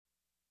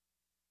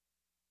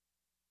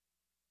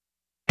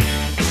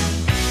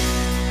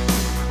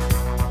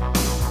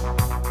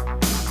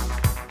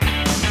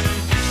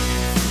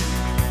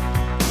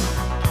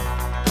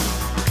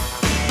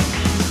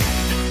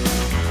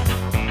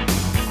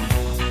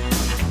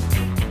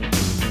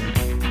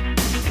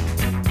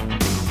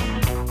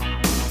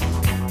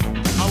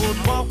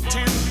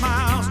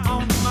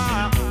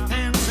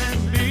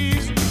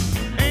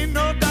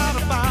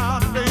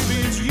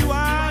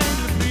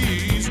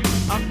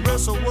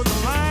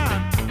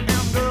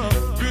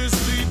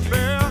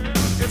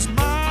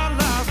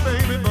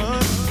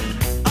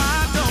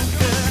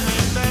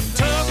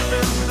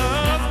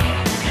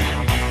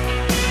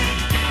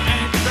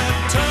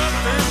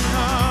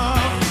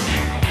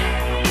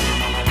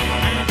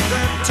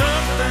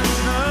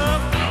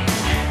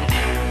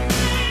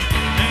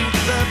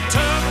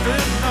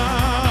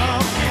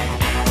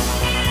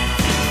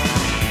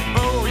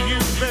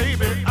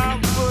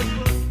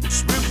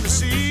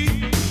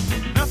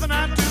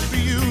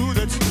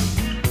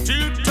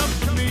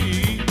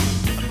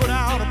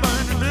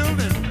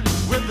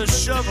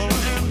shovel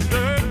and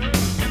dirt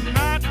and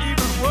not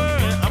even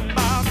worry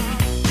about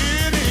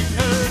getting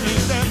hurt.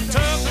 Ain't that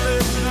tough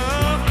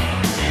enough?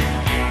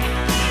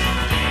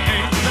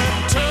 Ain't that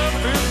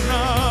tough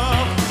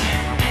enough?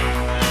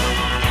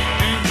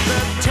 Ain't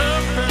that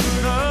tough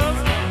enough?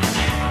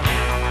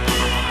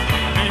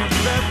 Ain't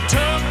that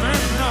tough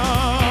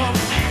enough?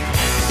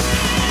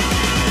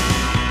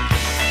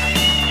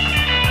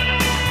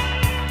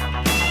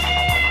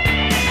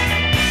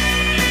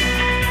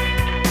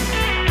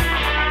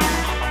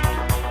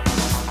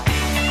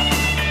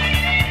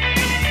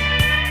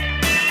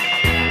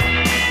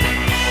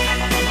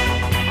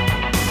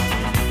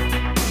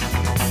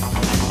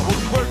 I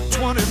would work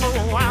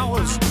 24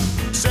 hours,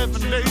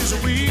 7 days a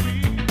week,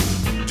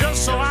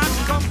 just so I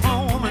can come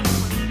home and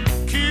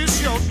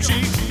kiss your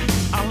cheek.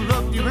 I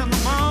love you in the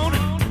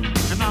morning,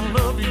 and I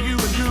love you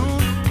at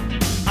noon.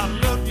 I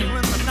love you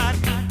in the night,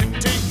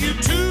 and take you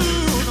to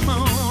the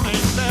moon.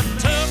 Ain't that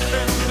tough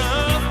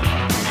enough?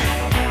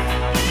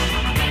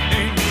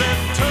 Ain't that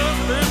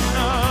tough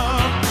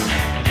enough?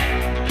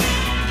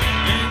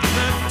 Ain't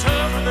that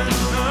tough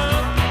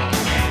enough?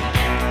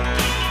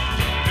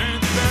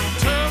 Ain't that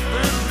tough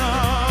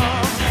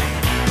enough?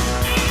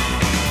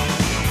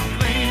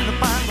 Playing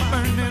about the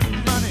burning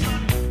money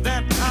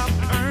that I've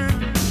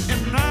earned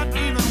and not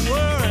even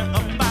worry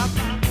about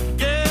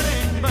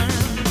getting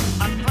burned.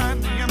 I'd climb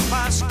the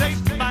Empire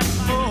State like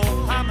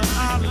Muhammad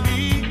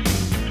Ali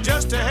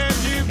just to have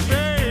you,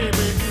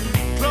 baby,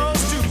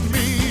 close to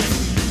me.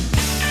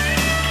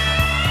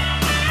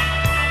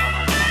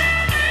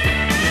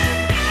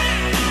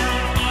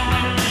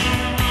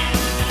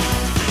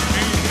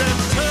 Ain't that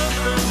tough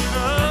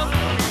enough?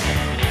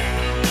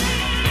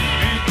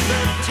 Ain't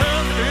that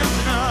tough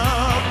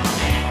enough?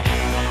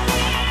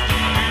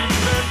 Ain't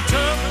that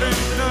tough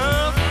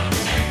enough?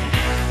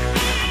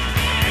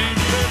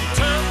 Ain't that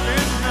tough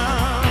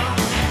enough?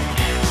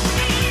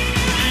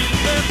 Ain't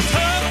that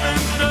tough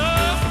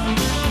enough?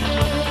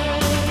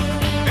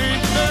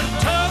 Ain't that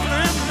tough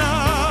enough?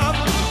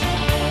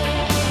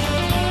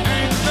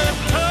 Ain't that tough enough? Ain't that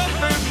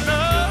tough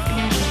enough?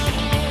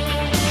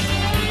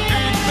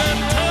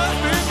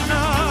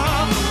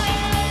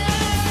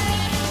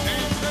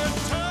 Ain't that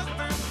tough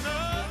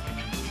enough?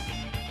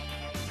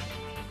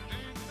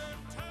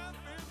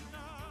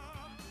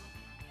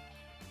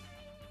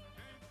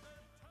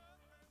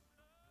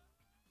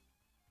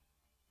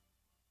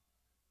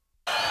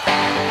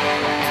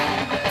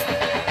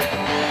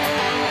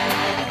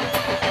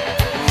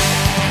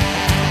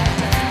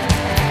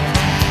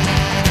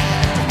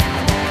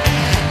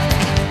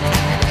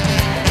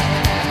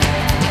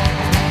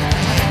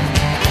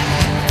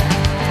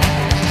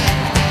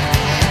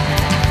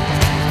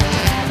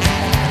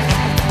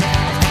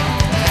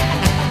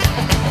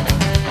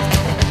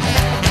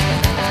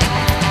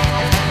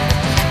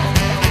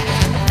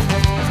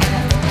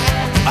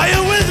 Are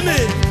you with me?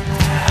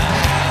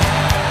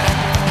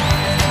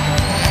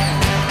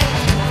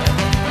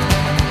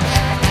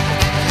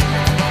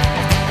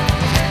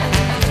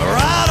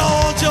 Right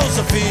on,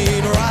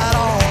 Josephine, right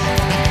on.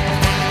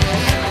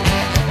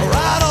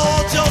 Right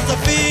on,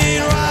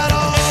 Josephine, right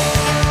on.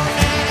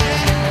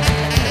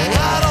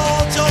 Right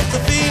on,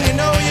 Josephine, you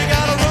know you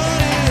got a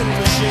running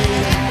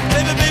machine.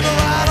 Baby, baby,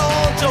 right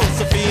on,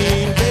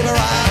 Josephine, baby,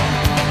 right on.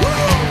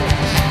 Woo!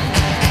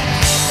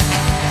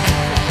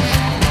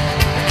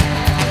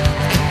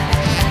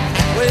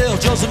 Well,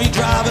 Josephine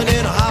driving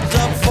in a hopped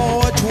up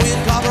Ford. Twin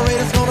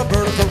carburetors gonna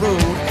burn up the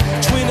road.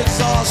 Twin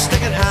exhaust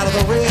sticking out of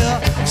the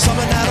rear.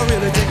 Something that'll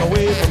really take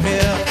away from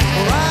here.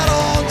 Right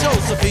on,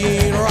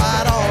 Josephine,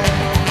 right on.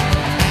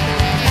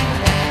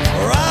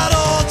 Right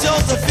on,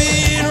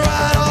 Josephine,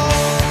 right on.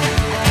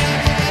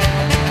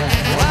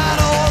 Right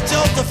on,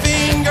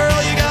 Josephine,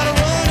 girl, you got a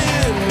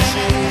running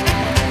machine.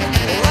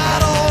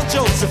 Right on,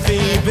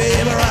 Josephine,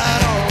 baby,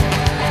 right on.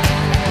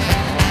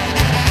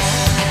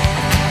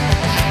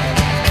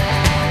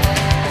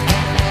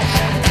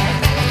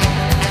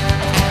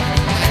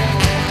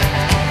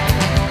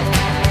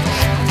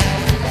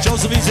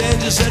 Josephine's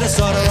engine said it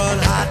started to run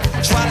hot.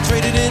 Tried to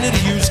trade it in at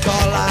a used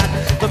car lot.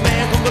 The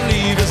man couldn't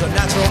believe his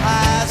unnatural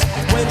eyes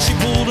when she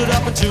pulled it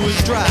up into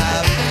his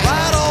drive.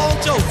 Right on,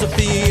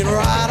 Josephine,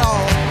 right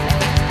on.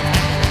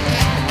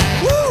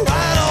 Woo!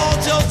 Right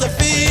on,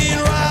 Josephine,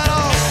 right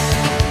on.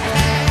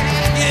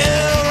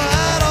 Yeah,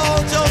 right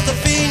on,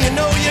 Josephine, you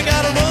know you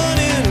got a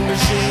running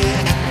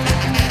machine.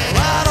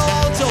 Right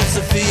on,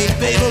 Josephine,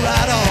 baby,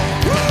 right on.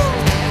 Woo!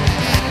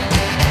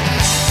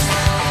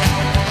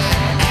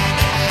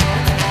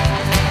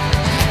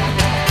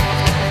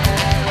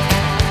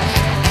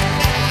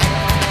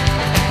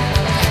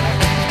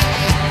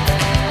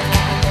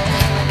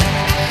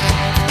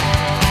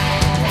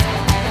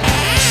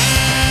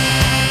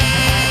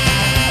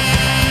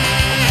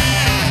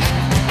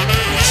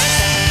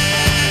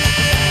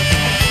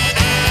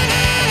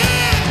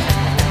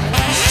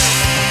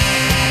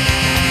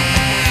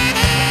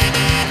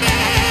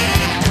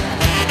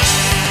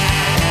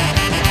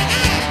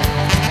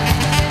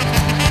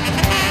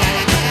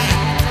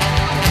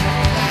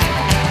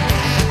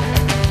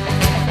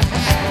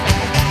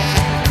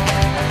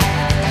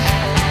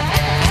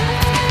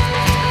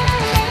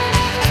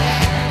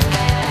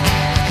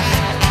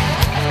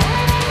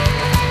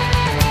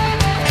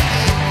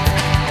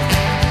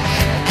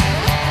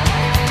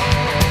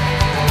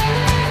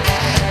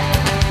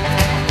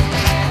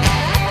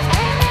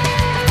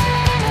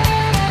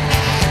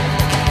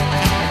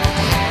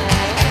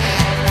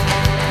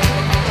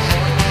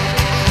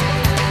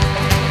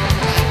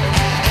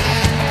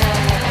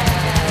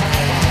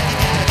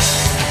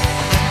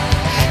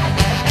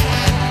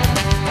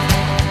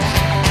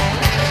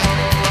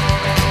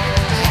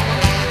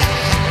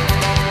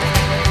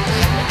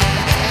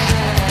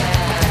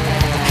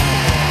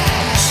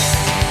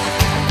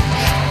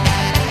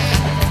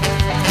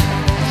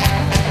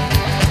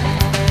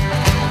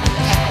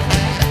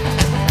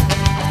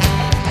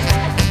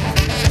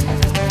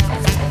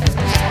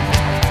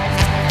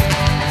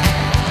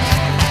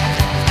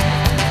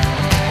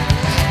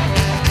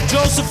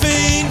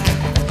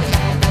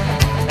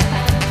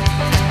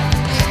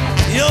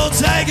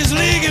 tank is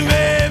leaking,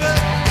 baby.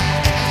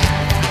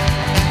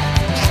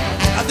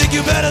 I think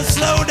you better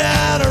slow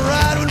down and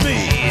ride with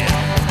me.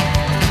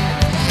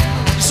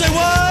 You say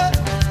what?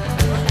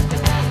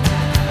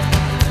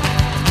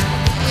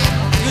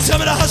 You tell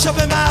me to hush up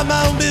and mind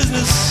my own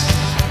business.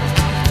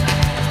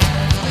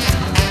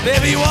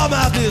 Baby, you are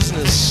my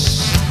business.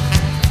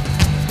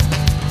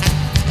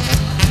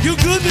 You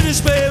good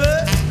business, baby.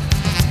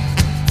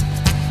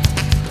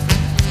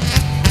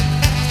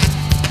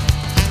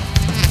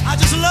 I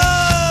just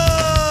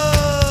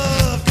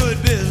love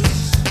good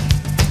business.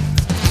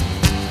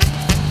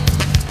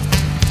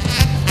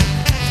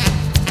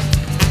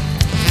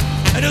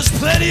 And there's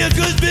plenty of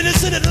good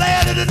business in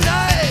Atlanta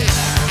tonight.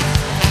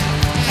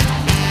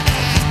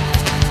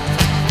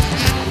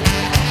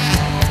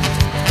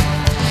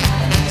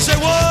 Say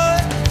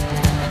what?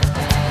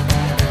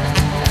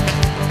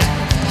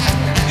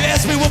 You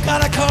ask me what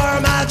kind of car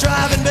am I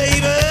driving,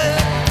 baby?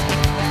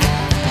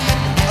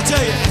 I'll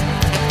tell you.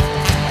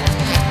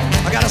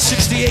 I got a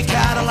 68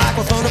 Cadillac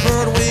with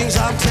Thunderbird wings.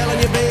 I'm telling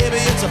you, baby,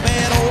 it's a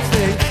bad old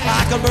thing.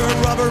 I can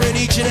burn rubber in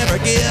each and every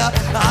gear.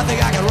 I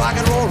think I can rock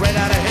and roll right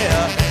out of here.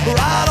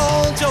 Ride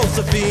on,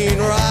 Josephine,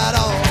 ride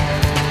on.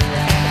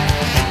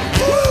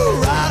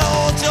 Woo! Ride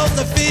on,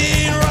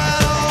 Josephine,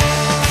 ride on.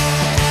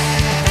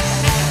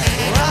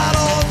 Ride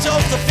on,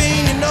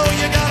 Josephine, you know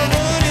you got a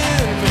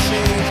running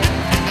machine.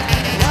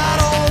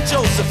 Ride on,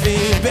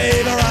 Josephine,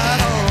 baby,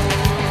 ride on.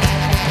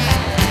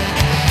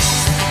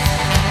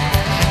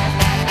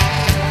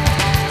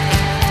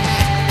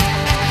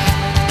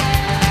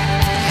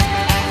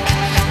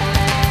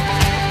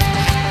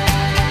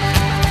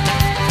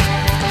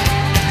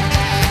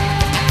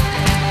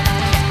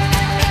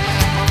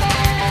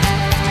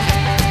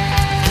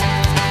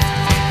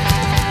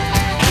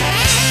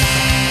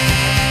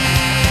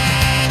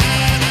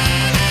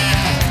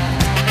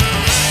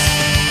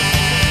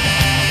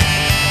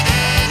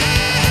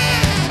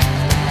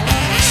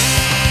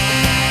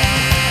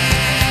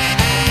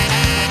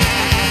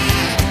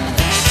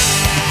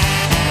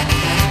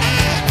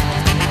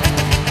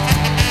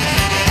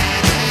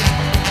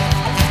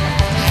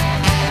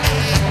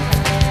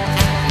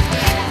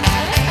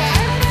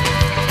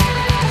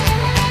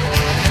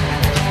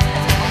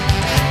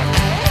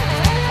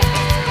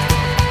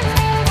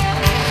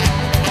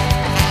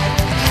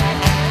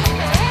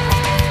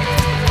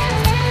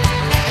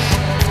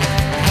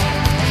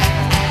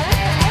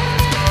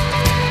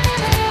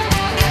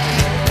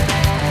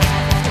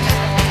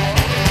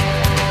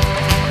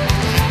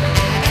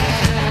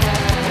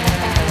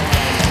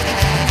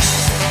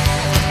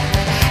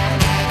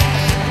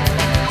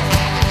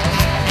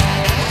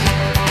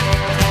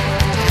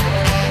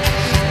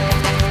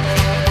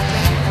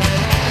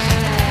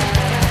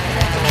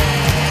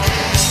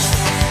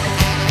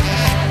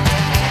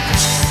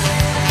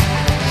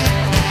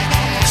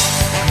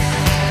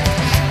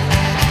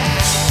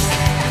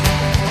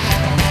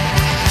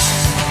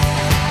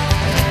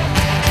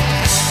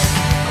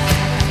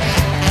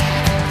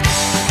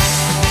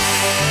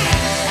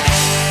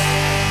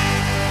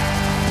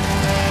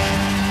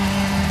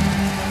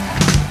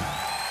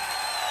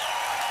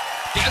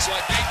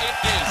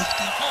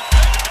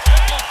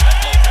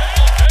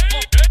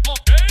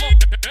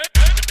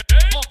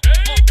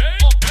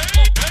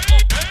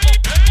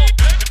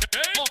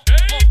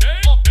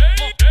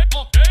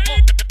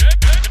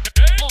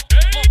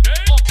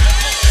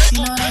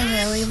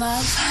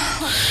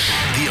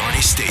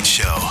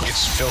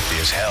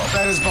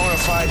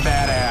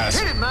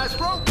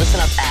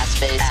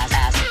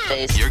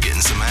 You're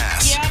getting some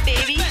ass. Yeah,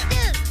 baby.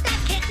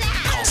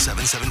 Call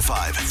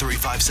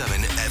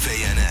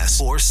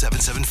 775-357-FANS or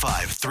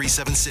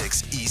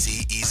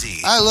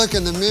 775-376-EASY. I look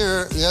in the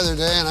mirror the other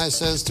day and I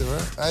says to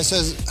her, I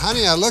says,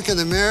 honey, I look in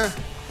the mirror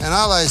and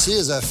all I see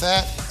is a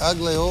fat,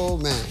 ugly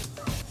old man.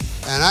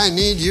 And I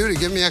need you to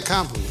give me a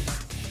compliment.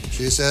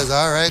 She says,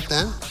 all right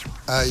then.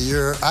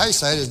 Your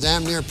eyesight is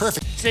damn near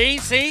perfect.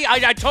 See,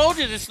 I told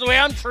you this is the way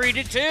I'm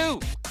treated too.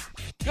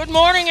 Good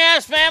morning,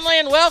 ass family,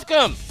 and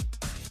welcome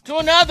to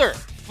another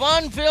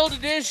fun-filled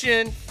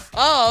edition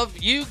of,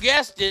 you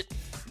guessed it,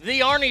 the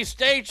Arnie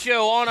Stage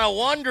Show on a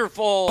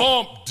wonderful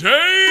Hump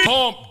Day.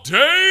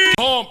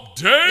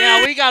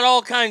 Now, we got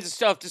all kinds of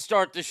stuff to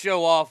start the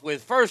show off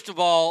with. First of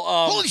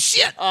all, Holy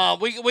shit!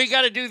 We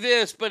got to do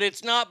this, but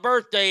it's not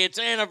birthday, it's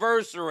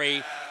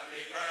anniversary.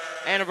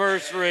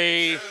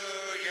 Anniversary.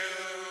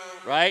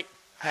 Right?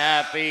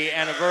 Happy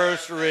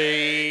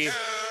anniversary.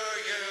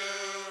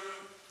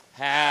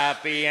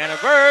 Happy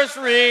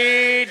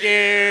anniversary,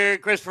 dear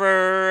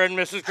Christopher and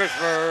Mrs.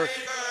 Christopher.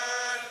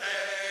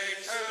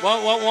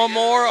 One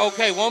more?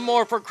 Okay, one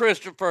more for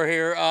Christopher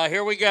here.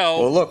 Here we go.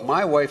 Well, look,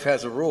 my wife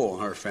has a rule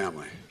in her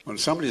family. When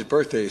somebody's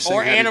birthday, you sing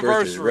Or happy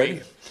anniversary. birthday.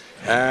 Ready?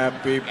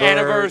 Happy birthday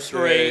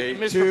Anniversary,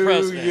 Mr. to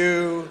President.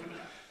 you.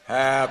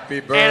 Happy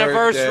birthday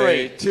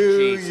Anniversary.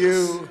 to Jesus.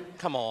 you.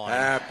 Come on.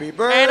 Happy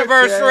birthday,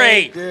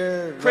 Anniversary.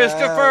 dear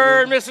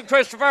Christopher and Valerie. Mrs.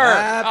 Christopher.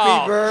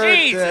 Happy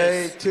birthday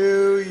Jesus.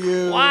 to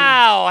you.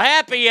 Wow.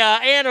 Happy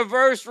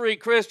anniversary,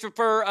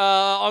 Christopher.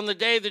 On the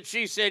day that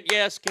she said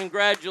yes,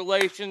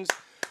 congratulations.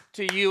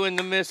 to you and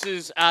the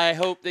missus. I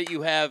hope that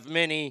you have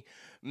many,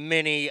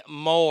 many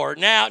more.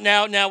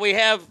 Now we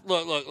have,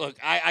 look.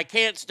 I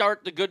can't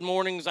start the good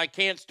mornings. I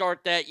can't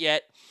start that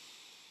yet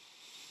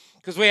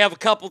because we have a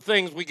couple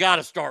things we got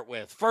to start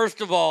with.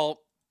 First of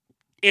all,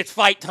 it's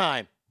fight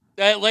time.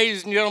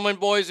 Ladies and gentlemen,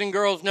 boys and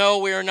girls, no,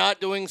 we are not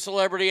doing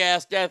Celebrity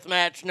Ass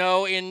Deathmatch.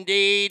 No,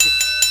 indeed.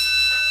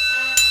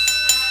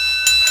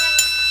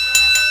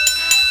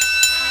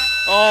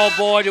 Oh,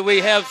 boy, do we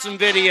have some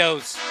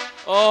videos.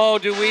 Oh,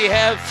 do we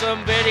have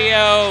some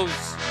videos.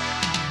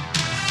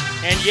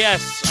 And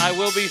yes, I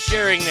will be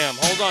sharing them.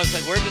 Hold on a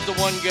second. Where did the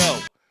one go?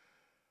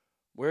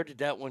 Where did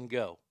that one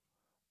go?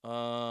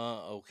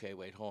 Okay,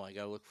 wait, hold on. I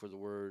got to look for the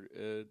word.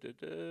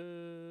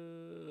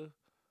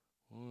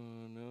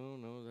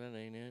 No, that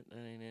ain't it.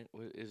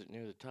 Is it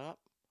near the top?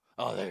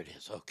 Oh, there it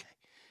is. Okay.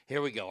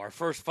 Here we go. Our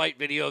first fight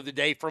video of the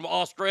day from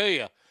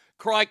Australia.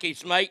 Crikey,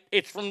 mate.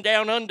 It's from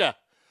down under.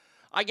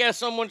 I guess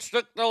someone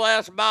stuck the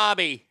last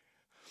bobby.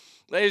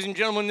 Ladies and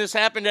gentlemen, this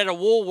happened at a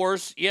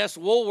Woolworths. Yes,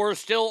 Woolworths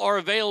still are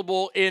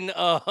available in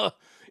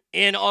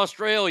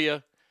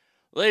Australia.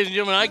 Ladies and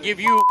gentlemen, I give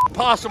you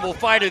possible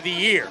fight of the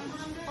year.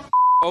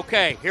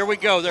 Okay, here we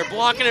go. They're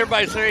blocking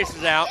everybody's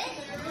faces out.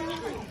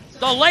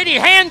 The lady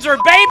hands her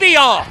baby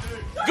off.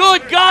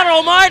 Good God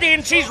almighty,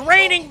 and she's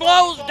raining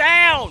blows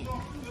down.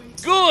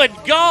 Good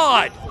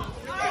God.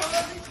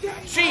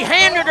 She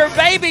handed her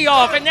baby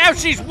off, and now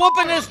she's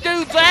whooping this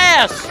dude's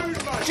ass.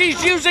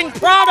 She's using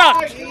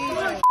product.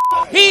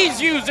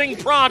 He's using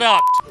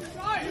product.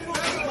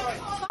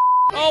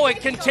 Oh,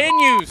 it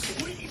continues.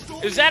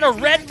 Is that a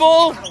Red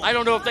Bull? I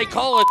don't know if they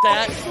call it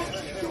that.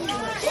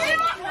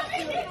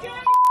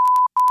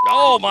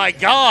 Oh, my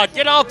God.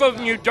 Get off of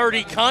him, you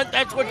dirty cunt.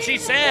 That's what she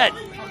said.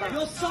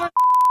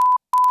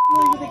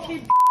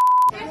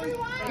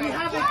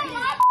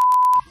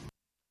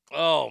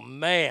 Oh,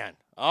 man.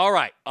 All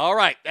right.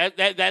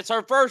 That's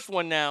our first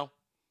one now.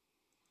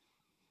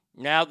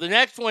 Now, the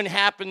next one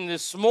happened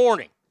this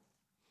morning.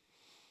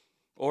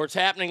 Or it's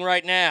happening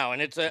right now.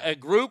 And it's a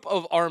group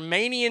of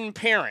Armenian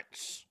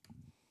parents.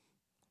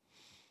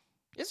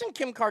 Isn't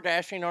Kim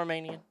Kardashian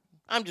Armenian?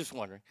 I'm just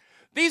wondering.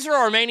 These are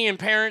Armenian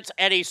parents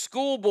at a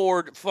school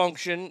board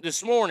function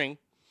this morning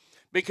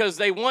because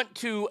they want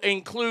to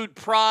include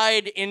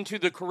pride into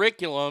the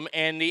curriculum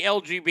and the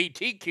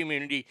LGBT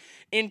community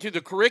into the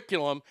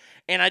curriculum.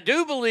 And I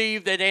do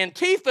believe that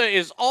Antifa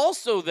is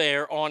also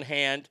there on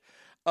hand.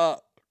 I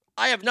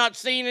have not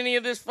seen any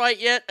of this fight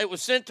yet. It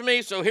was sent to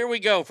me, so here we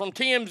go from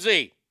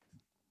TMZ.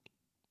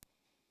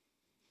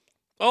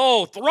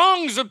 Oh,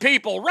 throngs of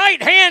people,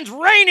 right hands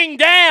raining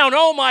down.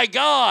 Oh, my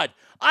God.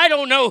 I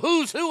don't know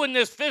who's who in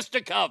this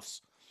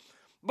fisticuffs,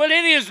 but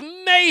it is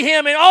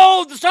mayhem. And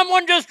oh,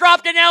 someone just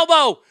dropped an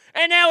elbow,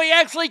 and now he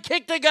actually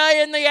kicked a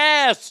guy in the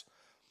ass.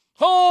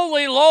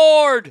 Holy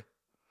Lord.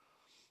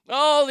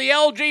 Oh, the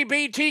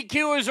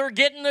LGBTQers are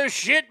getting the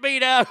shit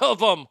beat out of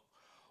them.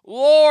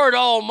 Lord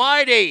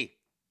almighty.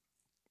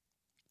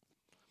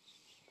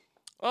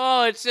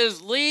 Oh, it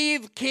says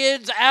leave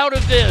kids out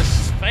of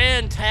this.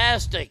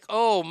 Fantastic.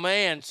 Oh,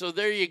 man. So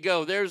there you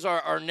go. There's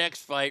our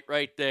next fight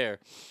right there.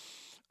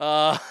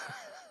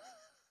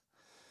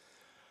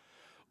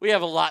 We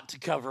have a lot to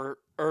cover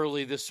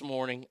early this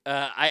morning.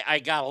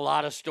 I got a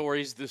lot of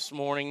stories this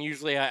morning.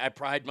 Usually I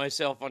pride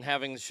myself on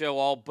having the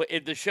show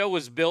the show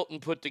was built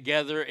and put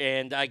together,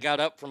 and I got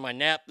up from my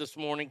nap this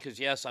morning because,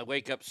 yes, I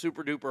wake up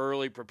super duper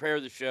early,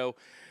 prepare the show,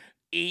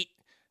 eat,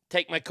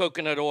 take my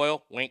coconut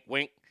oil, wink,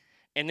 wink,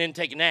 and then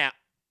take a nap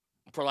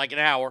for like an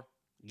hour,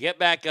 get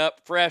back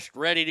up, fresh,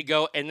 ready to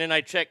go, and then I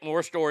check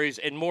more stories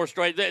and more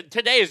stories.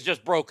 Today is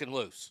just broken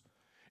loose.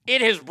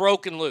 It has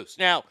broken loose.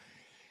 Now,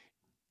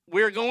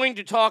 we're going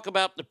to talk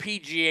about the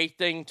PGA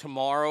thing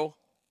tomorrow.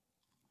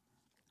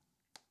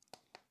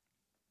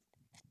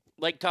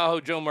 Lake Tahoe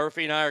Joe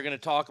Murphy and I are going to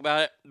talk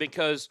about it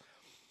because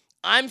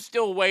I'm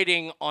still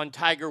waiting on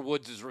Tiger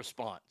Woods'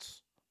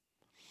 response.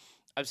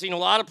 I've seen a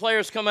lot of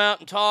players come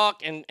out and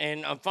talk, and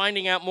I'm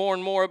finding out more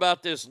and more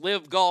about this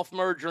LIV Golf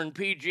merger and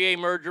PGA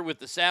merger with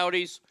the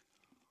Saudis.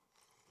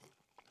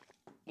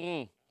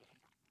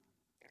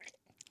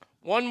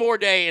 One more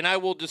day, and I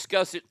will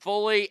discuss it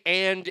fully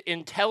and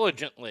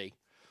intelligently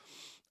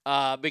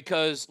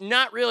because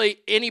not really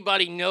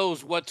anybody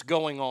knows what's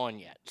going on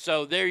yet.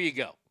 So there you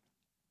go.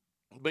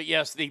 But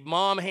yes, the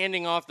mom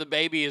handing off the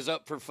baby is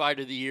up for fight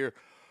of the year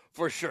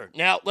for sure.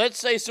 Now, let's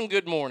say some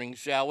good mornings,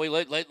 shall we?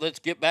 Let's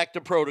get back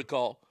to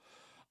protocol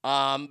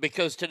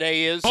because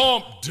today is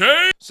Hump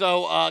Day.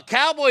 So,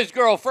 Cowboys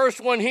girl,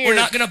 first one here. We're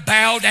not going to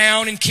bow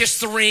down and kiss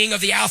the ring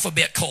of the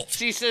alphabet cult.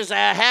 She says,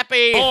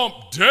 happy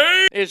Hump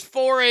Day. It's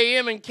 4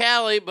 a.m. in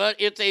Cali, but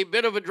it's a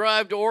bit of a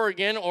drive to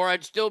Oregon, or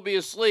I'd still be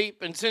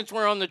asleep. And since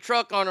we're on the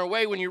truck on our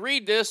way when you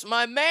read this,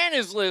 my man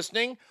is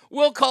listening.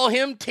 We'll call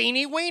him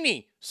Teeny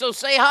Weenie. So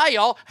say hi,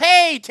 y'all.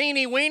 Hey,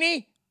 Teeny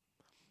Weenie.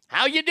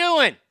 How you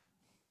doing?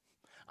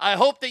 I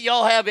hope that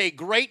y'all have a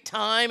great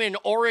time in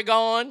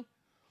Oregon.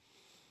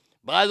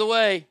 By the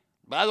way,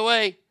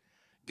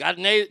 got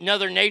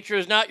another nature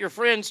is not your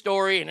friend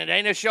story, and it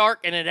ain't a shark,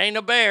 and it ain't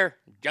a bear.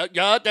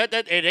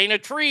 It ain't a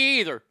tree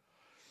either.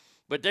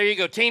 But there you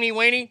go. Teeny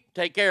Weenie,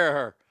 take care of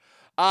her.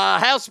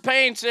 House of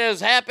Pain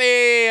says,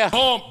 happy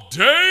Hump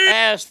Day.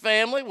 ass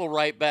family. We'll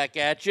right back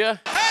at you.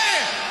 Hey,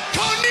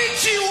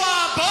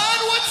 konnichiwa, bud.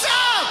 What's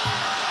up?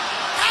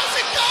 How's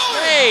it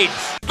going? Great.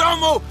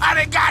 Domo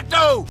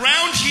arigato.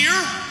 Round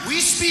here, we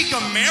speak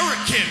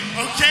American,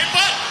 okay,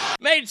 bud?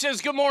 Maid says,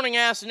 good morning,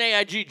 ass. And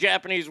AIG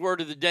Japanese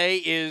word of the day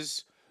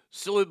is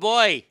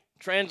Suliboi.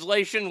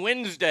 Translation,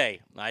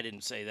 Wednesday. I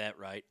didn't say that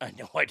right. I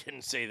know I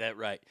didn't say that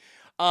right.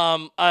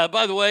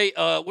 By the way,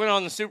 went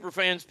on the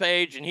Superfans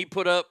page and he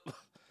put up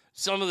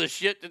some of the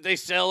shit that they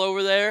sell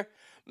over there.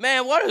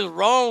 Man, what is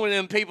wrong with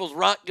them people's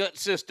rot gut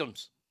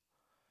systems?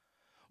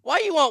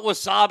 Why you want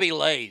wasabi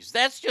lays?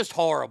 That's just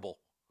horrible.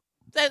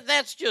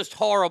 That's just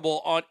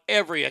horrible on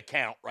every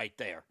account right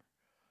there.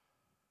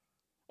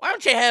 Why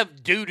don't you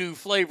have doo-doo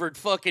flavored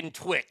fucking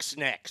Twix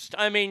next?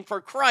 I mean,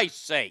 for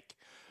Christ's sake.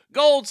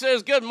 Gold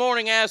says, good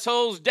morning,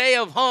 assholes. Day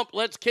of hump.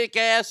 Let's kick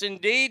ass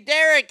indeed.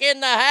 Derek in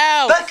the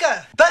house.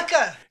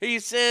 Becca. He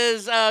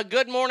says,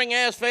 good morning,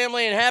 ass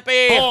family, and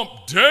happy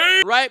Hump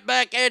Day. right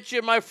back at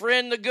you, my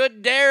friend. The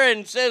good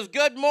Darren says,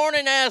 good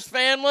morning, ass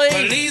family.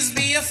 Please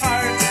be a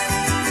fart.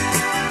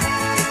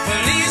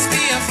 Please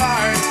be a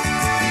fart.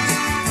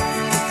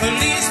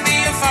 Please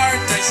be a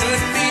fart. I should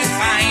be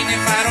fine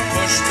if I don't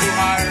push too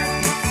hard.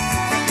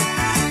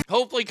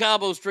 Hopefully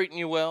Cabo's treating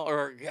you well,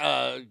 or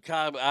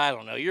Cabo, I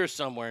don't know. You're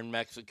somewhere in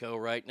Mexico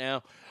right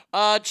now.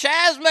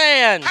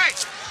 Chazman Hey,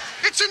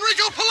 it's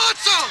Enrico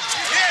Palazzo.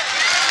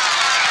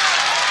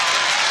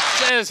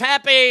 says,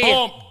 happy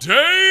Hump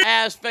Day.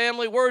 ass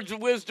family. Words of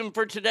wisdom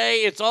for today.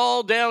 It's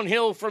all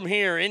downhill from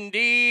here.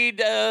 Indeed,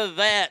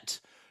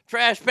 that.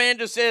 Trash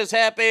Panda says,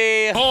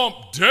 happy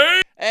Hump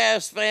Day.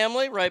 ass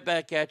family. Right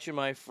back at you,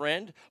 my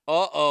friend.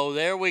 Uh-oh,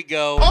 there we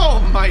go. Oh,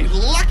 my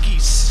lucky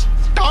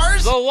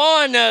stars. The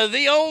one,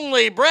 the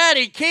only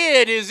Bratty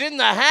Kid is in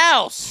the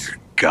house.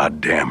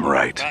 Goddamn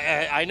right.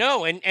 I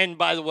know. And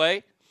by the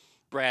way,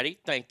 Bratty,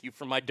 thank you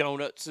for my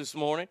donuts this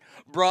morning.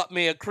 Brought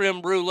me a creme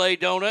brulee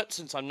donut.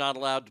 Since I'm not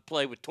allowed to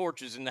play with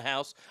torches in the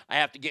house, I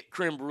have to get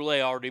creme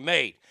brulee already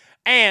made.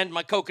 And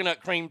my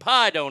coconut cream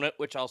pie donut,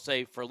 which I'll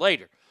save for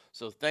later.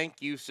 So thank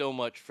you so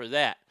much for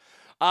that.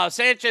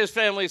 Sanchez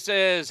family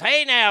says,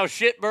 hey now,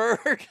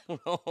 shitbird.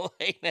 Oh,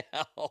 hey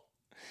now.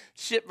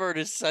 Shitbird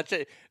is such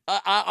a...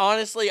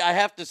 honestly, I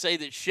have to say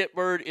that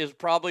shitbird is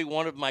probably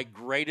one of my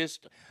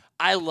greatest...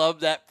 I love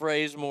that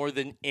phrase more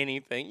than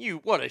anything.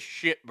 What a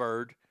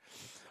shitbird.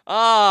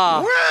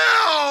 Well,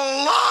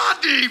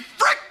 Lottie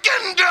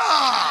frickin'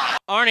 da!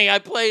 Arnie, I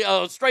play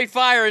Straight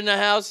Fire in the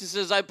house. He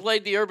says, I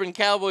played the Urban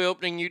Cowboy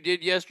opening you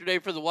did yesterday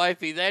for the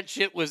wifey. That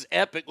shit was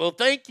epic. Well,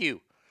 thank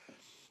you.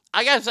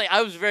 I gotta say,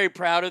 I was very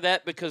proud of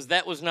that because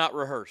that was not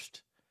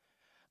rehearsed.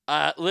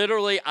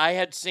 Literally, I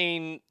had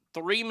seen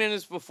 3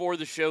 minutes before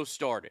the show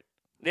started.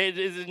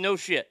 No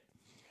shit.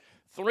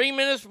 3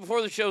 minutes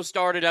before the show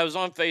started, I was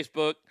on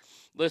Facebook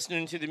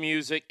listening to the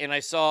music, and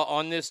I saw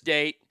on this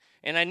date,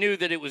 and I knew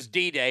that it was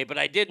D-Day, but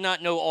I did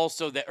not know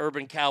also that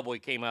Urban Cowboy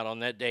came out on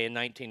that day in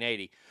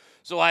 1980.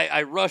 So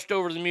I rushed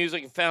over to the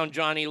music and found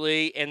Johnny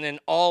Lee, and then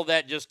all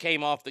that just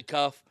came off the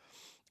cuff.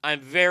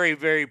 I'm very,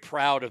 very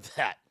proud of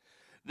that.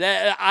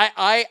 That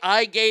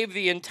I gave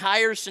the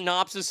entire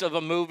synopsis of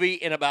a movie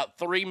in about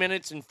 3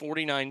 minutes and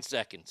 49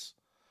 seconds.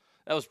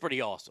 That was pretty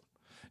awesome.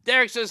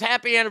 Derek says,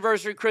 happy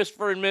anniversary,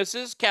 Christopher and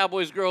Mrs.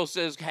 Cowboys Girl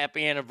says,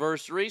 happy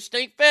anniversary.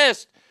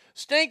 Stinkfist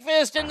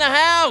in the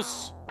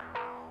house.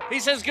 He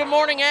says, good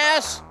morning,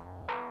 ass.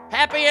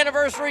 Happy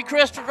anniversary,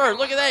 Christopher.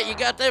 Look at that. You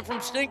got that from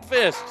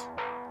Stinkfist.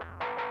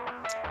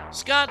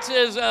 Scott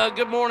says,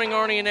 good morning,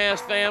 Arnie and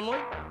ass family.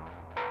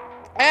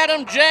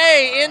 Adam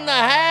J. in the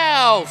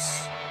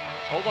house.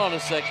 Hold on a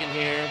second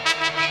here.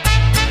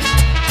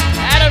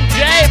 Adam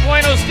J.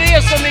 Buenos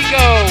dias,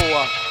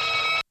 amigo.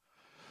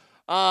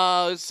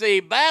 Let's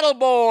see.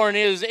 Battleborn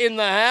is in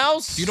the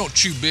house. If you don't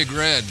chew Big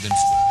Red, then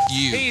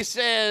you. He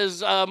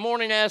says,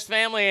 morning ass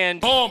family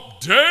and Hump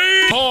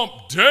Day.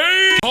 Hump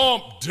Day.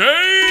 Hump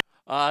Day.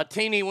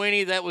 Teeny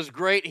Weenie, that was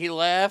great. He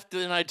laughed.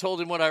 Then I told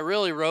him what I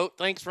really wrote.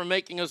 Thanks for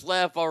making us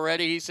laugh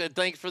already. He said,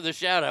 thanks for the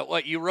shout out.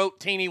 What, you wrote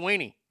Teeny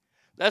Weenie?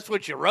 That's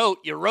what you wrote.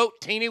 You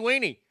wrote Teeny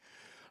Weenie.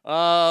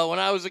 When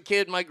I was a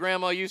kid, my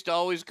grandma used to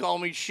always call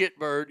me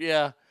Shitbird.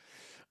 Yeah.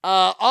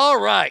 All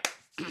right.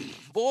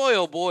 Boy,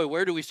 oh boy,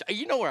 where do we start?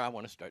 You know where I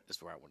want to start. This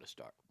is where I want to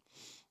start.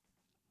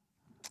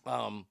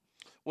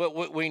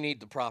 We need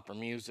the proper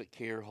music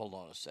here. Hold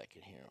on a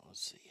second here. Let's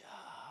see.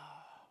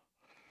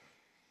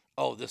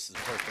 Oh, this is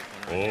the perfect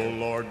one. Oh,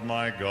 Lord,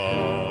 my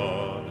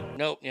God.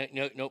 Nope.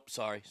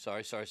 Sorry.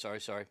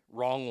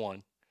 Wrong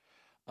one.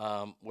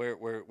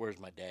 Where's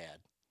my dad?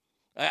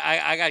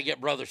 I got to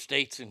get Brother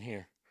States in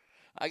here.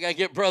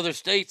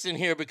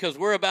 Because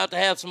we're about to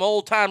have some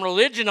old-time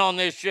religion on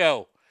this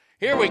show.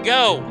 Here we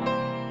go.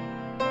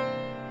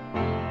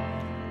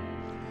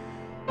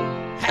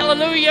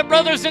 Hallelujah,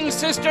 brothers and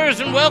sisters,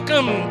 and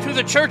welcome to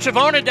the Church of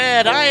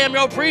Arnidad. I am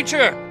your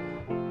preacher,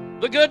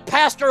 the good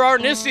Pastor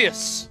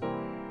Arnisius.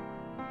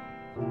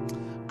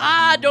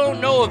 I don't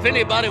know if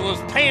anybody was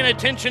paying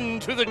attention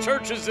to the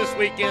churches this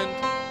weekend,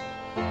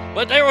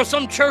 But there were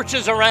some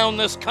churches around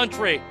this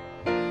country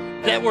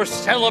that were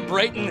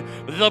celebrating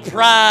the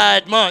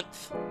Pride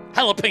Month.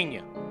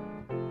 Jalapeno.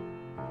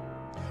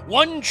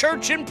 One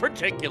church in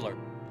particular.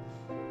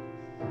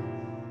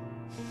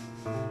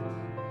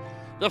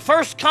 The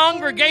First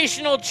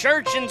Congregational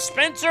Church in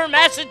Spencer,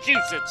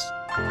 Massachusetts.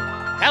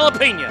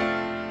 Jalapeno.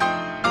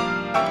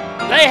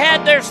 They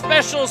had their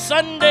special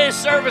Sunday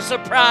service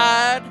of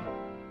Pride.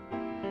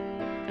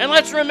 And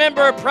let's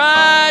remember,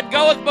 pride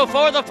goeth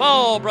before the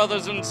fall,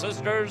 brothers and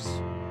sisters.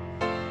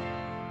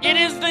 It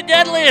is the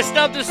deadliest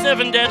of the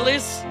 7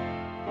 deadlies,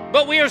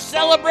 but we are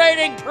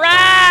celebrating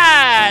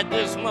Pride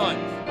this month.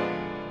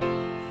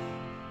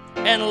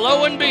 And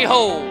lo and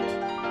behold,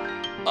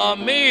 a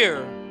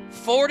mere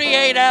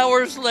 48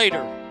 hours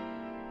later,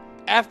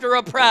 after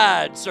a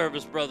Pride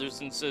service, brothers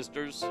and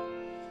sisters,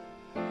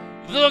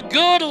 the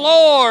good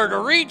Lord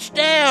reached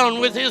down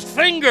with his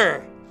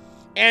finger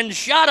and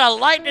shot a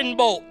lightning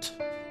bolt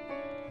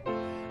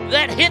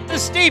that hit the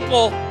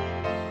steeple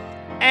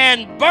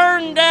and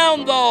burned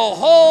down the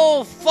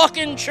whole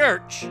fucking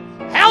church.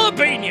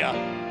 Jalapeno.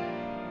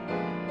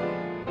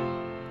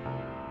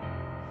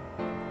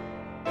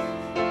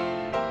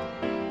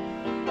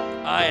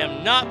 I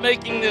am not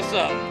making this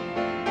up.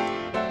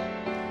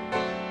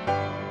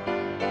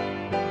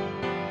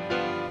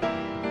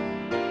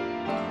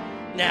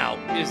 Now,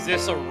 is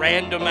this a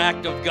random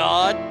act of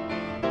God?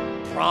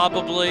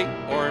 Probably.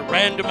 Or a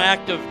random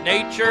act of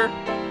nature?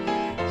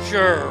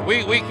 Sure,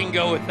 we can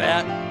go with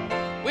that.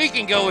 We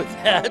can go with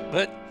that,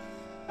 but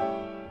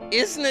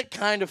isn't it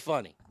kind of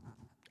funny?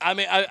 I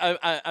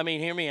mean,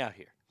 hear me out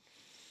here.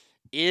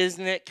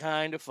 Isn't it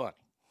kind of funny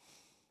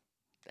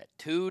that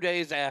 2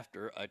 days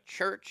after a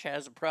church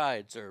has a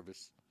Pride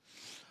service,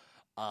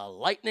 a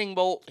lightning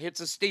bolt hits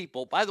a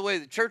steeple? By the way,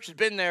 the church has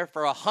been there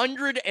for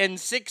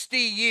 160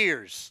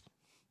 years.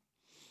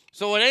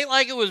 So it ain't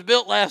like it was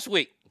built last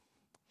week.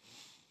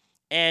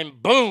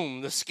 And boom,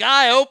 the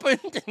sky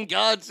opened and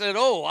God said,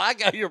 oh, I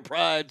got your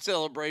Pride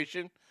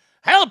celebration.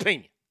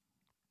 Jalapeno.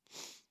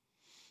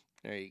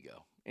 There you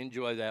go.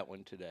 Enjoy that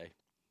one today.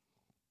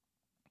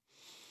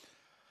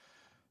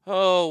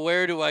 Oh,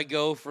 where do I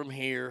go from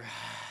here?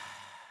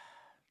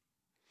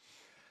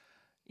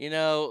 You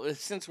know,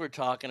 since we're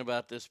talking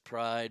about this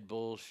Pride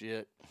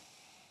bullshit,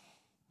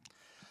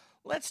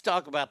 let's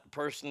talk about the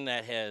person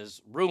that has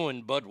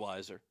ruined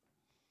Budweiser.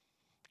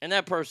 And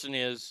that person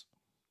is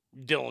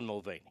Dylan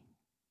Mulvaney.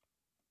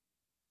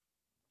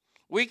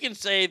 We can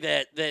say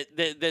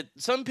that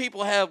some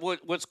people have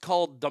what's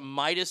called the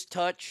Midas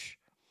touch.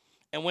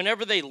 And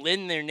whenever they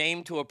lend their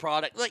name to a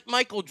product, like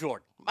Michael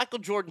Jordan. Michael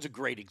Jordan's a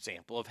great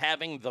example of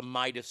having the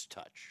Midas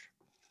touch.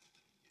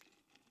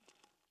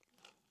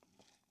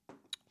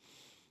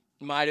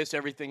 Midas,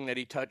 everything that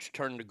he touched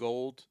turned to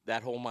gold.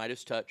 That whole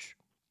Midas touch.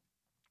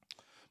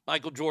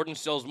 Michael Jordan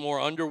sells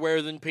more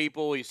underwear than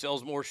people. He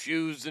sells more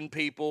shoes than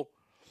people.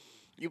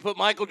 You put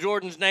Michael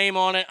Jordan's name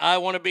on it, I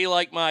want to be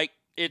like Mike.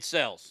 It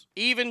sells,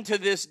 even to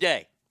this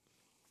day.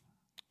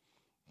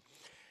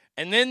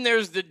 And then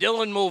there's the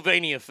Dylan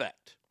Mulvaney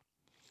effect.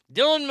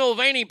 Dylan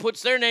Mulvaney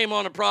puts their name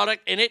on a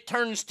product, and it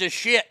turns to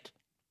shit.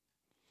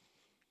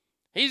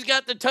 He's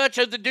got the touch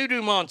of the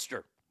doo-doo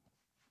monster.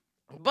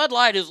 Bud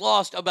Light has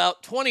lost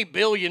about $20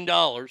 billion,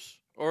 or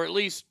at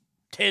least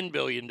 $10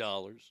 billion.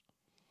 Now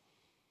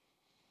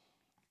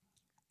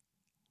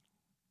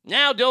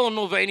Dylan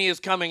Mulvaney is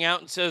coming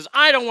out and says,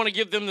 I don't want to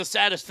give them the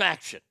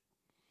satisfaction.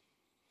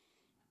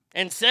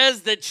 And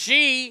says that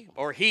she,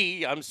 or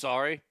he, I'm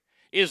sorry,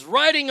 is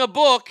writing a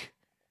book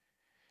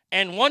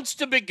and wants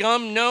to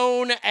become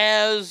known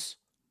as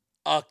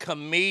a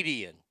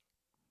comedian.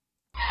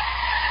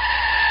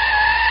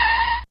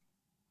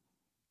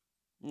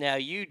 Now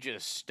you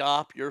just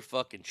stop your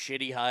fucking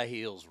shitty high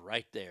heels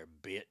right there,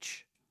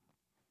 bitch.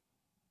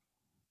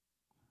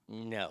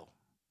 No.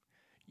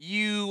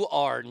 You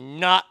are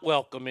not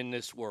welcome in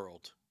this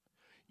world.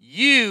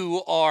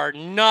 You are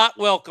not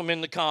welcome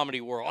in the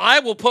comedy world. I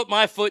will put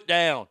my foot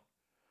down.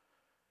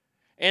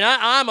 And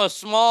I'm a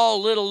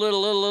small,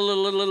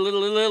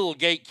 little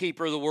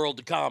gatekeeper of the world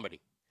of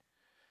comedy.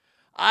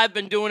 I've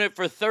been doing it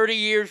for 30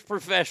 years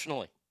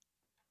professionally.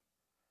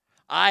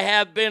 I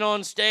have been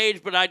on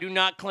stage, but I do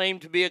not claim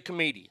to be a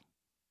comedian.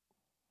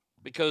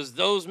 Because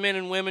those men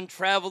and women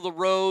travel the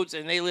roads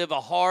and they live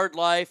a hard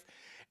life.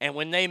 And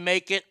when they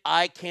make it,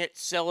 I can't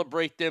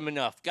celebrate them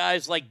enough.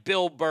 Guys like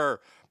Bill Burr,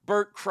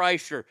 Bert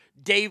Kreischer,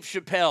 Dave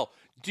Chappelle.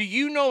 Do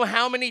you know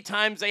how many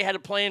times they had to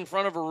play in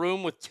front of a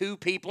room with 2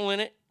 people in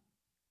it?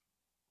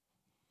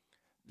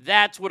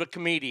 That's what a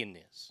comedian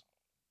is.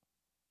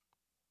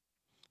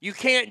 You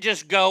can't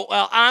just go,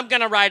 well, I'm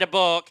going to write a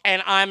book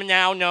and I'm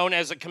now known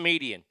as a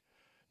comedian.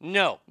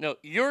 No,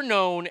 you're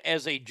known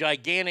as a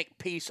gigantic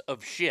piece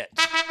of shit.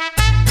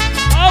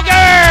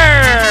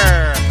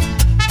 Ogre!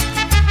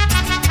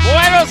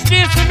 Buenos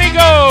dias,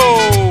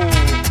 amigo!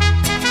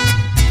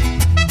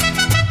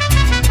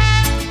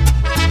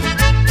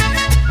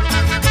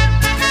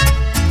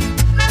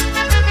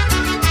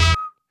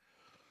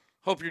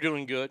 Hope you're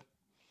doing good.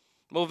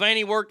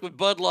 Mulvaney worked with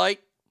Bud Light.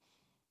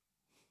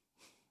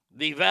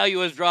 The value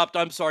has dropped,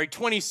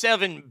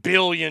 $27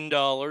 billion.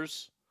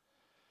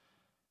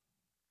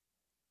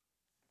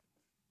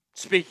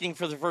 Speaking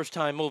for the first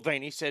time,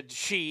 Mulvaney said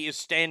she is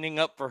standing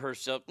up for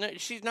herself. No,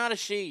 she's not a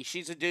she.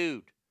 She's a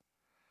dude.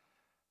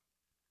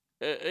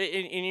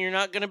 And you're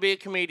not going to be a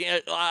comedian.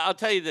 I'll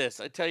tell you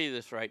this. I tell you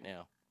this right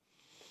now.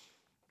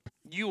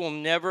 You will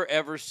never,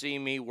 ever see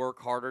me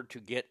work harder to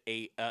get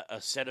a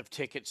set of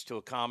tickets to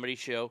a comedy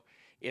show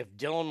if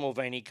Dylan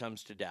Mulvaney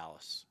comes to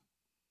Dallas.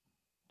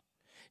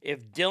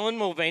 If Dylan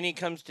Mulvaney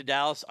comes to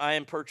Dallas, I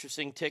am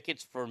purchasing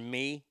tickets for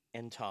me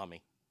and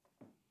Tommy.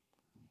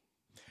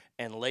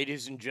 And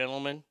ladies and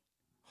gentlemen,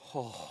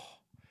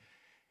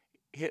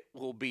 it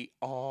will be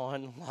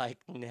on like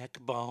neck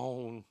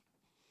bone.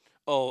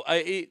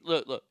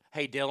 Look.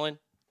 Hey, Dylan,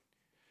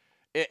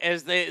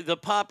 as the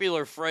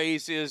popular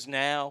phrase is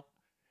now,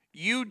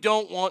 you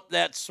don't want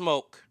that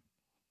smoke.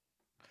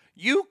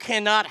 You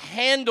cannot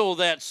handle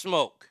that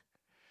smoke.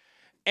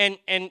 And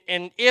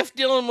if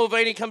Dylan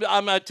Mulvaney comes,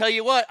 I'm gonna tell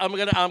you what, I'm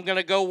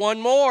gonna go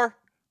one more.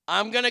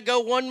 I'm gonna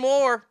go one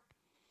more.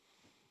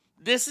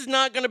 This is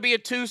not gonna be a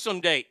twosome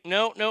date.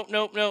 No.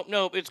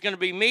 It's gonna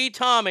be me,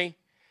 Tommy,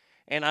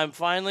 and I'm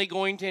finally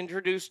going to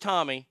introduce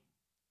Tommy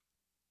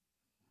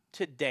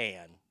to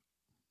Dan.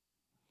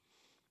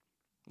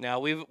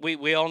 Now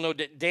we all know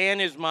that Dan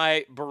is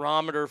my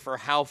barometer for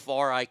how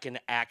far I can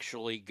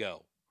actually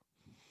go,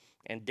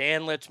 and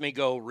Dan lets me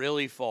go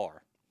really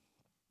far.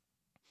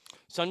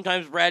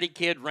 Sometimes Bratty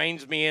Kid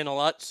reins me in a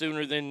lot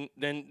sooner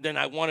than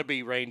I want to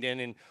be reined in.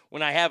 And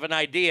when I have an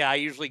idea, I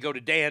usually go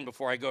to Dan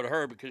before I go to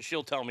her because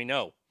she'll tell me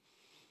no.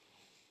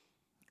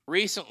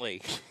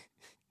 Recently,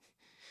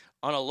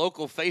 on a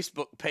local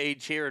Facebook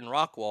page here in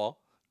Rockwall,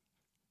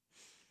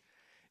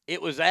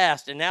 it was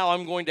asked, and now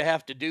I'm going to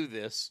have to do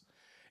this,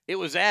 it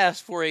was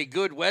asked for a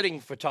good wedding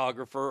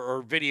photographer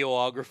or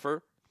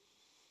videographer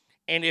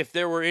and if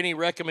there were any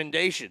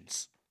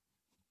recommendations.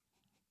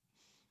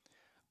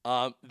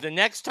 The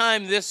next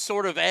time this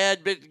sort of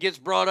ad gets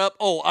brought up,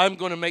 I'm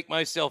going to make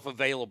myself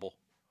available.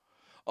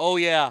 Oh,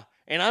 yeah.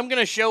 And I'm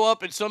going to show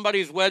up at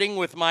somebody's wedding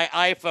with my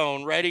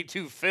iPhone ready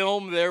to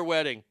film their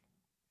wedding.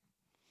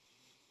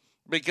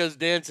 Because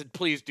Dan said,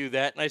 please do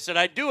that. And I said,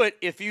 I'd do it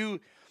if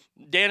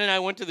Dan and I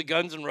went to the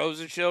Guns N'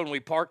 Roses show and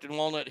we parked in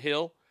Walnut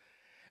Hill.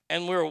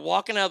 And we were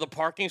walking out of the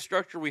parking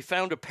structure. We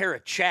found a pair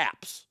of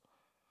chaps.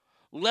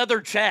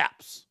 Leather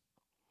chaps.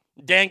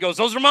 Dan goes,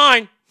 those are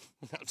mine.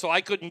 So I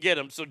couldn't get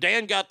them. So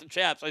Dan got the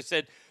chaps. I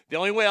said, the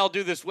only way I'll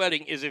do this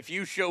wedding is if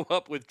you show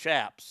up with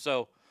chaps.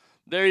 So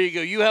there you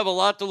go. You have a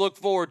lot to look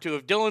forward to.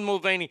 If Dylan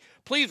Mulvaney,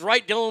 please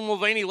write Dylan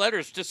Mulvaney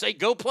letters to say,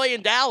 go play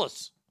in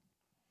Dallas.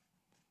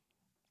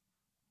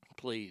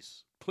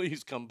 Please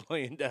come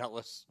play in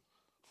Dallas.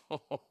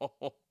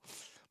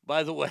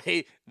 By the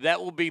way, that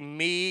will be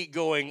me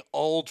going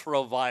ultra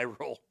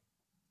viral.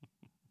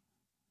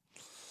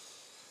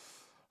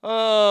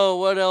 Oh,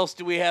 what else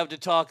do we have to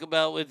talk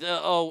about with...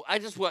 I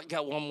just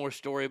got one more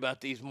story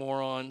about these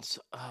morons.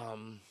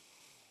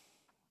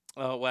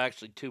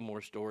 Actually, two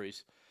more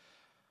stories.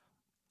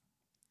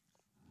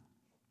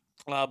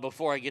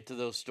 Before I get to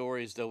those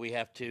stories, though, we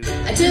have to...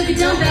 I took a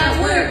dump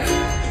at work.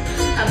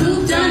 I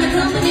pooped on the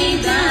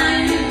company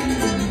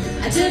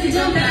dime. I took a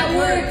dump at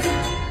work.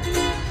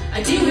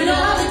 I do it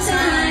all the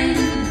time.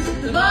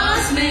 The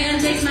boss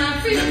man takes my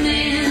freedom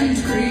and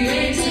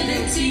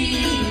creativity.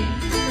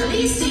 The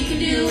least he can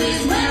do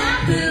is when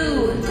I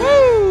poo.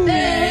 Woo!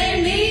 That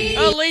ain't me.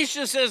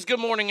 Alicia says, good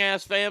morning,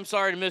 ass fam.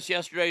 Sorry to miss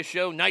yesterday's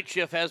show. Night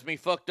shift has me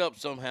fucked up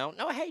somehow.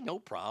 No, hey, no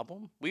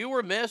problem. We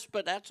were missed,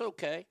 but that's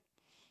okay.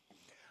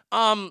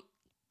 200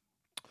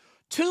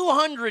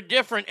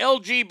 different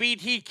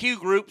LGBTQ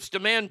groups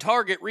demand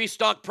Target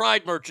restock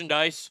Pride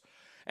merchandise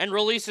and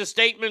release a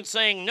statement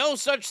saying no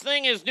such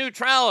thing as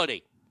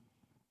neutrality.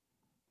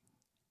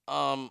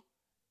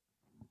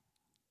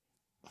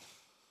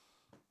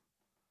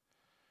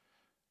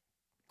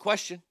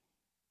 Question.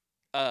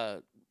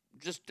 My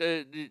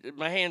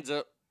hands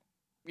up.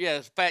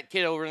 Yes, fat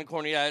kid over in the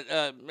corner.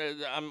 Yeah,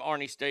 I'm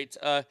Arnie States.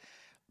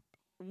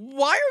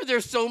 Why are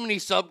there so many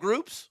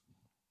subgroups?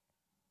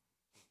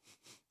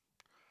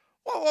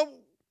 Well,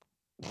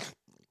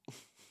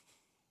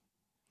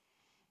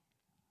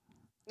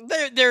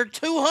 there are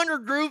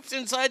 200 groups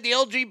inside the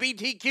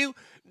LGBTQ.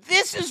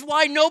 This is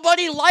why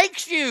nobody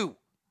likes you.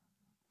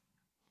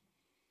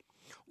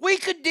 We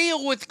could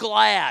deal with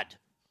GLAAD,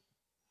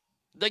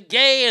 the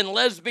Gay and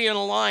Lesbian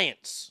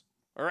Alliance,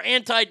 or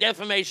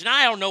Anti-Defamation.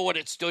 I don't know what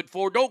it stood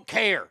for. Don't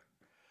care.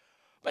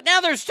 But now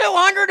there's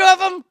 200 of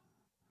them?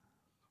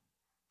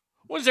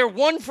 Was there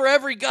one for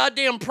every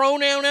goddamn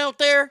pronoun out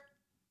there?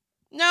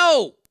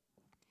 No.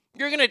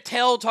 You're going to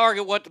tell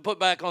Target what to put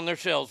back on their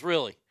shelves,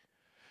 really.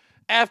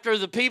 After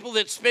the people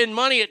that spend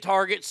money at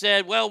Target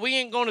said, well, we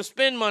ain't going to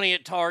spend money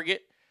at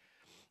Target.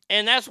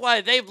 And that's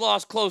why they've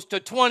lost close to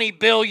 $20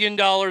 billion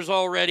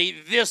already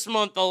this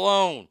month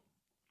alone.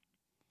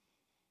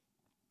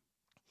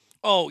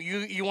 Oh,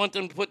 you want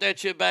them to put that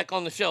shit back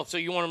on the shelf, so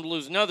you want them to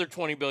lose another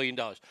 $20 billion.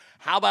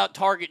 How about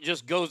Target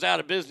just goes out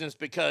of business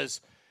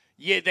because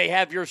they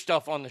have your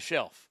stuff on the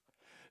shelf?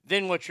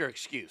 then what's your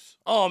excuse?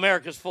 Oh,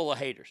 America's full of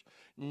haters.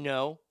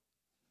 No.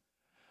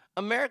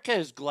 America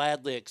has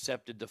gladly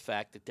accepted the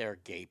fact that there are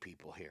gay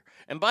people here.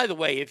 And by the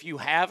way, if you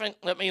haven't,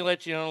 let me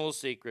let you know a little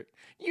secret.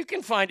 You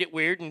can find it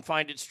weird and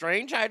find it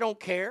strange. I don't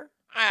care.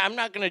 I'm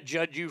not going to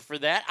judge you for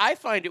that. I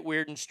find it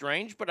weird and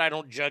strange, but I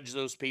don't judge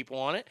those people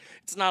on it.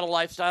 It's not a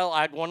lifestyle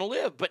I'd want to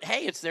live. But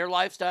hey, it's their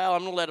lifestyle.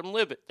 I'm going to let them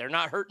live it. They're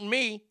not hurting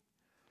me.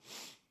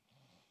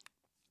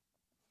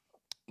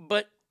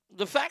 But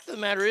the fact of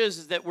the matter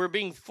is that we're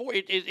being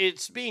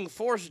it's being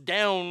forced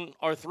down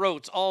our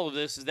throats. All of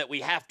this is that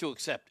we have to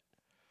accept it.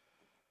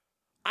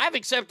 I've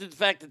accepted the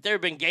fact that there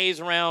have been gays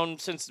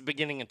around since the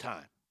beginning of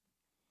time.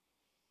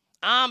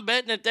 I'm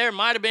betting that there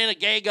might have been a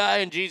gay guy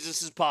in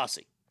Jesus'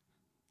 posse.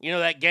 You know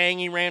that gang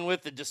he ran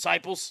with, the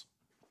disciples?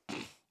 There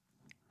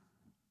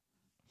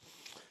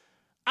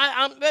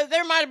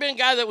might have been a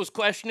guy that was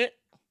questioning it.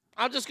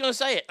 I'm just going to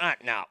say it.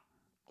 Now,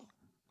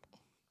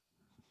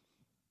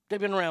 they've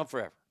been around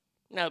forever.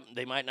 Now,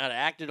 they might not have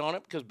acted on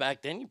it because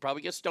back then you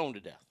probably get stoned to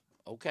death.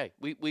 Okay,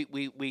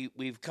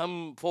 we've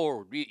come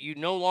forward. You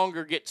no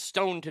longer get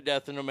stoned to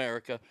death in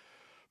America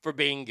for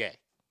being gay.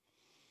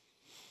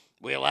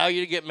 We allow you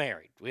to get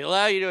married. We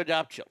allow you to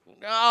adopt children.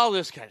 All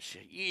this kind of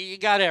shit. You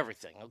got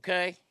everything,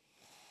 okay?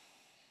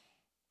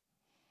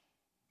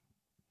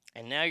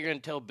 And now you're going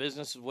to tell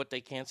businesses what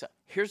they can't sell.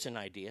 Here's an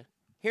idea.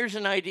 Here's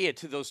an idea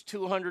to those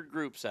 200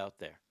 groups out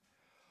there.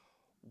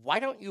 Why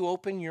don't you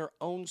open your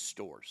own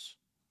stores?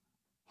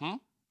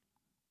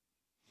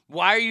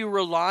 Why are you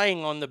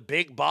relying on the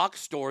big box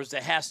stores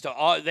that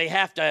they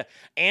have to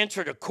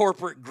answer to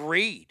corporate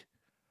greed?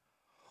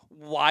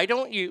 Why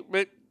don't you?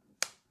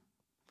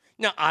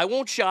 Now, I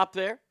won't shop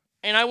there,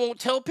 and I won't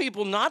tell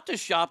people not to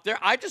shop there.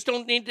 I just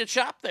don't need to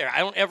shop there. I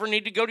don't ever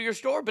need to go to your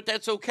store, but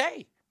that's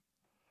okay.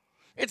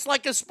 It's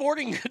like a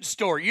sporting goods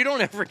store. You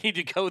don't ever need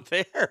to go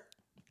there.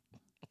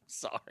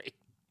 Sorry.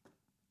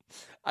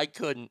 I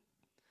couldn't.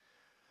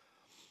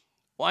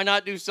 Why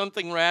not do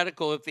something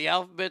radical? If the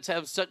alphabets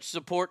have such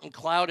support and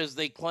clout as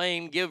they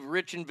claim, give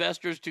rich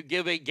investors to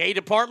give a gay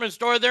department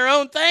store their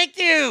own. Thank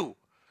you.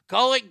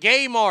 Call it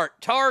Gay Mart,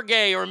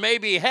 Targay, or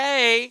maybe,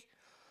 hey,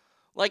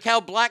 like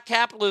how black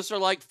capitalists are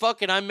like,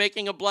 fuck it, I'm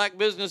making a black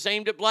business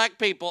aimed at black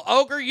people.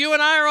 Ogre, you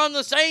and I are on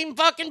the same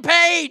fucking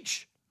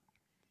page.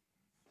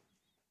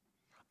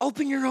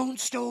 Open your own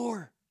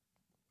store.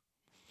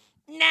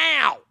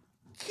 Now,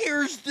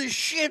 here's the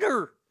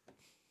shitter.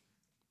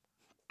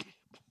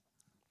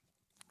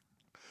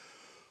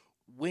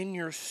 When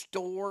your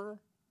store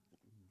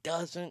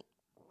doesn't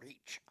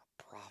reach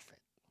a profit,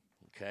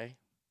 okay?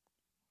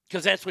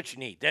 Because that's what you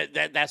need.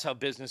 That's how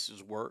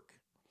businesses work.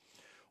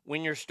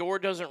 When your store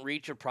doesn't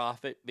reach a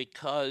profit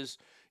because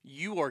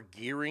you are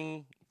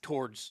gearing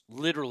towards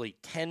literally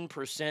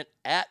 10%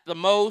 at the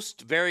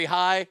most, very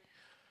high,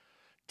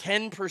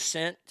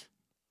 10%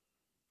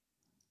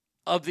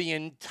 of the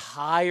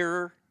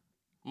entire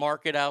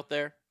market out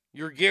there,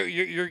 you're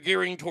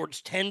gearing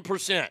towards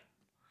 10%.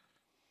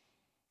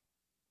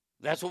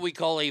 That's what we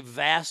call a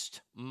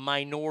vast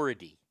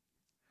minority.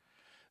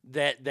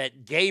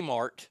 That Gay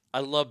Mart,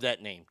 I love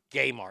that name,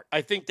 Gay Mart.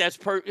 I think that's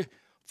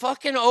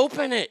fucking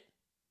open it.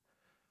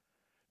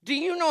 Do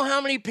you know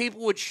how many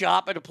people would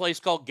shop at a place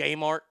called Gay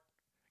Mart?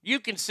 You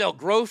can sell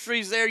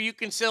groceries there, you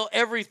can sell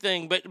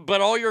everything,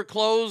 but all your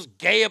clothes,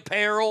 gay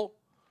apparel,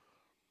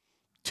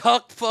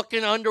 tuck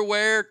fucking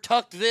underwear,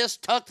 tuck this,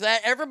 tuck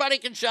that, everybody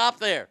can shop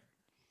there.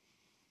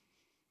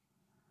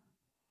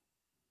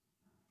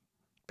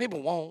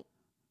 People won't.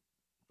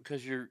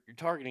 Because you're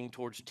targeting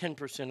towards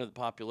 10% of the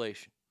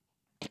population.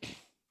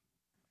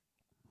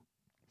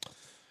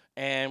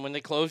 And when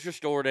they close your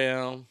store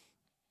down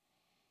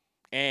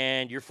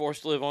and you're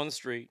forced to live on the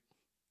street,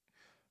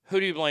 who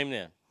do you blame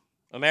then?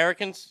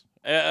 Americans?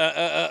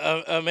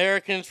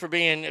 Americans for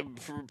being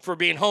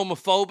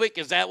homophobic?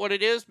 Is that what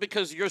it is?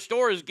 Because your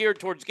store is geared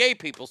towards gay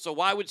people, so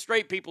why would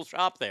straight people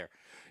shop there?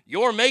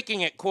 You're making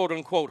it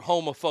quote-unquote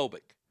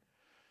homophobic.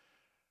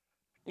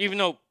 Even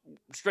though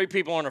straight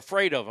people aren't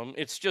afraid of them,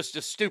 it's just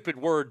a stupid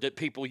word that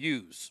people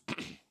use.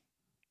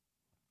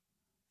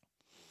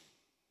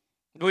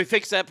 Do we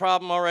fix that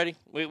problem already?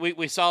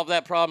 We solved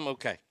that problem?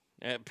 Okay.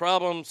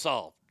 Problem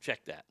solved.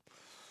 Check that.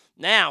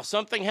 Now,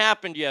 something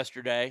happened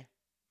yesterday.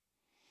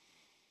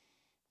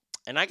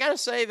 And I got to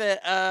say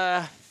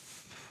that,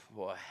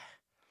 boy.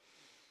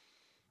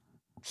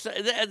 So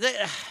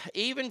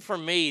even for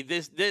me,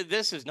 this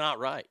is not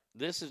right.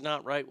 This is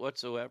not right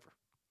whatsoever.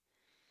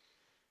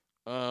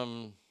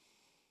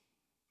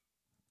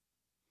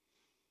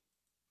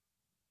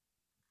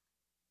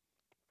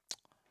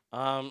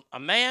 A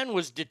man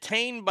was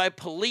detained by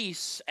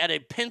police at a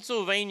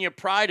Pennsylvania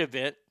Pride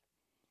event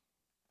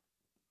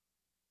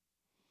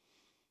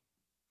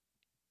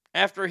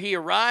after he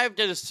arrived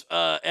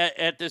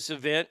at this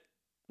event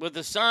with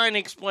a sign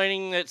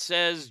explaining that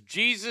says,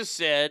 Jesus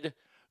said,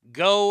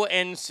 go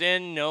and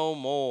sin no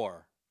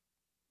more.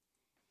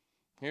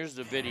 Here's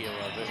the video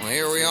of it. Well,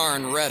 here we are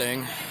in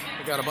Reading.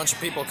 We got a bunch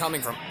of people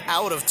coming from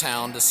out of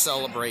town to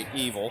celebrate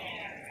evil.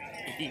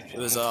 It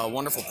was a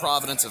wonderful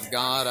providence of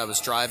God. I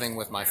was driving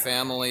with my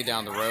family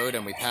down the road,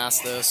 and we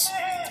passed this.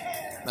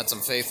 Met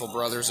some faithful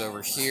brothers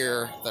over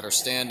here that are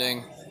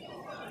standing.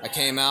 I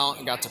came out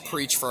and got to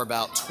preach for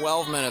about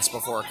 12 minutes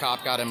before a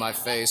cop got in my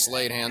face,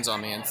 laid hands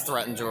on me, and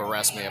threatened to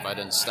arrest me if I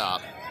didn't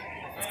stop.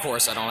 Of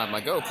course, I don't have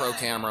my GoPro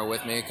camera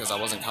with me because I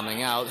wasn't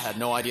coming out, had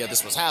no idea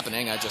this was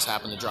happening, I just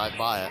happened to drive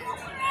by it.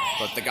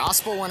 But the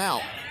gospel went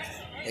out.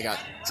 They got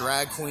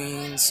drag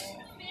queens,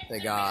 they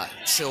got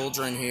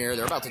children here,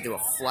 they're about to do a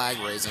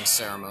flag-raising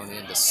ceremony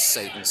into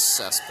Satan's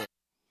cesspit.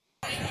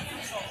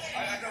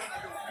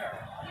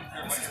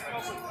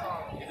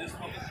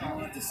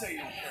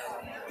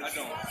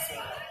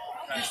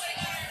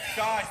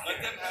 Guys,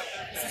 let them have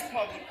their. This is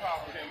public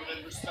property.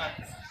 Within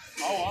respect.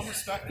 Oh, I'm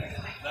respecting it.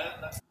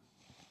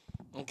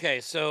 Okay,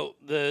 so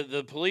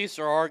the police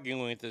are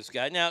arguing with this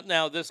guy.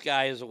 Now this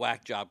guy is a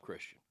whack job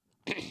Christian.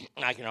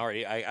 I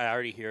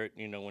already hear it,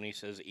 when he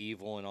says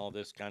evil and all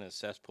this kind of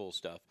cesspool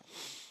stuff.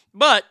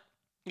 But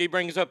he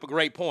brings up a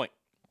great point.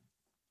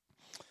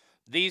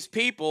 These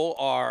people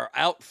are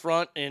out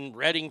front in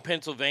Reading,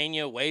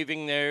 Pennsylvania,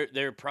 waving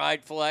their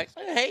pride flags.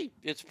 Hey,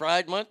 it's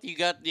Pride Month.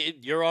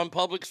 You're on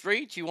public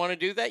streets. You want to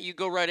do that? You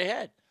go right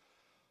ahead.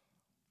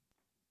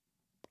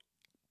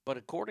 But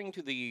according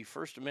to the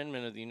First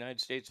Amendment of the United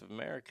States of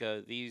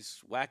America,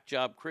 these whack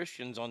job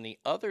Christians on the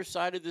other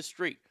side of the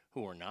street,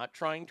 who are not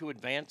trying to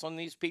advance on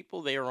these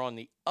people, they are on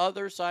the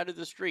other side of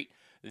the street.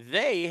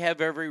 They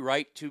have every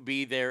right to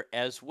be there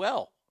as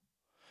well.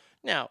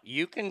 Now,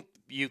 you can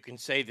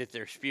say that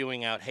they're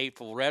spewing out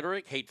hateful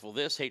rhetoric, hateful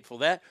this, hateful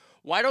that.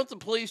 Why don't the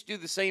police do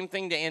the same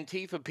thing to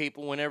Antifa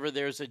people whenever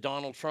there's a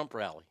Donald Trump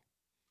rally?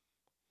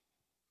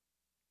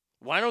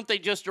 Why don't they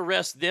just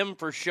arrest them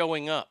for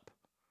showing up?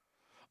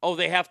 Oh,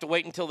 they have to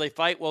wait until they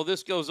fight? Well,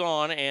 this goes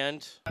on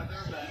and... You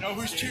know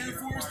who's cheering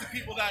for us? The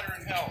people that are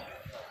in hell.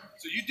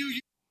 So you do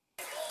you.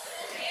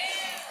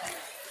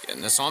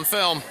 Getting this on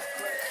film.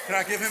 Can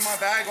I give him my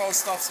bag while his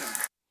stuff's in?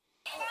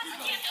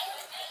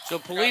 So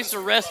police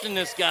arresting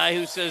this guy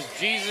who says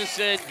Jesus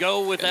said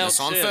go without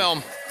sin. Getting this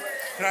on film.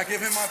 Can I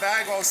give him my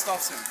bag while his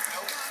stuff's in?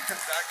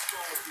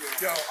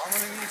 Yo, I'm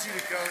going to need you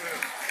to go to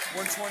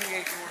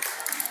 128 North.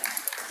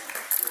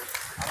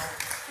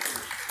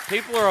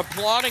 People are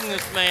applauding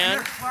this man.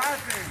 They're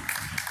clapping.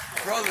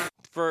 Brother.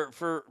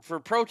 For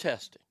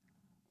protesting.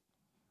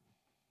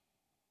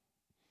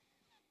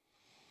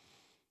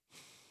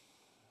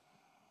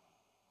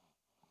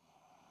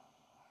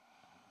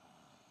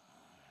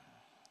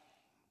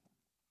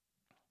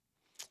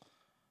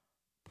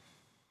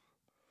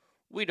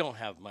 We don't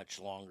have much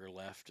longer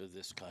left of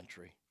this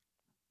country.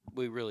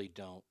 We really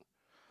don't.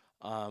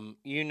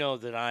 You know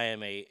that I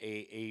am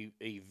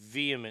a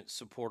vehement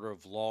supporter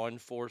of law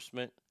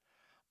enforcement.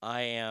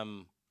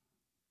 I'm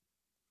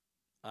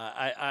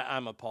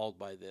appalled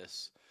by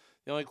this.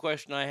 The only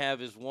question I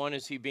have is, one,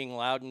 is he being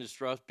loud and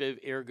disruptive,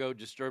 ergo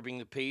disturbing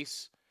the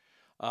peace?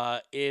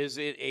 Is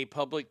it a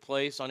public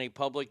place on a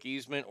public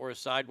easement or a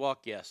sidewalk?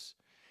 Yes.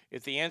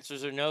 If the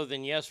answers are no,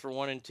 then yes for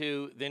 1 and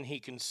 2, then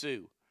he can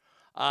sue.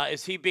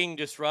 Is he being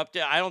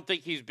disruptive? I don't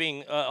think he's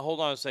being. Hold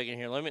on a second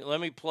here.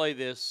 Let me play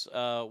this.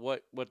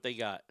 What they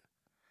got?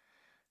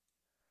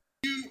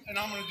 You and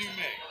I'm gonna do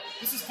me.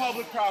 This is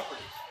public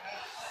property.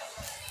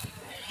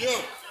 You.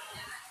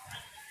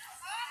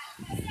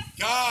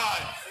 God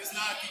is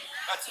not.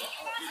 That's it.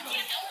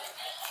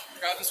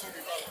 God, this will be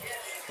brother.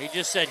 He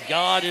just said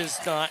God is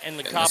not, and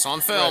the cops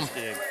on film.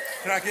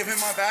 Can I give him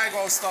my bag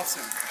while his stuff's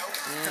in?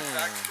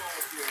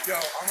 Yo,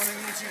 I'm gonna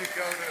need you to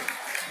go to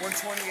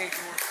 128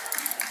 North.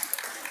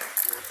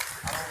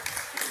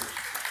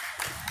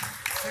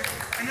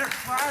 And they're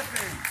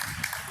clapping.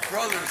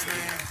 Brothers,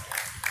 man.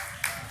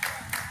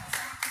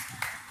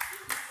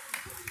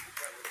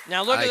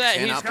 Now look at that.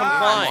 He's I'm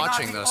complying.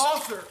 watching this.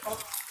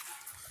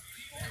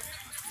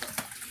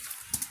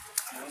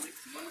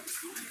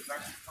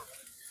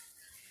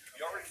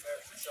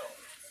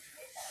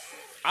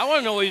 I want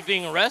to know what he's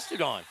being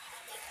arrested on.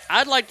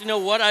 I'd like to know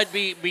what I'd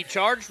be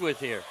charged with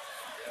here.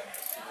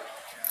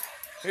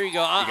 Here you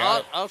go.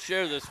 I'll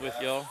share this with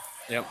y'all.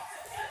 Yep.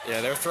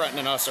 Yeah, they're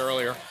threatening us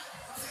earlier.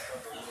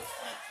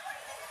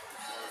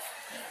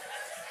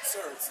 Sir,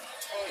 it's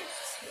tight.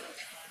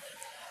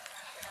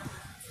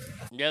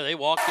 Yeah, they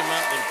walked him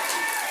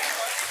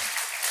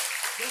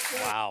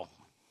out.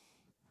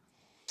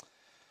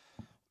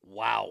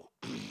 Wow.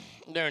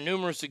 There are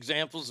numerous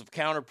examples of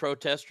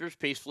counter-protesters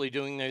peacefully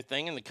doing their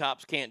thing, and the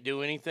cops can't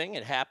do anything.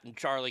 It happened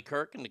to Charlie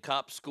Kirk, and the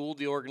cops schooled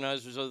the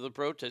organizers of the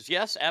protest.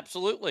 Yes,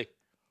 absolutely.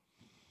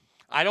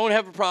 I don't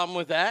have a problem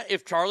with that.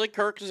 If Charlie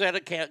Kirk is at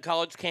a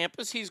college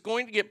campus, he's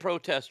going to get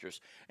protesters.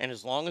 And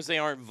as long as they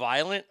aren't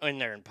violent and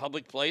they're in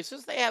public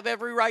places, they have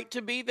every right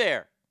to be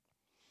there.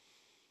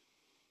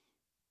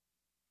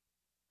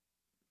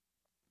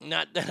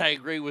 Not that I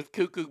agree with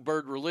cuckoo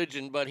bird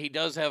religion, but he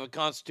does have a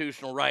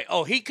constitutional right.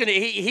 Oh,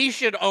 he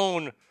should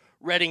own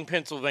Reading,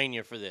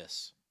 Pennsylvania for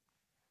this.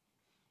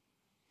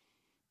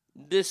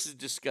 This is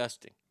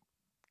disgusting.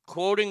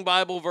 Quoting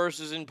Bible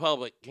verses in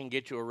public can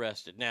get you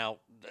arrested. Now,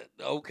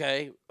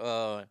 okay,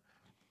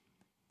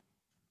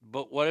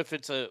 But what if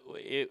it's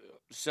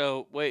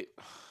so wait,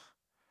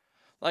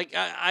 like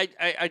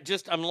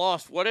I'm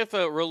lost. What if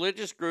a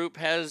religious group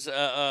has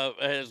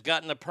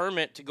gotten a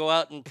permit to go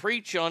out and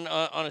preach on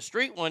a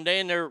street one day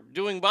and they're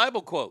doing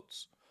Bible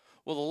quotes?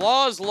 Well, the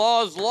law is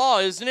law,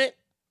 isn't it?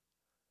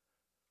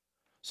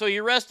 So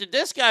you arrested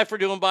this guy for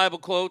doing Bible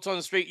quotes on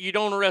the street. You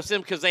don't arrest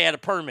them because they had a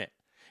permit,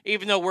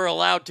 even though we're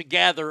allowed to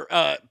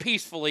gather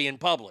peacefully in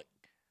public.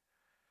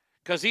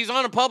 Because he's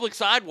on a public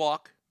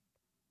sidewalk.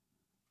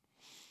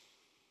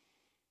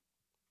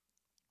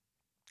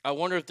 I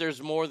wonder if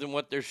there's more than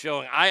what they're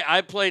showing.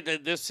 I played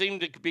that. This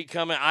seemed to be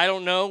coming. I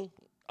don't know.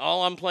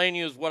 All I'm playing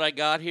you is what I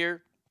got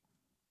here.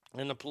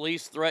 And the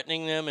police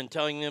threatening them and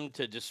telling them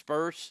to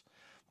disperse.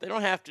 They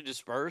don't have to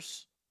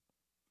disperse.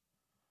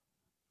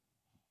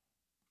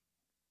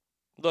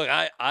 Look,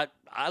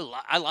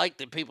 I like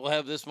that people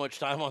have this much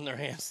time on their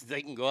hands that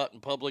they can go out in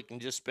public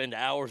and just spend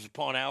hours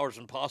upon hours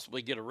and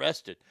possibly get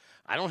arrested.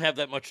 I don't have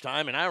that much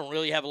time, and I don't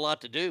really have a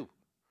lot to do.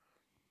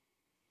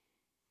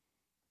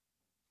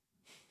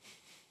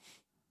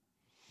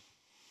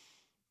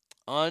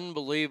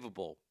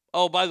 Unbelievable.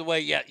 Oh, by the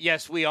way,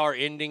 yes, we are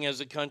ending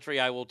as a country.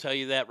 I will tell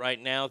you that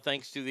right now,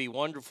 thanks to the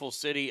wonderful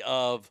city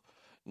of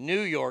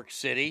New York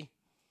City.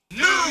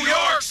 New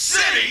York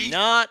City!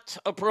 Not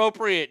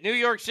appropriate. New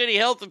York City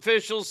health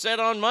officials said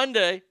on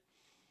Monday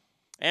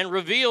and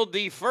revealed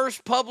the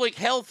first public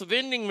health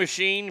vending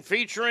machine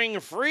featuring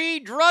free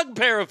drug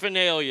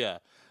paraphernalia.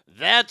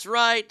 That's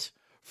right,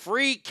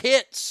 free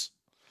kits.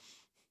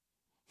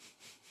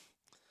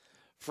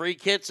 Free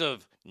kits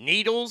of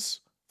needles,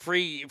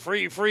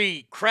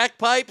 free crack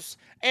pipes,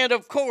 and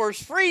of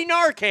course, free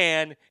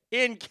Narcan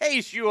in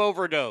case you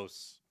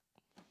overdose.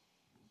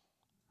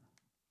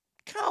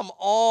 Come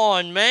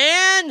on,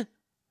 man.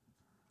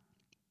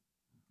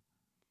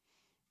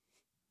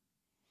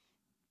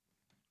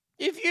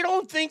 If you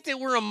don't think that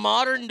we're a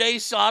modern-day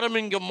Sodom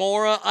and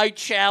Gomorrah, I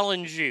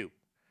challenge you.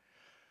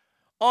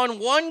 On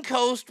one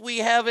coast, we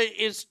have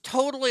it's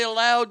totally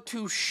allowed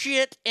to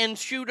shit and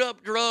shoot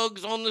up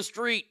drugs on the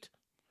street.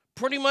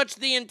 Pretty much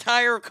the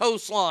entire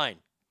coastline.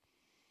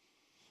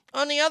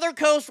 On the other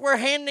coast, we're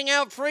handing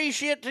out free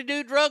shit to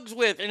do drugs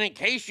with. And in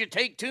case you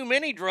take too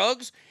many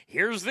drugs,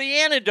 here's the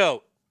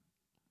antidote.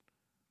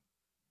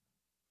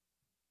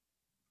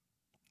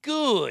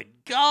 Good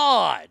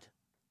God.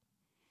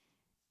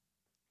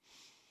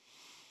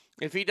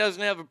 If he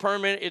doesn't have a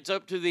permit, it's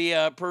up to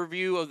the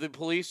purview of the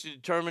police to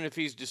determine if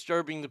he's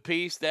disturbing the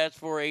peace. That's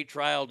for a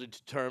trial to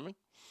determine.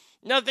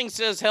 Nothing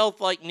says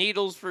health like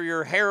needles for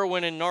your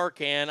heroin and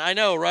Narcan. I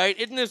know, right?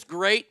 Isn't this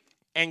great?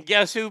 And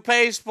guess who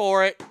pays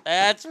for it?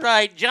 That's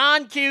right,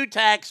 John Q.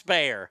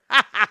 Taxpayer.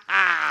 Ha ha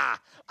ha!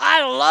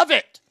 I love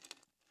it.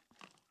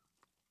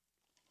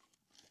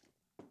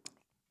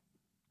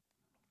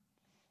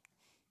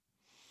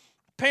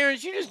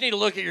 Parents, you just need to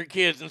look at your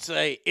kids and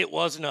say, it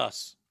wasn't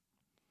us.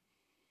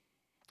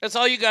 That's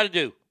all you got to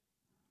do.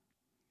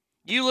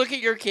 You look at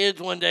your kids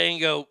one day and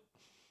go,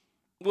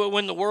 well,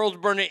 when the world's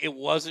burning, it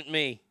wasn't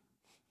me.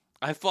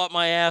 I fought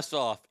my ass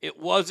off. It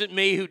wasn't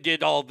me who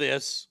did all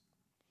this.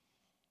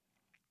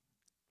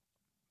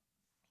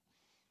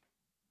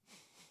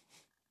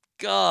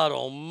 God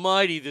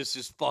almighty, this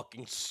is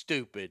fucking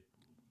stupid.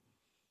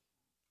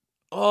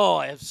 Oh,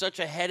 I have such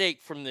a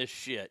headache from this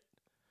shit.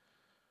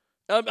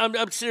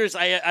 I'm serious.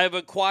 I've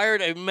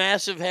acquired a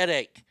massive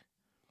headache.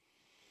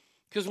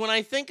 Because when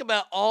I think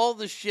about all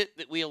the shit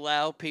that we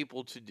allow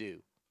people to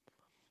do.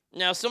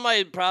 Now,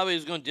 somebody probably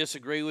is going to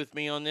disagree with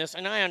me on this,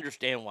 and I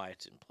understand why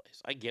it's in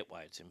place. I get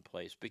why it's in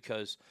place,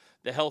 because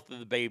the health of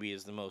the baby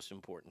is the most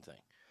important thing.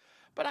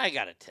 But I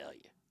got to tell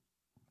you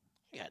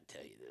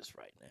this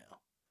right now.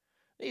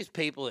 These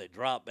people that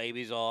drop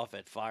babies off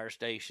at fire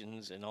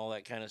stations and all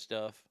that kind of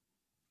stuff,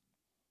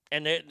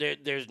 and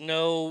there's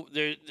no...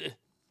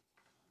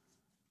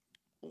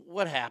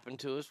 What happened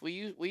to us?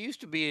 We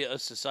used to be a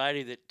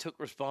society that took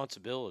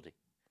responsibility.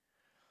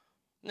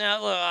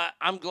 Now, look,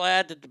 I'm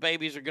glad that the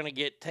babies are going to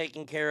get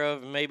taken care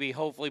of and maybe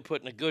hopefully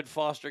put in a good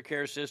foster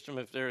care system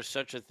if there is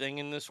such a thing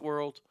in this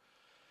world.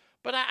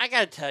 But I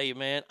got to tell you,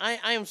 man, I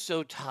am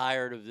so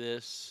tired of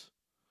this.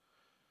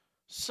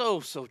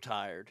 So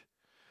tired.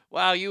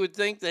 Wow, you would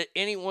think that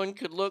anyone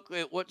could look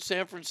at what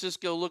San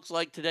Francisco looks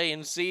like today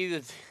and see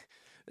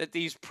that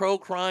these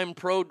pro-crime,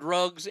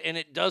 pro-drugs, and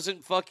it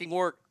doesn't fucking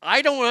work.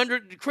 I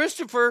don't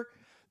Christopher,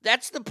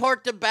 that's the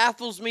part that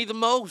baffles me the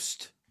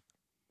most.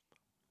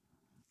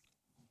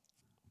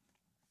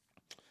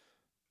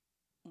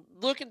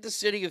 Look at the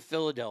city of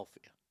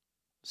Philadelphia.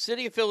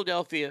 City of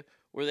Philadelphia,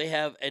 where they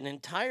have an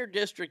entire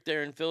district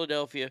there in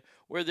Philadelphia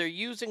where they're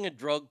using a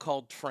drug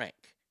called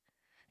Trank.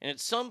 And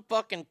it's some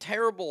fucking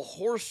terrible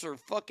horse or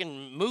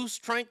fucking moose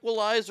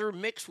tranquilizer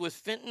mixed with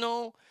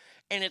fentanyl.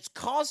 And it's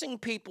causing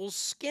people's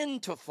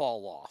skin to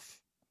fall off.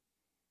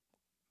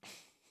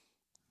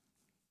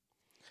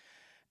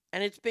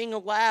 And it's being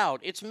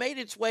allowed. It's made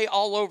its way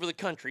all over the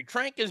country.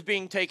 Trank is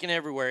being taken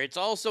everywhere. It's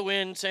also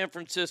in San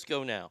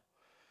Francisco now.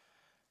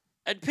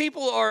 And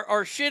people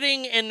are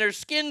shitting and their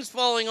skin's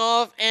falling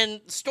off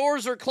and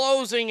stores are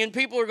closing and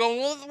people are going,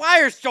 well,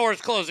 why are stores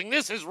closing?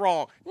 This is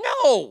wrong.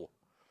 No.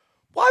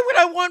 Why would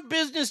I want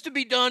business to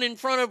be done in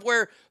front of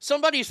where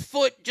somebody's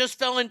foot just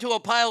fell into a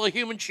pile of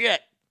human shit?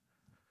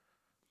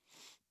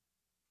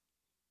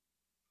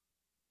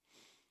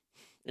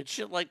 It's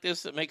shit like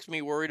this that makes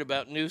me worried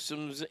about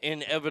Newsom's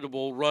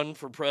inevitable run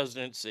for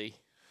presidency.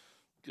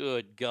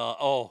 Good God.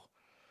 Oh,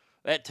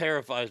 that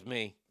terrifies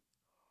me.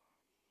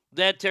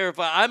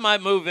 I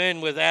might move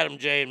in with Adam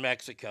J in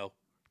Mexico.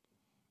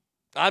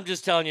 I'm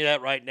just telling you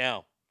that right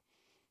now.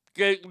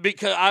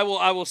 Because I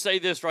will say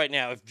this right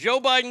now. If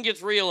Joe Biden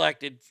gets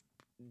reelected,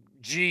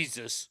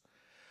 Jesus.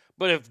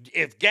 But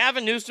if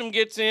Gavin Newsom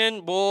gets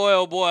in, boy,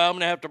 oh boy, I'm going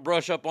to have to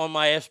brush up on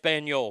my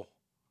Espanol.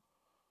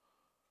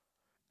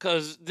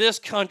 Because this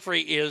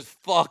country is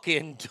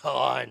fucking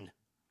done.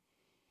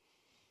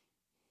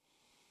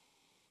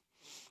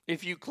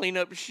 If you clean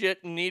up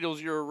shit and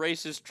needles, you're a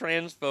racist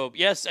transphobe.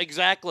 Yes,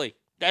 exactly.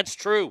 That's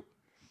true.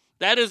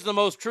 That is the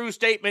most true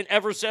statement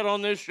ever said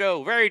on this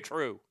show. Very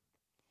true.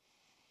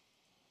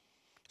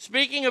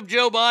 Speaking of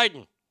Joe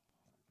Biden,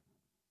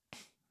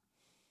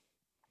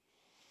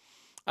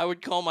 I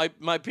would call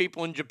my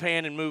people in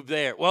Japan and move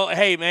there. Well,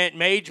 hey, man,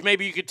 Mage,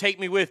 maybe you could take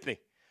me with me.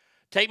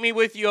 Take me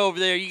with you over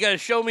there. You got to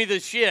show me the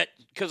shit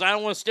because I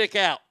don't want to stick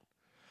out.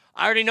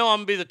 I already know I'm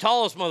going to be the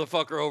tallest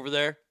motherfucker over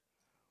there.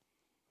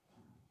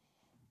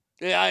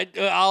 Yeah,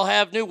 I'll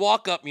have new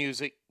walk-up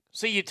music.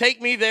 See, you take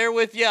me there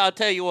with you, I'll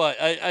tell you what.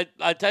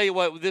 I tell you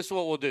what, this is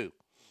what we'll do.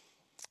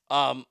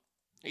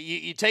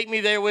 You take me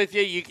there with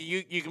you.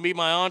 You can be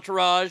my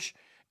entourage.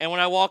 And when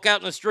I walk out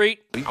in the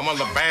street, I'm one of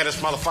the baddest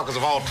motherfuckers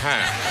of all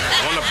time.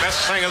 One of the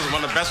best singers,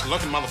 one of the best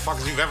looking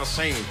motherfuckers you've ever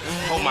seen.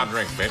 Hold my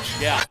drink,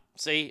 bitch. Yeah.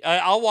 See,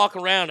 I'll walk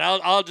around.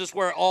 I'll just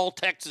wear all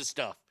Texas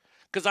stuff.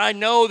 Because I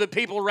know that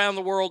people around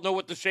the world know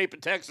what the shape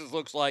of Texas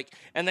looks like.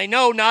 And they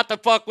know not to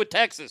fuck with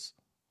Texas.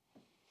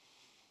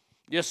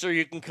 Yes, sir,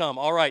 you can come.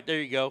 All right, there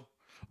you go.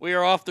 We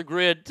are off the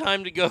grid.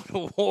 Time to go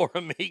to war,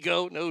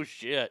 amigo. No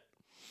shit.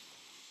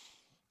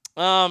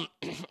 The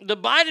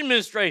Biden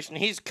administration,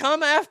 he's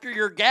come after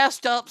your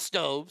gas-top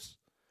stoves.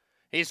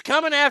 He's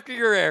coming after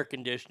your air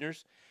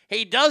conditioners.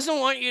 He doesn't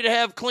want you to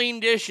have clean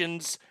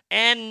dishes.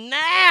 And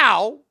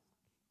now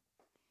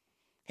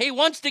he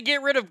wants to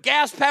get rid of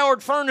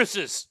gas-powered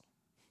furnaces.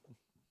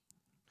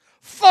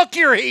 Fuck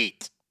your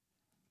heat.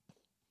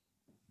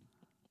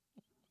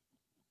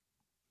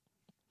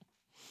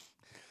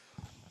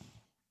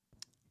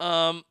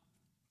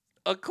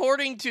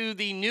 According to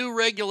the new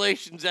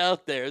regulations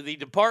out there, the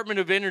Department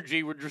of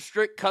Energy would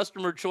restrict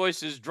customer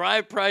choices,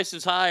 drive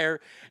prices higher,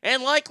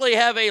 and likely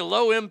have a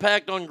low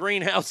impact on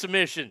greenhouse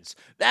emissions.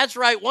 That's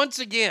right, once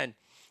again.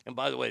 And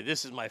by the way,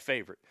 this is my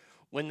favorite.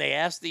 When they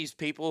ask these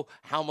people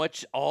how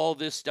much all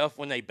this stuff,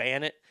 when they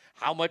ban it,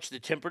 how much the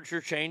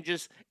temperature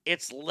changes,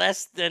 it's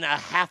less than a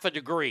half a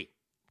degree.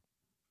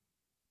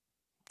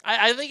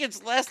 I think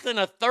it's less than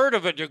a third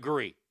of a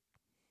degree.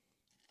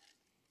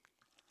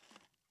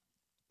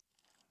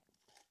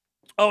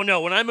 Oh,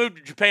 no, when I moved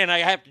to Japan, I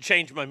have to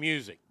change my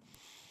music.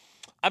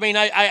 I mean,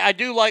 I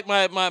do like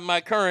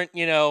my current,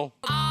 you know.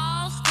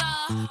 All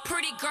the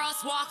pretty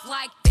girls walk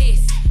like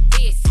this,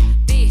 this,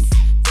 this,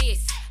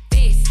 this,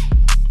 this.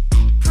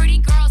 Pretty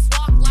girls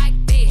walk like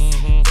this,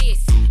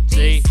 this,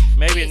 See,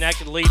 maybe and that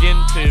could lead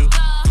into...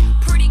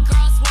 Pretty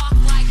girls walk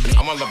like this.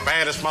 I'm one of the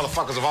baddest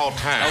motherfuckers of all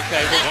time.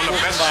 Okay. One of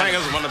the best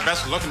singers, one of the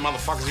best looking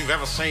motherfuckers you've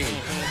ever seen.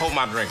 Hold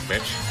my drink,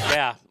 bitch.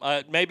 Yeah,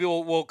 maybe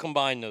we'll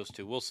combine those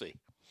two. We'll see.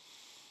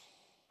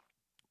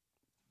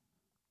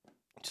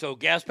 So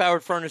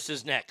gas-powered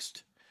furnaces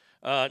next.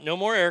 No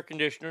more air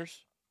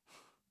conditioners.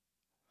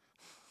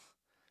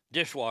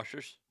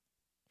 Dishwashers.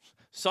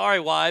 Sorry,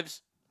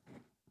 wives.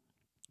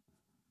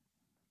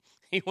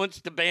 He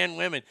wants to ban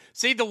women.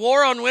 See, the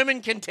war on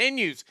women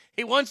continues.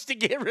 He wants to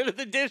get rid of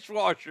the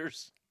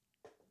dishwashers.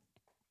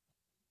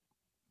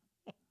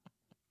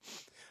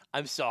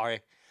 I'm sorry.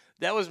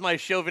 That was my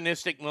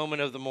chauvinistic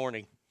moment of the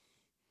morning.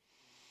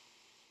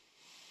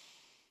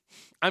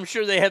 I'm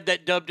sure they have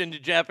that dubbed into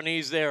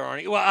Japanese there,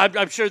 Arnie. Well,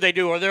 I'm sure they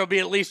do, or there'll be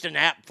at least an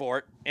app for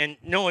it. And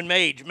knowing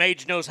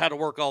Mage knows how to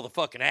work all the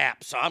fucking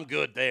apps, so I'm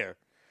good there.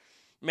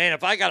 Man,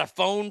 if I got a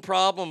phone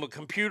problem, a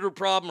computer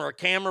problem, or a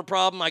camera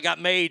problem, I got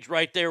Mage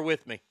right there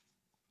with me.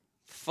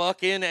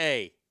 Fucking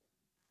A.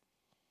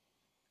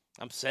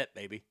 I'm set,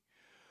 baby.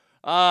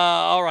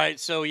 All right,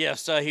 so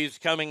yes, he's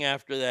coming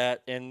after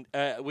that, and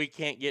we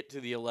can't get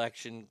to the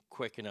election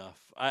quick enough.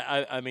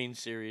 I mean,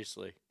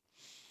 seriously.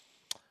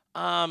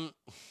 Now,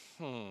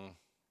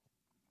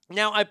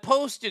 I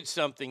posted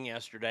something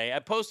yesterday. I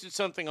posted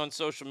something on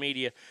social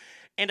media,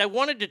 and I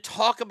wanted to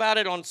talk about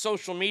it on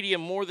social media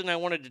more than I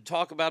wanted to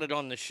talk about it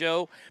on the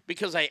show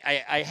because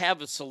I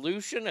have a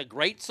solution, a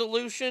great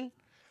solution.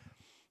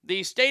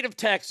 The state of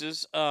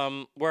Texas,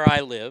 where I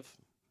live,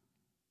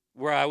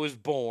 where I was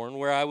born,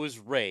 where I was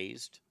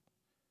raised,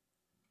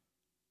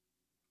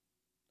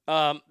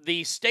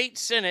 the state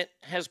Senate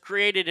has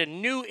created a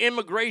new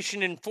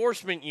immigration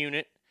enforcement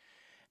unit,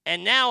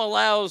 and now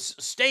allows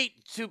state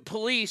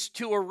police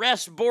to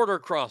arrest border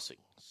crossings.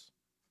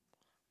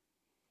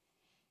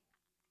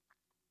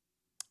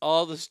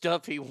 All the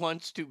stuff he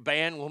wants to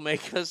ban will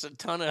make us a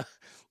ton of,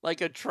 like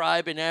a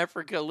tribe in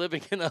Africa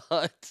living in a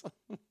hut.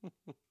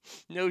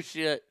 No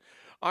shit.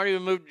 Arnie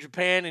would move to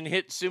Japan and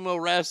hit sumo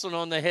wrestling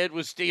on the head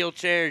with steel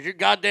chairs. You're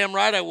goddamn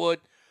right I would.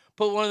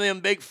 Put one of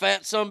them big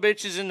fat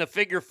sumbitches in the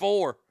figure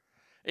 4.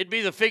 It'd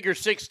be the figure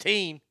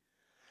 16.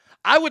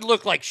 I would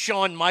look like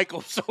Shawn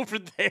Michaels over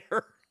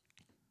there.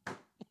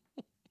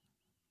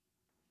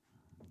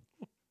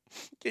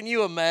 Can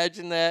you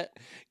imagine that?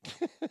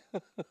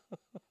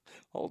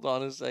 Hold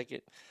on a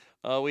second.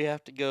 We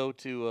have to go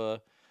to,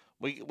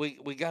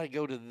 we got to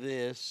go to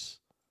this.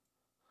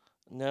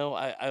 No,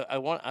 I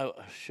want a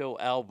show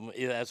album.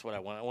 Yeah, that's what I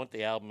want. I want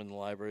the album in the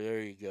library. There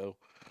you go.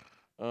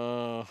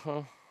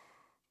 Uh-huh.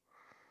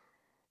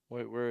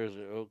 Wait, where is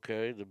it?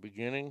 Okay, the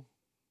beginning.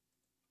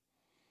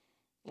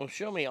 Well,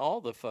 show me all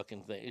the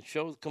fucking things. It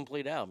shows the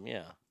complete album,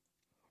 yeah.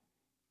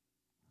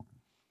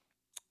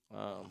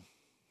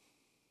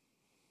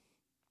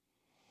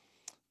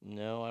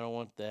 No, I don't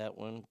want that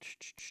one.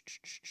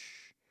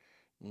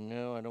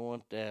 No, I don't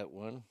want that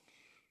one.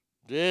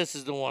 This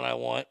is the one I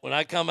want. When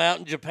I come out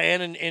in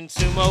Japan and in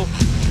sumo.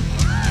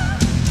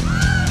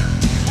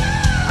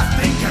 I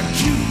think I'm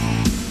cute.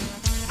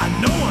 I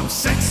know I'm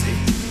sexy.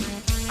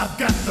 I've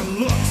got the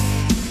looks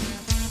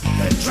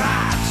that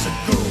drives a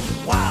girl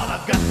wild.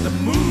 I've got the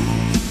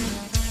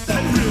moves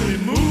that really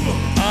move them.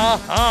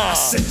 I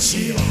said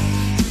chill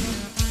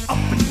up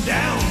and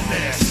down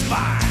their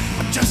spine.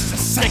 I'm just a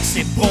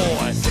sexy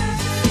boy.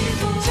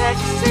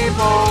 Sexy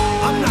boy.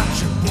 I'm not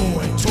your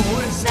boy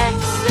toy.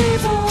 Sexy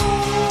boy.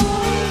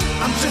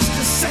 I'm just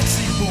a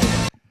sexy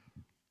boy.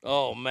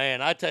 Oh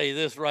man, I tell you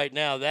this right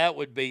now, that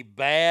would be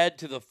bad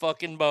to the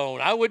fucking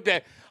bone. I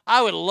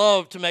would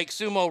love to make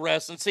sumo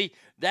wrestling. See,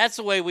 that's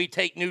the way we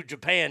take New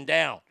Japan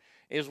down,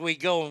 is we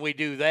go and we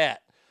do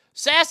that.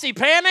 Sassy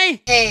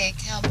Pammy! Hey,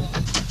 cowboy.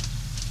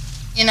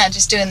 You're not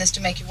just doing this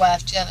to make your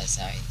wife jealous,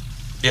 are you?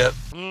 Yep.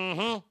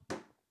 Mm-hmm.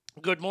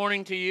 Good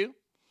morning to you.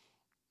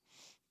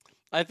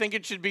 I think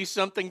it should be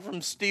something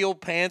from Steel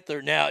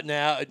Panther.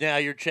 Now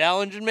you're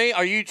challenging me?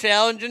 Are you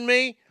challenging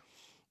me?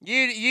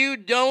 You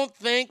don't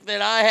think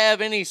that I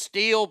have any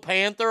Steel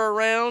Panther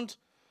around?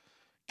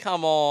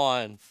 Come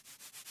on.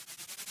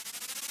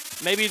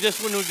 Maybe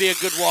this one would be a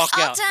good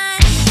walkout.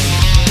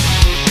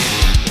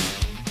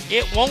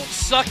 It won't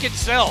suck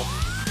itself.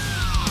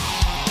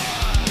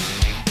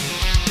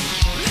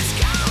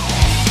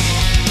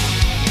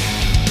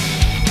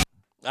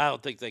 I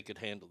don't think they could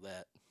handle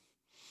that.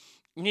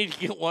 You need to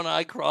get one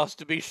eye crossed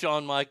to be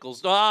Shawn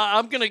Michaels.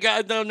 I'm going to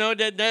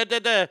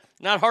go,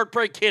 not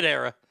Heartbreak Kid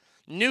era.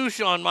 New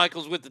Shawn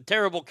Michaels with the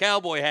terrible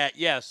cowboy hat.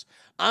 Yes,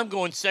 I'm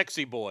going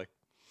sexy boy.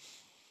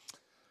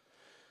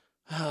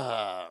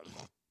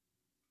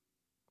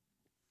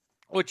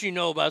 What you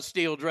know about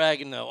Steel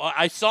Dragon, though?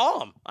 I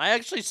saw him. I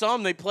actually saw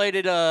him. They played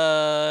at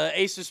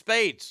Ace of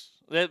Spades,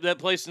 that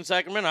place in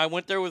Sacramento. I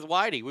went there with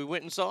Whitey. We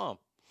went and saw him.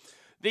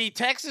 The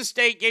Texas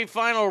state gave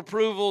final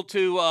approval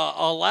to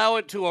allow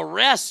it to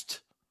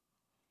arrest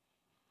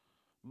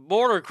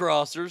border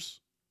crossers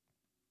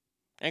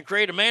and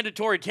create a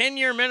mandatory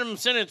 10-year minimum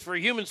sentence for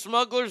human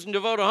smugglers and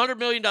devote $100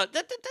 million.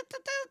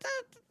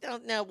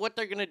 Now, what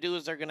they're going to do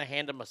is they're going to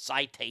hand them a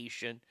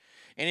citation.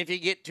 And if you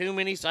get too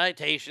many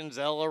citations,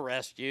 they'll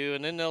arrest you,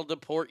 and then they'll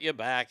deport you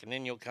back, and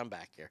then you'll come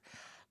back here.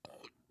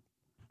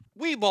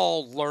 We've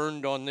all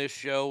learned on this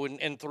show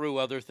and through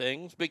other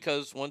things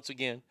because, once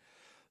again,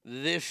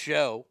 this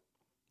show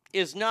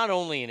is not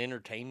only an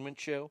entertainment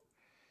show,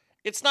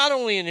 it's not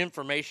only an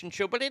information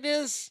show, but it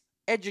is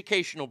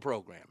educational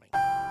programming.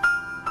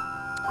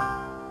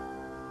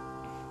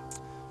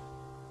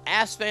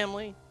 Ask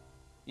family,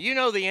 you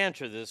know the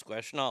answer to this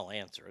question. I'll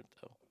answer it,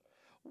 though.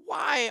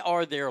 Why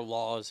are there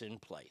laws in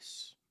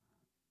place?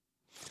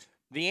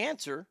 The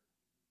answer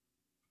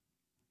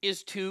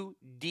is to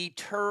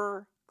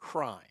deter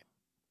crime.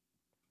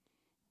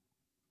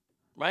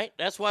 Right?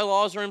 That's why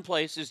laws are in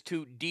place, is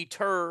to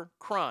deter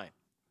crime.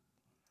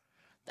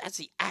 That's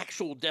the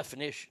actual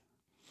definition.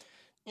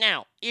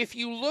 Now, if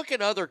you look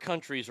at other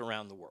countries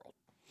around the world,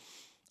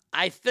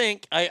 I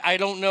think, I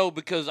don't know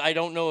because I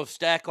don't know if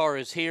Stackar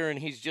is here and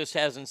he just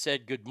hasn't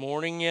said good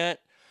morning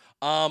yet,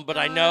 but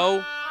I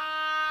know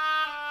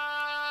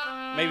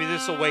maybe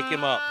this will wake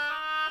him up.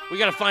 We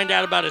got to find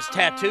out about his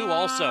tattoo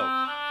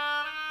also.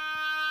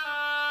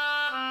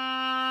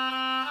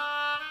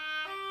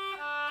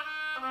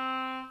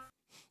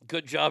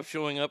 Good job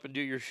showing up and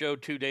do your show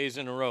 2 days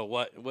in a row.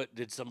 What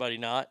did somebody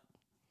not?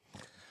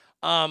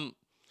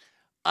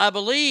 I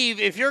believe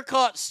if you're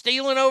caught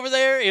stealing over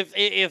there, if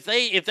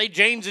they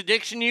Jane's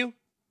Addiction you,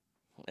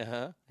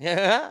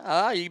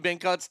 you've been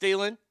caught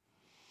stealing,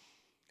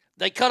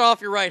 they cut off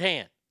your right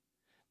hand.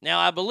 Now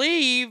I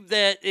believe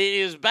that it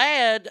is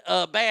bad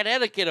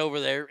etiquette over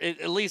there.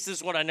 At least this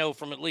is what I know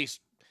from at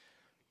least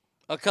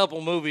a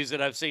couple movies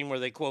that I've seen where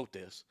they quote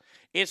this.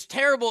 It's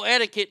terrible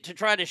etiquette to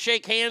try to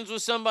shake hands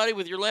with somebody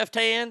with your left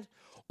hand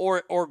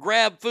or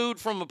grab food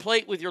from a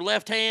plate with your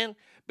left hand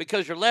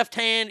because your left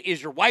hand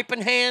is your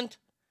wiping hand.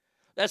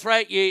 That's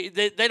right.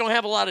 They don't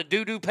have a lot of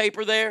doo-doo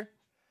paper there.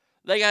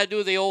 They got to do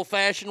it the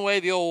old-fashioned way,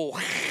 the old...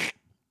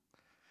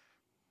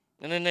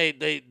 And then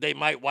they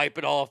might wipe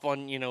it off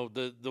on,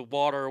 the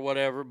water or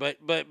whatever. But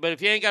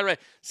if you ain't got a right...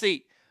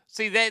 See,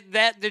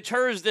 that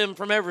deters them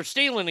from ever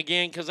stealing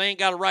again because they ain't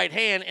got a right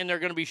hand and they're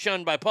going to be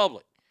shunned by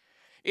public.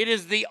 It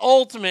is the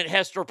ultimate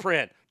Hester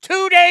print.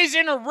 2 days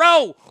in a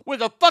row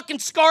with a fucking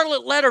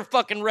Scarlet Letter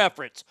fucking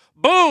reference.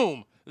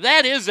 Boom!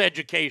 That is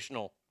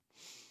educational.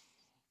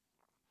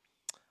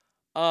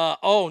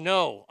 Oh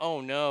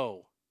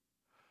no.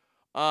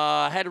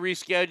 I had to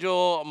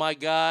reschedule. My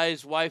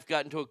guy's wife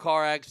got into a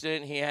car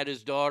accident. He had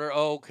his daughter.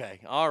 Okay.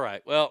 All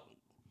right. Well,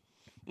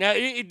 now,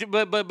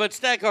 but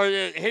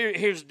Stackar,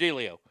 here's the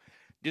dealio.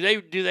 Do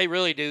they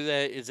really do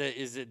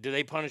that? Do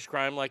they punish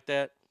crime like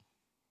that?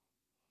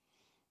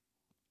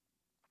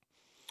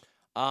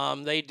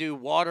 They do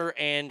water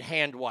and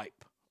hand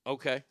wipe.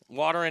 Okay.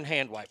 Water and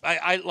hand wipe.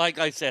 I like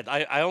I said,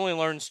 I only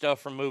learn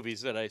stuff from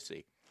movies that I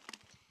see.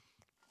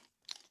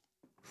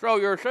 So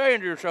you're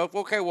saying to yourself,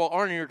 okay, well,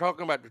 Arnie, you're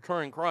talking about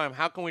deterring crime.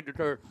 How can we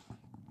deter?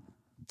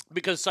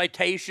 Because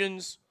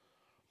citations,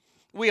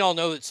 we all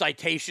know that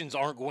citations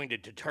aren't going to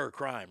deter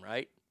crime,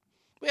 right?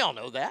 We all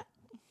know that.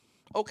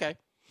 Okay.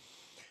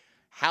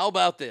 How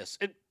about this?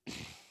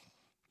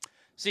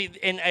 See,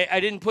 and I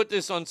didn't put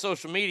this on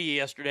social media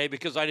yesterday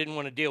because I didn't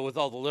want to deal with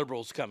all the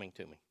liberals coming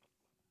to me.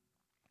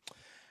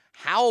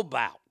 How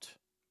about,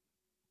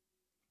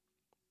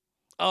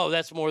 oh,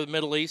 that's more the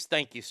Middle East.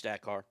 Thank you,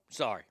 Stackar.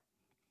 Sorry.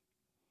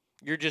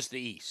 You're just the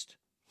East.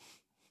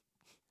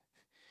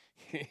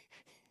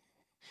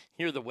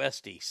 You're the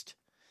West East.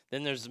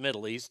 Then there's the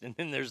Middle East, and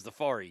then there's the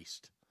Far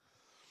East.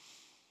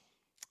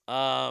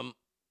 How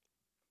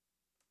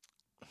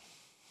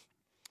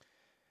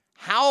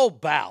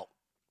about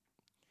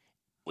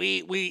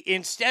we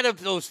instead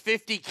of those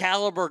 50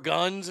 caliber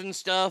guns and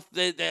stuff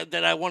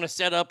that I want to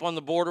set up on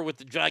the border with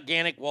the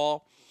gigantic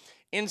wall,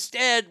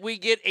 instead we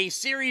get a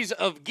series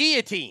of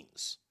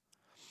guillotines.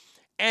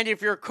 And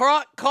if you're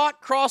caught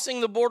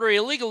crossing the border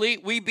illegally,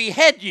 we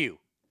behead you.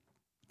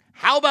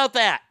 How about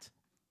that?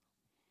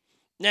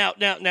 Now,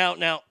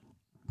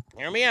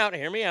 hear me out.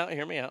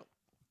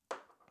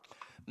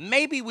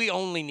 Maybe we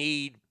only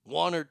need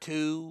 1 or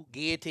 2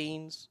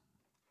 guillotines.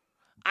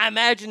 I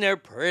imagine they're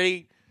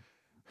pretty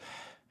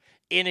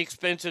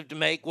inexpensive to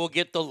make. We'll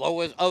get the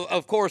lowest.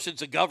 Of course,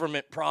 it's a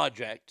government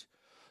project,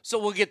 so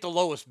we'll get the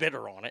lowest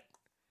bidder on it.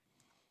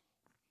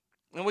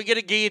 And we get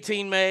a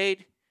guillotine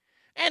made.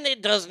 And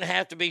it doesn't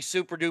have to be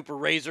super duper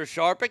razor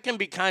sharp. It can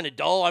be kind of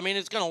dull. I mean,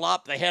 it's going to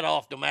lop the head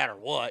off no matter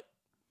what.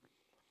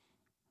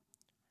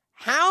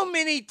 How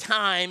many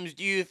times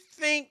do you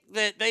think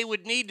that they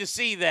would need to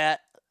see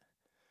that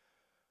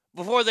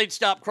before they'd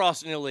stop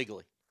crossing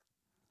illegally?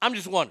 I'm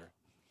just wondering.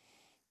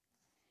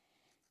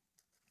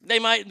 They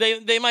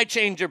might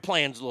change their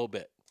plans a little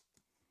bit.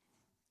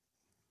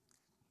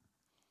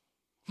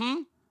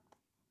 I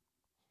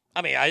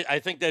mean, I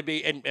think that'd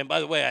be, and by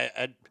the way,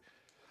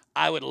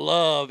 I would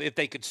love if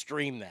they could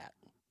stream that.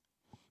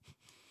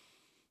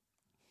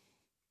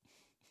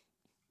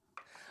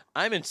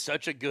 I'm in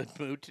such a good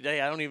mood today,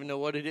 I don't even know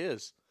what it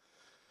is.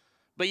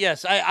 But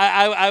yes,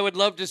 I would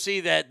love to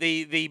see that.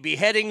 The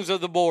beheadings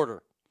of the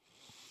border.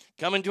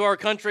 Come into our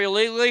country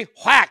illegally,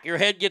 whack, your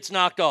head gets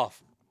knocked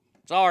off.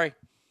 Sorry.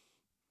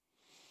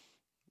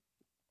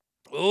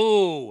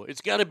 Ooh,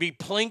 it's got to be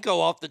Plinko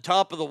off the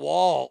top of the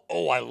wall.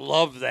 Oh, I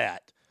love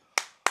that.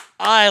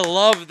 I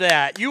love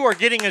that. You are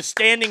getting a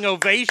standing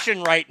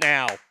ovation right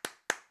now.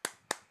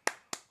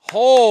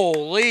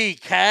 Holy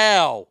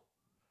cow.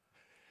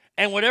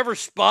 And whatever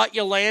spot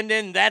you land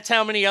in, that's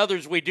how many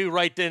others we do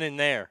right then and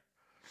there.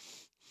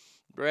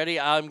 Ready?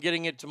 I'm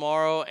getting it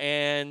tomorrow,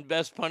 and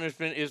best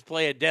punishment is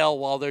play Adele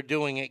while they're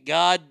doing it.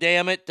 God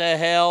damn it to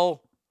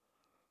hell.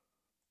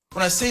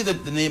 When I say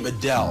the name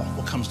Adele,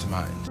 what comes to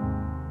mind?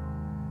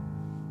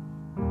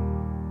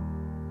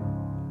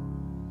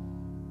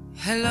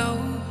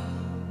 Hello.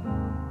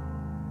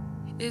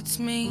 It's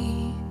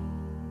me.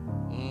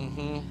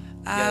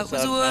 I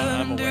was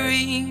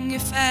wondering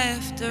if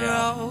after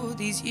all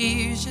these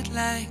years you'd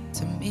like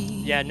to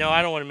meet. Yeah, no,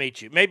 I don't want to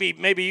meet you.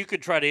 Maybe you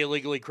could try to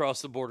illegally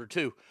cross the border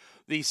too.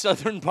 The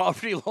Southern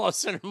Poverty Law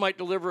Center might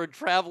deliver a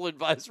travel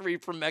advisory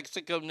for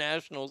Mexico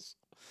nationals.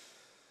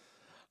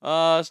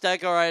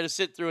 Stackar, I had to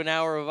sit through an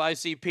hour of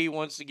ICP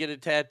wants to get a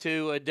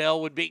tattoo.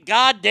 Adele would be.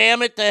 God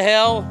damn it to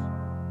hell.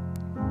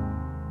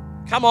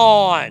 Come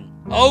on.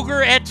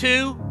 Ogre at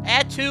 2?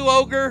 At 2,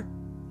 Ogre?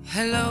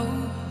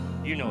 Hello.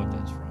 You know what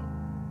that's from.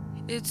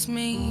 It's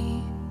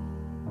me.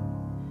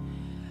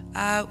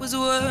 I was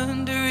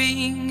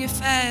wondering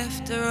if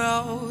after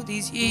all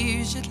these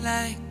years you'd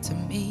like to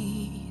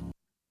meet.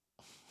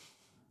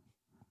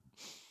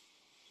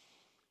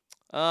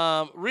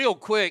 Real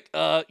quick,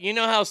 you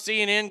know how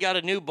CNN got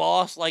a new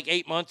boss like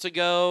 8 months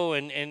ago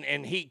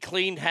and he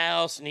cleaned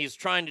house and he's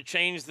trying to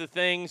change the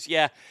things?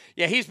 Yeah,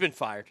 he's been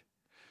fired.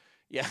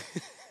 Yeah.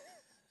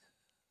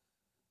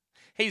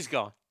 He's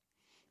gone.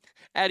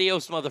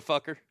 Adios,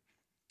 motherfucker.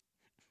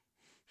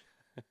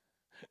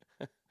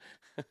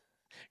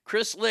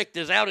 Chris Licht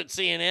is out at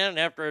CNN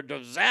after a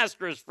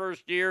disastrous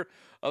first year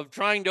of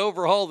trying to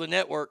overhaul the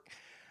network.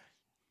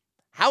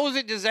 How was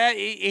it disaster?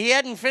 He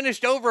hadn't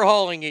finished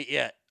overhauling it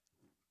yet.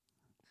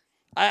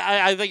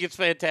 I think it's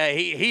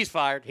fantastic. He's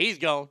fired. He's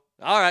gone.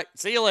 All right.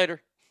 See you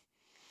later.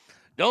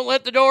 Don't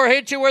let the door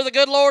hit you where the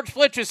good Lord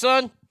split you,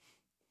 son.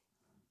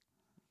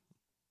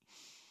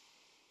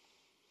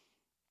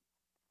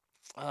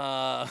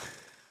 Yeah,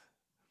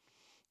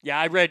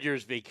 I read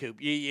yours, V.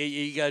 Coop.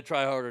 You got to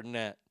try harder than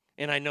that.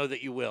 And I know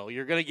that you will.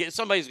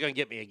 Somebody's going to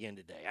get me again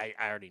today.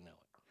 I already know it.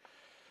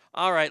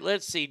 All right,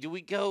 let's see. Do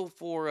we go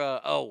for,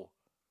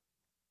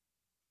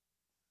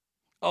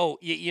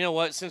 you know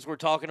what? Since we're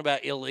talking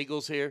about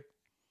illegals here,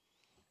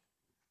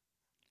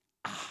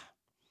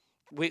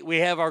 we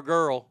have our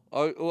girl.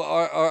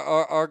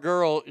 Our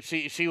girl,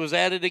 she was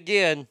at it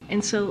again.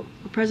 And so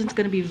the president's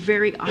going to be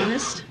very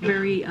honest,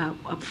 very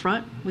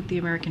upfront with the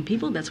American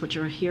people. That's what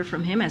you'll hear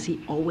from him, as he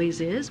always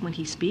is when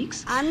he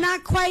speaks. I'm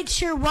not quite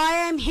sure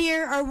why I'm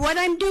here or what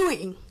I'm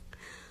doing,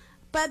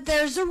 but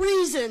there's a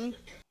reason.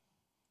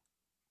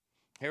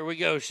 Here we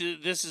go.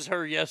 This is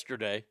her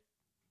yesterday.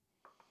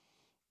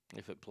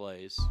 If it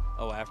plays.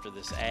 Oh, after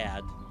this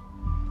ad.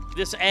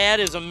 This ad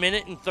is 1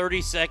 minute and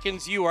 30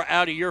 seconds. You are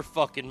out of your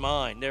fucking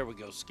mind. There we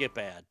go. Skip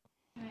ad.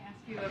 Can I ask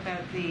you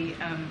about the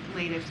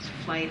latest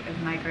flight of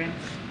migrants,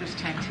 this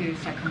time to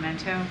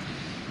Sacramento?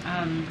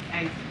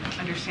 I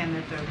understand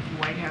that the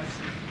White House,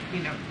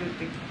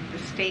 the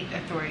state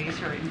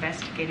authorities are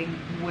investigating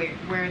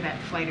where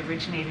that flight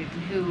originated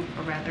and who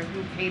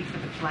paid for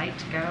the flight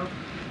to go,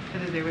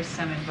 whether there was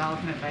some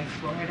involvement by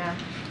Florida.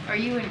 Are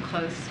you in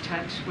close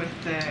touch with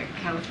the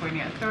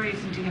California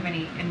authorities, and do you have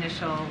any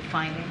initial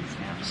findings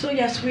now? So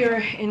yes, we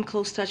are in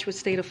close touch with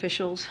state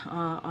officials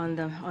on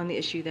the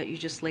issue that you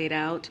just laid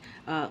out.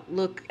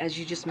 Look, as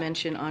you just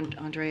mentioned,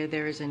 Andrea,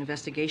 there is an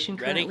investigation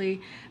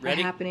currently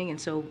happening, and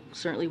so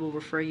certainly we'll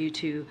refer you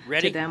to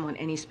them on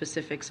any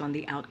specifics on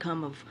the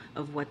outcome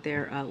of what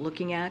they're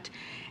looking at.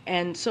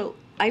 And so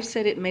I've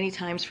said it many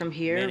times from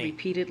here,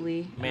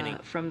 repeatedly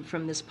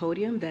from this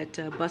podium, that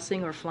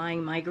busing or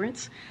flying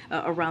migrants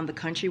around the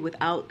country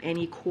without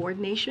any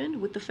coordination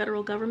with the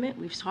federal government,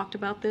 we've talked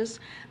about this,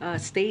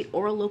 state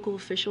or local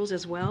officials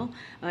as well,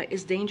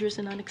 is dangerous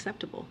and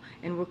unacceptable.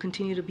 And we'll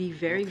continue to be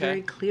very,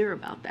 very clear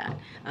about that.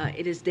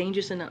 It is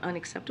dangerous and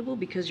unacceptable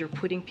because you're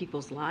putting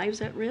people's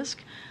lives at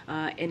risk,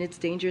 and it's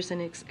dangerous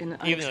and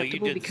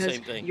unacceptable because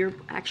you're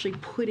actually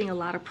putting a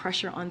lot of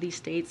pressure on these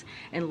states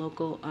and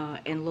local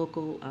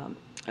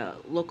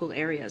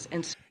areas.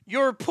 And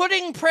you're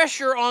putting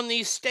pressure on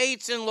these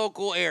states and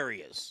local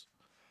areas.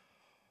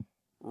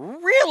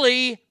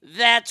 Really,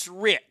 that's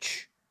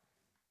rich.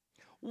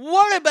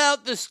 What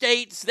about the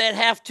states that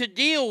have to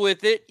deal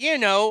with it?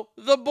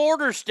 The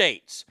border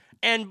states.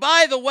 And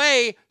by the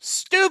way,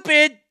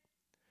 stupid,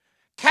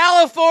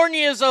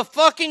 California is a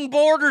fucking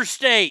border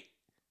state.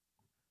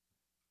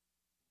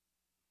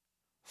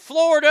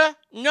 Florida,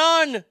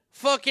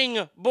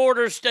 non-fucking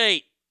border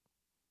state.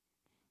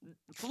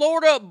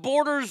 Florida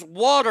borders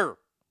water.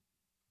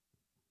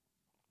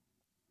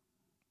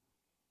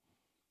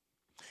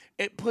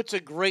 It puts a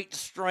great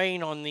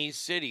strain on these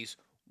cities.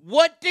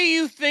 What do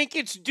you think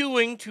it's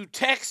doing to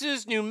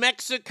Texas, New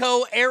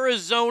Mexico,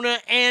 Arizona,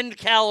 and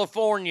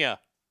California?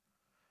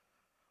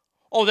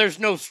 Oh, there's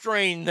no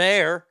strain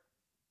there.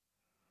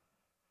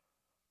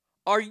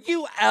 Are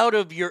you out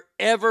of your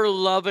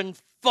ever-loving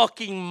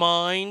fucking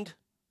mind?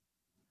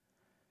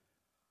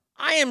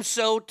 I am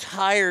so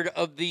tired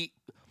of the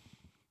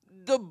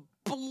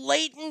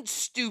blatant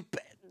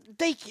stupid.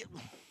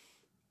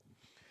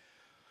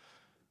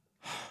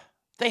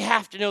 They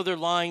have to know they're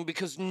lying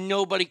because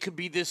nobody could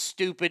be this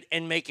stupid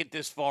and make it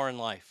this far in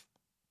life.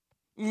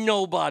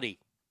 Nobody.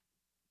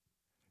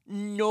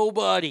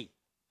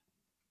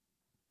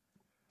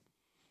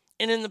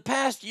 And in the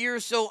past year or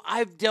so,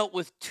 I've dealt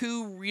with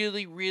two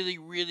really, really,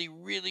 really,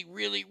 really,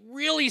 really,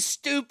 really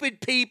stupid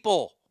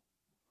people.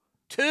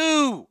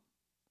 Two.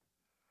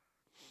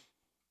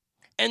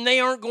 And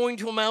they aren't going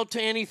to amount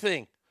to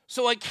anything.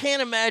 So I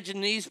can't imagine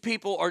these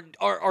people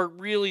are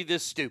really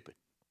this stupid.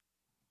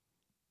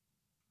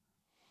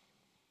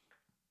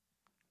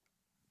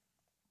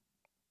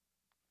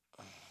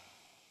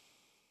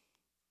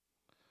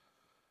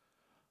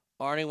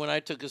 Arnie, when I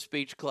took a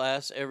speech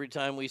class, every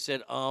time we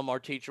said our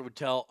teacher would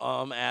tell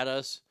at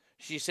us.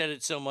 She said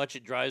it so much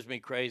it drives me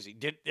crazy.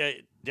 Did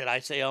I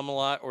say a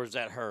lot, or is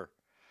that her?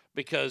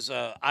 Because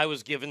I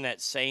was given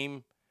that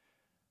same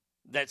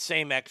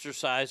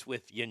exercise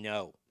with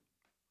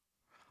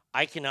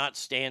I cannot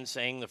stand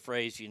saying the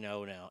phrase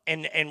now.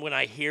 And when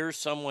I hear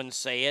someone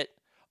say it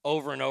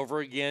over and over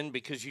again,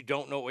 because you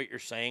don't know what you're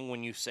saying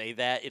when you say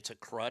that, it's a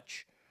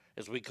crutch,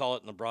 as we call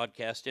it in the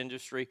broadcast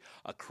industry,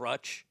 a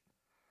crutch.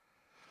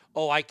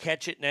 Oh, I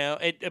catch it now.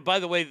 By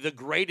the way, the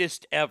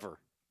greatest ever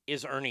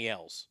is Ernie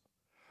Els.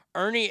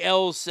 Ernie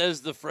Els says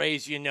the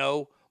phrase,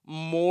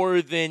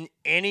 more than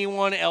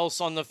anyone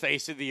else on the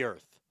face of the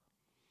earth.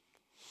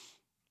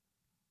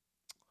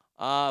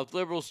 If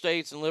liberal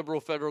states and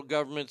liberal federal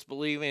governments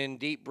believe in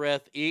deep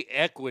breath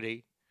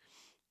equity,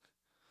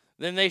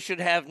 then they should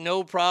have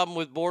no problem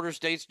with border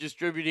states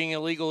distributing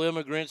illegal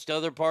immigrants to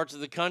other parts of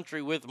the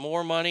country with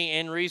more money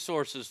and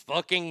resources.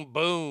 Fucking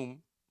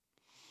boom.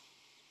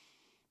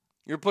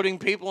 You're putting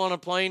people on a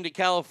plane to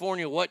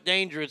California. What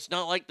danger? It's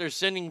not like they're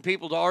sending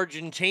people to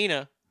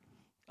Argentina.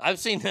 I've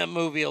seen that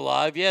movie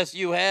alive. Yes,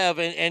 you have.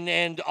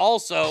 And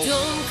also...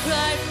 Don't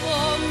cry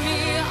for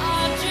me,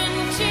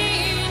 Argentina.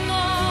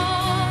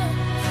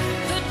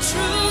 The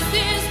truth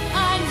is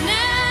I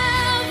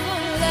never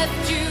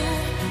left you.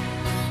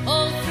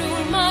 All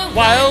through my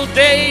wild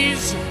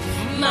days,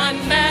 my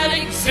mad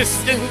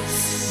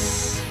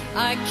existence.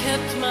 I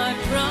kept my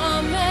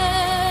promise.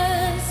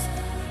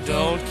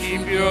 Don't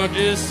keep your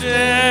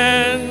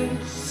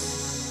distance.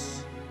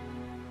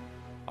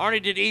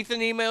 Arnie, did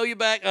Ethan email you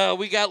back?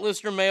 We got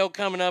listener mail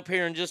coming up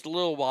here in just a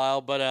little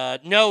while,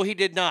 but no, he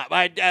did not.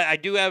 I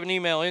do have an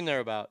email in there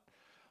about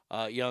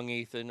young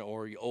Ethan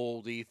or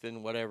old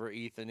Ethan, whatever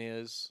Ethan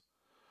is.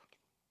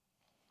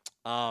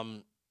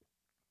 But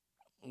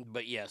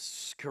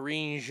yes,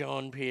 Corinne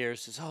Jean-Pierre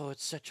says, oh,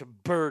 it's such a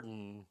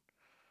burden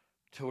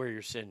to where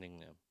you're sending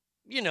them.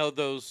 You know,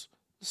 those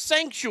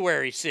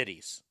sanctuary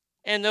cities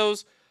and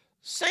those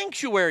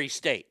sanctuary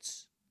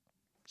states.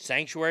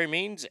 Sanctuary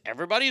means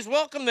everybody's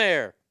welcome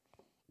there.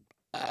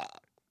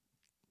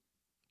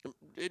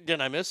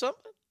 Did I miss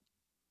something?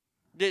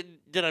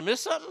 Did I miss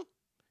something?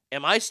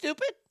 Am I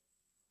stupid?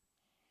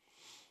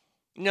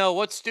 No,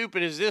 what's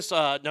stupid is this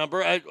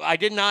number. I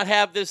did not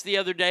have this the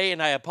other day,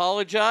 and I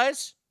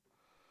apologize.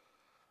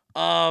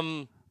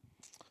 You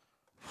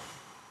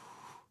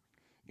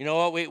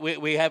know what?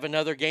 We have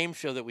another game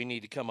show that we need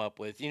to come up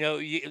with. You know,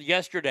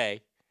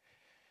 yesterday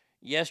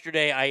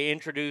I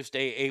introduced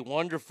a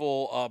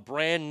wonderful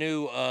brand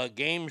new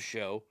game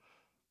show.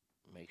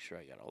 Make sure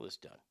I got all this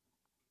done.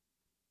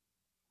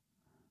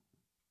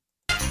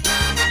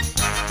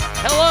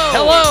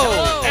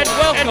 Hello, and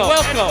welcome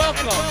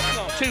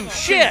to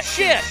Shit,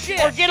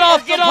 or Get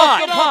Off the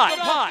Pot.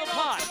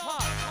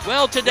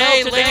 Well,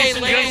 today, ladies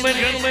and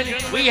gentlemen,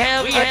 we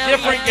have a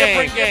different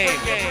game.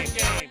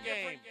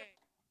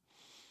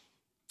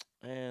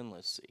 And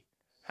let's see.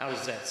 How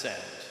does that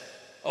sound?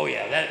 Oh,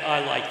 yeah,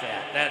 I like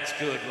that. That's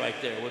good right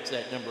there. What's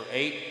that, number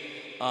 8?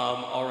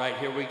 All right,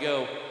 here we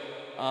go.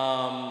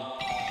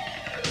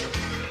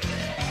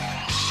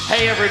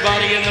 Hey,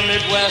 everybody in the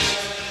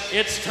Midwest.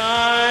 It's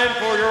time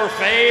for your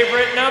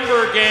favorite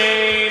number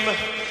game.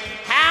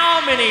 How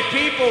many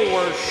people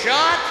were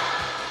shot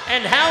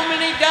and how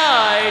many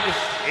died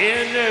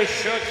in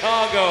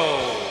Chicago?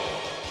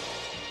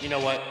 You know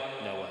what?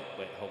 No,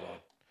 wait, hold on.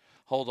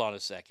 Hold on a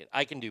second.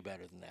 I can do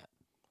better than that.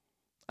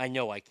 I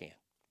know I can.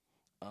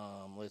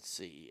 Let's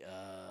see.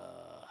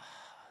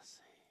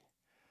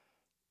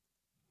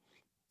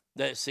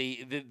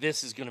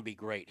 This is going to be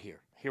great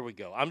here. Here we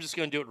go. I'm just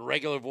going to do it in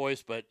regular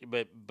voice, but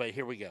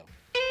here we go.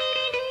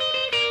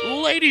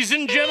 Ladies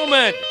and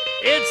gentlemen,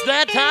 it's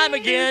that time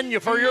again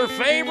for your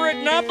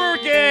favorite number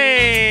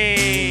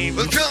game.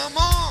 Well, come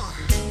on,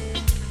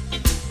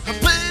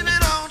 baby,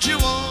 don't you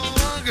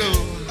wanna go?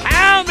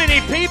 How many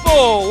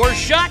people were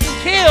shot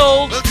and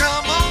killed? Well,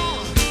 come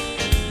on,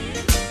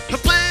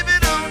 baby,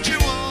 don't you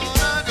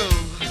wanna go?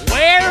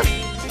 Where?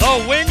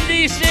 The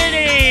Windy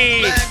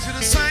City. Back to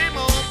the same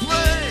old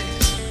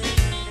place,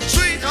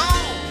 sweet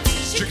home,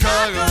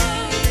 Chicago.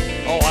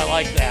 Oh, I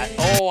like that.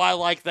 Oh, I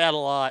like that a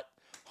lot.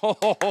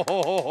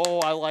 Oh,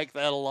 I like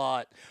that a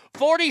lot.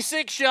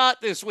 46 shot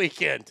this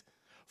weekend.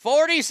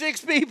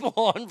 46 people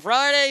on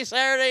Friday,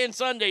 Saturday, and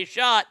Sunday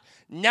shot.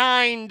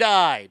 9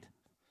 died.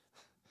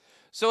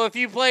 So if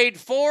you played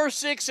 4,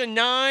 6, and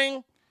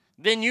 9,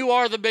 then you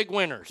are the big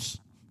winners.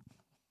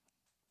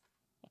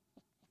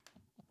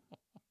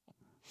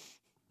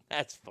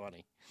 That's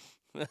funny.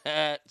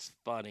 That's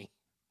funny.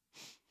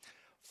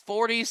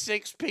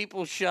 46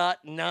 people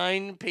shot,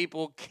 9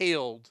 people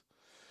killed.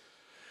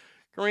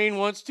 Green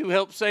wants to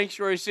help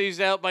sanctuary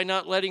cities out by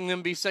not letting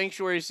them be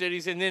sanctuary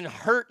cities and then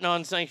hurt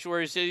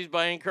non-sanctuary cities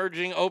by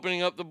encouraging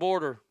opening up the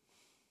border.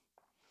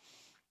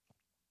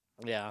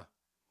 Yeah.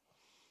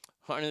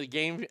 Arnie,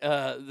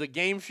 the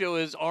game show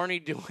is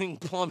Arnie doing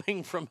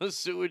plumbing from a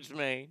sewage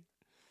main.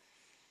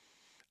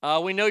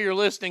 We know you're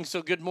listening,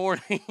 so good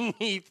morning,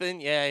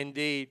 Ethan. Yeah,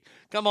 indeed.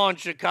 Come on,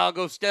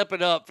 Chicago, step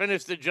it up.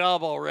 Finish the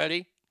job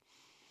already.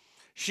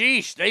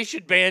 Sheesh, they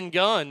should ban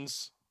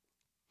guns.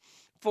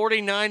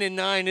 49 and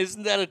 9,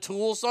 isn't that a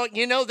Tool song?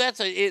 You know, that's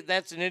an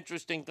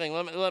interesting thing.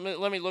 Let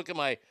me look at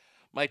my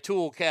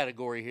Tool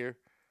category here.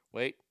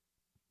 Wait.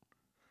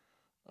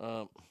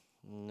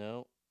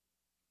 No.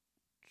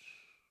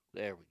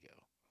 There we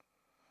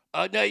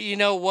go. No, you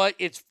know what?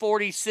 It's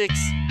 46.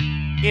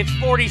 It's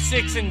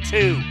 46 and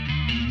 2.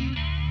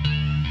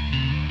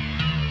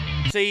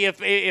 See,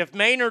 if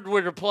Maynard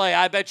were to play,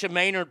 I bet you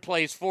Maynard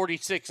plays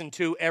 46 and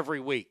 2 every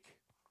week.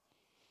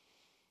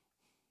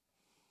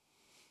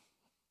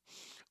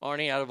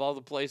 Arnie, out of all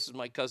the places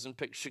my cousin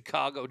picked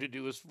Chicago to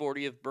do his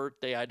 40th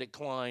birthday, I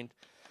declined.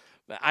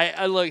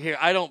 I look here,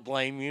 I don't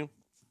blame you.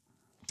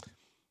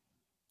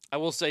 I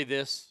will say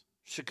this.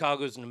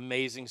 Chicago is an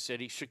amazing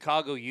city.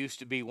 Chicago used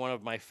to be one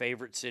of my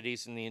favorite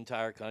cities in the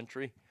entire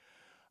country.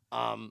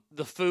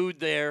 The food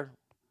there,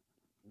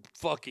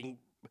 fucking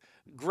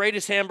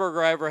greatest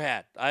hamburger I ever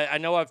had. I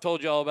know I've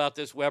told you all about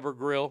this Weber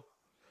Grill.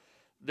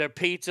 Their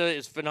pizza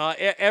is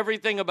phenomenal.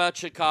 Everything about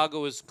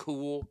Chicago is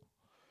cool,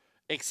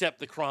 except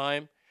the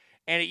crime.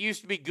 And it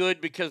used to be good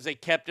because they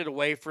kept it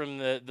away from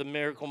the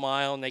Miracle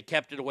Mile and they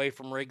kept it away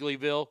from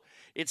Wrigleyville.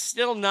 It's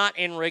still not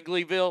in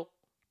Wrigleyville,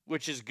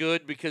 which is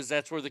good because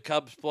that's where the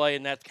Cubs play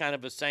and that's kind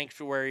of a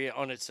sanctuary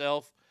on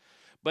itself.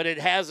 But it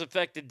has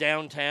affected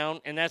downtown,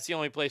 and that's the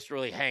only place to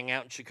really hang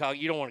out in Chicago.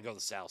 You don't want to go to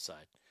the South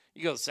Side.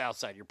 You go to the South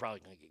Side, you're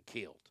probably going to get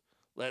killed.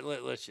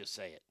 Let's just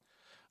say it.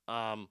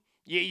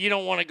 You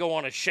don't want to go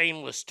on a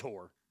shameless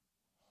tour.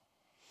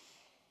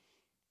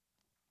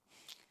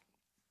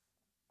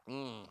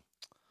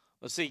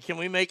 Let's see. Can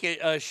we make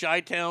it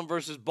Chi-Town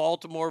versus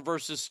Baltimore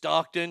versus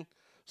Stockton?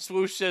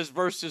 Swoosh says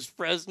versus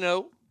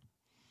Fresno.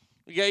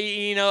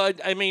 Yeah,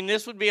 I mean,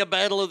 this would be a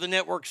battle of the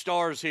network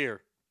stars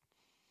here.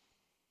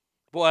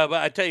 Boy,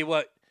 but I tell you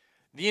what.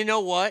 Do you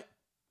know what?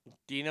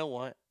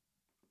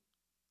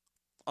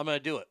 I'm going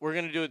to do it. We're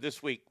going to do it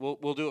this week.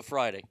 We'll do it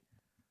Friday.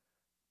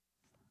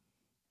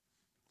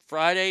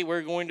 Friday,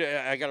 we're going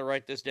to, I got to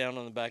write this down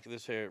on the back of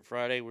this here.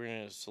 Friday, we're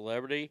going to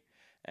Celebrity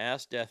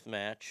Ass Death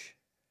Match.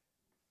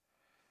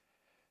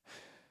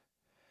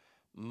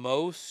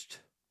 Most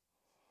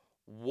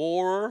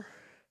war-torn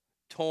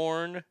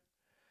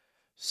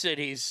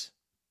cities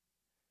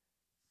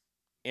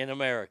in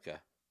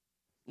America.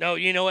 No,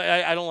 you know what?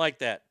 I don't like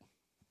that.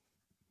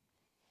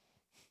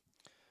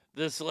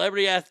 The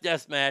Celebrity Ass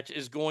Death Match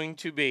is going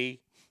to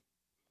be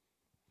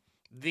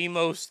the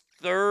most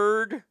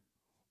third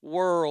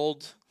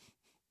world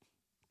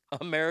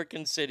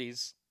American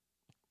cities.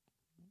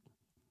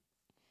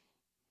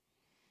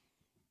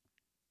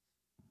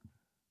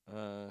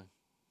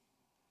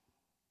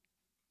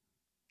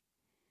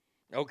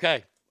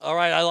 Okay. All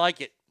right. I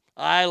like it.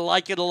 I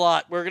like it a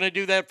lot. We're going to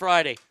do that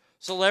Friday.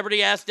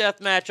 Celebrity Ass Death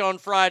Match on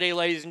Friday,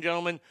 ladies and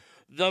gentlemen.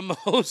 The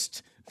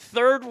most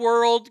third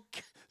world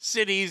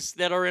cities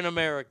that are in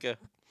America.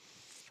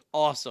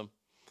 Awesome.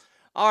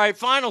 All right.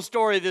 Final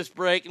story of this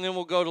break, and then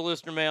we'll go to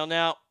listener mail.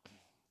 Now,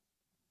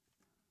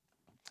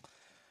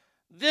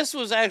 this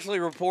was actually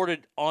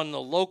reported on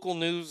the local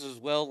news as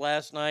well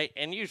last night,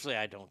 and usually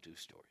I don't do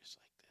stories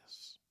like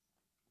this.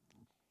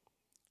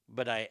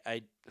 But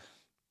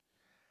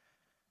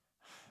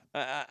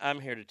I'm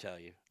here to tell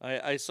you.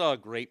 I saw a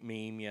great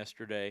meme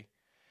yesterday,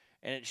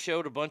 and it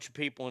showed a bunch of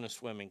people in a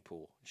swimming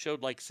pool. It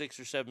showed like 6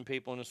 or 7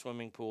 people in a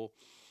swimming pool,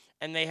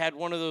 and they had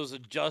one of those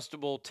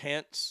adjustable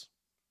tents.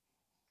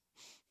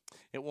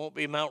 It won't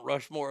be Mount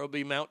Rushmore. It'll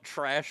be Mount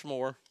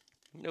Trashmore.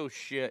 No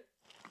shit.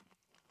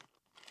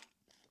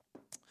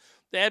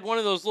 They had one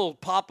of those little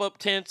pop-up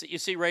tents that you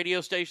see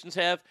radio stations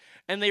have,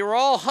 and they were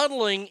all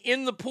huddling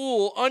in the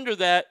pool under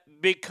that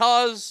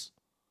because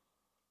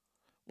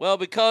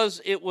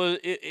it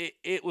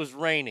was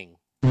raining.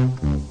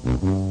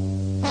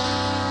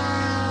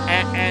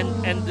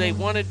 And they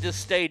wanted to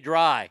stay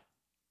dry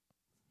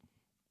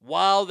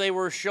while they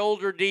were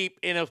shoulder deep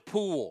in a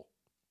pool.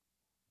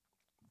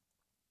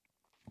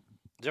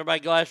 Is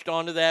everybody latched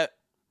onto that?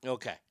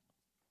 Okay.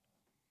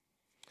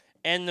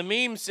 And the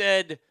meme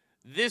said,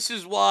 "This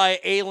is why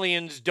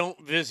aliens don't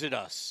visit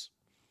us."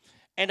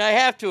 And I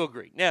have to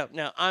agree. Now,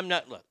 I'm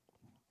not, look.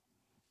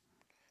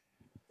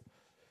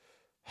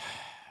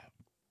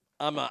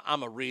 I'm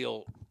a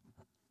real,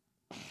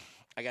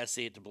 I got to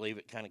see it to believe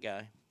it kind of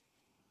guy.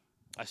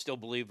 I still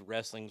believe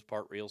wrestling's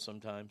part real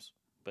sometimes,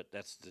 but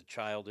that's the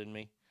child in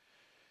me.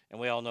 And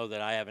we all know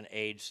that I haven't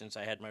aged since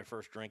I had my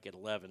first drink at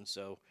 11,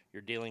 so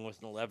you're dealing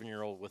with an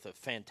 11-year-old with a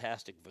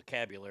fantastic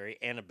vocabulary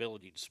and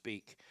ability to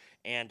speak,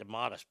 and a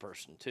modest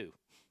person, too.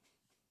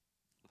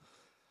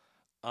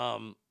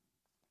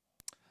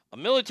 A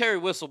military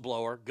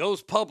whistleblower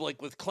goes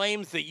public with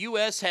claims the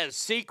U.S. has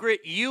secret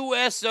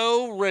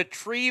USO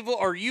retrieval,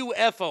 or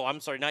UFO,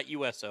 I'm sorry, not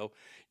USO,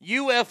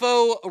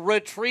 UFO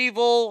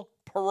retrieval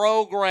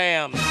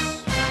programs.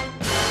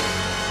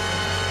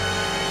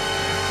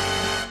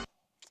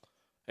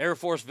 Air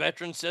Force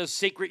veteran says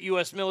secret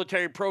U.S.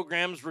 military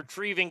programs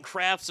retrieving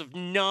crafts of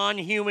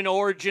non-human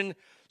origin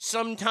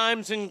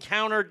sometimes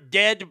encounter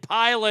dead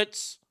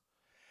pilots.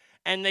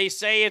 And they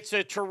say it's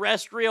a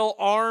terrestrial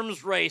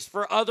arms race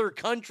for other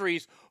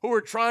countries who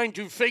are trying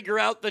to figure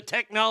out the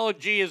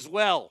technology as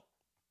well.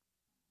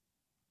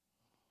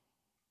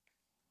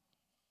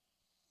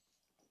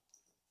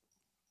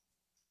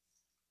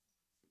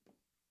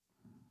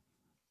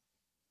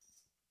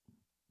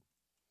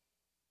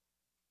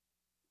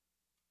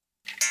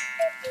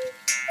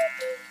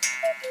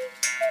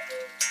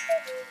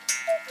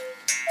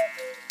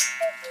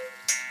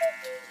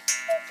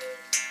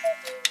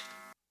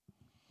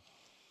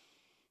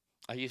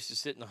 I used to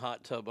sit in the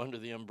hot tub under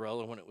the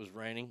umbrella when it was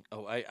raining.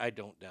 Oh, I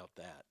don't doubt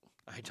that.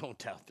 I don't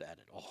doubt that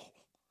at all.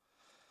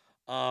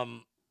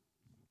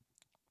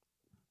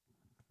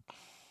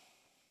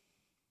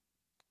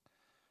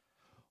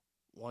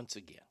 Once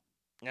again,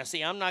 Now,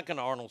 see, I'm not going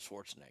to Arnold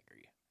Schwarzenegger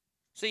you.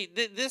 See,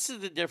 this is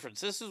the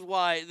difference. This is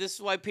why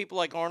people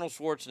like Arnold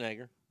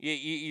Schwarzenegger.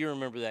 You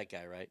remember that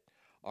guy, right?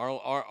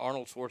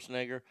 Arnold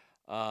Schwarzenegger.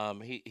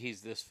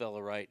 He's this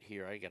fella right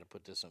here. I got to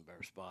put this in a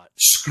better spot.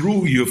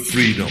 Screw your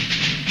freedom.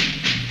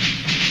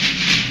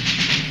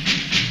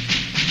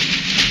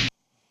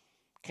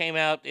 Came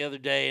out the other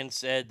day and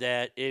said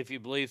that if you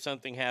believe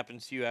something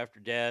happens to you after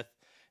death,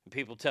 and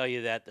people tell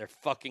you that, they're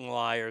fucking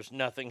liars.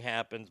 Nothing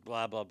happens.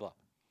 Blah blah blah.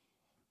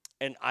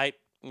 And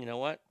you know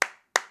what?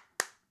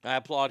 I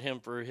applaud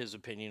him for his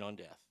opinion on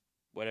death,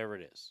 whatever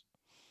it is.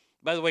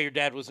 By the way, your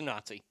dad was a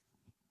Nazi.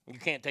 You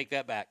can't take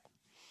that back.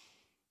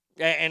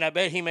 And I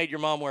bet he made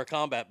your mom wear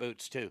combat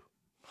boots too.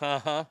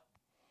 Oh,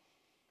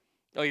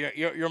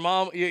 your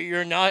mom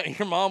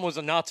was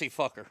a Nazi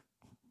fucker.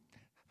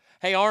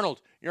 Hey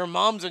Arnold, your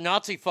mom's a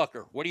Nazi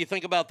fucker. What do you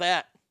think about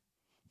that?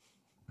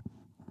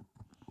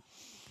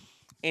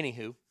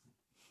 Anywho,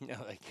 now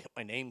that I get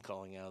my name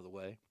calling out of the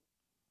way.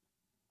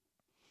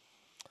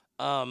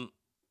 I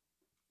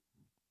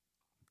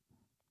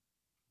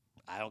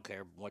don't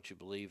care what you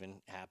believe in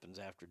happens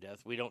after death.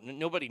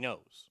 Nobody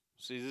knows.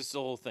 See, this is the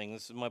whole thing.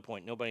 This is my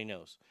point. Nobody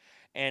knows.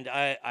 And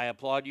I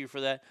applaud you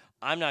for that.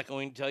 I'm not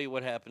going to tell you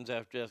what happens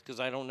after death because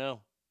I don't know.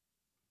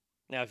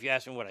 Now, if you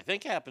ask me what I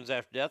think happens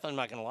after death, I'm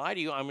not going to lie to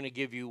you. I'm going to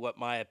give you what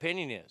my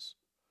opinion is.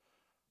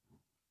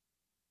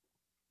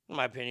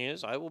 My opinion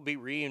is I will be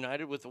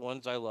reunited with the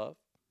ones I love.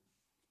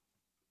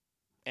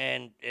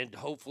 And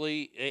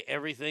hopefully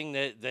everything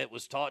that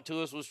was taught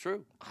to us was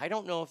true. I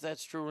don't know if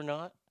that's true or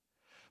not.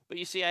 But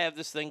you see, I have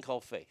this thing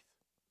called faith.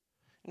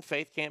 And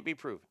faith can't be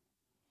proven.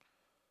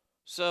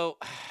 So,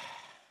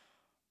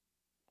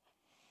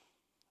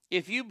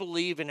 if you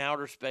believe in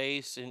outer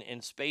space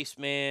and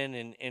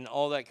spacemen and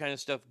all that kind of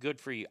stuff,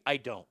 good for you. I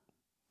don't.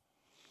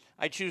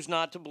 I choose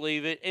not to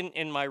believe it,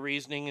 and my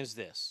reasoning is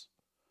this.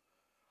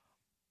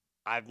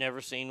 I've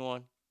never seen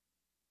one.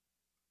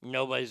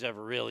 Nobody's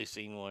ever really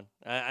seen one.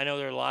 I know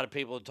there are a lot of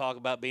people that talk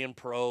about being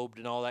probed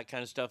and all that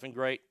kind of stuff, and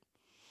great.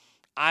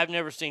 I've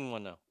never seen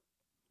one, though.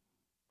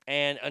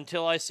 And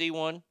until I see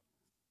one,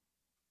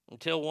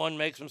 until one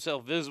makes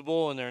himself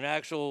visible and they're an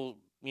actual,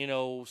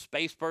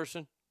 space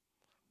person,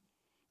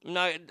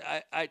 I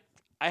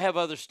have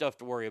other stuff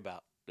to worry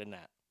about than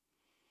that.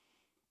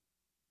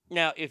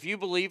 Now, if you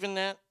believe in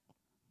that,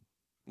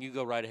 you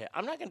go right ahead.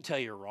 I'm not going to tell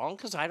you you're wrong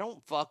because I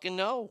don't fucking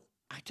know.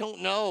 I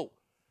don't know.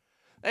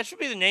 That should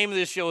be the name of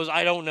this show is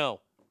I don't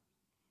know.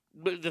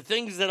 But the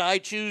things that I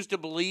choose to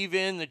believe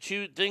in,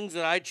 things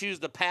that I choose,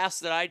 the paths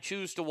that I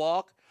choose to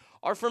walk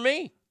are for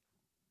me.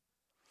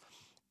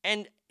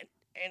 And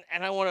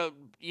I want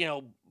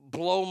to,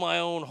 blow my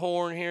own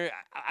horn here.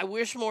 I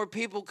wish more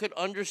people could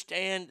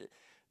understand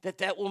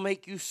that will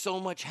make you so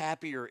much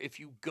happier if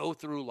you go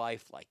through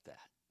life like that.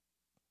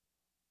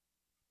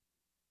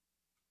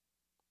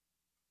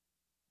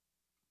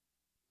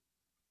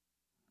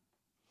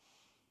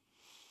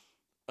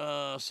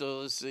 So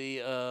let's see.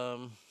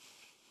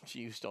 She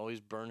used to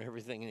always burn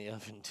everything in the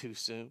oven too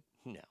soon.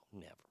 No,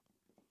 never.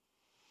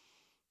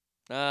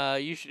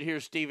 You should hear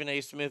Stephen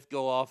A. Smith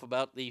go off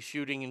about the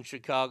shooting in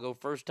Chicago.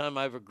 First time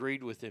I've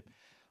agreed with him.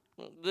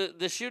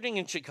 The shooting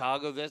in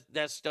Chicago,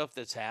 that stuff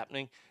that's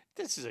happening,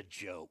 this is a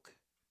joke.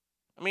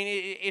 I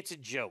mean, it's a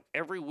joke.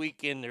 Every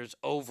weekend there's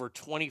over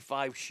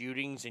 25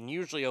 shootings and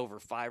usually over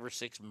 5 or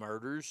 6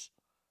 murders.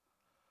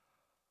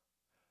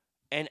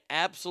 And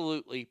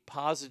absolutely,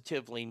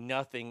 positively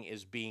nothing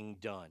is being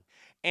done.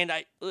 And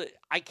I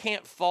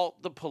can't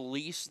fault the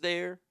police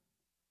there.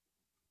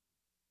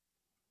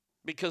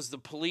 Because the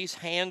police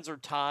hands are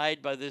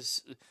tied by the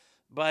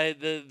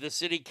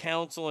city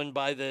council and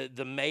by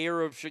the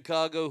mayor of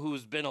Chicago,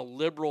 who's been a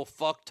liberal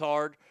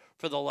fucktard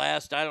for the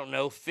last,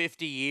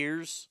 50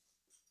 years.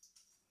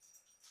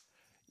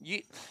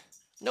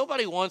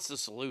 Nobody wants the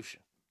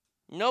solution.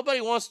 Nobody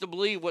wants to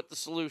believe what the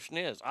solution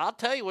is. I'll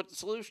tell you what the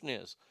solution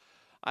is.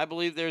 I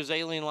believe there's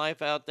alien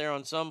life out there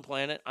on some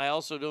planet. I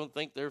also don't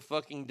think they're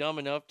fucking dumb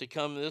enough to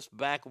come to this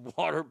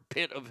backwater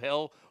pit of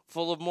hell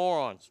full of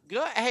morons.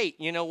 Hey,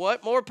 you know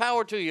what? More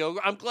power to you.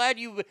 I'm glad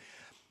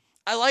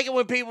I like it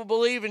when people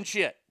believe in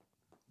shit.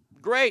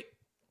 Great.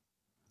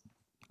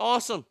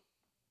 Awesome.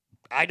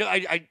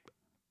 I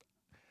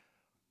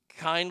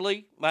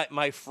kindly,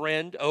 my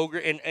friend, Ogre,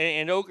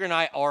 and Ogre and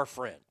I are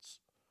friends.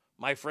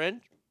 My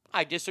friend,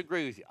 I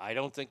disagree with you. I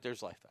don't think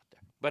there's life out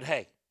there. But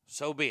hey,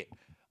 so be it.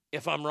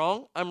 If I'm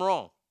wrong, I'm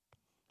wrong.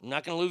 I'm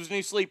not going to lose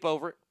any sleep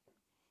over it.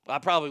 I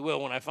probably will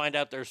when I find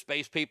out there's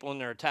space people and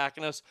they're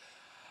attacking us.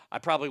 I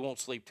probably won't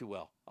sleep too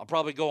well. I'll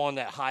probably go on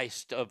that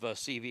heist of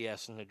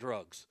CVS and the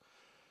drugs.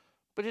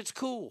 But it's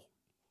cool.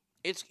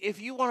 If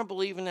you want to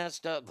believe in that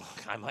stuff,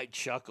 I might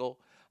chuckle.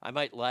 I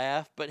might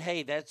laugh. But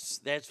hey,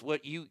 that's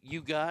what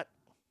you got.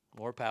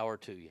 More power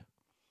to you.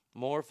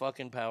 More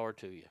fucking power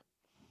to you.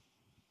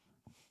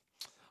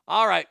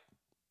 All right.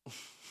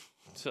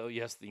 So,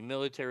 yes, the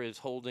military is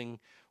holding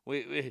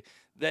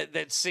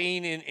that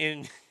scene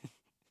in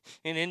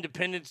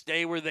Independence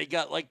Day where they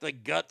got like the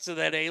guts of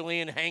that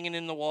alien hanging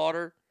in the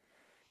water.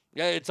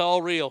 Yeah, it's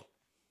all real.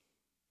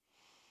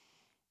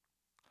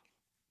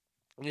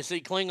 You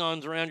see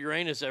Klingons around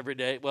Uranus every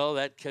day. Well,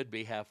 that could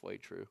be halfway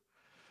true.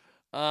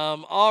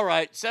 All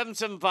right,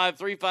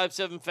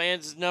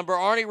 775-357-FANS is the number.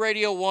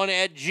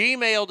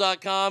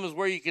 ArnieRadio1@gmail.com is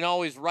where you can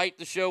always write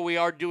the show. We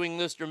are doing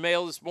listener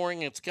mail this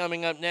morning. It's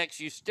coming up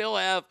next. You still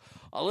have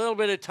a little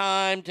bit of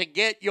time to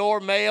get your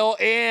mail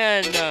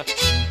in.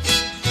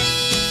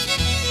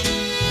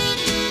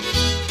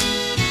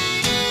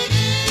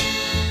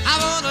 I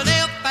want to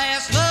live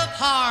fast, love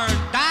hard,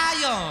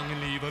 die young,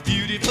 and leave a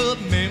beautiful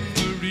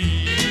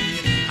memory.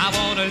 I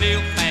want to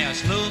live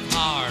fast, love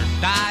hard,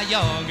 die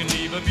young, and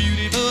leave a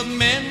beautiful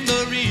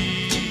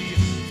memory.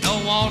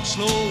 Don't want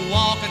slow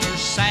walking or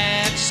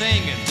sad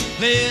singing.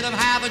 Let them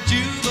have a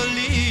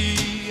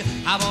jubilee.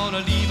 I want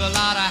to leave a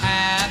lot of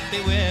happy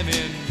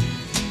women.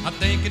 I'm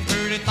thinking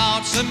pretty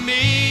thoughts of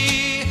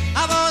me.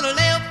 I want to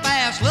live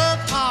fast, love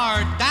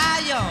hard,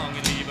 die young,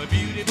 and leave a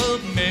beautiful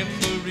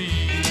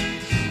memory.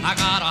 I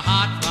got a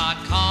hot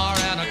rod car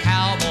and a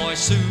cowboy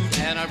suit,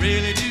 and I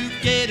really do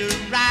get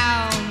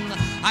around.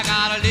 I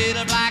got a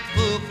little black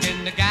book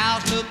and the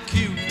gals look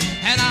cute,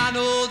 and I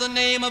know the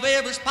name of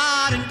every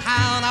spot in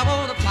town. I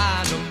want to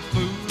find them,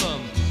 fool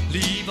them,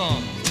 leave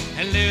them,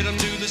 and let them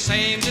do the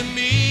same to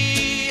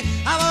me.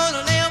 I want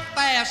to live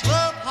fast,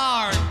 love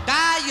hard,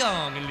 die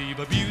young, and leave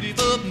a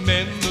beautiful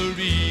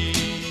memory.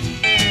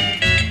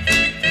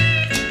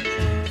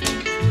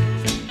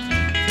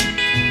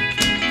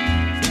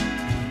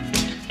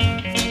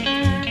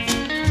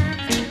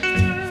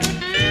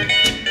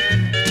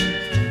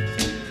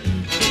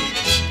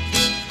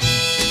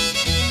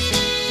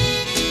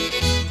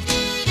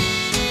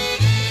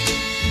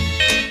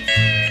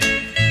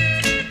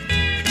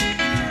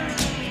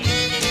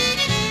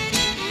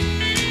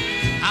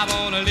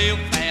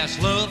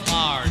 Love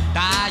hard,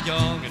 die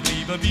young, and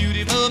leave a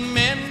beautiful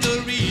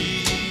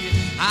memory.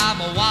 I'm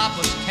a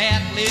Wapa's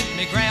cat, let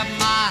me grab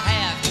my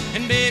hat,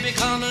 and baby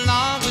come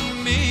along with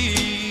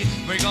me.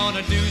 We're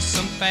gonna do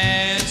some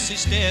fancy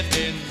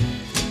stepping,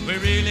 we're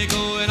really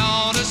going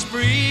on a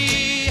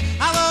spree.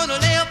 I wanna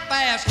live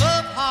fast,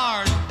 love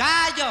hard,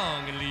 die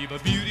young, and leave a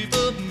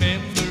beautiful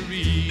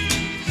memory.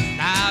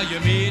 Now you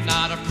may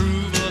not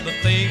approve of the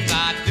things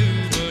I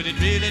do, but it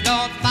really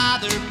don't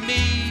bother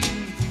me.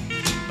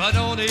 But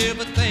don't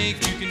ever think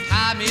you can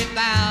tie me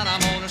down.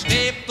 I'm gonna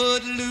stay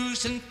foot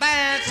loose and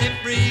fancy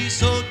free.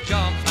 So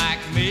jump back,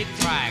 make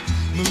tracks,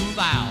 move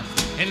out,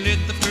 and let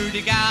the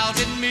pretty gals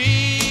in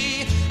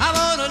me. I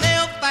wanna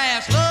live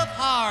fast, love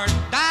hard,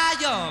 die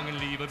young, and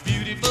leave a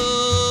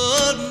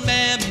beautiful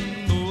memory.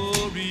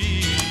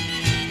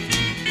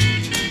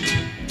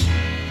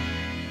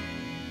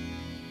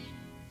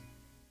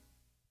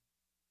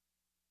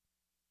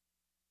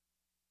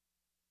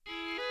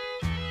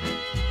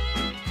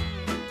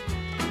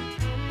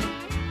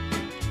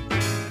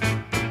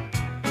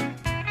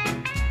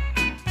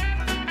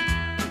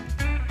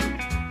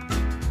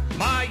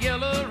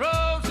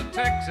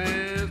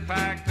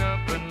 Packed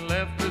up and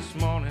left this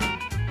morning.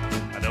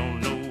 I don't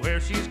know where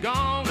she's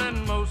gone,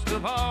 and most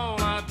of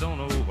all, I don't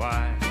know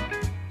why.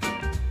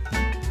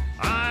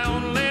 I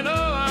only know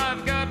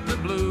I've got the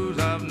blues.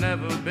 I've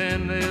never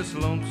been this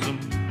lonesome.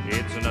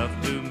 It's enough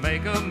to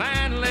make a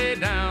man lay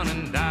down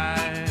and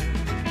die.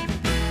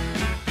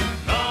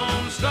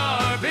 Lone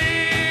Star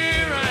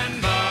beer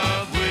and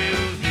Bob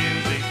Wills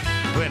music.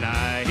 When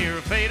I hear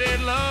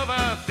faded love,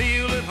 I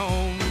feel at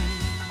home.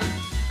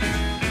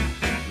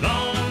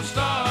 Lone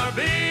Star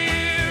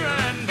beer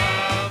and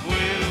Bob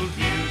Wills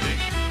music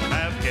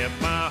have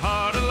kept my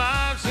heart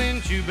alive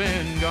since you've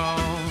been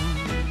gone.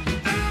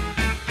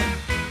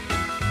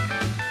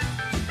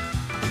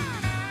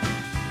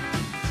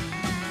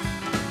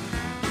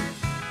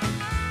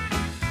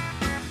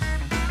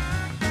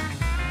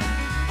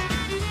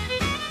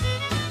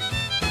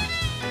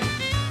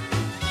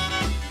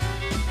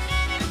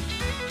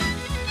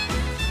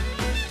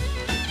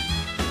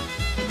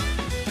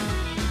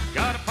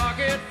 Got a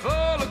pocket full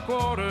of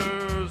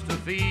quarters to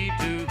feed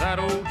to that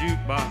old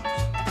jukebox.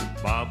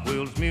 Bob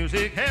Wills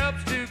music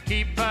helps to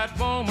keep that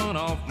woman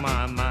off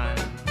my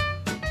mind.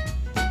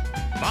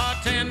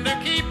 Bartender,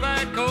 keep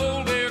that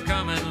cold beer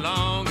coming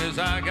long as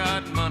I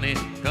got money,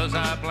 'cause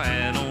I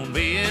plan on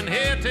being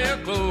here till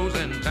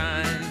closing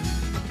time.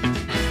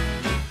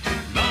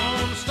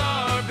 Lone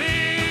Star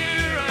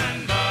beer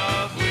and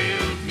Bob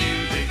Wills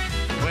music.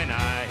 When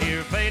I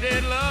hear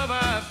faded love,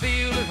 I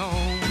feel at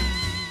home.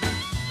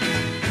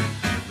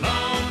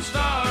 Lone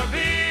Star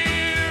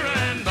beer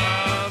and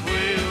Bob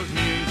Wills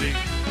music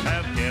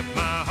have kept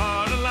my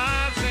heart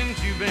alive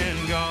since you've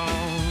been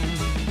gone.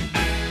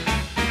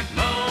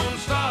 Lone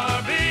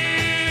Star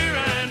beer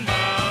and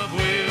Bob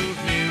Wills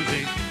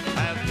music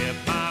have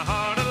kept my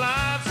heart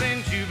alive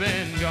since you've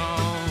been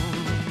gone.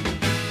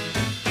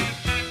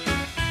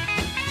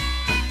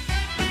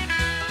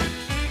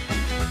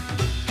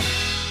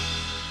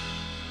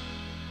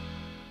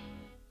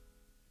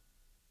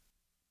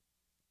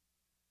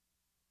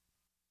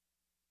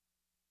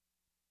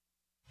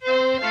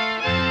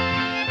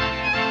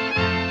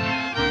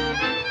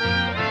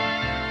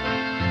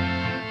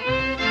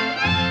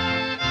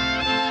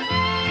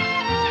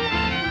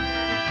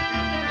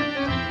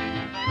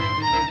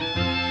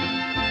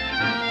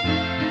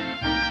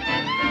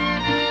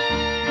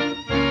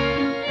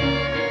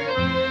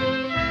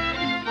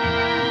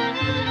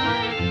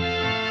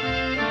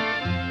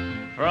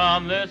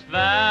 this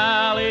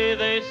valley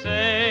they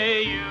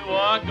say you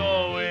are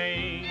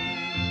going.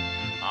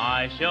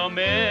 I shall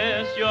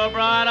miss your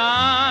bright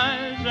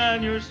eyes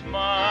and your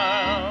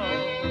smile,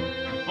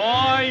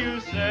 for you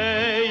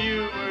say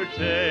you were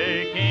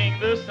taking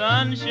the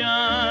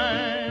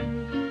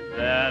sunshine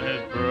that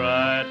has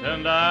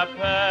brightened our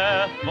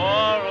path for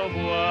a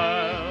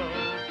while.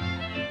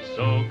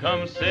 So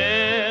come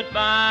sit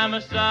by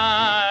my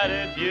side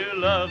if you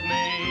love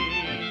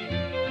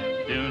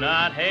me. Do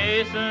not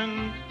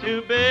hasten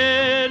to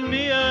bid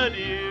me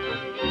adieu,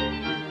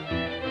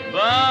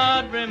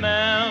 but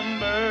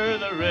remember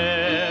the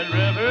Red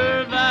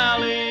River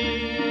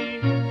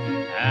Valley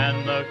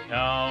and the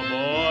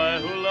cowboy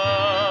who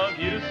loved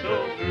you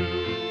so true.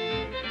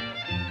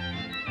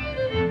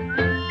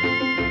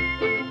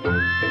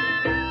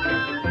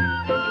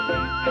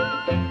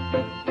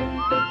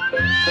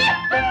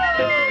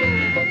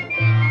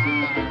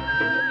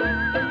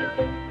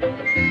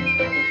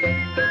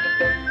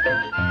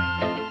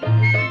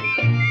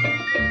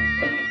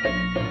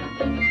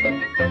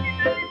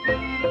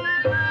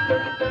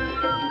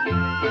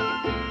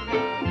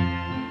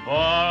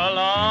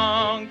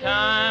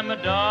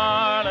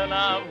 Darling,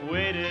 I've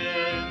waited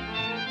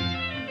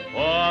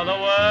for the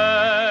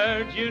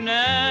words you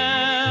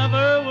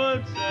never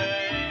would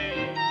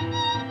say.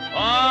 A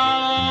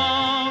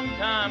long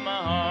time my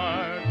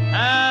heart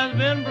has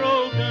been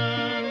broken,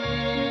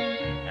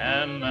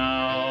 and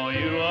now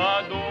you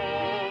are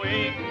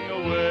going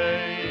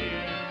away.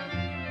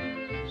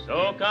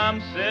 So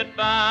come sit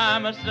by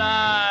my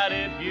side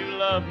if you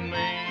love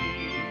me.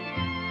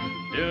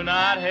 Do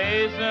not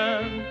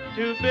hasten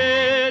to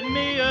bid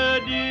me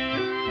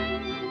adieu,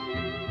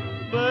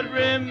 but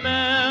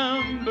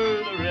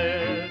remember the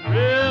Red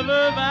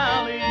River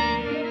Valley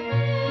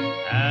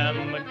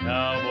and the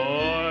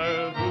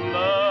cowboy who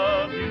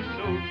loved you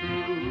so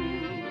true.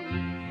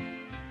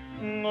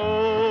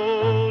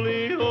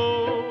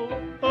 Ole-ho,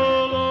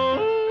 ole-ho,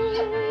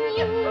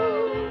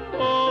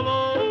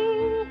 ole-ho,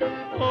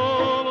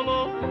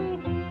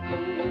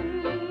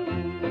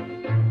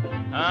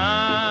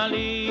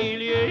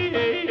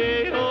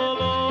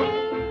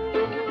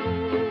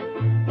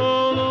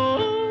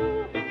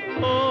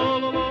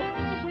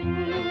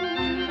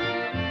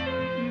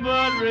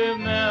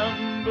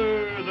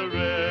 remember the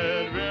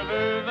Red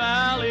River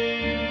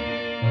Valley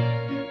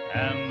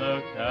and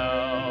the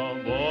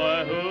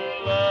cowboy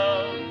who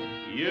loved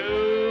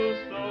you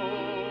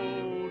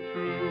so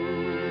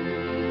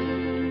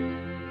true.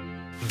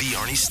 The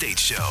Arnie State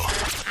Show.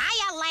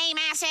 Hiya, lame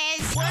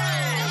asses.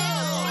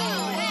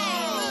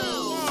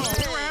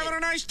 We're having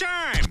a nice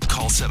time.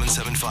 Call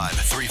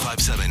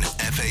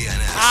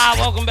 775-357-FANS.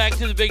 Welcome back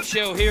to the big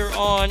show here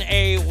on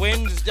a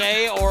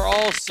Wednesday, or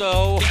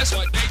also... Guess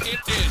what day it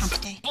is?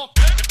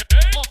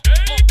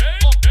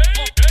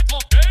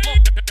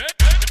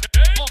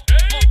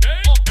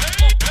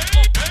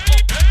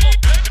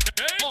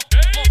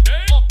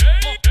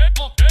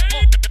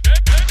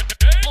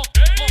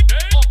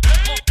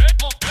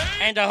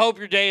 And I hope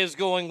your day is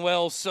going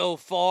well so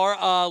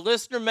far.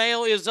 Listener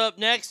mail is up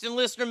next, and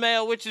listener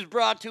mail, which is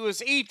brought to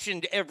us each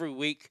and every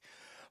week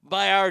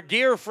by our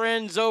dear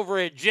friends over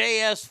at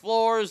JS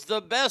Floors, the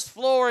best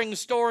flooring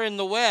store in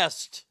the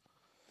West.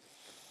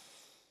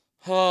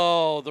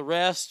 Oh, the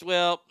rest,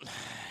 well,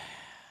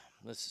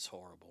 this is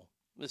horrible.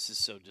 This is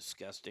so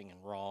disgusting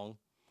and wrong.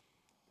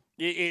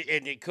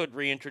 And it could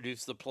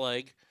reintroduce the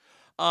plague.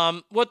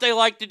 What they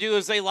like to do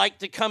is they like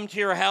to come to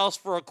your house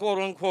for a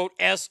quote-unquote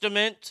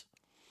estimate.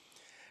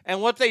 And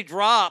what they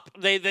drop,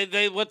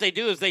 what they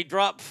do is they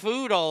drop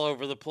food all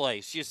over the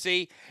place, you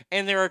see,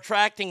 and they're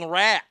attracting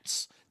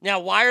rats. Now,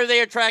 why are they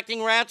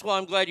attracting rats? Well,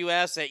 I'm glad you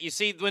asked that. You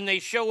see, when they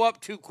show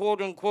up to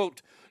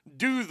quote-unquote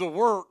do the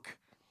work,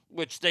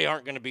 which they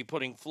aren't going to be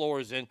putting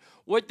floors in,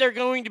 what they're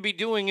going to be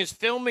doing is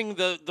filming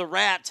the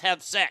rats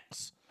have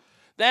sex.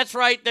 That's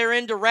right, they're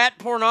into rat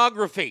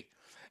pornography.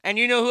 And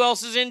you know who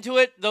else is into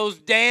it? Those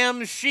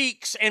damn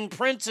sheiks and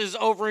princes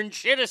over in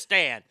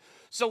Shitistan.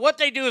 So what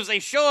they do is they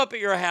show up at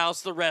your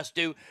house, the rest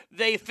do,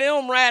 they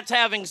film rats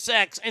having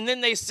sex, and then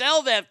they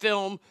sell that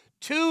film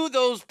to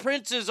those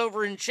princes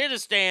over in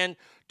Shitistan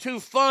to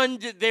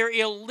fund their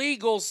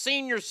illegal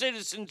senior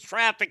citizens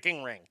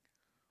trafficking ring.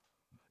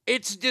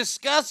 It's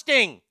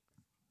disgusting.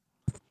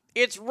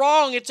 It's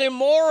wrong. It's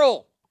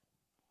immoral.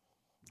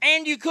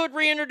 And you could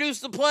reintroduce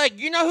the plague.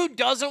 You know who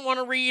doesn't want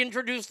to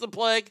reintroduce the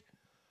plague?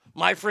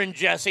 My friend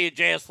Jesse at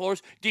JS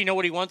Floors. Do you know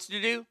what he wants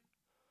to do?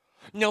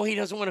 No, he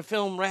doesn't want to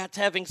film rats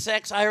having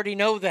sex. I already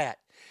know that.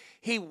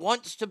 He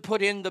wants to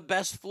put in the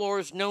best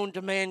floors known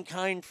to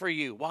mankind for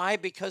you. Why?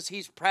 Because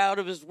he's proud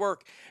of his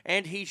work,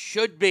 and he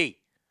should be.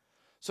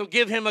 So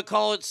give him a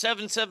call at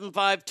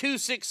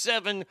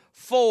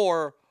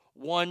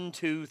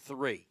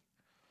 775-267-4123.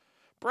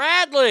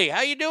 Bradley,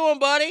 how you doing,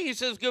 buddy? He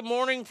says, good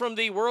morning from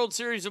the World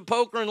Series of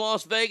Poker in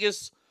Las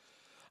Vegas.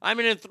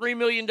 I'm in a $3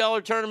 million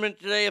tournament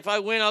today. If I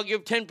win, I'll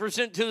give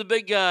 10% to the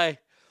big guy.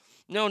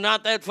 No,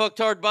 not that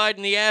fucktard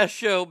Biden, the ass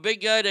show.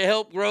 Big guy to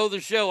help grow the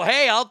show.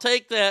 Hey, I'll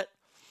take that.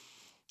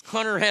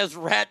 Hunter has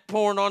rat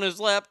porn on his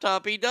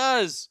laptop. He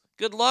does.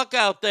 Good luck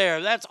out there.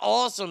 That's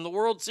awesome. The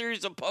World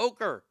Series of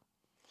Poker.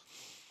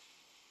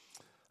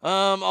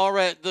 All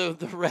right. The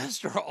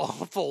rest are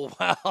awful.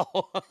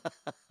 Wow.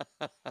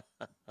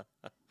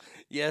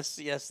 Yes,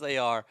 they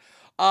are.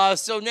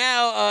 So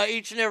now,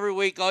 each and every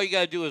week, all you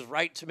got to do is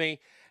write to me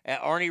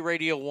at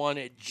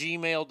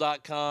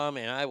ArnieRadio1@gmail.com,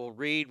 and I will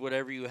read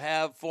whatever you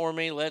have for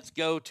me. Let's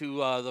go to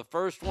the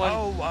first one.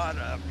 Oh, what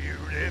a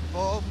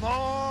beautiful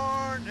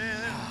morning.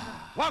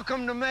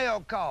 Welcome to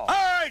Mail Call. All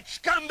right,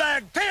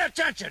 scumbag, pay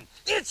attention.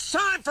 It's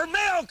time for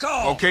Mail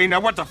Call. Okay, now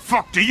what the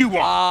fuck do you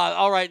want?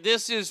 All right,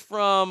 this is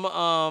from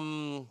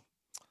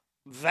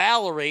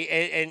Valerie,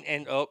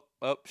 and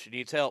she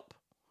needs help.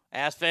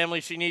 Ask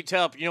family she needs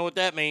help. You know what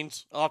that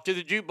means. Off to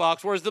the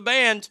jukebox. Where's the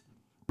band?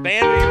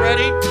 Band, are you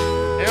ready?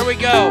 There we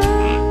go.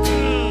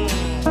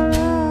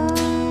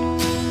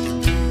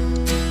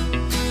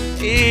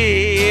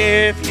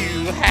 If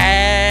you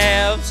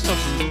have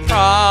some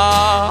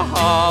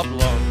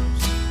problems,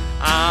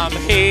 I'm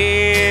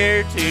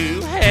here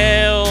to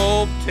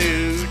help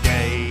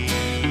today.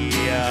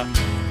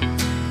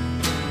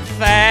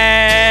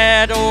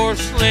 Fat or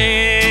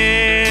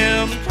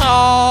slim,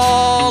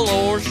 tall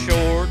or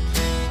short,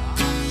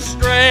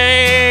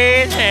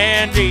 straight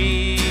and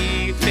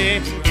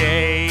even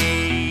gay.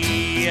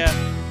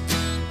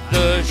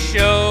 The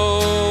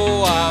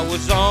show I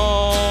was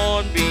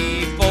on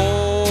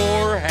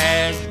before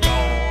has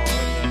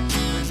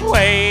gone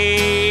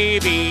way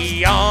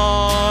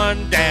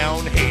beyond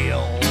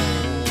downhill.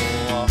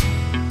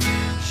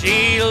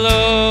 She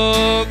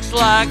looks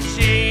like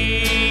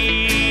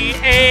she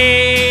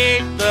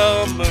ate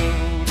the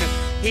moon.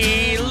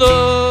 He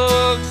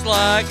looks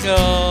like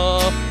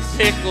a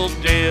pickled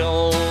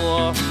dill.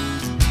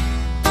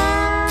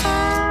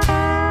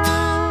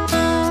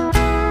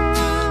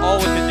 All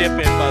with the dip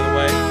in, by the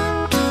way.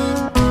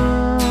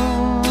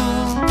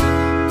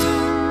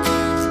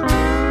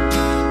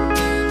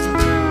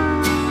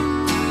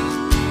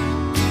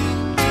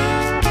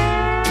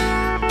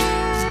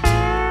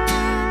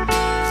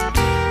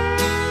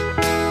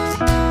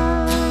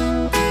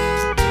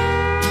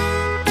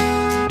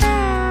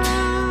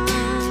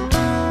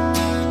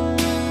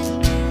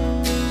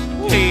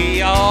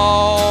 We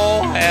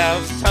all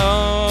have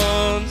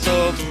tons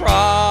of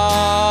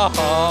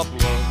problems,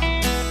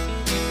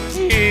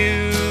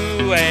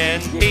 you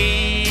and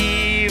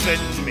even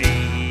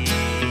me.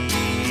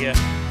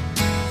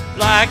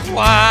 Like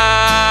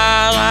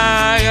while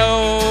I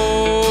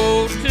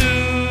go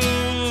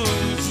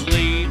to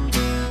sleep,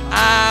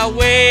 I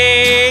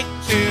wake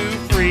to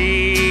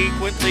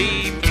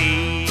frequently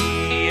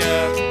pee.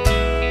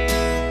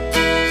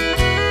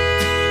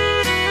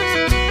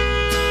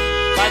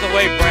 By the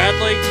way,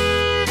 Bradley,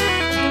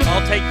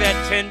 I'll take that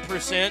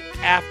 10%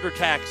 after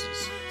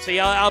taxes. See,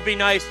 I'll be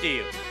nice to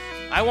you.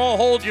 I won't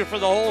hold you for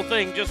the whole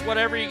thing, just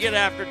whatever you get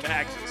after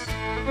taxes.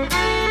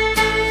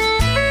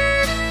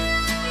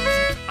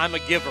 I'm a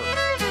giver.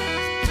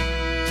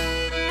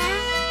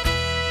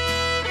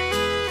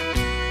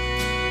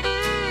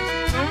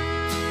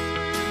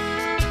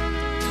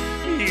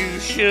 You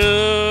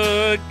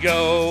should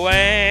go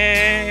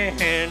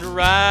and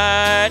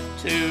write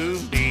to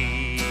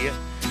me,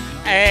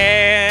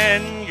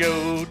 and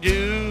go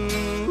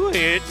do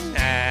it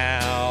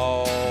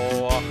now,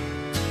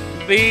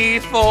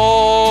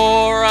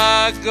 before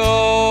I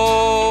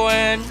go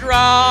and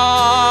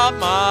drop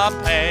my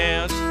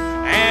pants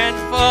and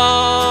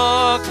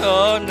fuck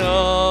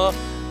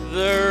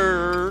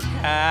another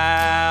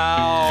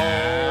cow.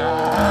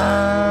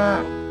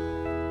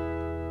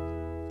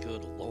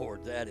 Good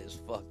Lord, that is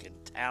fucking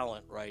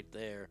talent right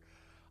there.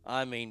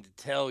 I mean, to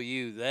tell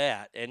you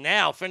that. And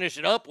now finish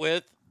it up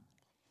with,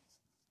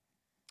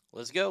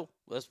 let's go.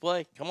 Let's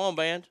play. Come on,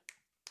 band.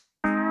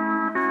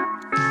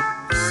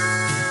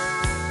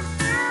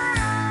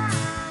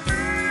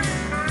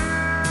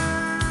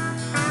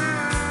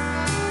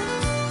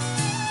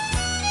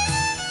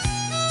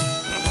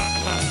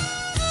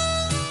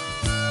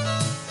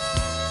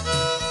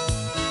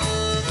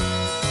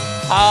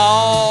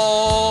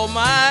 All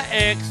my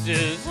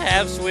exes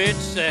have switched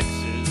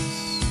sexes,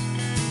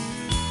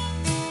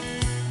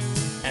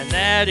 and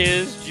that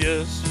is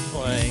just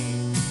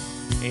plain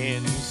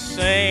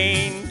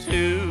insane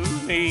to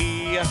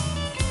me.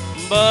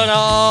 But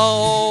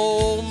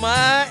all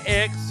my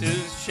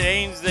exes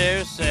changed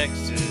their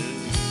sexes,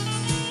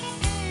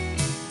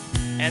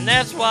 and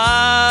that's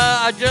why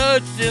I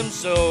judged them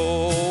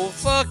so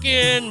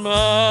fucking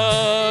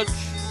much.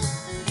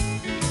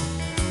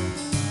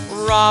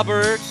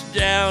 Robert's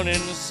down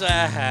in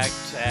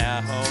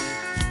Sacktown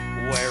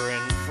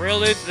wearing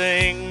frilly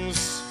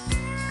things.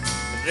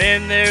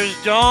 Then there's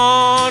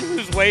Dawn,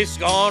 whose waist's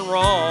gone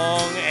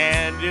wrong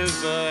and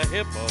is a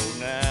hippo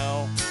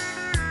now.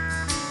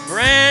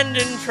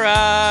 Brandon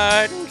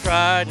tried and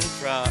tried and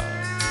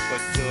tried,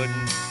 but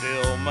couldn't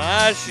fill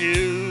my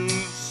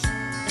shoes.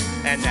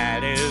 And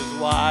that is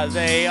why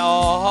they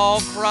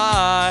all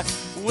cry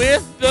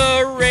with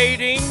the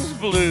ratings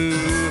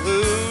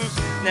blues.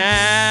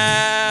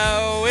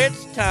 Now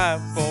it's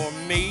time for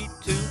me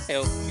to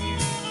help you.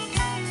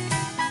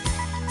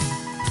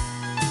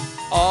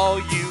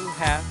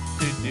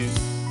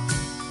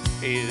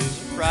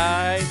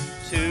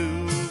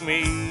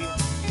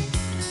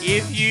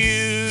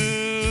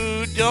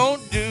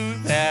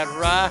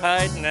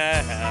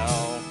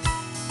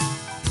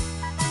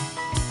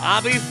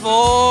 I'll be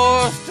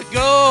forced to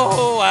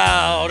go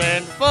out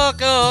and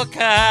fuck a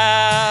cow.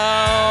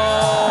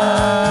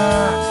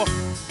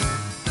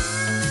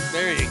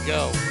 There you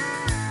go.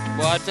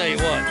 Well, I tell you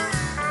what.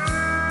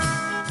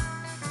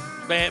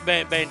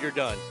 Band, you're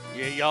done.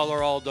 Y'all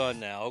are all done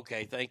now.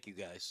 Okay, thank you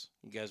guys.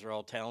 You guys are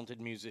all talented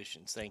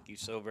musicians. Thank you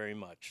so very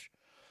much.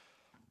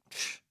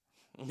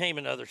 Name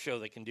another show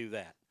that can do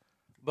that.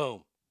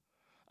 Boom.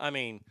 I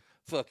mean,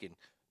 fucking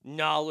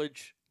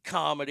knowledge,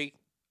 comedy,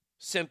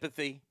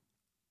 sympathy,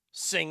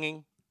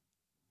 singing.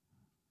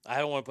 I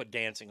don't want to put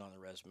dancing on the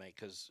resume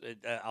because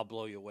I'll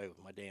blow you away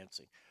with my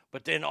dancing.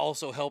 But then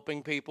also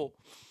helping people.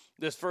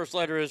 This first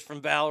letter is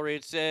from Valerie.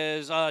 It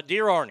says,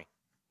 Dear Arnie,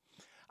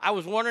 I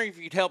was wondering if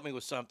you could help me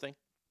with something.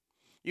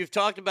 You've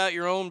talked about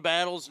your own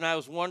battles, and I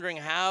was wondering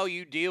how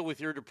you deal with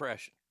your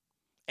depression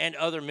and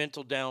other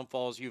mental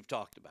downfalls you've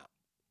talked about.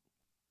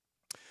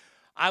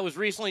 I was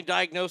recently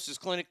diagnosed as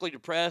clinically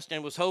depressed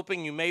and was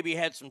hoping you maybe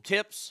had some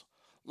tips.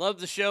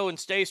 Love the show and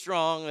stay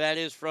strong. That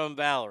is from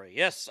Valerie.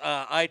 Yes,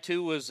 I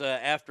too was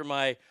after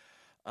my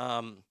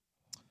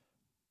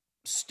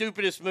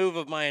stupidest move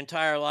of my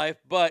entire life,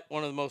 but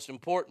one of the most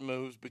important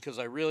moves because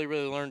I really,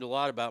 really learned a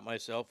lot about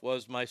myself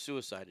was my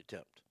suicide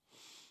attempt.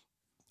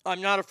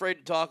 I'm not afraid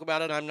to talk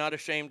about it. I'm not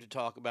ashamed to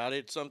talk about it.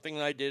 It's something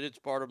that I did. It's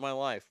part of my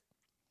life.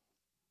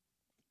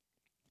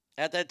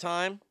 At that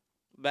time,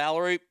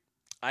 Valerie,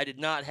 I did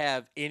not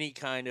have any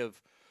kind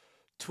of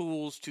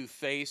tools to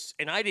face,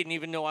 and I didn't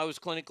even know I was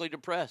clinically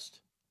depressed.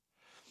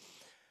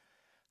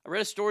 I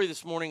read a story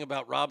this morning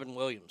about Robin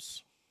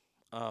Williams.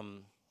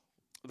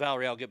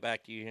 Valerie, I'll get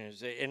back to you.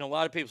 And a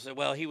lot of people say,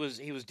 well, he was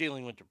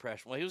dealing with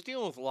depression. Well, he was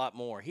dealing with a lot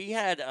more. He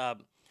had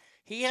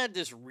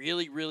this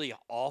really, really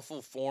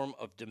awful form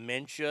of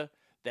dementia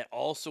that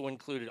also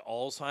included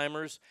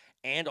Alzheimer's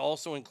and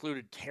also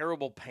included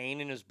terrible pain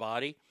in his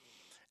body.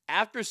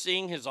 After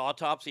seeing his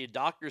autopsy, a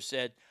doctor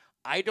said,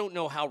 I don't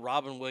know how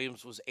Robin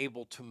Williams was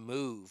able to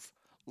move,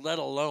 let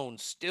alone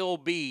still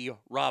be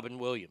Robin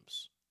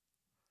Williams.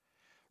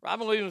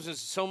 Robin Williams is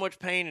so much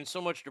pain and so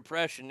much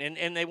depression,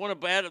 and they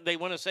want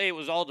to say it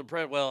was all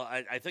depression. Well,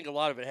 I think a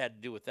lot of it had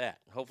to do with that.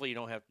 Hopefully you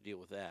don't have to deal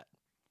with that.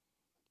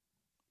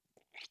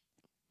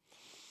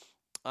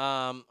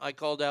 I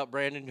called out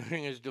Brandon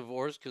during his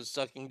divorce because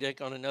sucking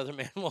dick on another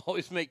man will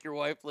always make your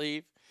wife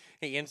leave.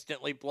 He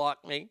instantly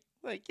blocked me.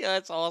 Like, yeah,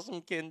 that's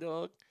awesome, Ken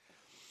Dog.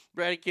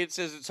 Brady Kid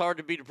says it's hard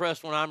to be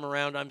depressed when I'm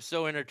around. I'm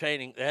so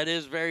entertaining. That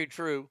is very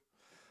true.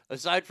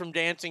 Aside from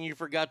dancing, you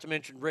forgot to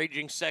mention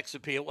raging sex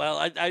appeal.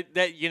 Well,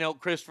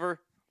 Christopher,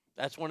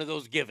 that's one of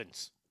those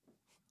givens.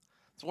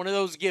 It's one of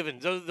those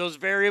givens, those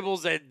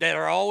variables that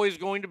are always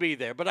going to be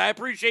there. But I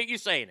appreciate you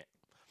saying it.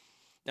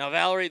 Now,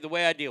 Valerie, the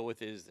way I deal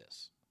with it is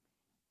this.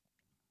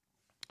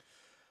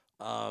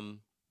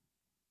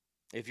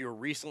 If you're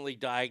recently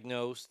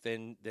diagnosed,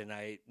 then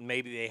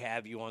maybe they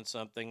have you on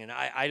something, and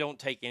I don't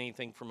take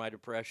anything for my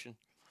depression,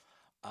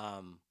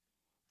 and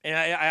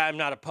I'm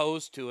not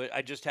opposed to it.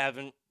 I just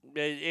haven't.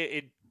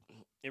 It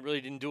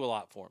really didn't do a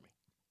lot for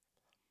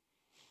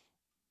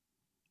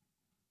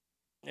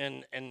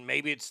me, and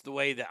maybe it's the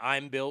way that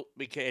I'm built,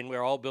 and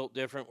we're all built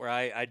different. Where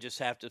I just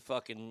have to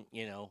fucking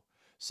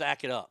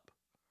sack it up.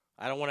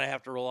 I don't want to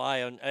have to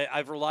rely on.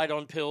 I've relied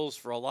on pills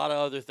for a lot of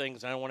other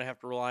things. I don't want to have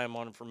to rely on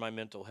them for my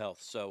mental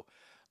health. So,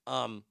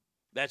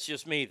 that's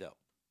just me, though.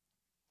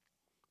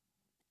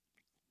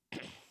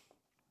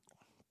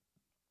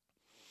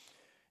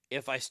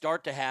 If I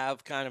start to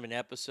have kind of an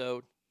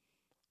episode,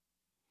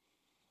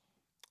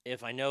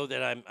 if I know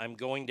that I'm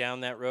going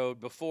down that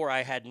road, before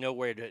I had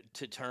nowhere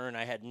to turn,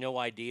 I had no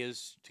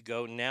ideas to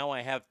go. Now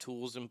I have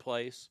tools in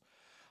place.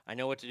 I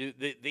know what to do.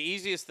 The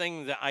easiest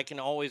thing that I can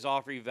always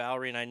offer you,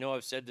 Valerie, and I know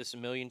I've said this a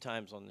million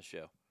times on the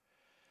show,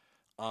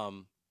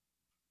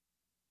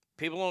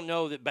 people don't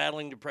know that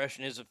battling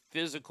depression is a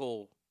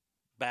physical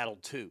battle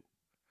too.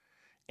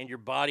 And your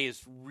body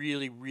is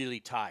really,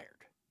 really tired.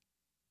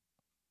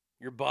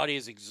 Your body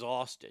is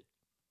exhausted.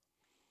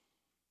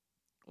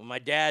 When my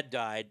dad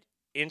died,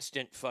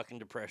 instant fucking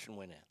depression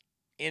went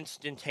in.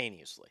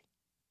 Instantaneously.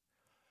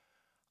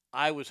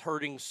 I was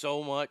hurting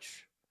so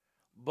much.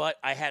 But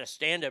I had a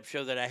stand-up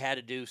show that I had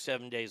to do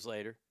 7 days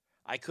later.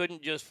 I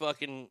couldn't just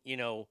fucking,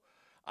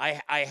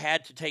 I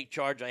had to take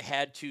charge. I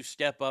had to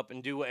step up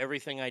and do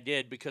everything I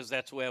did because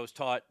that's the way I was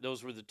taught.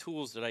 Those were the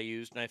tools that I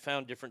used, and I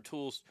found different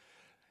tools.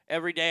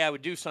 Every day I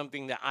would do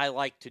something that I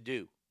like to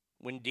do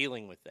when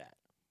dealing with that.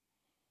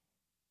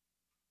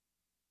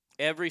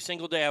 Every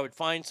single day I would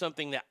find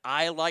something that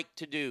I like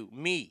to do,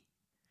 me.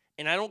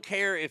 And I don't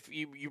care if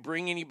you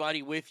bring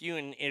anybody with you,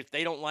 and if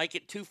they don't like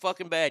it, too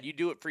fucking bad. You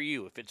do it for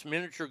you. If it's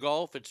miniature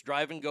golf, it's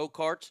driving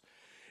go-karts,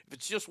 if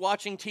it's just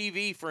watching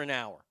TV for an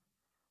hour,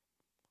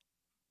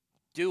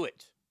 do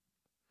it.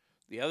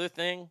 The other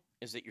thing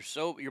is that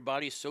your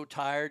body's so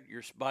tired,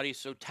 your body's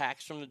so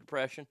taxed from the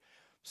depression,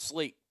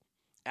 sleep.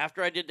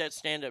 After I did that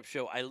stand-up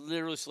show, I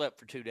literally slept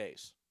for 2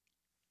 days.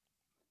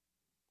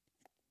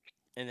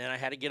 And then I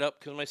had to get up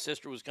because my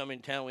sister was coming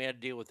to town. We had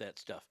to deal with that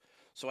stuff.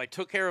 So I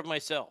took care of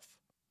myself.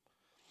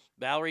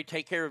 Valerie,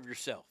 take care of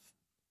yourself.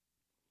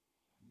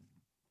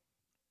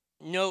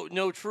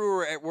 No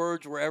truer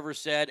words were ever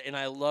said, and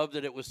I love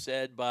that it was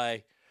said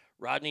by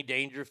Rodney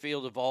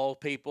Dangerfield of all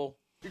people.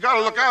 You got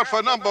to look out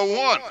for number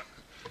one,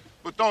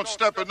 but don't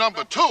step at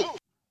number two.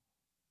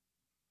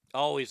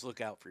 Always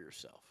look out for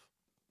yourself.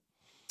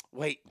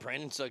 Wait,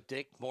 Brandon sucked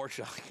dick? More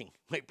shocking.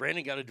 Wait,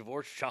 Brandon got a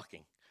divorce?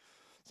 Shocking.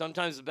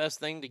 Sometimes the best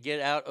thing to get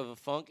out of a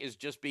funk is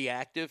just be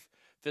active.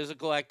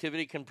 Physical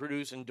activity can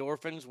produce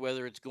endorphins,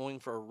 whether it's going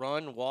for a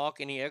run, walk,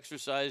 any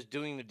exercise,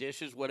 doing the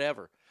dishes,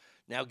 whatever.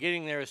 Now,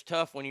 getting there is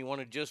tough when you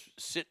want to just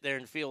sit there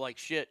and feel like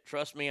shit.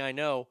 Trust me, I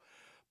know.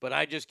 But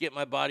I just get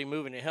my body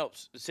moving. It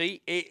helps.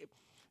 See,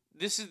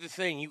 this is the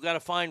thing. You got to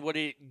find what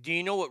it... Do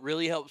you know what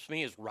really helps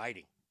me is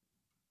writing.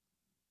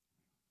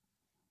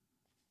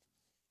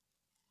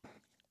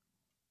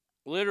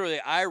 Literally,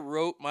 I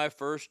wrote my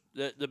first...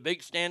 The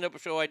big stand-up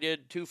show I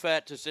did, Too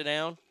Fat to Sit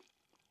Down.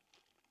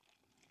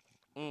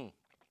 I'm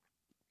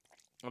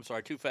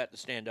sorry, Too Fat to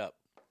Stand Up.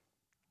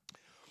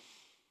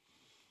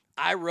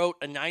 I wrote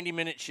a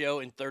 90-minute show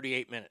in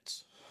 38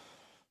 minutes.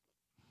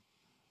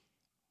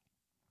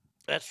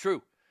 That's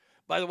true.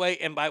 By the way,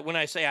 and when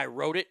I say I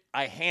wrote it,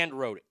 I hand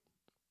wrote it.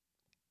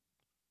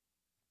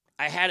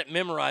 I had it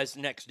memorized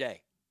the next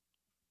day.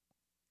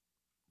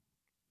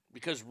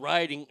 Because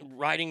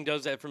writing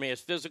does that for me. As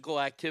physical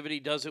activity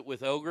does it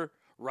with Ogre,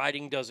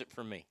 writing does it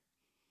for me.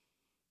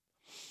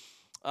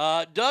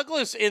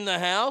 Douglas in the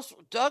house.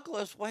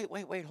 Douglas,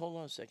 wait, hold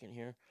on a second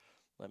here.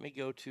 Let me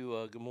go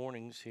to Good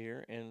Mornings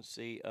here and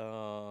see.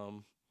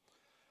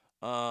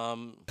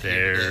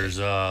 There's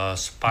a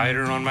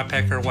spider on my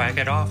pecker, whack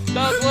it off.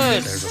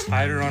 Douglas! There's a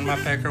spider on my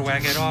pecker,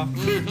 whack it off.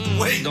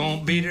 Wait.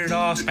 Don't beat it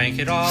off, spank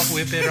it off,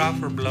 whip it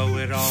off, or blow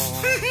it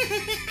off.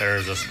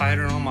 There's a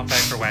spider on my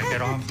pecker, whack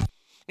it off.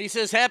 He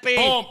says, happy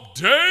hump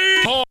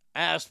day,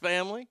 ass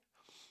family.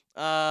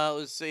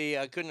 Let's see.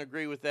 I couldn't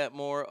agree with that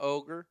more,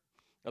 Ogre,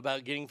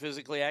 about getting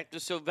physically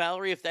active. So,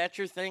 Valerie, if that's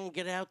your thing,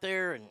 get out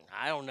there and,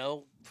 I don't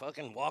know,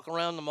 fucking walk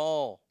around the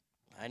mall.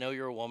 I know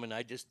you're a woman.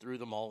 I just threw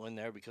them all in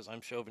there because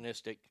I'm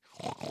chauvinistic.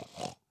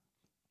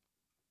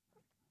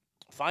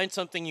 Find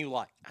something you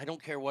like. I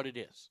don't care what it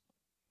is.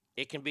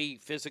 It can be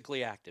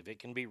physically active. It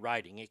can be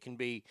writing. It can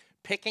be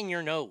picking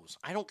your nose.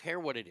 I don't care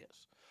what it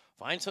is.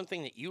 Find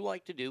something that you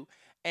like to do,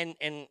 and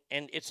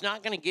it's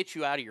not going to get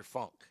you out of your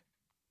funk.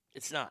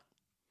 It's not.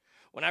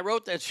 When I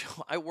wrote that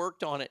show, I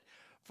worked on it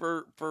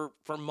for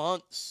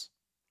months,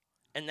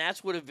 and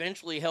that's what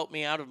eventually helped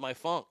me out of my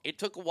funk. It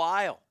took a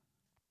while.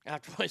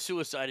 After my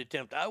suicide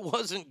attempt, I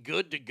wasn't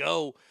good to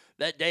go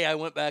that day I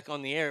went back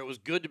on the air. It was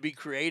good to be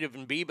creative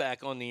and be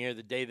back on the air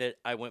the day that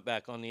I went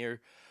back on the air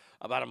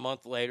about a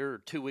month later or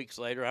 2 weeks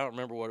later. I don't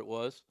remember what it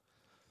was.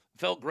 It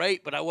felt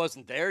great, but I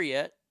wasn't there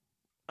yet.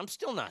 I'm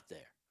still not there.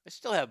 I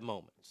still have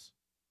moments.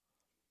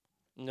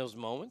 In those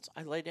moments,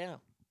 I lay down.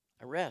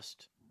 I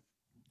rest.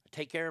 I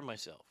take care of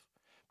myself.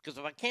 Because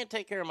if I can't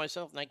take care of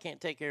myself, then I can't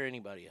take care of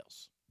anybody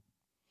else.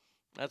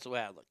 That's the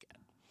way I look at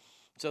it.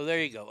 So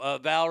there you go.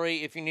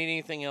 Valerie, if you need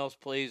anything else,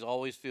 please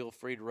always feel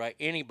free to write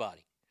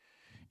anybody.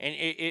 And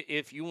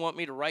if you want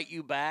me to write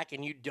you back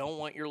and you don't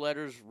want your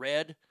letters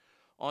read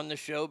on the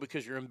show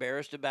because you're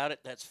embarrassed about it,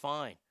 that's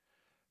fine.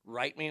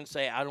 Write me and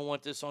say, I don't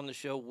want this on the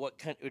show. What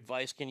kind of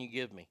advice can you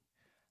give me?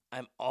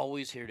 I'm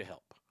always here to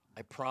help.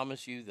 I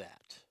promise you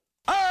that.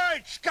 All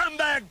right,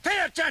 scumbag,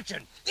 pay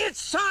attention.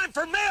 It's time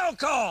for mail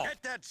call.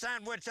 Get that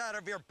sandwich out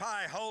of your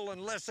pie hole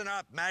and listen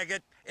up,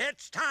 maggot.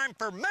 It's time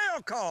for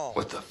mail call.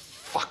 What the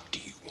fuck do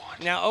you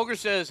want? Now, Ogre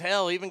says,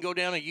 hell, even go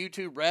down a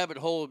YouTube rabbit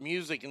hole of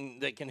music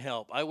that can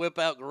help. I whip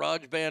out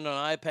GarageBand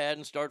on iPad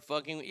and start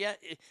fucking. Yeah,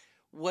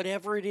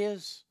 whatever it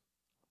is.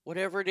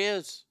 Whatever it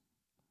is.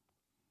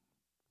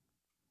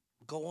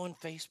 Go on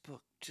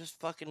Facebook. Just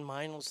fucking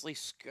mindlessly,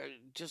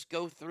 just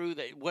go through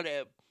that.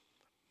 Whatever.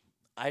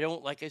 I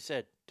don't, like I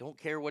said, don't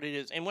care what it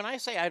is. And when I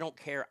say I don't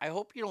care, I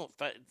hope you don't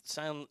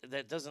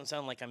that doesn't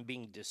sound like I'm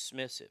being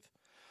dismissive.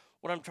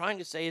 What I'm trying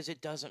to say is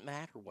it doesn't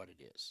matter what it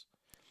is.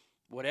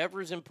 Whatever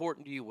is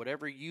important to you,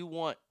 whatever you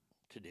want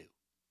to do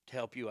to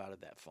help you out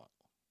of that funk,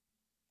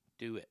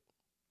 do it.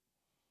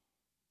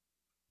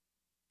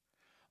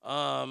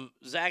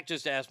 Zach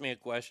just asked me a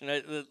question.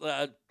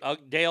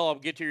 Dale, I'll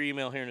get to your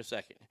email here in a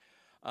second.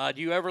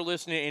 Do you ever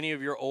listen to any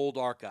of your old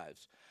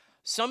archives?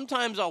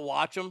 Sometimes I'll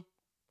watch them.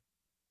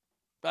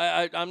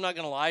 I'm not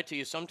going to lie to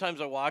you. Sometimes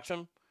I watch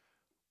them,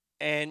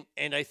 and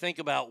I think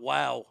about,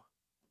 wow.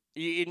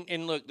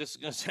 And look, this is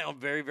going to sound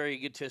very, very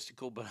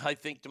egotistical, but I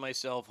think to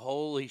myself,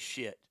 holy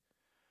shit.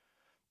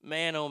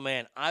 Man, oh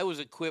man, I was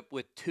equipped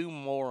with two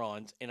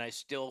morons, and I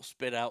still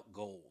spit out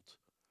gold.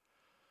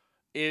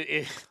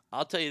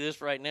 I'll tell you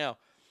this right now.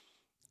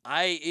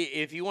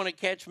 If you want to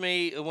catch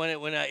me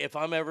if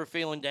I'm ever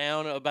feeling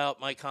down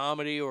about my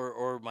comedy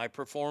or my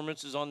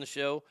performances on the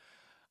show,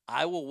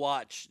 I will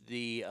watch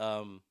the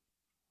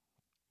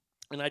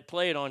and I'd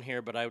play it on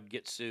here, but I would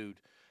get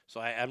sued,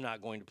 so I'm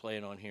not going to play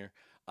it on here.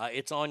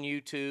 It's on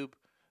YouTube.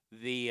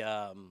 The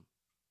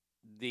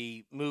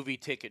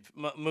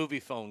movie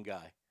phone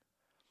guy.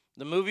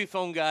 The movie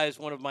phone guy is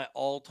one of my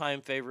all-time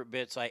favorite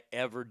bits I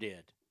ever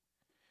did.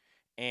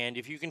 And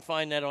if you can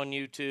find that on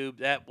YouTube,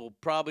 that will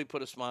probably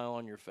put a smile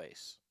on your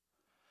face.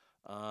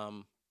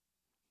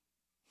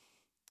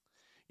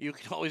 You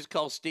can always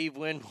call Steve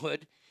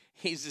Winwood.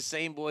 He's the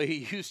same boy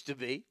he used to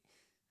be.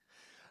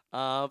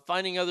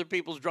 Finding other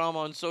people's drama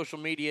on social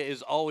media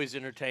is always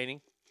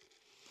entertaining.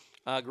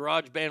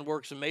 GarageBand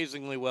works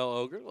amazingly well,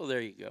 Ogre. Well,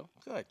 there you go.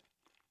 Good.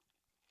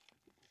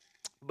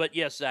 But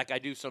yes, Zach, I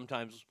do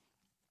sometimes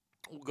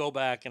go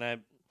back and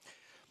I'm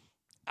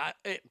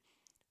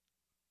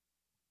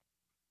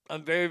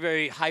very,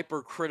 very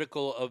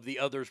hypercritical of the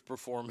others'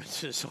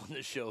 performances on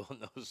the show on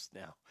those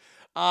now.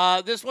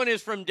 This one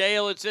is from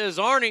Dale. It says,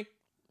 Arnie,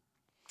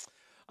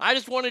 I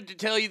just wanted to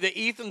tell you that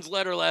Ethan's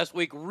letter last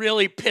week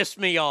really pissed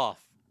me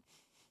off.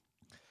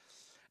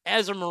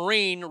 As a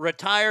Marine,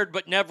 retired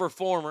but never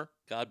former,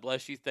 God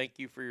bless you, thank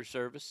you for your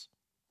service,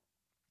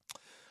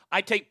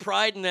 I take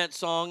pride in that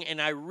song,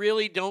 and I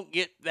really don't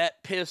get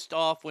that pissed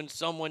off when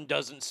someone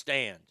doesn't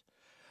stand.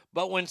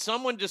 But when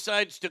someone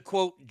decides to,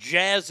 quote,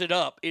 jazz it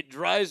up, it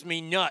drives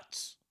me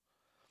nuts.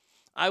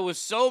 I was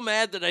so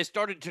mad that I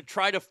started to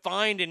try to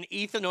find an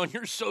Ethan on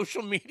your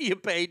social media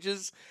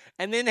pages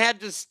and then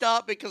had to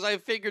stop because I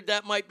figured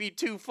that might be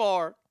too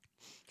far.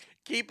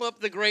 Keep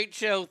up the great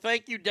show.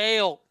 Thank you,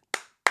 Dale.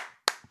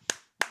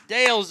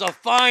 Dale's a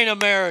fine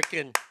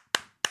American.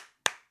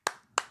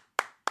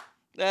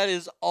 That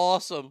is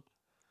awesome.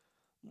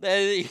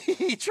 That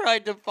he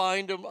tried to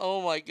find him.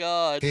 Oh, my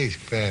God. He's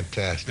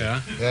fantastic.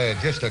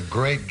 Yeah, just a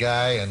great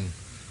guy and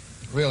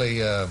really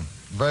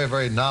very,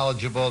 very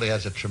knowledgeable. He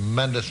has a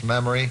tremendous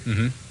memory.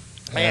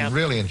 Mm-hmm. And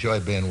really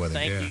enjoyed being with him.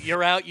 Thank you.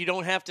 You're out. You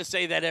don't have to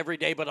say that every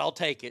day, but I'll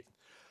take it.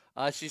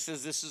 She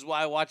says, this is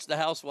why I watch The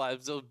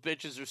Housewives. Those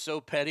bitches are so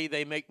petty.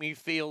 They make me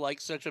feel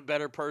like such a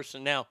better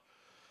person. Now,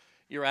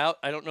 you're out.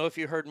 I don't know if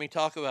you heard me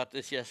talk about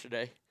this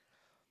yesterday.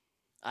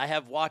 I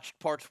have watched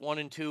parts 1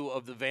 and 2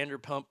 of the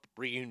Vanderpump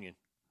reunion.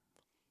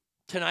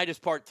 Tonight is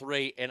part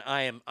 3, and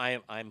I'm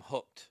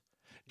hooked.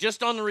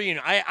 Just on the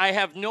reunion. I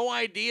have no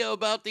idea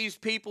about these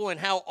people and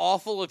how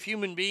awful of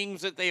human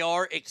beings that they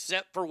are,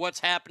 except for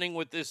what's happening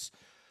with this,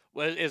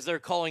 as they're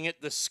calling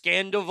it, the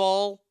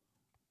Scandival.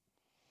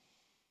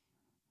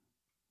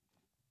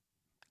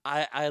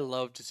 I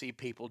love to see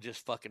people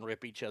just fucking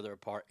rip each other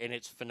apart, and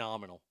it's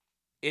phenomenal.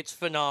 It's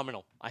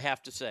phenomenal, I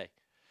have to say.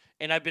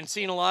 And I've been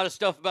seeing a lot of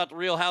stuff about the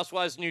Real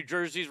Housewives of New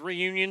Jersey's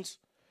reunions.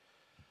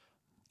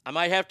 I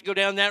might have to go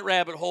down that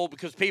rabbit hole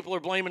because people are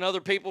blaming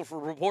other people for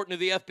reporting to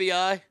the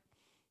FBI.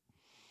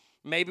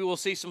 Maybe we'll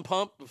see some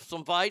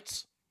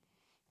fights.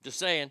 Just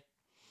saying.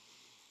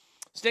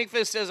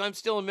 Stinkfist says, I'm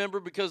still a member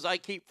because I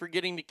keep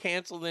forgetting to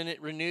cancel, then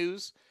it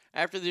renews.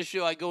 After this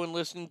show, I go and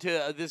listen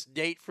to this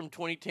date from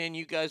 2010.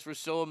 You guys were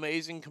so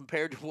amazing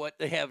compared to what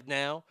they have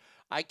now.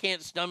 I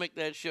can't stomach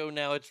that show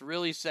now. It's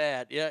really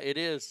sad. Yeah, it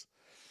is.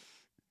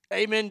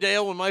 Amen,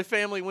 Dale. When my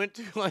family went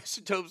to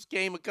Isotope's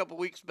game a couple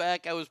weeks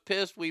back, I was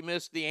pissed we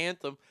missed the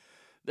anthem.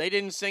 They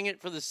didn't sing it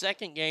for the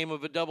second game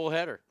of a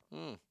doubleheader.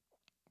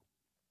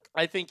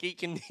 I think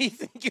Ethan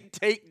can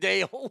take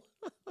Dale.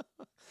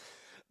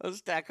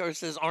 Stackar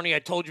says, Arnie, I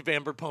told you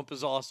Vanderpump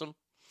is awesome.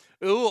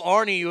 Ooh,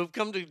 Arnie, you have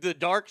come to the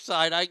dark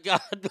side.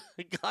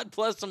 God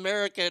bless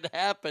America, it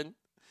happened.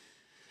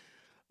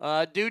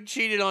 Dude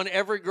cheated on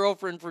every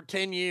girlfriend for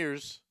 10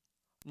 years.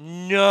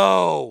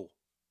 No.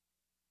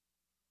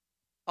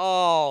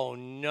 Oh,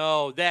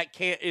 no. That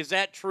can't. Is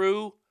that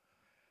true?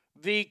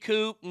 V.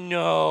 Coop?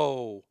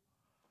 No.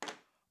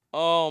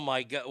 Oh,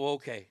 my God. Well,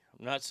 okay.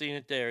 I'm not seeing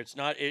it there. It's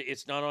not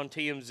on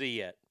TMZ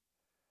yet.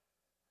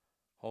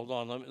 Hold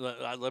on.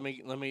 Let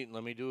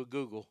me do a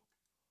Google.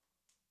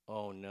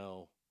 Oh,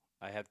 no.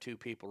 I have 2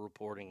 people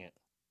reporting it.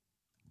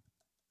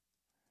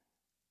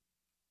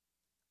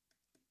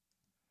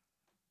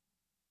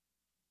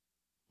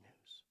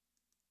 News.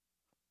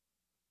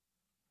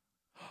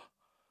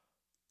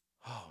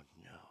 Oh,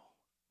 no.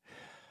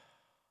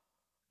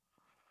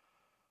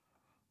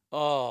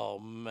 Oh,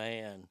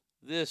 man.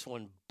 This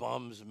one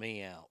bums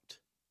me out.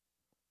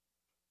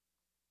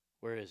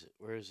 Where is it?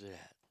 Where is it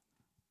at?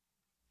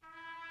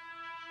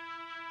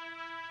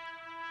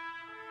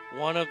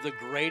 One of the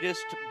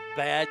greatest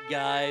bad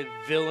guy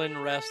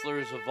villain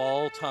wrestlers of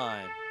all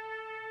time,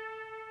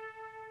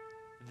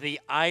 the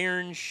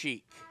Iron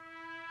Sheik,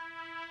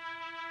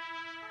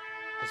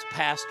 has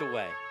passed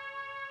away.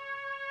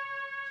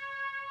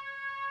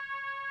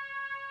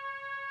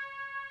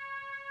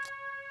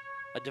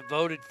 A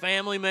devoted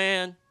family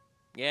man.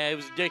 Yeah, he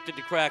was addicted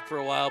to crack for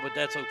a while, but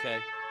that's okay.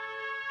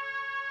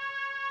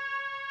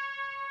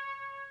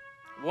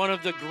 One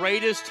of the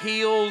greatest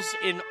heels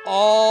in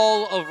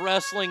all of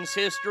wrestling's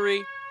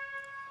history.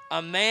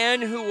 A man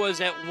who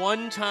was at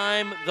one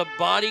time the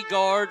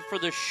bodyguard for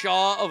the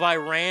Shah of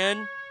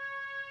Iran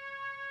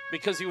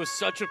because he was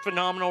such a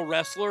phenomenal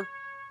wrestler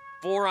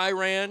for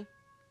Iran.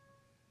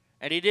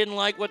 And he didn't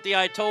like what the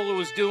Ayatollah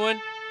was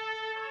doing.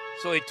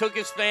 So he took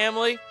his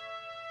family,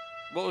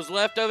 what was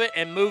left of it,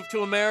 and moved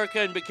to America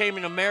and became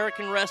an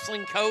American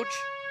wrestling coach.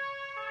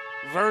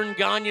 Vern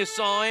Gagne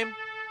saw him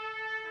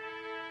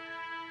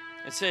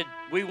and said,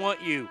 we want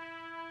you.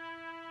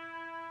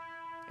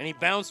 And he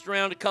bounced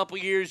around a couple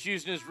years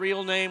using his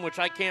real name, which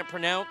I can't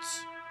pronounce.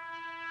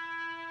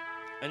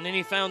 And then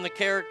he found the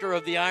character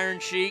of the Iron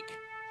Sheik.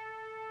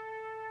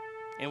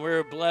 And we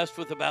were blessed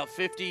with about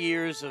 50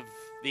 years of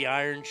the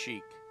Iron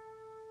Sheik.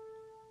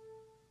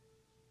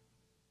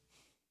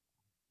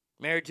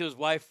 Married to his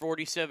wife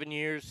 47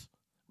 years.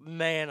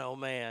 Man, oh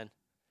man.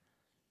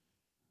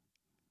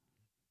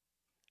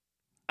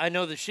 I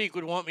know the Sheik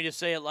would want me to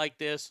say it like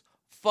this.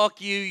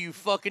 Fuck you, you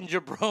fucking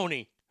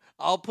jabroni.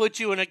 I'll put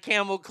you in a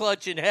camel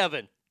clutch in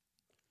heaven.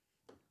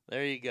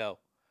 There you go.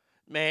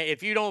 Man,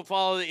 if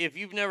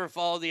you've never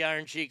followed the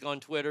Iron Sheik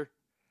on Twitter,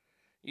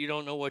 you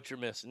don't know what you're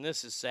missing.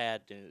 This is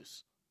sad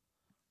news.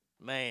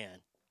 Man.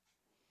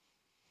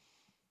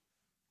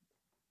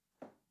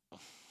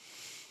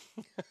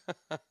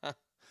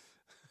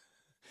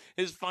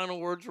 His final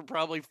words were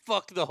probably,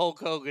 fuck the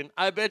Hulk Hogan.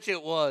 I bet you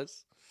it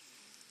was.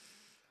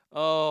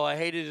 Oh, I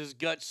hated his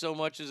guts so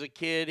much as a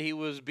kid. He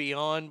was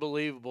beyond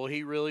believable.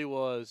 He really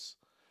was.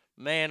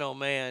 Man, oh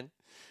man.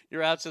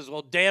 Your out says,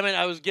 well, damn it,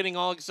 I was getting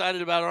all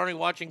excited about Arnie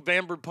watching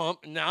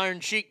Vanderpump and the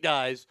Iron Sheik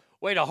dies.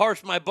 Way to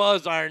harsh my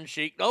buzz, Iron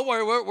Sheik. Don't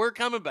worry, we're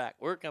coming back.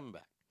 We're coming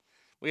back.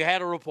 We had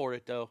to report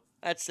it, though.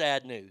 That's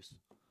sad news.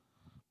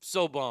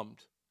 So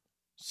bummed.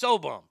 So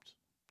bummed.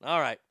 All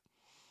right.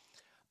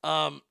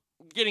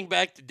 Getting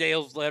back to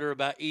Dale's letter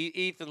about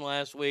Ethan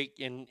last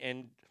week,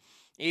 and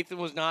Ethan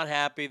was not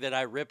happy that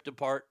I ripped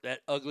apart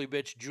that ugly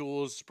bitch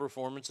Jules'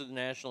 performance of the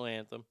national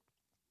anthem.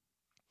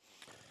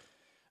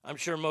 I'm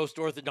sure most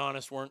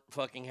orthodontists weren't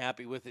fucking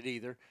happy with it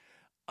either.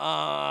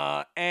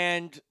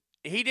 And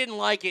he didn't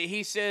like it.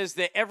 He says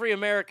that every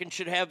American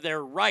should have their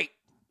right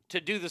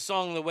to do the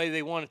song the way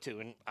they wanted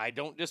to, and I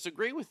don't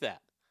disagree with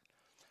that.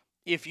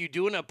 If you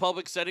do it in a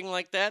public setting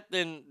like that,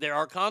 then there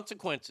are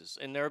consequences,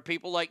 and there are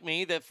people like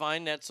me that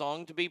find that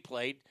song to be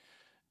played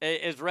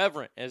as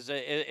reverent, as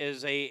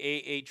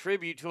a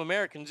tribute to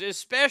Americans,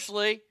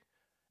 especially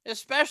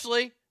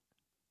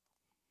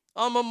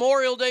on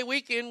Memorial Day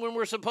weekend when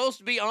we're supposed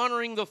to be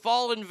honoring the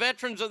fallen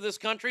veterans of this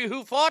country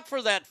who fought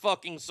for that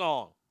fucking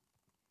song.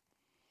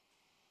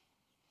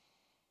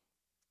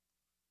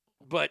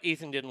 But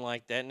Ethan didn't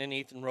like that, and then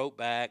Ethan wrote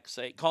back,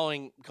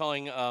 calling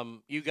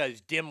you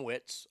guys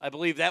dimwits. I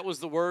believe that was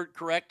the word,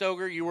 correct,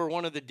 Ogre? You were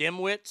one of the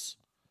dimwits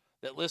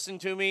that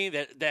listened to me,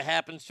 that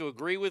happens to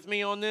agree with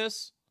me on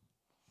this.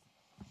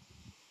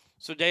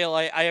 So, Dale,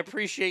 I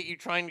appreciate you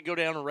trying to go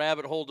down a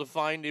rabbit hole to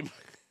find him.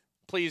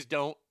 Please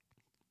don't.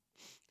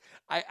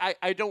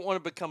 I don't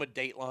want to become a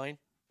Dateline.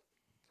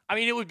 I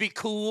mean, it would be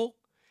cool.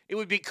 It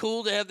would be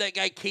cool to have that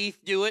guy Keith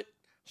do it.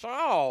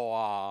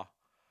 So,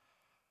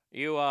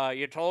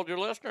 you told your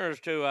listeners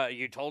to,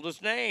 you told his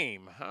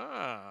name,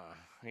 huh?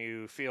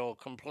 You feel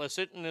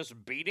complicit in this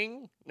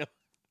beating? No.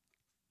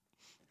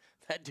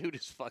 That dude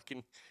is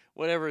fucking,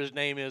 whatever his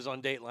name is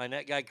on Dateline,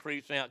 that guy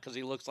creeps me out because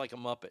he looks like a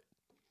Muppet.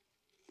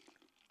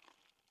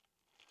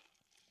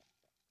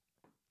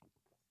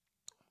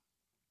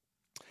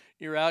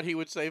 You're out, he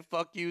would say,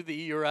 fuck you,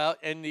 you're out,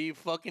 and the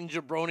fucking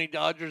jabroni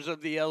Dodgers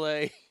of the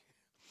L.A.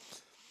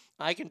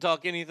 I can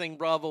talk anything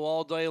Bravo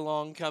all day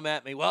long, come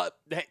at me. Well,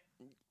 hey,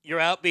 you're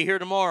out, be here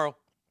tomorrow.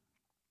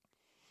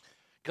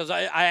 Because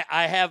I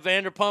have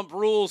Vanderpump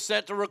Rules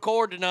set to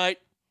record tonight,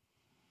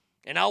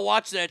 and I'll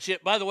watch that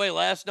shit. By the way,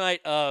 last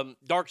night,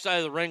 Dark Side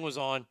of the Ring was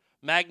on.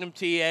 Magnum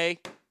TA,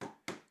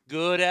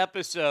 good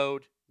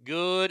episode.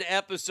 Good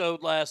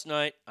episode last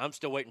night. I'm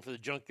still waiting for the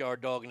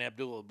Junkyard Dog and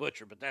Abdullah the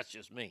Butcher, but that's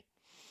just me.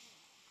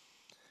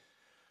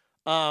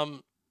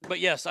 But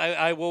yes,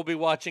 I will be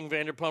watching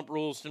Vanderpump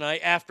Rules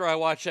tonight after I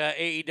watch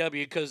AEW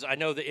because I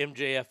know that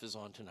MJF is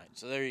on tonight.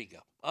 So there you go.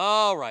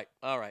 All right.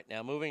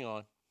 Now moving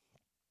on.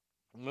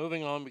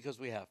 Moving on because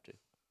we have to.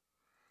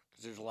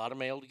 Because there's a lot of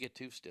mail to get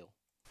to still.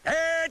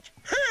 It's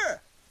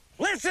here.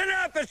 Listen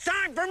up. It's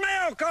time for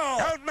mail call.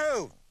 Don't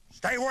move.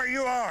 Stay where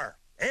you are.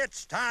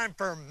 It's time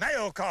for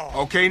mail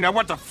call. Okay, now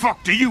what the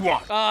fuck do you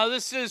want?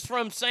 This is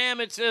from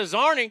Sam. It says,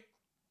 Arnie,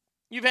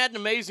 you've had an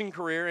amazing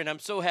career, and I'm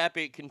so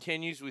happy it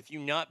continues with you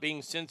not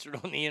being censored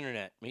on the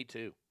internet. Me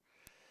too.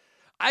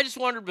 I just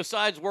wondered,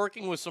 besides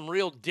working with some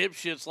real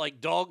dipshits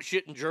like Dog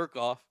Shit and Jerk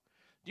Off,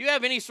 do you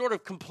have any sort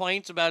of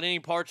complaints about any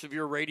parts of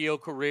your radio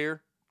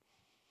career?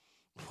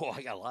 Boy,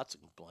 I got lots of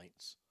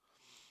complaints.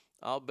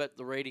 I'll bet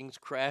the ratings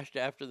crashed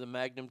after the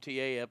Magnum TA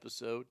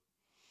episode.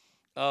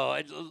 Oh,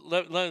 I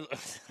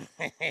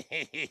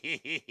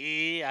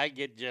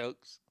get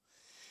jokes.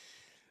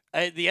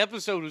 The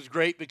episode was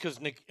great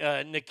because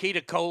Nikita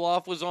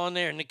Koloff was on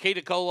there.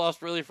 Nikita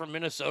Koloff's really from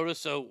Minnesota,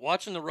 so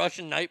watching the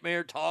Russian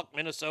Nightmare talk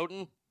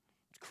Minnesotan,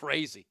 it's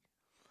crazy.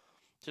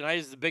 Tonight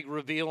is the big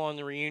reveal on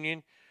the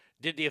reunion.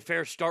 Did the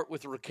affair start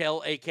with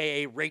Raquel,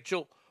 a.k.a.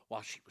 Rachel,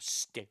 while she was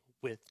still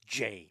with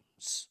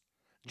James?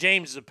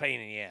 James is a pain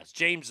in the ass.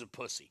 James is a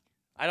pussy.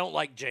 I don't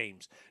like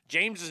James.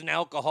 James is an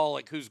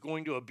alcoholic who's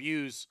going to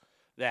abuse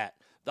that.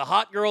 The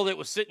hot girl that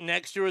was sitting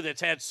next to her that's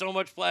had so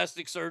much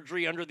plastic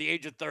surgery under the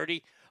age of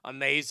 30,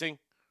 amazing.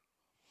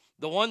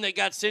 The one that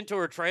got sent to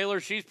her trailer,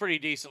 she's pretty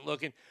decent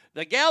looking.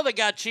 The gal that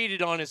got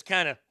cheated on is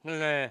kind of,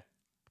 I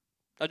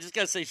just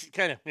got to say she's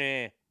kind of,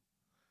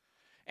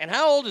 And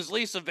how old is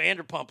Lisa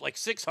Vanderpump? Like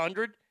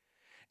 600?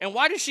 And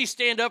why does she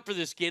stand up for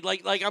this kid?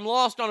 Like I'm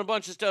lost on a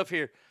bunch of stuff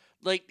here.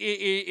 Like,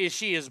 is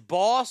she his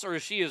boss or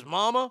is she his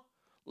mama?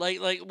 Like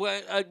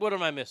what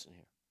am I missing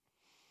here?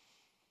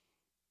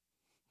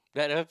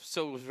 That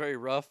episode was very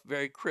rough,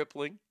 very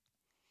crippling.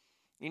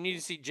 You need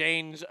to see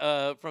James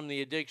from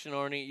The Addiction,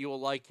 Arnie. You will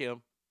like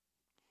him.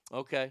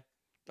 Okay.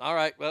 All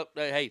right. Well,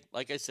 hey,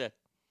 like I said,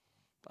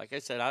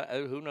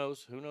 who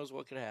knows? Who knows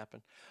what could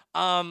happen?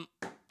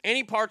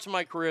 Any parts of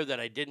my career that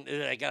I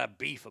got a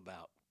beef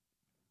about?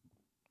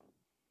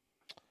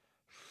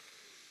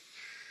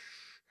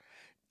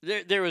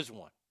 There is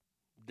one.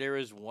 There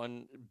is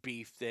one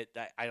beef that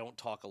I don't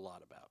talk a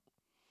lot about.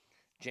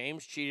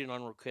 James cheated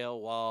on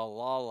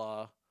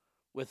Raquel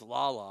with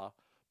Lala,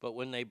 but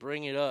when they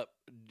bring it up,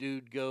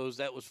 dude goes,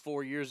 that was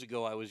 4 years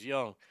ago. I was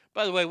young.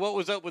 By the way, what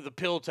was up with the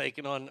pill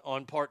taking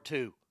on part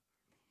 2?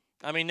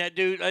 I mean, that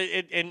dude,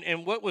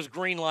 and what was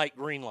green light?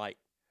 Green light,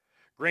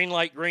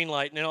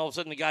 and then all of a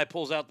sudden the guy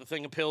pulls out the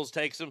thing of pills,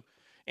 takes them,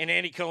 and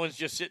Andy Cohen's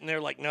just sitting there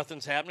like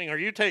nothing's happening. Are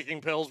you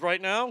taking pills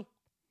right now?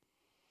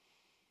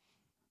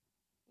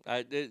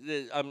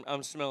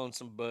 I'm smelling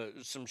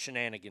some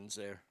shenanigans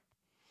there.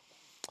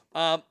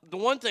 The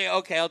one thing,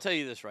 okay, I'll tell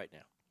you this right now.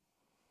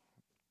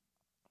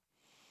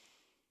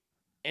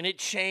 And it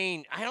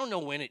changed. I don't know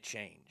when it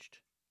changed.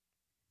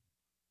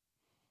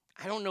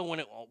 I don't know when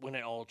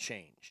it all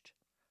changed.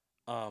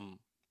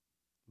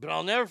 But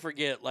I'll never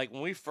forget, like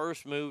when we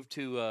first moved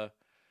to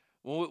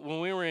when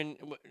we were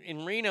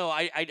in Reno,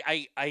 I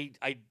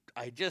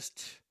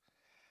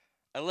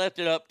left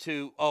it up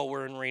to, oh,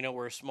 we're in Reno,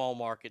 we're a small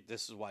market,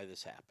 this is why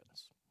this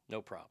happens.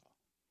 No problem.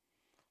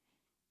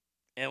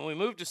 And when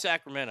we moved to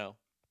Sacramento,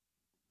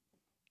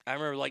 I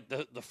remember like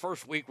the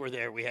first week we're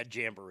there, we had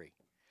Jamboree.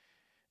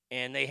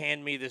 And they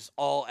hand me this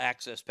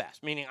all-access pass,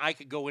 meaning I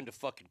could go into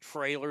fucking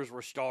trailers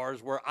where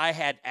stars were. I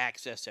had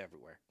access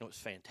everywhere. It was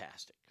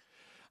fantastic.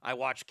 I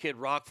watched Kid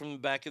Rock from the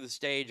back of the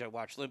stage. I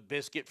watched Limp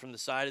Bizkit from the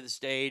side of the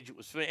stage.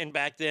 And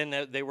back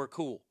then, they were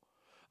cool.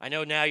 I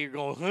know now you're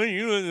going, hey,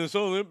 you know this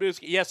old Limp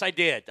Bizkit. Yes, I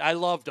did. I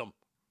loved them.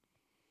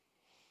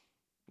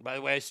 By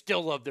the way, I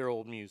still love their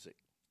old music.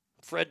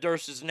 Fred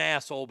Durst is an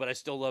asshole, but I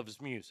still love his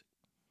music.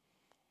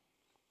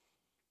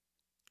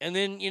 And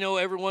then,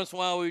 every once in a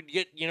while we'd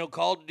get,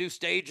 called to do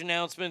stage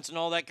announcements and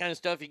all that kind of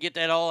stuff. You get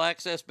that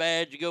all-access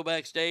badge, you go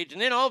backstage.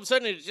 And then all of a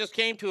sudden it just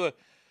came to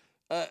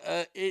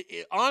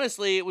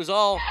honestly, it was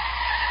all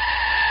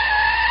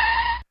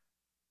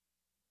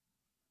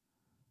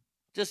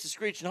just a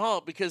screeching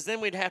halt because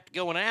then we'd have to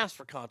go and ask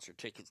for concert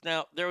tickets.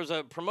 Now, there was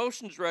a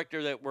promotions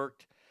director that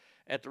worked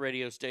at the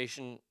radio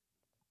station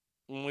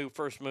when we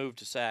first moved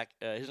to SAC.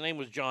 His name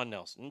was John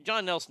Nelson. And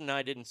John Nelson and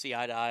I didn't see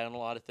eye to eye on a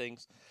lot of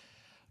things.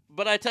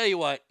 But I tell you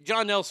what,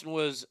 John Nelson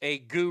was a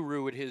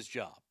guru at his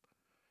job.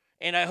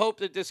 And I hope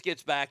that this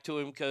gets back to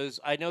him because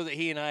I know that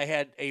he and I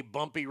had a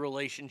bumpy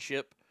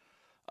relationship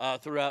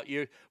throughout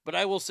years. But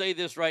I will say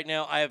this right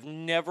now, I have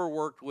never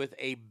worked with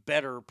a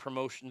better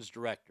promotions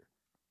director.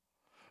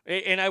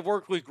 And I've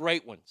worked with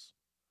great ones.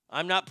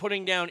 I'm not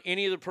putting down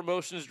any of the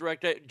promotions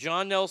director.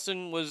 John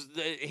Nelson was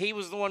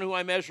the one who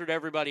I measured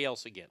everybody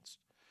else against.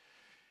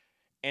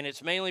 And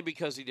it's mainly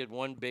because he did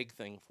one big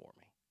thing for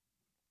me.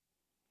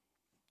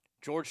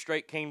 George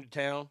Strait came to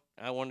town.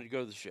 I wanted to go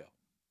to the show.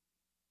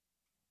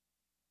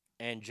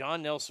 And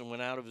John Nelson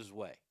went out of his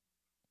way.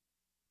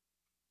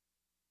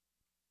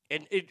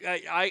 And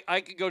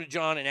I could go to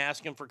John and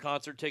ask him for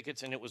concert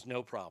tickets, and it was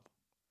no problem.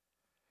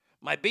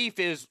 My beef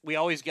is we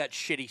always got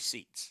shitty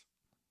seats.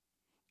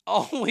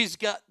 Always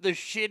got the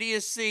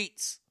shittiest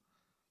seats.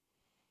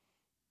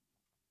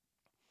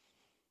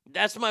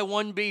 That's my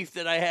one beef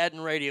that I had in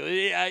radio.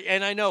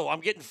 And I know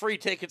I'm getting free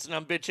tickets and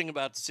I'm bitching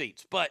about the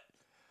seats. But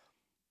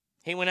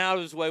he went out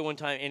of his way one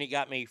time and he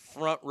got me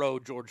front row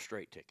George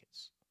Strait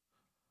tickets.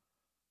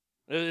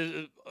 It was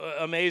an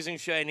amazing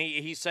show. And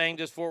he sang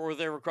just Fort Worth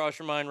Ever Cross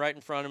Your Mind right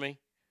in front of me.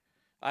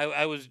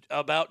 I was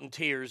about in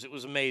tears. It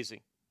was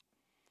amazing.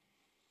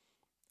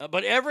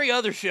 But every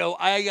other show,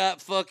 I got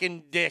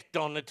fucking dicked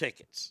on the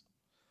tickets.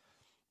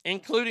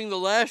 Including the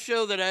last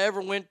show that I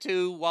ever went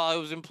to while I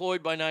was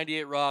employed by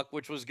 98 Rock,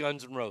 which was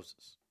Guns N'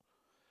 Roses.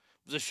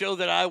 It was a show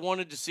that I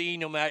wanted to see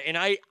no matter. And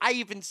I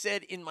even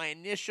said in my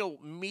initial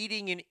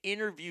meeting and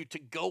interview to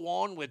go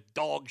on with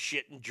dog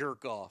shit and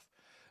jerk off.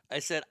 I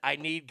said, I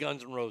need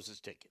Guns N'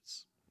 Roses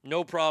tickets.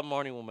 No problem,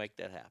 Arnie will make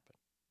that happen.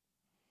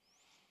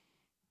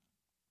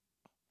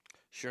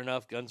 Sure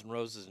enough, Guns N'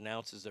 Roses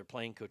announces they're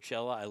playing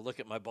Coachella. I look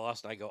at my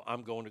boss and I go,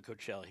 I'm going to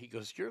Coachella. He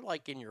goes, you're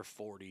like in your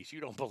 40s.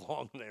 You don't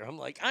belong there. I'm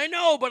like, I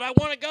know, but I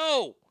want to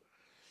go.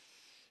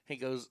 He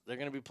goes, they're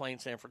going to be playing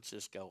San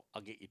Francisco.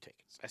 I'll get you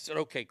tickets. I said,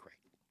 okay, great.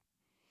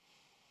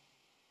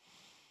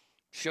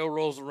 Show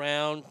rolls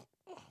around.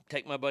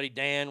 Take my buddy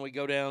Dan. We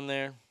go down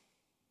there.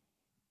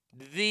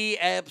 The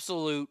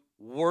absolute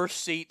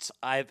worst seats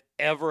I've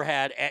ever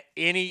had at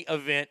any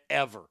event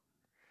ever.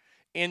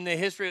 In the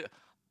history,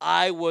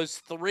 I was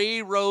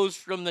 3 rows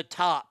from the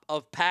top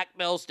of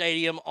Pac-Bell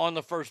Stadium on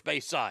the first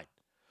base side.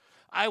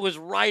 I was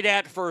right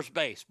at first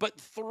base, but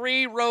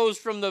 3 rows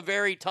from the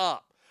very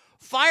top.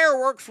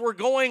 Fireworks were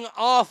going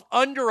off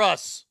under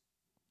us.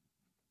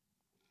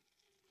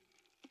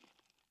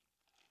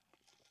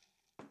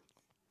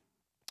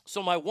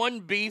 So my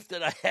one beef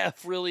that I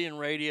have really in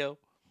radio,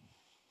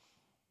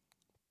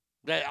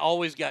 that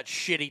always got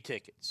shitty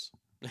tickets.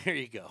 There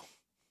you go.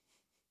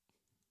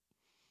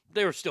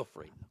 They were still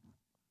free.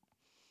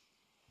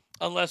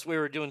 Unless we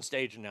were doing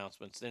stage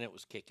announcements, then it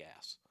was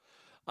kick-ass.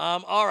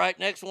 All right,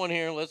 next one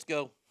here. Let's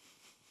go.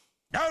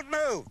 Don't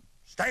move.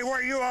 Stay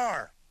where you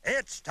are.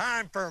 It's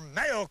time for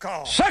mail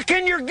call. Suck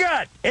in your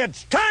gut.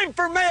 It's time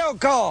for mail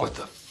call. What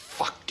the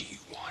fuck do you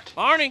want?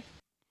 Arnie,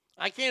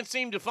 I can't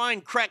seem to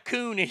find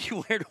Crack-Coon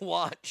anywhere to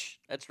watch.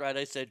 That's right,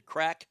 I said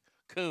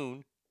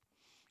Crack-Coon.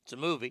 It's a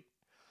movie.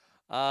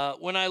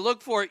 When I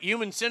look for it,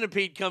 Human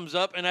Centipede comes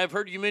up, and I've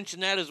heard you mention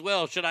that as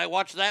well. Should I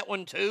watch that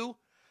one too?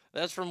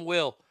 That's from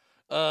Will.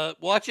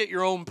 Watch at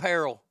your own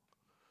peril.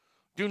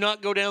 Do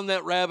not go down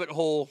that rabbit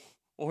hole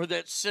or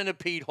that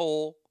centipede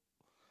hole,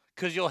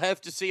 because you'll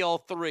have to see all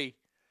three.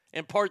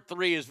 And part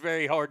 3 is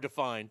very hard to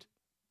find,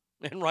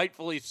 and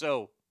rightfully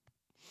so.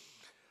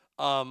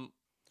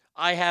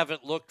 I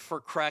haven't looked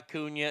for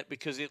Crack-Coon yet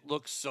because it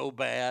looks so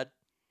bad.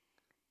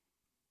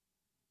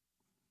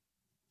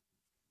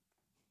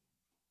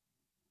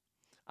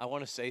 I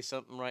want to say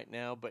something right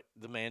now, but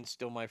the man's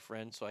still my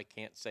friend, so I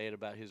can't say it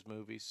about his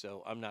movies,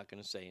 so I'm not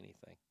going to say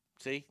anything.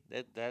 See,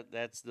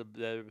 that's the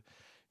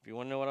if you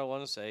want to know what I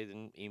want to say,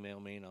 then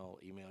email me, and I'll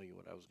email you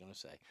what I was going to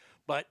say.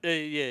 But,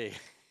 yeah.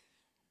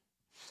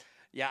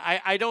 Yeah,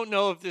 I don't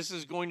know if this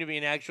is going to be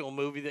an actual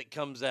movie that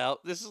comes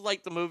out. This is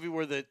like the movie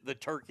where the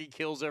turkey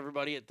kills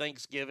everybody at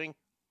Thanksgiving.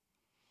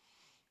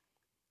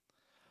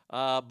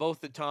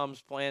 Both the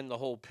Toms planned the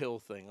whole pill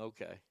thing.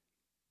 Okay.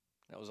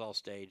 That was all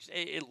staged.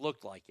 It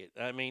looked like it.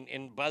 I mean,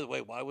 and by the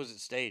way, why was it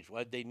staged? Why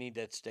did they need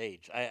that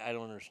staged? I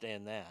don't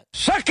understand that.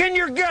 Suck in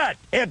your gut.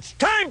 It's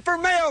time for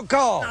mail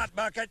call. Not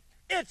bucket.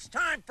 It's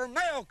time for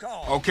mail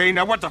call. Okay,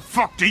 now what the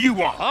fuck do you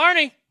want?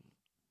 Arnie,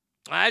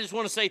 I just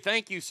want to say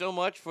thank you so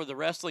much for the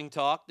wrestling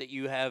talk that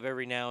you have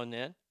every now and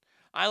then.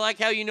 I like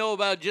how you know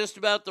about just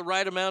about the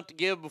right amount to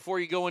give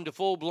before you go into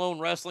full-blown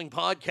wrestling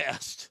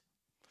podcast.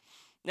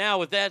 Now,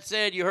 with that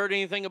said, you heard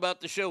anything about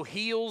the show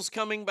Heels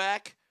coming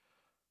back?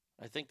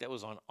 I think that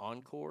was on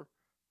Encore.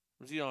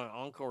 Was it on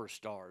Encore or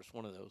Stars?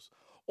 One of those.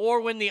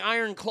 Or when the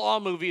Iron Claw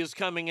movie is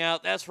coming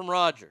out. That's from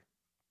Roger.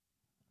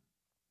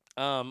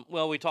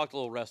 Well, we talked a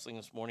little wrestling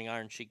this morning.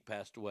 Iron Sheik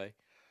passed away.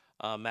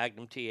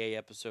 Magnum TA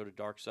episode of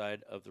Dark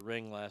Side of the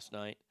Ring last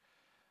night.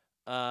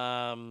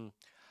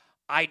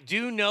 I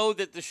do know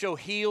that the show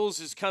Heels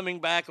is coming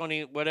back on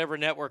whatever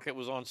network it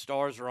was on,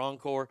 Stars or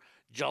Encore,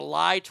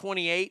 July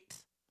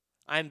 28th.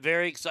 I'm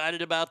very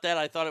excited about that.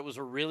 I thought it was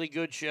a really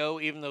good show,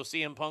 even though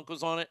CM Punk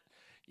was on it.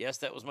 Yes,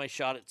 that was my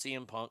shot at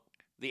CM Punk,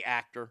 the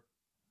actor.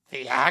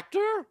 The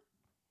actor?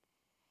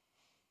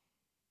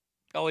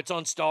 Oh, it's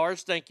on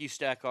Stars. Thank you,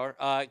 Stackar.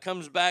 It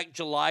comes back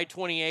July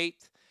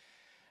 28th.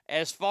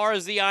 As far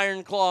as the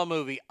Iron Claw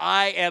movie,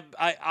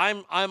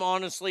 I'm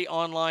honestly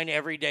online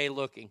every day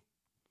looking.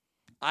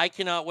 I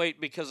cannot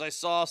wait because I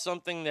saw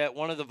something that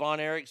one of the Von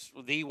Erichs,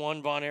 the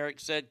one Von Erich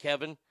said,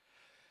 Kevin.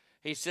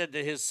 He said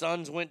that his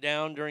sons went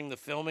down during the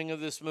filming of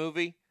this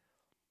movie,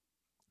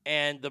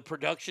 and the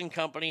production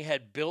company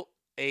had built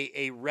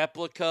a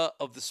replica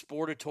of the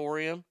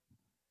Sportatorium.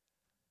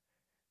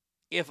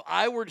 If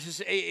I were to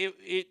say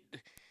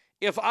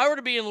if I were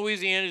to be in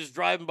Louisiana just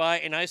driving by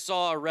and I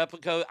saw a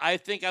replica, I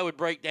think I would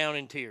break down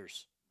in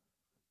tears.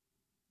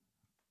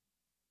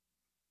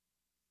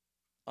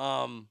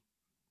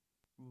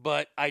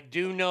 But I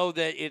do know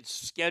that it's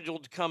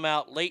scheduled to come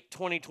out late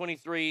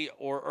 2023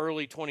 or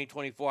early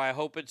 2024. I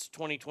hope it's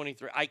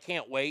 2023. I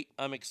can't wait.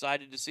 I'm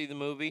excited to see the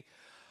movie.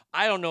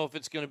 I don't know if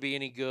it's going to be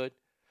any good.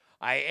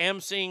 I am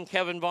seeing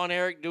Kevin Von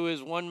Erich do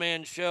his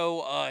one-man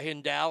show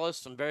in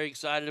Dallas. I'm very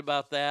excited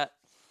about that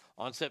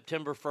on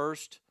September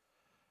 1st.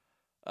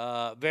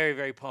 Very,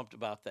 very pumped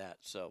about that.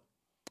 So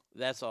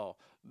that's all.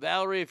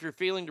 Valerie, if you're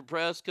feeling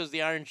depressed because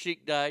the Iron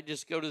Sheik died,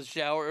 just go to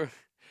the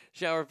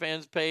Shower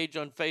Fans page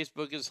on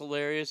Facebook. Is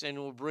hilarious, and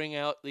we'll bring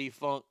out the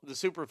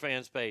Super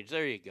Fans page.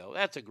 There you go.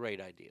 That's a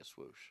great idea,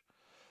 Swoosh.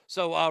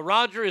 So,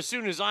 Roger, as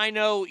soon as I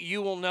know,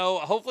 you will know.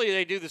 Hopefully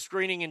they do the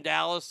screening in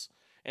Dallas,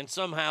 and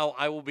somehow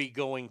I will be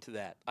going to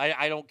that.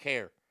 I don't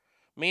care.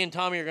 Me and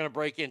Tommy are going to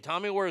break in.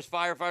 Tommy will wear his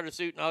firefighter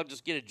suit, and I'll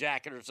just get a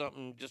jacket or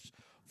something and just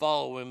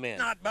follow him in.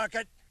 Not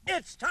bucket.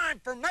 It's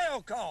time for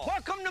mail call.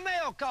 Welcome to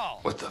mail call.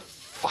 What the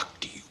fuck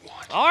do you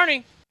want?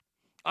 Arnie,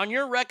 on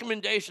your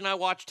recommendation, I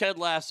watched Ted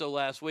Lasso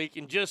last week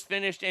and just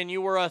finished, and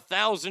you were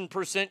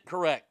 1,000%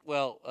 correct.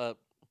 Well,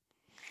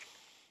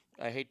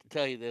 I hate to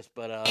tell you this,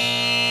 but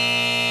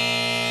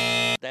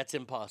that's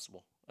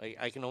impossible.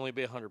 I can only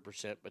be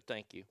 100%, but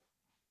thank you.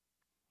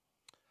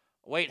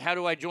 Wait, how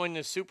do I join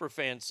this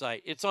Superfan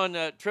site? It's on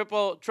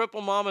Triple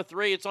Mama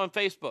 3. It's on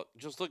Facebook.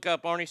 Just look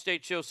up Arnie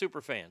State Show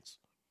Superfans.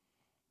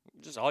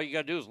 Just all you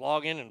got to do is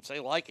log in and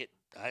say like it.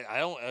 I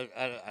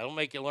don't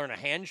make you learn a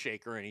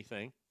handshake or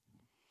anything.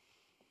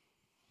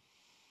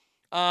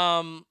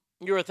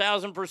 You're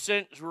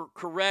 1,000%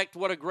 correct.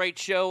 What a great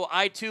show.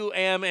 I, too,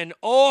 am an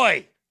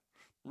Roy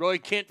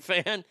Kent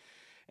fan,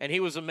 and he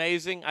was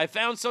amazing. I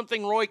found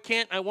something, Roy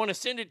Kent. I want to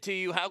send it to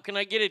you. How can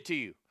I get it to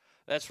you?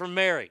 That's from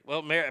Mary.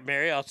 Well,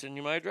 Mary, I'll send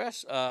you my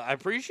address. I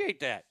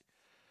appreciate that.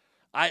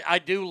 I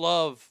do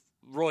love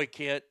Roy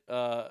Kent,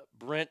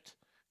 Brent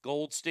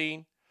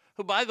Goldstein,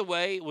 who, by the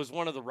way, was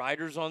one of the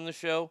writers on the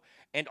show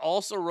and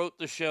also wrote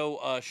the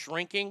show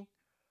Shrinking,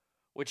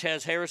 which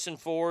has Harrison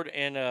Ford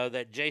and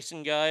that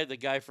Jason guy, the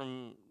guy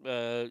from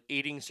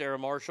Eating Sarah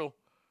Marshall.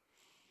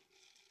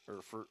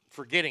 Or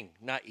Forgetting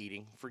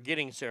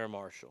Sarah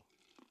Marshall.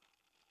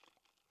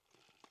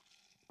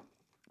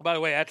 By the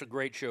way, that's a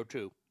great show,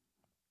 too.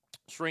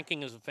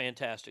 Shrinking is a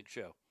fantastic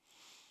show.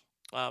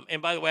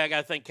 And by the way, I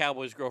got to thank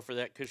Cowboys Girl for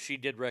that because she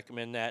did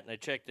recommend that, and I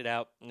checked it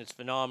out, and it's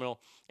phenomenal.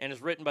 And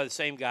it's written by the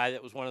same guy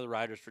that was one of the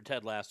writers for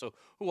Ted Lasso,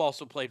 who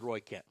also played Roy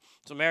Kent.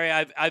 So, Mary,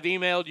 I've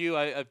emailed you.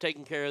 I've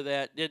taken care of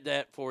that, did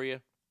that for you.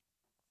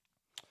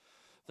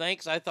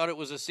 Thanks. I thought it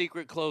was a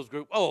secret closed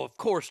group. Oh, of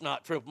course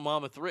not. Triple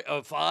Mama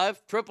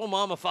 5? Triple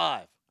Mama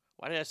 5.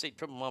 Why did I say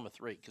Triple Mama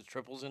 3? Because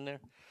triple's in there?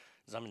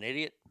 Because I'm an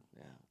idiot?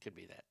 Yeah, could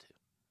be that, too.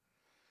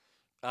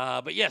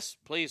 But yes,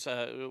 please,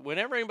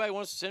 whenever anybody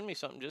wants to send me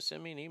something, just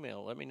send me an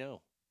email. Let me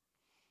know.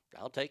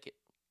 I'll take it.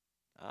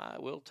 I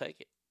will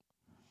take it.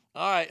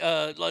 All right,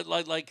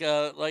 like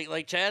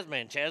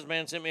Chazman.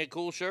 Chazman sent me a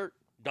cool shirt.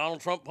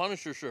 Donald Trump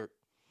Punisher shirt.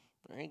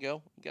 There you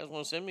go. You guys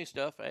want to send me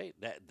stuff? Hey,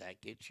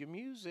 that gets you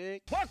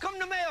music. Welcome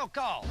to Mail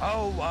Call.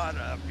 Oh, what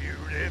a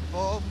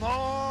beautiful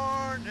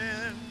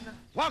morning.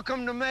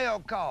 Welcome to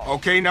Mail Call.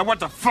 Okay, now what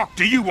the fuck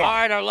do you want? All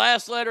right, our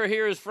last letter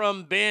here is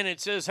from Ben. It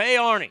says, "Hey,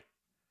 Arnie.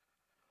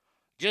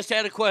 Just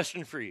had a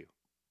question for you.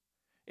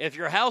 If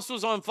your house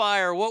was on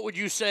fire, what would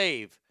you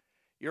save?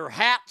 Your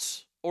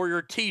hats or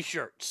your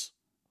T-shirts?"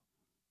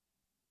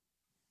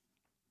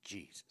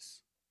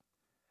 Jesus.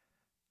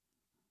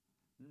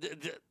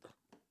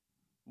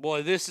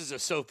 Boy, this is a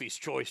Sophie's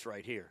choice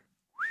right here.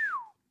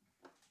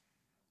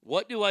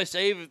 What do I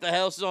save if the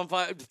house is on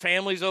fire? The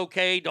family's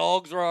okay.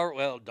 Dogs are,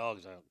 well,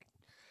 dogs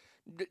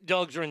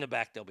are in the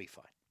back. They'll be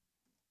fine.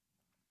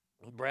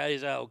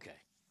 Brady's out okay.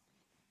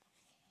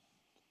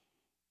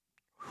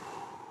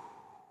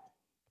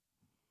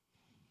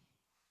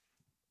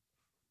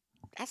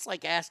 That's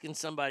like asking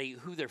somebody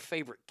who their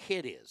favorite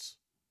kid is.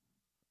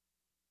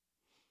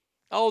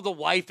 Oh, the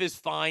wife is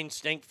fine,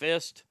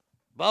 Stinkfist.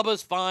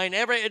 Bubba's fine.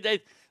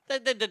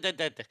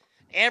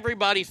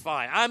 Everybody's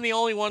fine. I'm the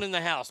only one in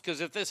the house,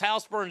 because if this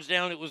house burns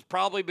down, it was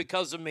probably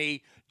because of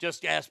me.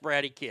 Just ask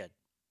Brady Kid.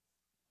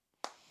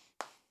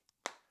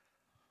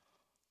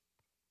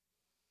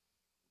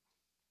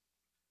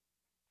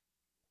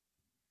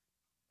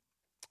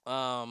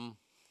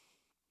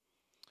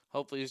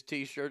 Hopefully his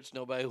T-shirts,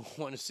 nobody will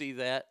want to see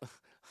that.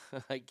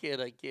 I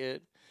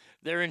kid.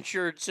 They're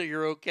insured, so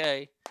you're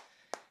okay.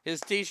 His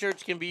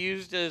T-shirts can be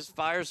used as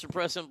fire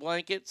suppressant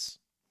blankets.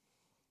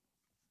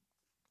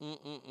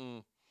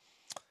 Boy,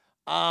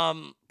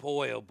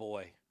 oh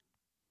boy.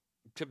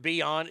 To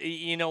be honest,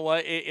 you know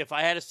what? If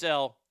I had to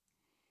sell,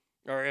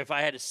 or if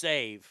I had to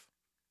save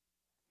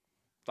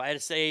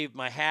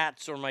my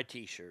hats or my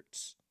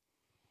T-shirts,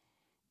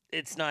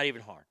 it's not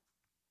even hard.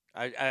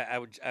 I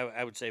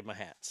would save my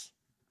hats.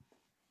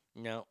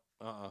 No,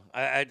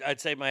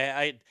 I'd say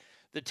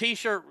the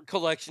T-shirt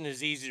collection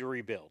is easy to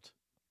rebuild.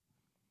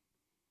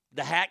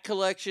 The hat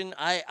collection,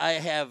 I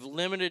have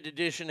limited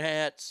edition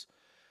hats.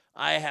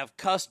 I have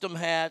custom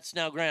hats.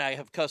 Now, granted, I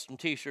have custom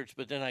T-shirts,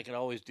 but then I can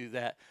always do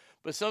that.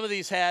 But some of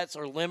these hats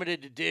are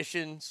limited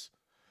editions.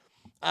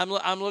 I'm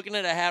looking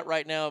at a hat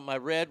right now, my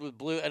red with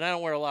blue, and I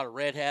don't wear a lot of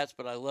red hats,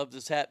 but I love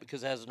this hat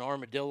because it has an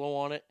armadillo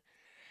on it.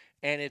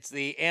 And it's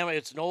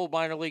an old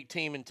minor league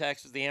team in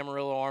Texas, the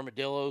Amarillo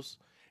Armadillos.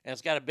 And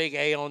it's got a big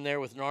A on there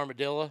with an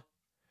armadillo.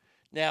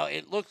 Now,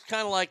 it looks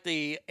kind of like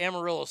the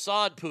Amarillo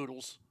Sod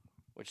Poodles,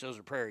 which those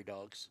are prairie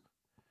dogs.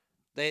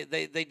 They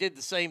did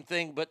the same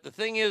thing, but the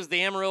thing is,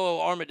 the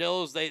Amarillo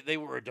Armadillos, they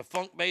were a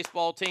defunct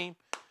baseball team,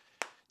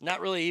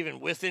 not really even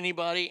with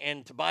anybody,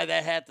 and to buy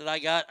that hat that I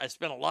got, I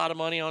spent a lot of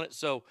money on it,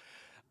 so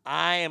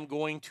I am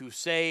going to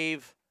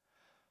save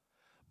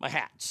my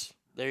hats.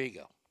 There you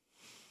go.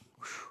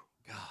 Whew,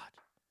 God.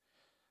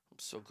 I'm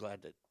so glad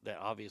that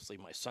obviously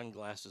my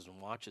sunglasses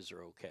and watches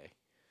are okay.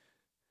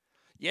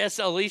 Yes,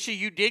 Alicia,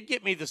 you did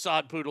get me the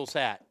Sod Poodles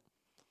hat.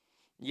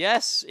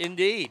 Yes,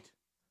 indeed.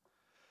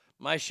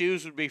 My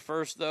shoes would be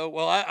first, though.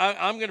 Well,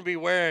 I'm going to be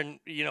wearing,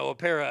 a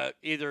pair of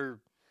either,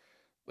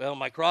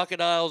 my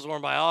crocodiles or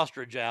my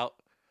ostrich out.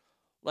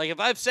 Like, if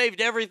I've saved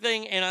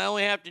everything and I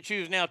only have to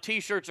choose now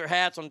T-shirts or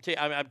hats,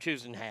 I'm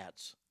choosing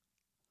hats.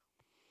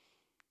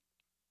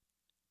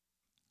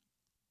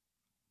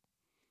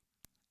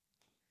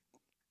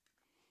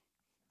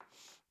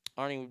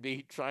 Arnie would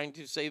be trying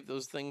to save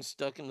those things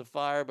stuck in the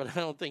fire, but I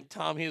don't think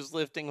Tommy is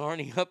lifting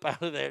Arnie up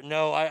out of there.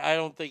 No, I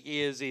don't think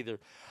he is either.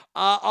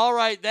 All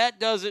right, that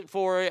does it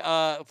for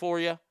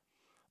you,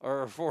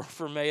 or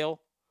for mail.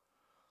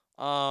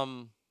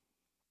 I'm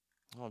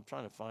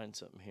trying to find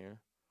something here.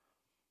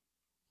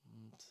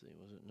 Let's see,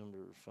 was it number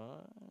 5?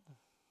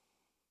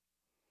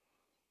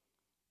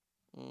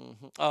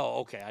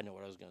 Oh, okay. I know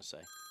what I was going to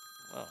say.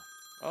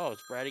 Oh,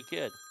 it's Bratty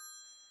Kid.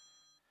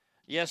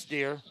 Yes,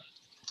 dear.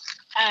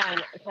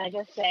 Can I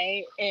just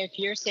say, if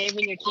you're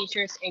saving your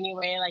t-shirts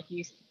anyway, like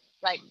you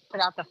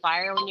put out the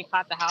fire when you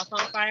caught the house on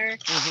fire,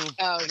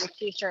 your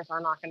t-shirts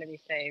are not going to be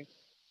saved.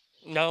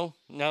 No,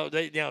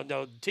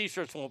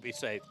 t-shirts won't be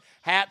saved.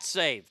 Hats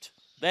saved.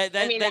 That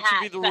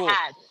should be the rule.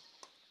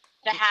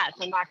 The hats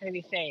are not going to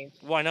be saved.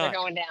 Why not?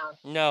 They're going down.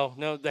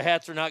 No, the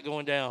hats are not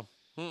going down.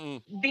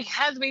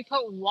 Because we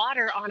put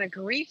water on a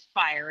grease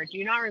fire. Do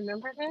you not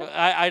remember this?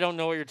 I don't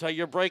know what you're talking.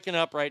 You're breaking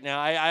up right now.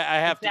 I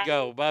have to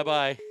go.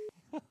 Bye-bye.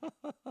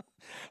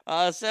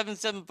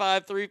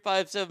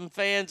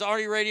 775-357-FANS,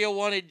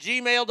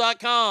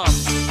 ArnieRadio1@gmail.com.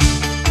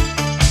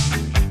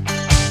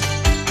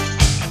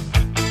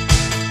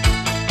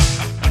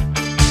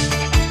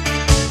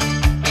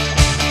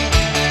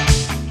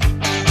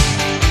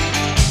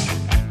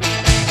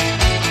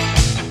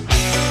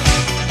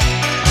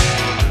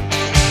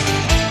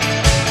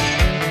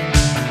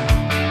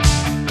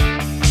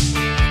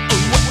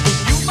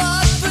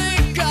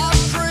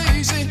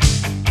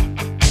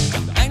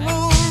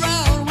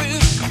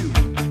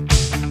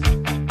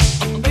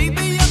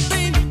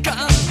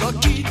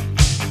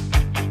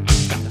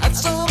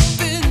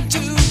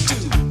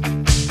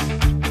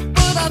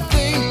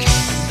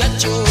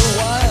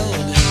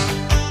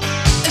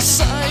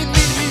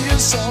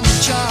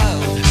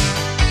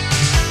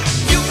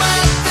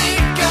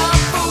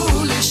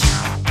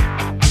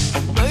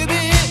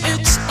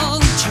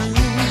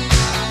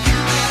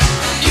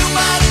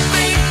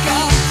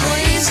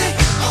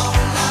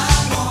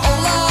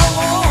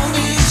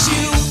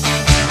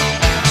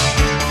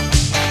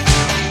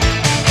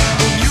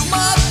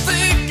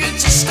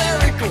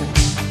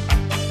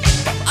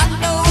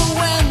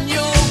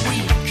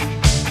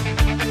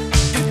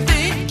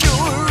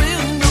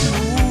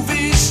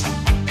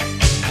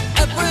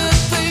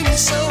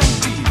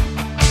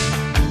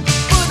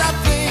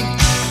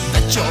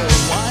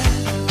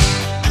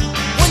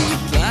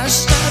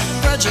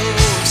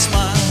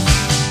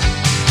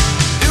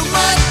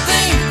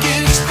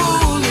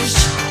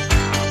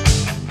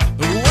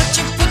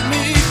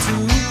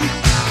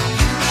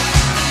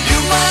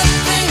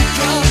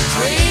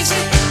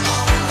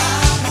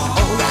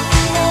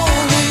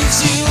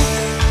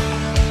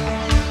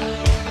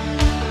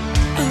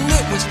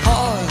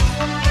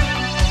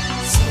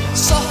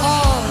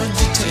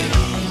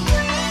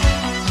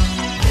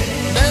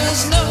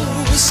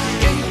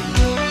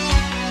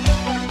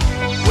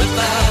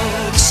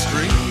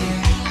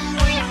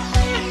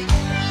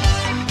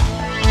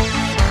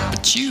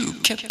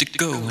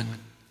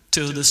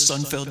 Till the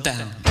sun fell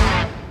down,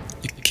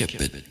 you kept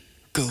it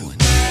going.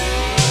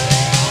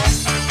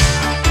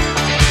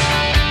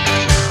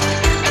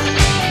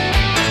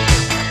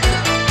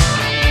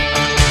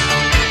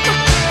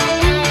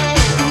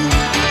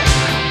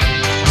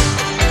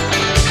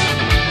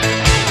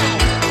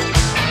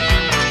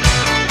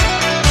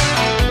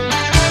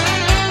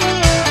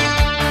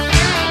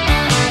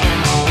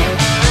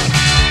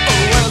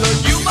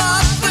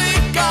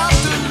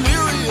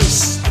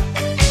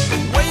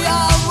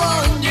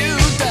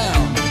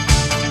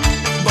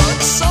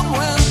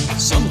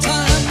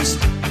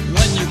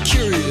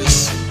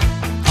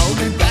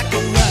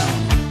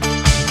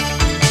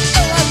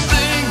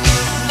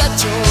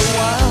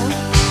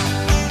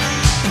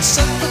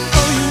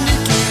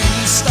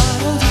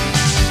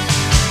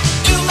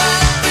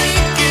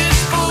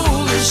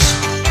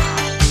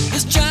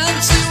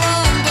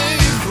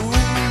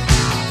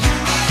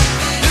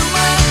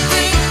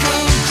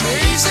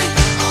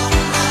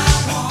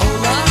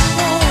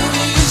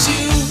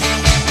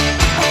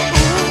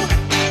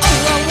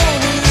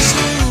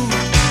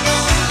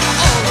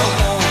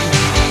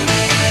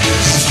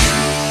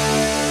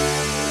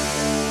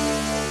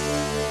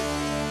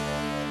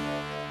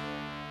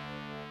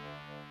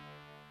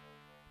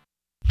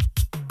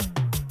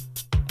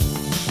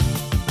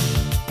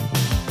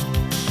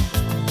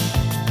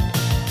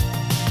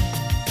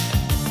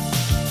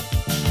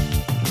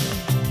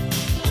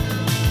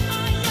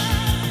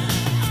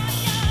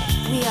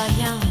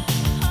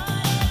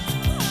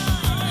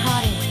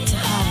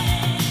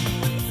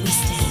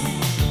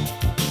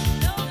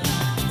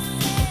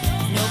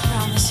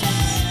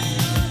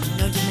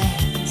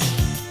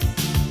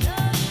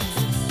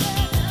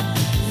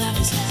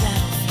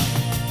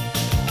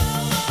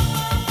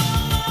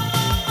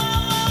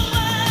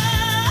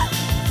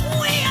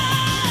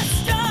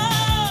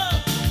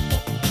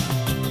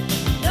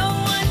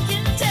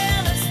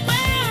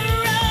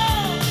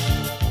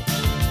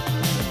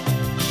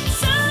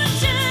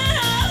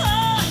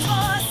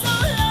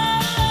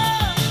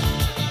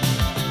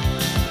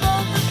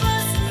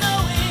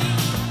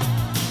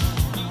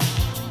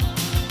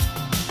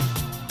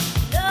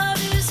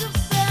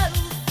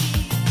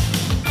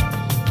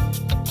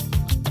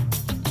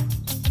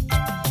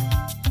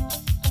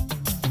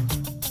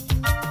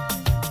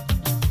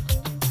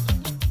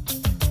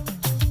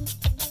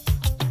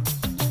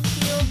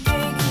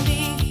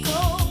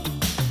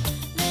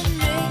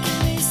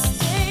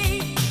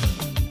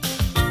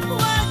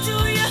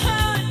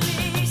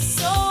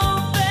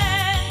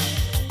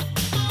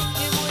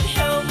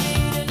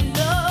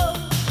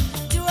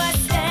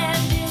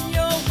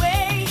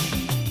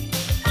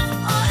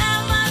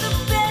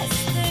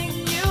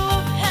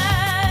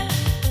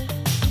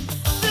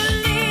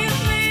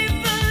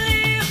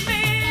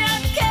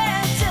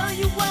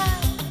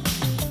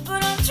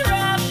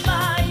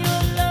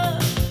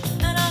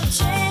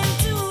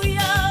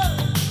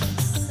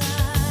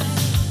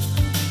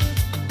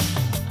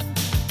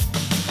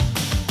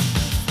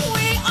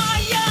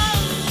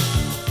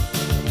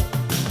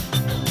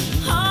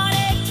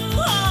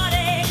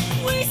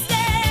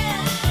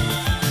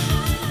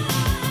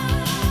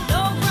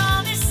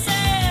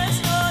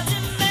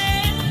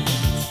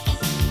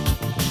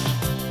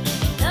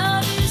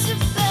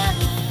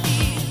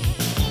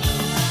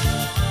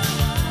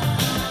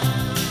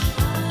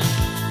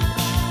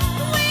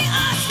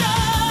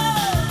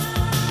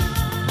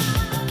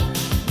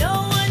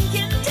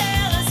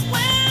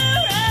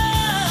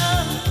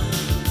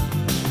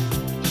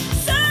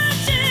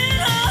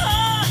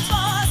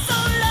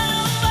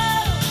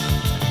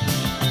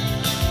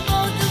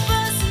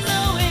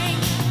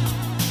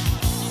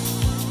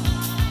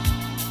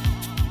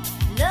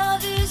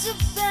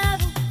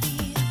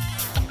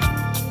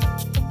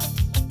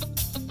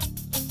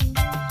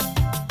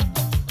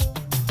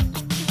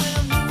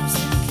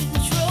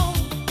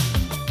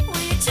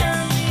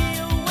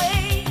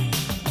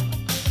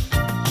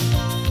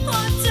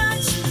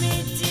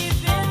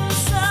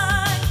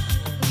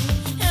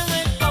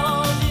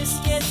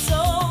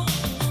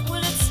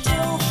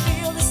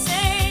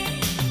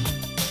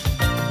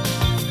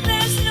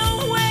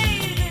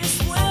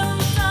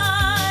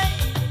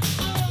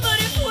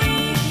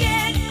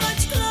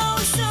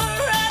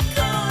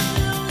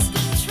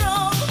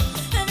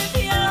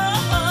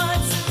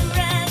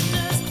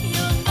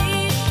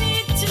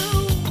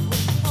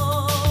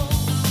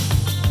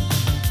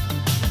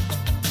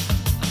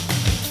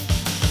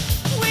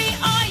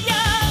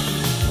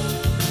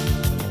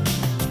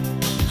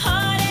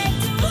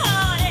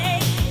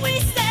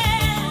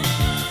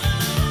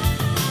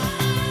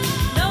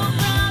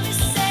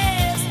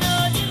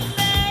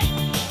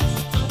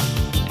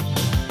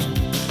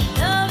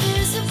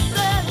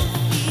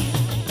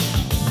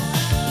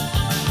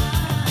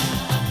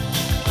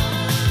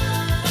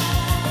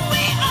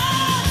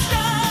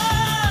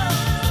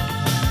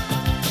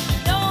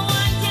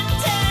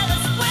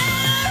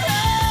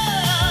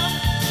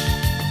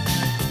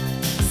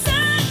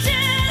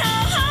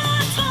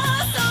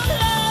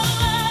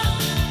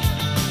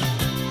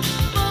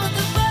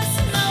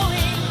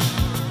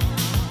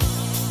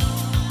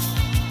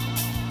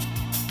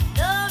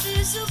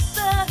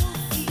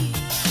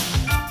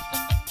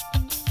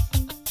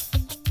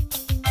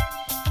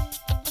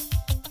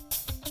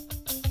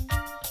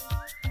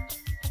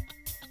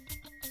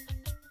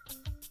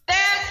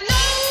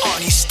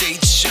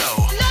 States Show.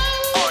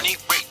 Arnie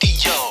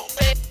Radio.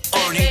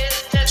 Arnie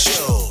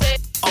Show.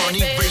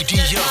 Arnie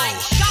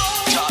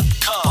Radio.com.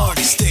 Arnie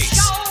States.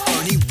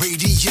 Arnie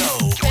Radio.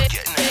 You're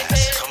getting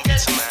ass. Come get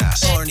some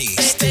ass. Arnie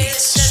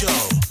States Show.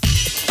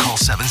 Call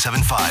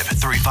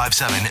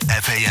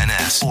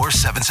 775-357-FANS or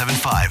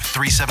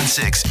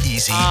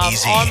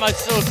 775-376-EASY-EASY. On my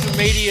social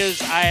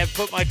medias, I have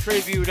put my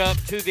tribute up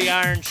to the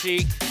Iron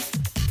Sheik.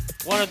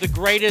 One of the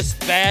greatest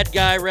bad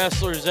guy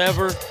wrestlers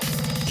ever.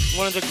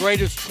 One of the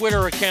greatest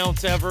Twitter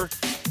accounts ever.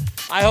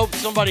 I hope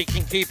somebody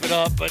can keep it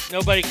up, but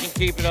nobody can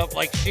keep it up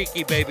like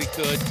Sheiky Baby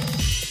could.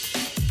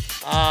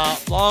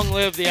 Long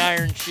live the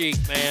Iron Sheik,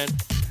 man.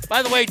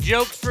 By the way,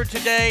 jokes for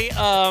today.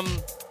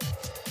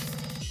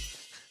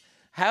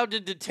 How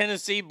did the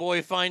Tennessee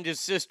boy find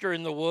his sister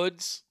in the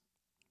woods?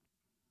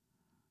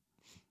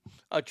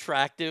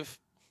 Attractive.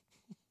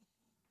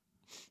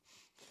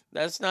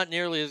 That's not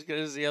nearly as good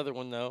as the other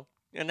one, though.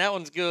 And that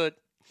one's good.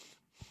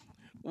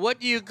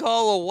 What do you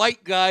call a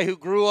white guy who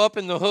grew up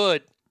in the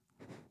hood?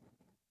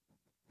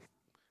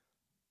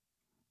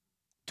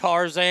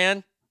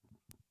 Tarzan?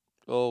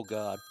 Oh,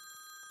 God.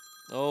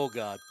 Oh,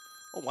 God.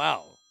 Oh,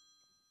 wow.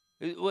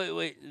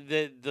 Wait.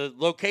 The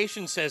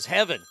location says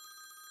heaven.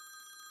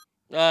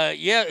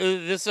 Yeah,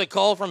 this is a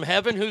call from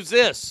heaven. Who's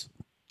this?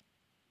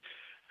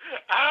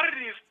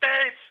 Arnie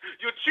States,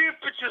 you cheap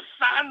bitch,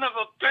 son of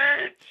a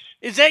bitch.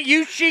 Is that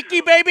you,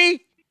 Sheiky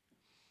Baby?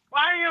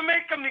 Why are you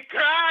making me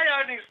cry,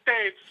 Arnie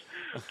States?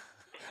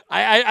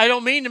 I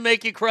don't mean to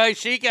make you cry,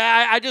 Sheik.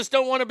 I just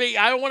don't want to be.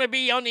 I don't want to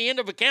be on the end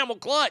of a camel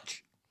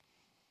clutch.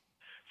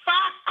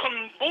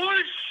 Fucking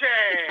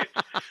bullshit!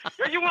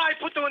 You want I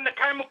put you in the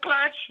camel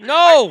clutch?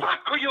 No. I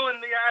fuck you in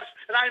the ass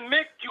and I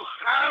make you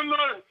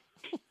hammer.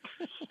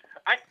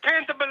 I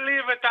can't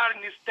believe it,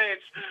 Arnie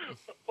States.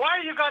 Why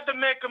you got to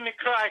make me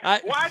cry?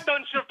 Why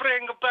don't you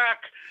bring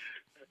back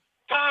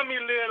Tommy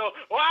Little?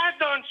 Why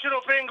don't you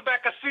bring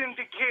back a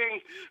Cindy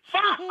King?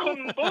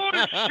 Fucking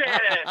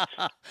bullshit!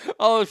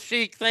 Oh,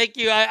 Sheik, thank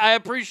you. I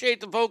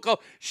appreciate the phone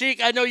call. Sheik,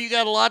 I know you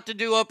got a lot to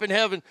do up in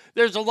heaven.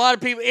 There's a lot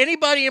of people.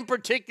 Anybody in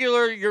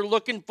particular you're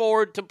looking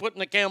forward to putting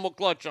the camel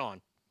clutch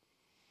on?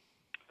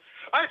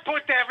 I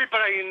put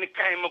everybody in the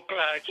camel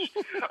clutch.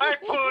 I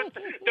put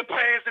the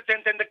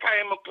president in the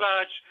camel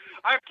clutch.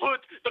 I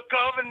put the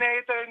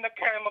governor in the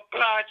camel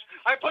clutch.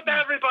 I put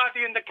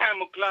everybody in the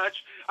camel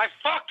clutch. I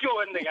fuck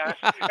you in the ass,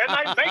 and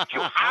I make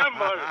you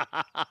hammer.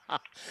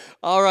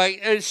 All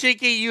right.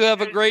 Sheiky, you have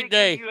a great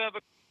day.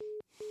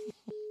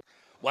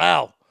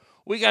 Wow.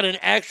 We got an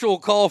actual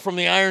call from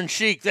the Iron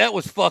Sheik. That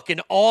was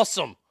fucking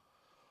awesome.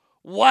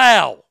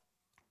 Wow.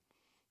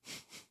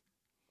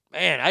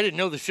 Man, I didn't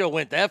know the show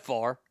went that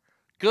far.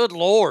 Good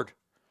Lord.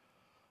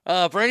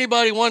 For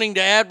anybody wanting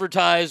to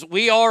advertise,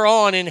 we are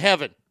on in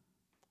heaven.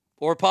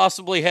 Or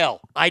possibly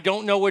hell. I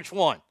don't know which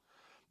one.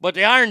 But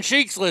the Iron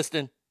Sheik's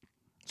listening.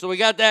 So we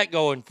got that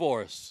going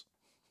for us.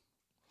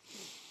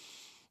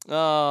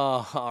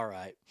 All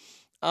right.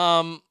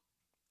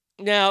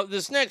 Now,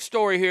 this next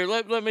story here,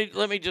 let me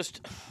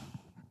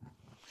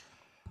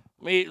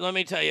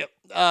tell you.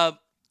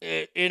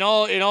 In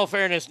all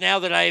fairness, now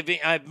that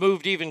I've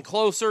moved even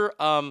closer,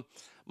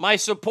 my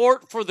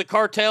support for the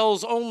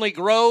cartels only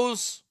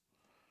grows.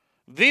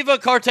 Viva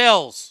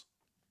cartels.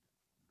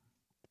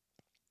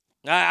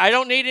 I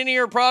don't need any of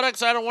your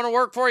products. I don't want to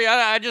work for you.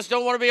 I just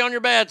don't want to be on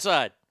your bad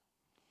side.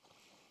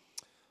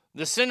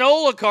 The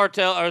Sinaloa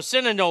cartel, or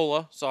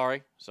Sinaloa,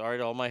 sorry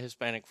to all my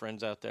Hispanic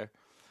friends out there.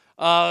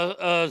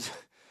 The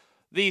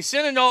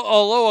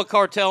Sinaloa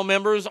cartel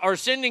members are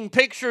sending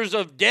pictures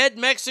of dead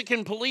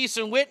Mexican police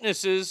and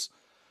witnesses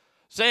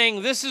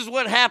saying this is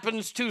what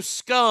happens to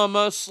scum /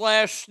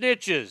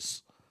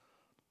 snitches.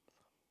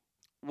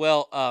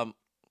 Well,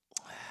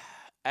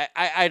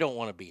 I don't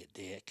want to be a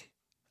dick.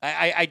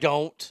 I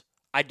don't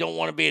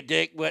want to be a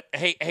dick, but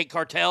hey,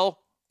 cartel.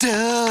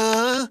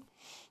 Duh.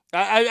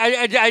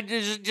 I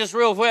just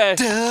real quick.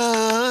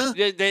 Duh.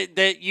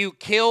 That you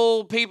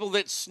kill people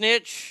that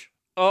snitch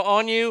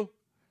on you.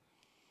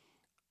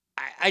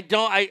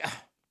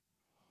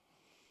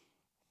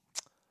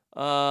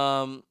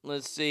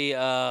 Let's see.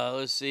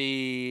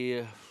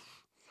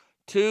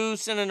 2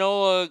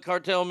 Sinaloa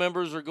cartel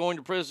members are going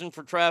to prison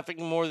for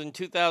trafficking more than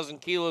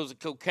 2,000 kilos of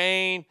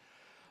cocaine,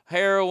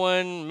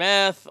 heroin,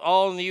 meth,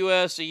 all in the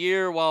U.S. a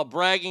year while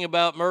bragging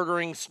about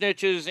murdering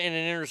snitches in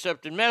an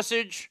intercepted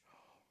message.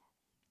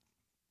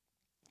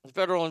 The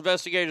federal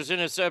investigators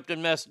intercepted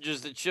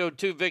messages that showed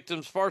 2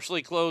 victims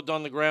partially clothed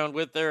on the ground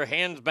with their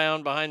hands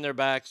bound behind their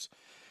backs,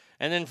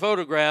 and then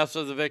photographs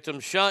of the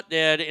victims shot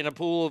dead in a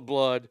pool of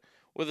blood,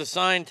 with a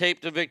sign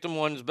taped to victim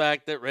one's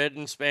back that read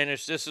in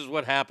Spanish, "This is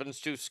what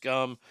happens to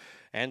scum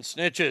and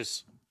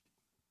snitches."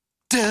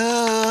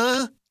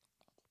 Duh.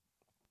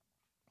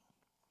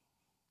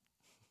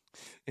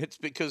 It's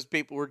because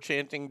people were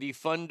chanting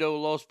 "Defundo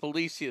los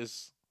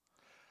policías."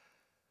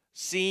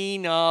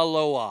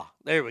 Sinaloa.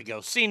 There we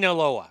go.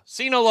 Sinaloa.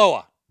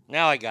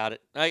 Now I got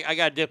it. I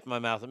got a dip in my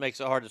mouth. It makes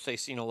it hard to say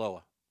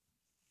Sinaloa.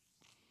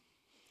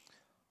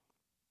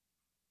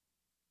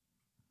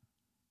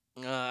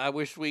 I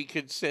wish we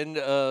could send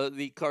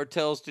the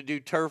cartels to do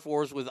turf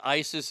wars with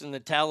ISIS and the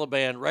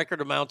Taliban.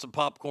 Record amounts of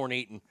popcorn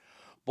eaten.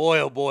 Boy,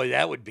 oh boy,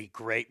 that would be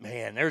great,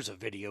 man. There's a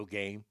video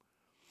game.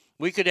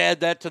 We could add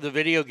that to the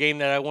video game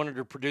that I wanted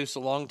to produce a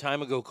long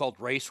time ago called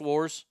Race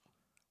Wars.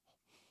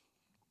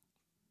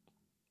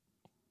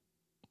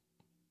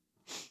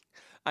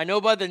 I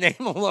know by the name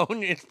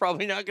alone, it's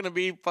probably not going to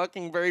be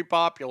fucking very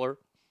popular.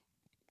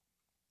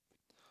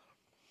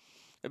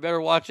 I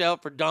better watch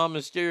out for Dom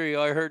Mysterio.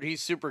 I heard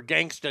he's super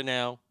gangsta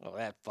now. Oh,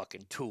 that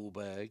fucking tool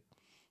bag.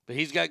 But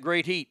he's got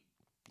great heat.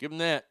 Give him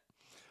that.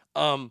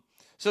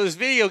 So this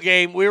video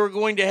game, we were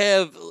going to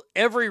have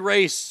every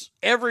race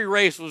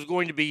was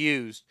going to be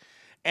used.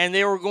 And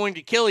they were going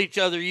to kill each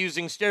other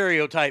using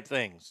stereotype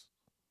things.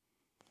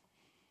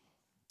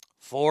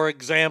 For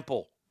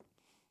example,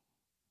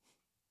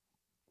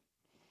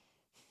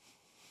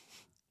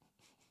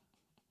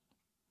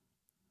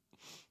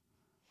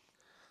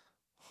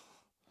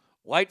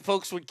 white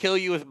folks would kill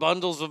you with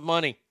bundles of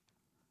money.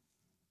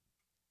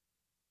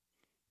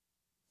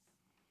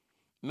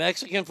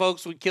 Mexican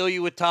folks would kill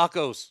you with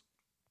tacos.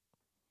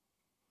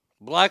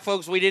 Black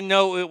folks, we didn't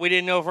know if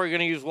we were going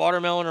to use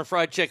watermelon or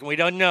fried chicken. We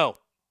don't know.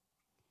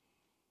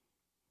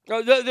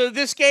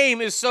 This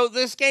game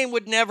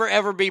would never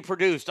ever be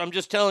produced. I'm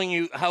just telling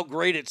you how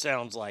great it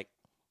sounds like.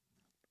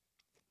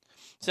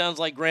 Sounds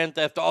like Grand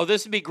Theft Auto. Oh,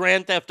 this would be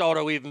Grand Theft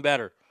Auto even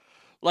better.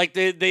 Like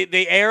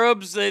the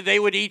Arabs, they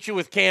would eat you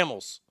with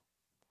camels.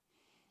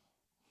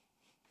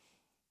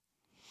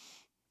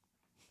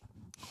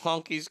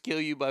 Honkies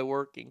kill you by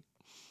working.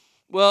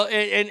 Well,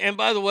 and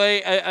by the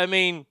way, I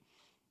mean,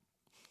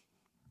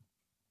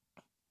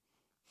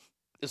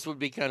 this would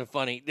be kind of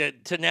funny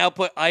to now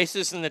put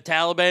ISIS and the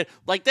Taliban,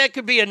 like that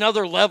could be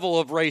another level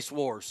of race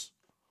wars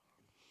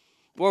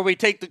where we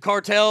take the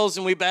cartels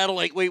and we battle,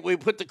 like we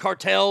put the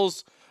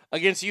cartels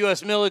against the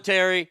U.S.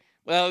 military.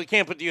 Well, we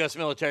can't put the U.S.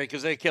 military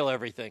because they kill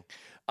everything.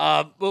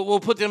 But we'll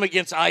put them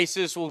against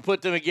ISIS. We'll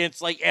put them against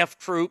like F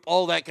Troop,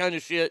 all that kind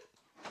of shit.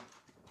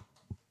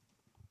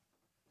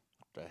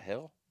 What the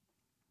hell?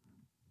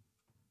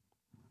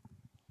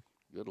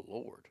 Good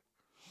Lord.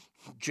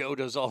 Joe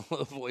does all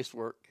the voice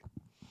work.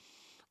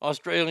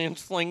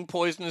 Australians fling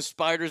poisonous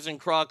spiders and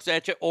crocs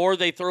at you, or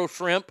they throw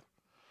shrimp.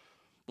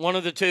 One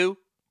of the two.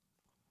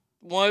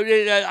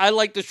 I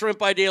like the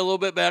shrimp idea a little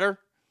bit better.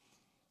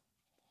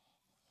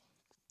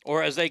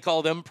 Or as they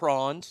call them,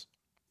 prawns.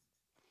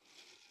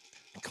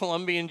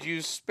 Colombians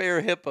use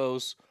spare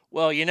hippos.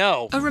 Well, you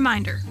know. A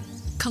reminder,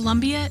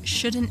 Colombia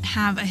shouldn't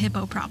have a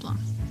hippo problem.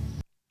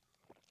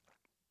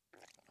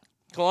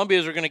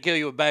 Colombians are going to kill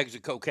you with bags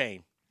of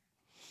cocaine.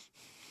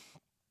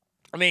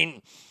 I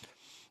mean,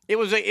 it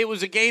was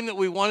a game that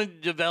we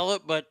wanted to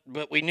develop, but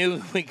we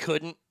knew we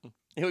couldn't.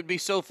 It would be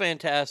so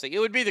fantastic. It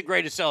would be the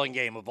greatest selling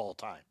game of all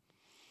time.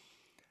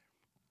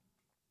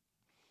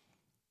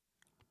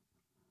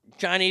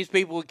 Chinese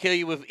people would kill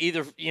you with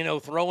either,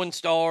 throwing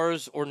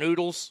stars or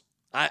noodles.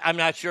 I'm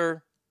not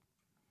sure.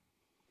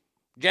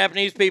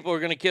 Japanese people are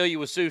going to kill you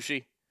with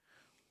sushi.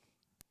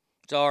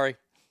 Sorry.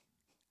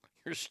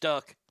 You're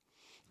stuck.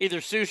 Either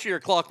sushi or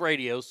clock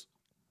radios.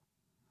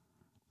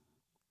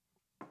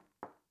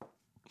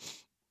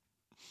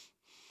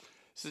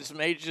 Since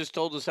Mage just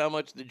told us how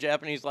much the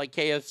Japanese like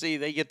KFC,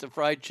 they get the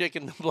fried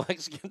chicken, the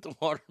blacks get the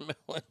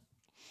watermelon.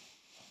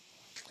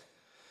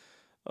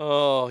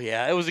 Oh,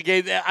 yeah. It was a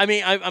game that,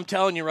 I'm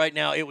telling you right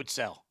now, it would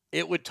sell.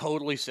 It would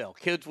totally sell.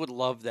 Kids would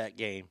love that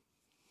game.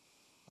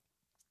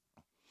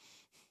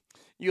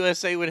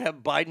 USA would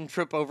have Biden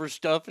trip over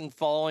stuff and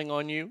falling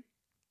on you.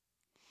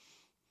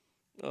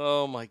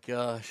 Oh, my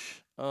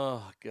gosh.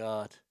 Oh,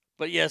 God.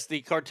 But, yes, the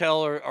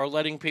cartel are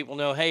letting people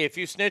know, hey, if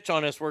you snitch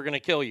on us, we're going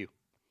to kill you.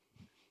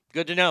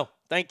 Good to know.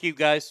 Thank you,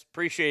 guys.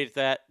 Appreciate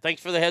that.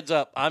 Thanks for the heads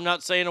up. I'm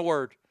not saying a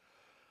word.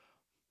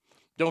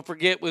 Don't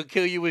forget, we'll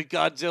kill you with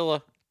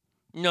Godzilla.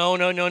 No.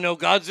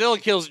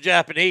 Godzilla kills the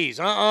Japanese.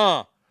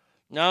 No.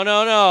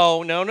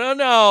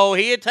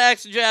 He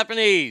attacks the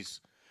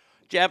Japanese.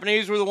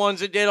 Japanese were the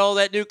ones that did all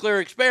that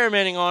nuclear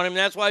experimenting on him.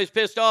 That's why he's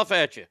pissed off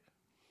at you.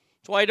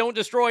 That's why he don't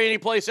destroy any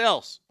place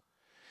else.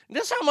 And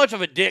this is how much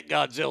of a dick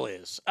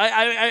Godzilla is.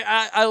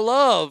 I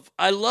love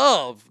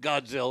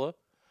Godzilla.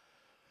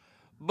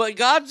 But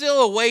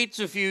Godzilla waits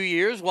a few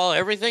years while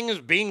everything is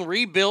being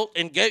rebuilt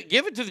and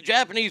give it to the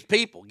Japanese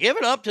people. Give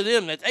it up to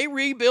them that they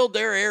rebuild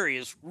their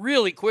areas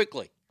really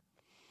quickly.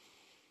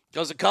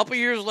 Because a couple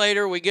years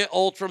later, we get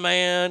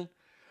Ultraman,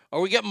 or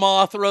we get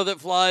Mothra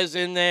that flies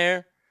in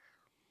there.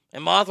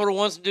 And Mothra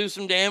wants to do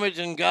some damage,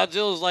 and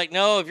Godzilla's like,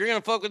 no, if you're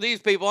going to fuck with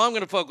these people, I'm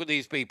going to fuck with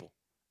these people.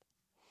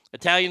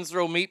 Italians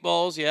throw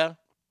meatballs, yeah.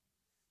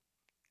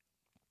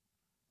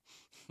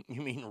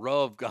 You mean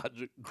Rav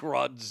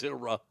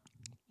Godzilla.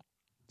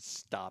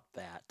 Stop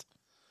that.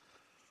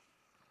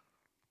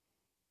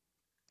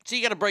 So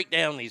you got to break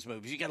down these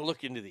movies. You got to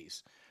look into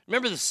these.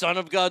 Remember the son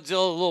of Godzilla,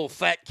 the little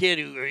fat kid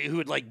who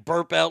would like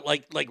burp out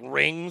like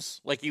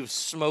rings, like he was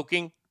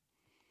smoking?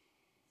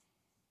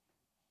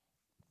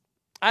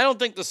 I don't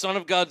think the son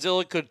of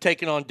Godzilla could have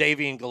taken on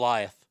Davy and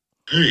Goliath.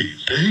 Hey,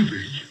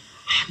 Davy,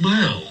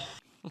 smell.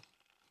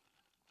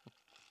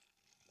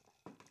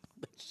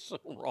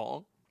 so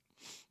wrong.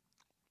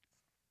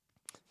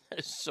 That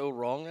is so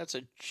wrong. That's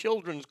a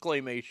children's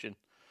claymation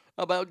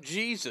about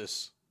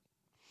Jesus.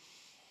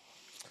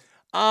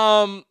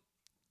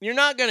 You're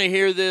not going to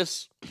hear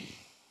this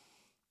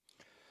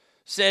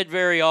said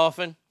very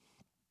often,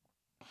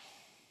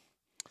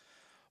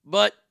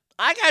 but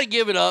I got to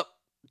give it up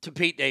to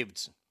Pete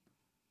Davidson.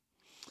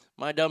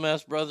 My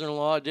dumbass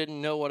brother-in-law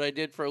didn't know what I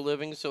did for a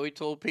living, so he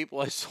told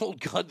people I sold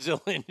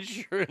Godzilla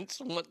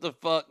insurance. What the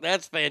fuck?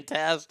 That's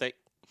fantastic.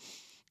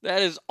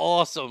 That is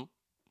awesome.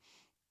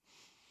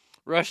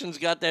 Russians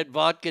got that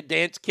vodka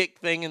dance kick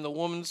thing, and the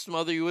women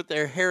smother you with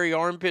their hairy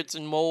armpits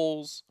and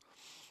moles.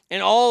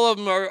 And all of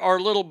them are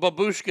little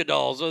babushka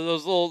dolls, or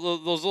those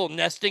little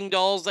nesting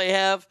dolls they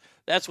have.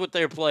 That's what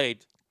they're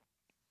played.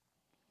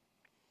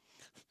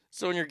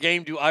 So in your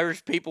game, do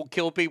Irish people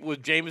kill people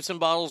with Jameson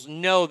bottles?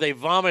 No, they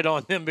vomit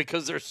on them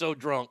because they're so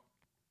drunk.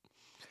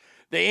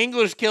 The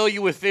English kill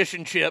you with fish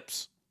and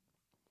chips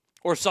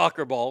or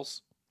soccer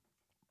balls.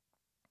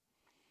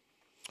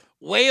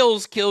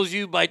 Wales kills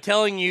you by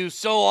telling you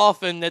so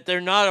often that they're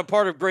not a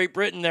part of Great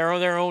Britain, they're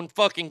their own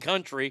fucking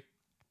country.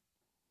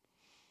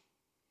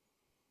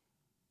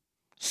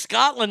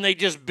 Scotland, they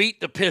just beat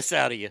the piss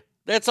out of you.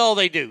 That's all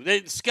they do.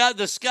 The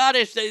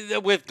Scottish,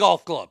 with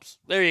golf clubs.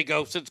 There you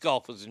go, since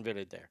golf was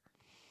invented there.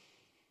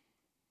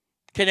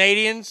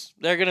 Canadians,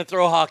 they're going to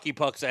throw hockey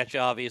pucks at you,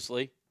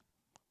 obviously.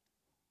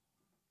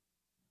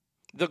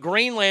 The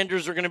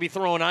Greenlanders are going to be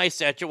throwing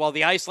ice at you, while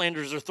the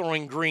Icelanders are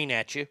throwing green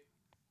at you.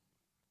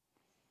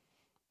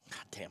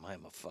 God damn, I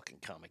am a fucking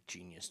comic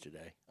genius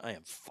today.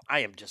 I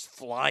am just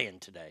flying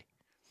today.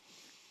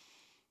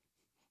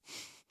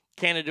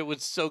 Canada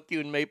would soak you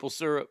in maple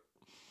syrup.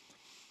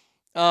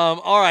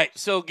 All right,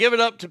 so give it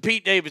up to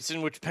Pete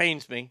Davidson, which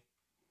pains me.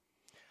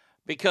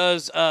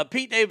 Because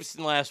Pete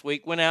Davidson last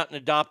week went out and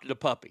adopted a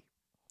puppy.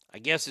 I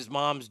guess his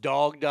mom's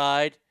dog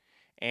died,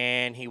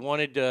 and he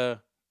wanted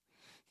to...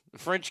 The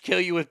French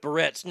kill you with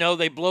barrettes. No,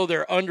 they blow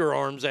their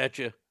underarms at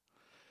you.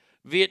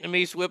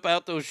 Vietnamese whip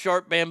out those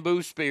sharp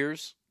bamboo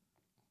spears.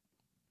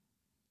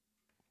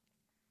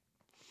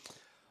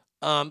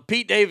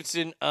 Pete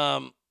Davidson,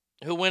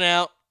 who went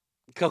out,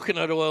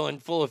 coconut oil in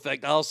full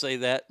effect, I'll say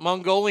that.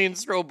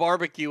 Mongolians throw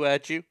barbecue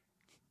at you.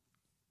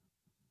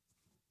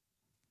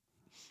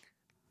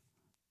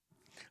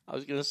 I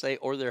was going to say,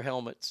 or their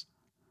helmets,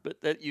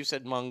 but that you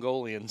said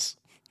Mongolians.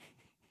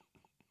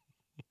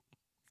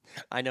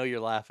 I know you're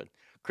laughing.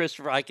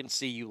 Christopher, I can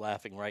see you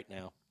laughing right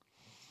now.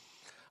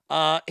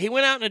 He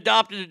went out and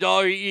adopted a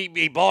dog.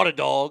 He bought a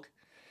dog,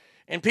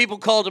 and people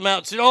called him out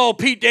and said, "Oh,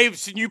 Pete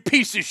Davidson, you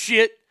piece of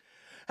shit.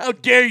 How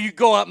dare you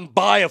go out and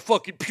buy a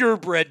fucking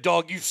purebred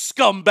dog, you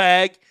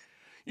scumbag.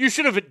 You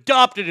should have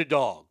adopted a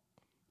dog."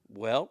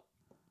 Well,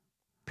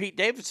 Pete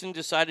Davidson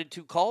decided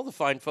to call the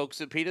fine folks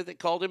at PETA that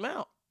called him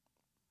out.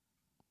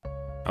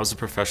 I was a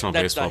professional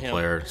baseball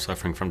player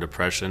suffering from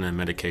depression, and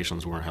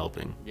medications weren't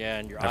helping. Yeah,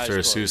 and your After eyes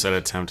a suicide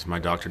attempt, my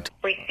doctor...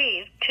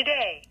 Received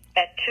today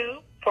at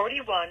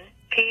 2:41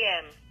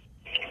 p.m.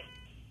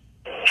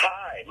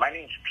 Hi, my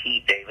name's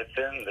Pete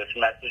Davidson. This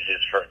message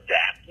is for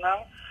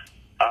Daphne.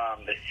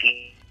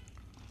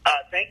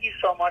 Thank you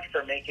so much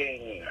for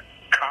making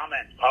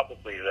comments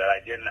publicly that I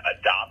didn't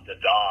adopt a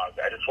dog.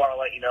 I just want to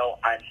let you know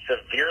I'm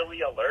severely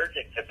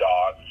allergic to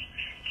dogs,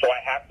 so I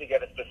have to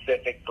get a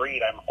specific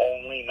breed. I'm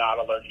only not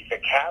allergic to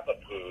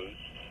Cavapoos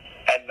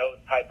and those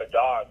type of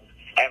dogs.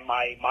 And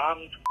my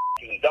mom's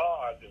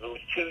dog, who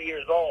was 2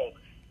 years old,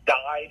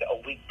 died a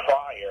week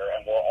prior,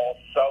 and we're all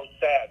so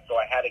sad, so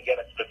I had to get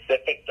a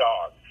specific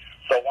dog.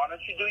 So why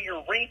don't you do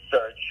your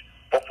research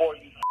before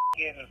you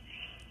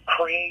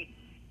create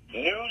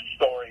news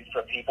stories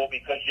for people,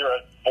 because you're a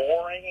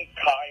boring,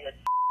 tired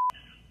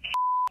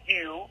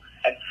you,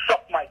 and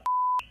suck my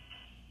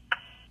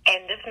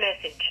End of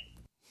message.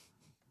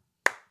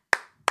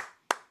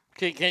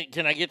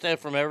 Can I get that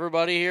from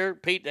everybody here?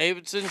 Pete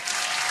Davidson?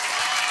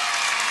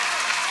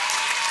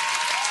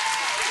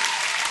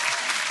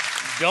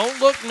 Don't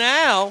look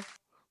now.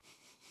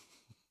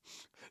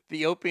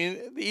 The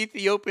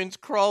Ethiopians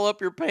crawl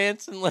up your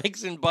pants and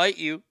legs and bite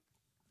you.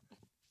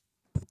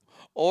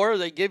 Or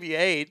they give you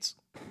AIDS.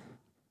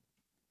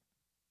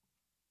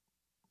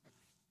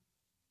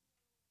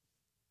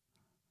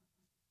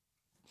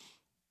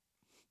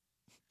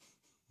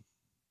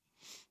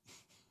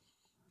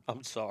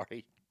 I'm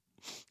sorry.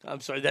 That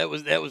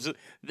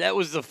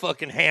was the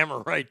fucking hammer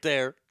right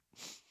there.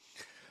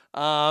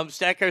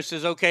 Stacker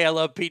says, "Okay, I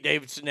love Pete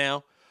Davidson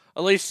now."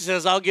 Alicia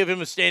says, "I'll give him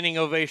a standing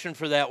ovation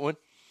for that one."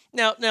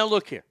 Now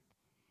look here.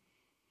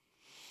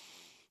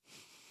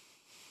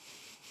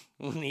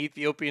 When the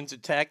Ethiopians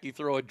attack, you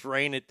throw a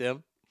drain at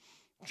them.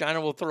 China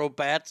will throw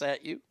bats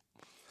at you.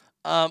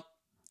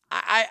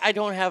 I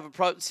don't have a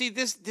problem. See,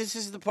 this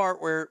is the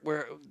part where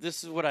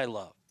this is what I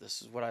love.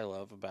 This is what I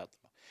love about them.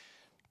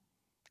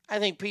 I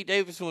think Pete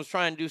Davidson was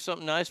trying to do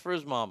something nice for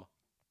his mama.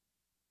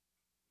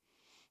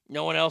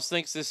 No one else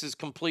thinks this is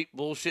complete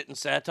bullshit and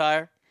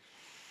satire.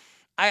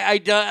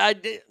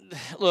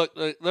 Look,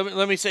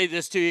 let me say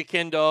this to you,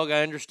 Ken Dog.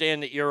 I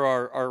understand that you're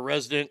our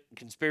resident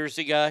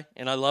conspiracy guy,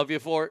 and I love you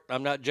for it.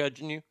 I'm not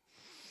judging you.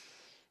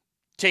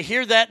 To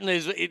hear that,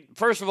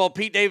 first of all,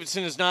 Pete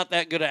Davidson is not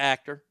that good an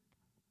actor.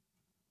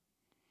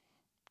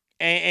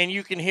 And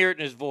you can hear it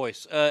in his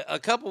voice. A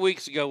couple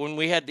weeks ago when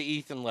we had the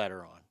Ethan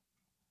letter on.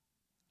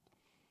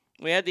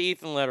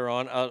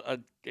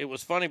 It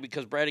was funny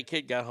because Bratty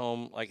Kid got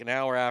home like an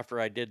hour after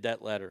I did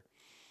that letter.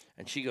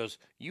 And she goes,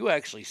 "You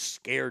actually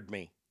scared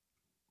me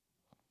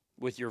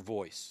with your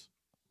voice.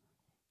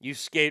 You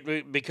scared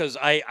me because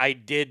I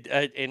did,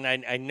 and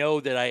I know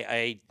that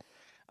I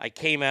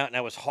came out and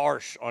I was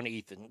harsh on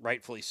Ethan,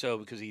 rightfully so,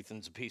 because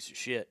Ethan's a piece of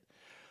shit.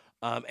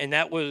 And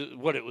that was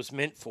what it was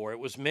meant for. It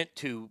was meant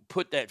to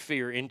put that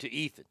fear into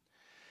Ethan.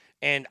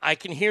 And I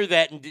can hear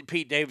that in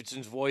Pete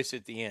Davidson's voice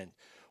at the end.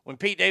 When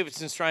Pete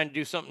Davidson's trying to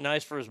do something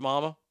nice for his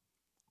mama,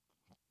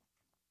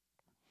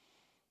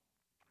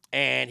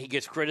 and he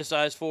gets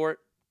criticized for it,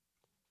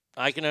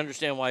 I can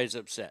understand why he's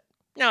upset.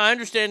 Now, I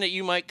understand that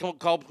you might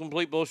call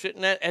complete bullshit,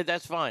 and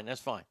that's fine.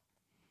 That's fine.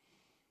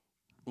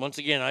 Once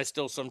again, I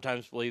still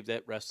sometimes believe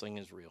that wrestling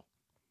is real.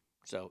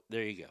 So,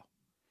 there you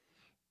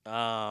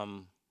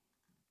go.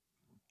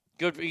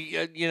 Good for,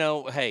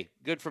 hey,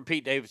 good for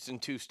Pete Davidson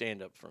to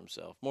stand up for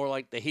himself. More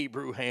like the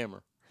Hebrew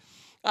Hammer.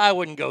 I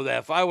wouldn't go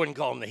that far. I wouldn't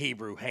call him the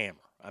Hebrew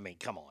Hammer. I mean,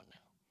 come on now.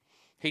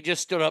 He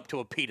just stood up to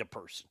a PETA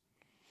person.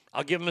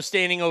 I'll give him a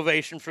standing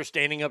ovation for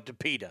standing up to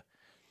PETA.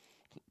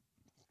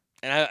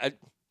 And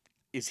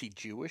is he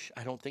Jewish?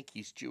 I don't think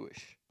he's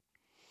Jewish.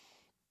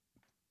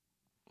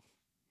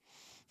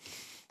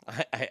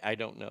 I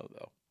don't know,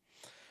 though.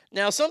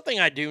 Now, something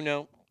I do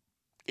know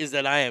is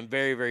that I am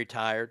very, very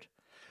tired.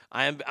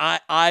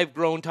 I've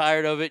grown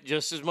tired of it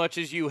just as much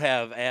as you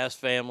have, ass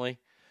family.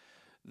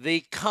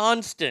 The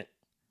constant,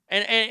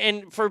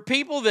 and for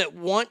people that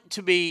want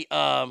to be,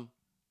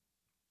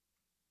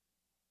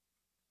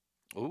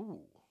 ooh,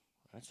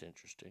 that's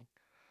interesting.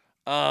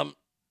 I'm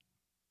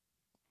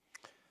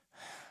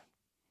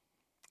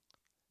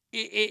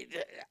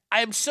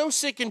so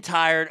sick and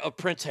tired of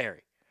Prince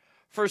Harry.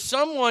 For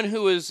someone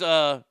who is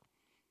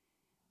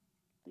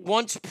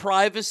wants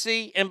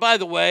privacy, and by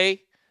the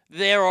way,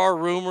 there are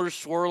rumors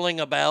swirling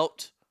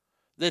about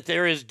that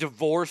there is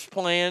divorce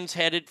plans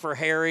headed for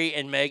Harry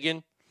and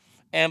Meghan.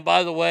 And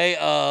by the way,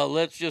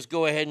 let's just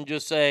go ahead and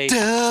just say,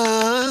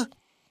 duh.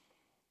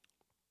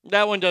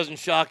 That one doesn't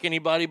shock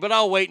anybody, but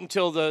I'll wait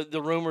until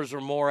the rumors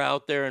are more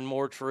out there and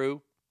more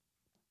true.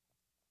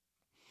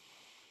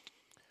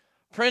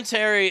 Prince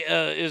Harry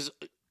is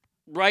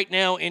right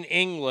now in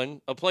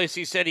England, a place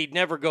he said he'd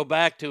never go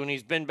back to, and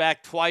he's been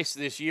back twice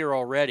this year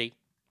already.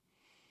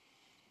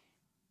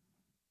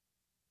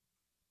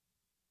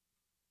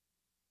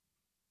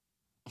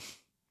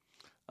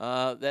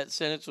 That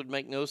sentence would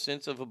make no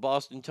sense if a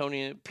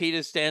Bostonian.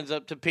 PETA stands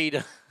up to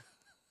PETA.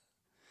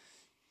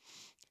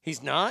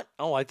 He's not?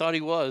 Oh, I thought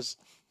he was.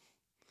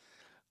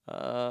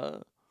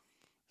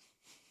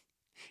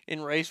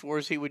 In race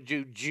wars, he would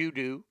do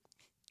judo.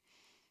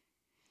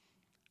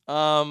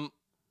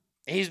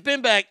 He's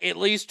been back at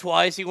least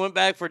twice. He went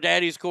back for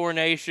Daddy's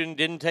coronation,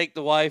 didn't take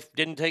the wife,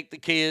 didn't take the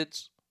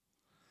kids.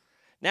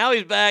 Now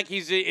he's back.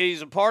 He's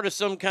a part of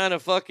some kind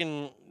of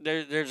fucking.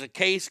 There's a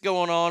case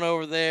going on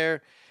over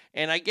there.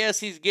 And I guess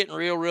he's getting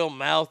real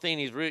mouthy, and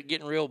he's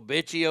getting real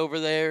bitchy over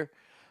there.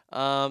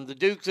 The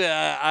Duke,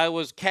 I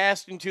was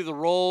cast into the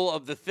role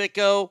of the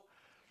thicko.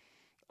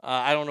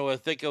 I don't know what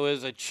a thicko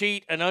is. A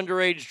cheat, an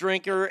underage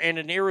drinker, and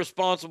an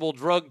irresponsible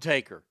drug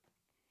taker.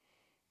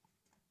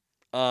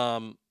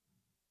 All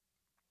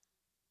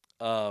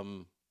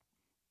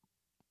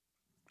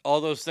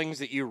those things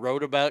that you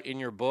wrote about in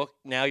your book,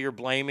 now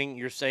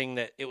you're saying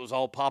that it was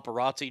all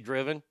paparazzi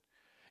driven,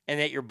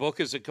 and that your book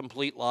is a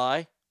complete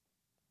lie.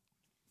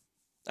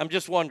 I'm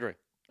just wondering.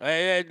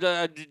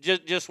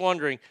 Just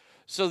wondering.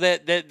 So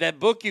that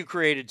book you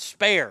created,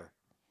 Spare,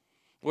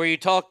 where you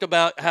talked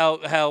about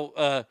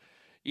how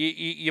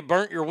you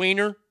burnt your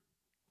wiener.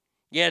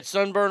 You had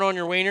sunburn on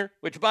your wiener,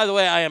 which, by the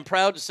way, I am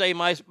proud to say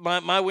my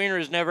wiener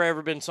has never,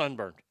 ever been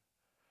sunburned.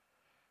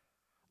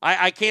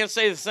 I can't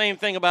say the same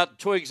thing about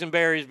Twigs and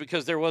Berries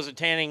because there was a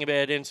tanning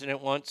bed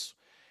incident once,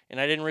 and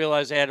I didn't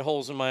realize I had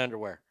holes in my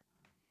underwear.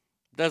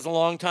 That was a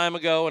long time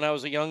ago, and I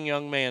was a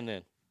young man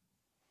then.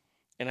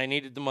 And I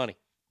needed the money.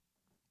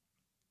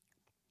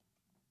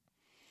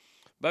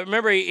 But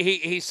remember,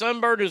 he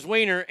sunburned his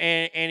wiener,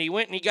 and he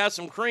went and he got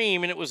some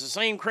cream, and it was the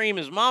same cream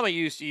his mama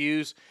used to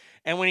use.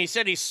 And when he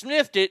said he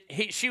sniffed it,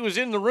 she was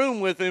in the room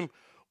with him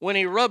when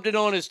he rubbed it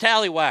on his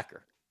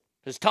tallywhacker,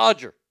 his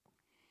todger.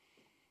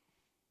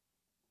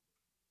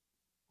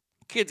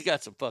 Kid's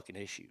got some fucking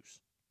issues.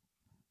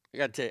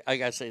 I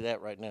gotta say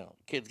that right now.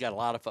 Kid's got a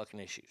lot of fucking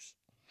issues.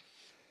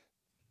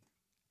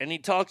 And he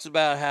talks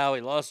about how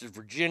he lost his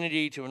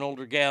virginity to an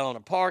older gal in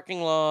a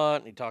parking lot.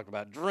 And he talked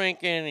about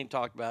drinking. And he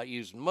talked about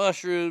using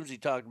mushrooms. He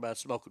talked about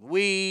smoking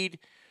weed.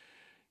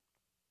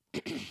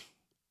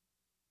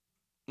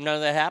 None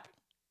of that happened.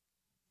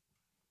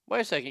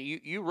 Wait a second.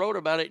 You wrote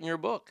about it in your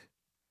book.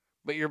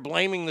 but you're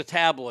blaming the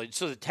tabloids.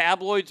 So the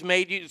tabloids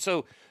made you.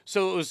 So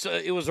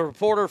it was a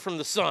reporter from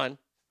the Sun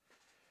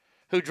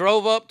who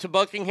drove up to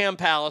Buckingham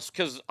Palace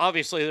because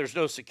obviously there's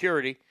no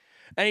security,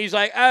 and he's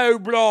like, "Oh,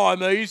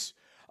 blimeys,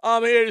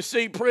 I'm here to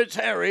see Prince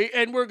Harry,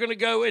 and we're gonna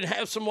go and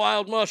have some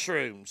wild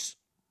mushrooms."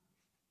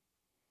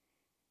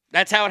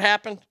 That's how it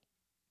happened.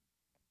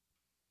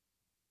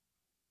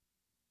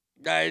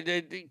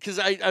 Because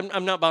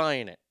I'm not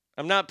buying it.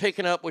 I'm not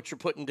picking up what you're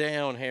putting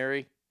down,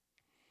 Harry.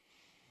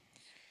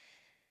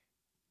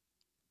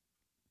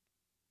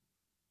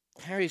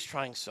 Harry's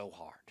trying so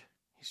hard.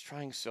 He's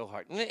trying so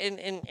hard.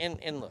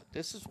 And look,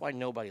 this is why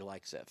nobody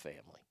likes that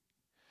family.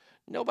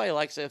 Nobody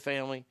likes that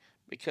family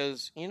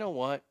because, you know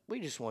what?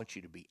 We just want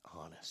you to be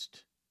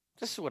honest.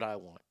 This is what I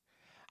want.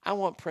 I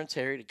want Prince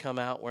Harry to come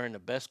out wearing the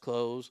best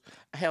clothes.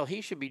 Hell,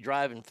 he should be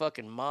driving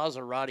fucking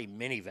Maserati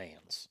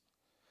minivans.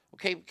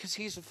 Okay? Because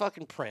he's a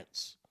fucking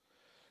prince.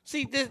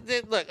 See,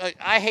 look,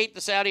 I hate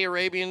the Saudi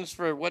Arabians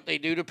for what they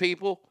do to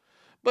people,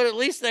 but at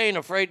least they ain't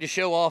afraid to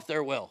show off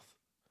their wealth.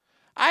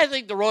 I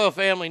think the royal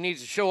family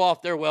needs to show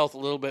off their wealth a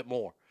little bit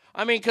more.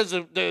 I mean, because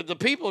the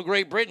people of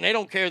Great Britain, they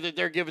don't care that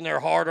they're giving their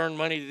hard-earned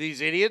money to these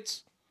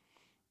idiots.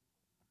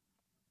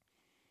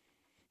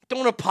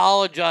 Don't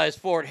apologize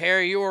for it,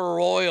 Harry. You are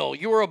royal.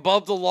 You are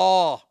above the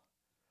law.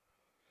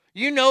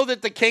 You know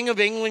that the King of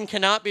England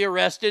cannot be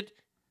arrested.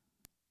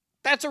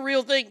 That's a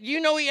real thing. You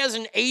know he has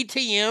an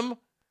ATM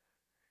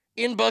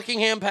in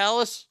Buckingham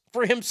Palace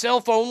for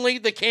himself only,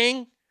 the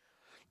king?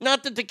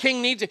 Not that the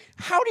king needs it.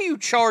 How do you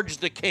charge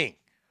the king?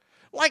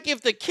 Like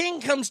if the king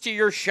comes to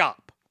your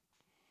shop,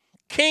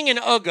 King and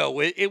Uggo,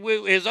 with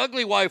his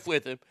ugly wife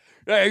with him,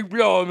 "Hey,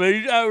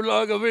 blimey, how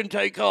long have I been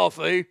take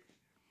coffee?"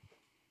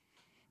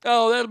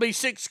 "Oh, that'll be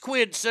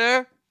 £6,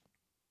 sir."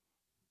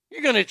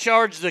 You're going to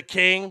charge the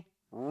king?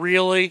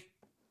 Really?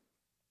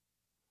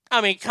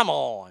 I mean, come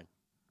on.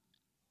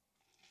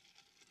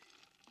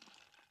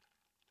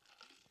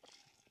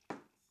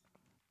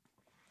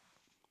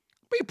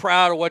 Be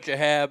proud of what you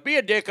have. Be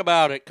a dick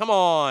about it. Come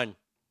on.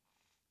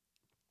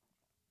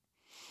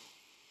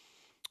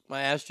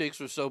 My ass cheeks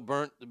were so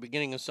burnt at the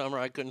beginning of summer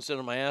I couldn't sit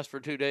on my ass for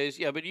 2 days.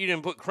 Yeah, but you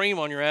didn't put cream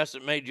on your ass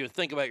that made you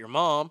think about your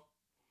mom.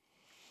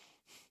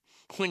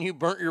 When you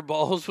burnt your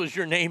balls, was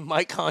your name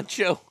Mike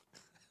Honcho?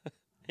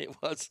 It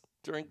was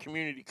during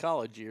community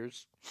college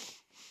years.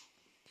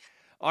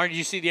 Arnie, did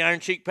you see the Iron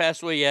Sheik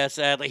passed away? Yeah,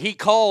 sadly. He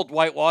called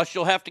Whitewash.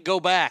 You'll have to go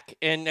back.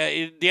 And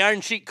the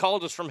Iron Sheik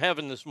called us from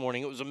heaven this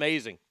morning. It was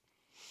amazing.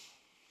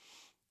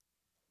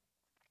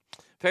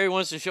 If Harry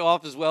wants to show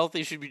off his wealth,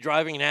 he should be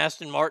driving an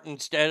Aston Martin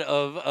instead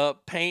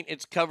of paint.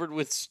 It's covered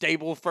with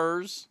stable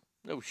furs.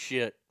 No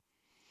shit.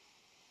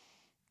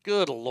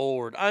 Good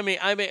Lord. I mean,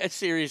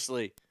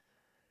 seriously.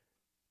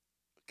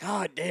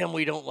 God damn,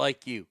 we don't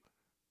like you.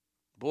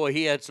 Boy,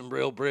 he had some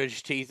real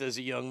British teeth as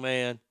a young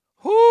man.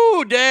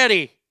 Whoo,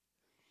 daddy.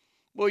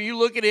 Boy, you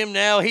look at him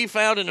now, he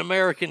found an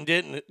American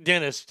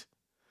dentist.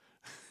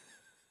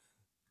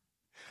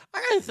 I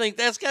gotta think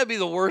that's gotta be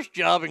the worst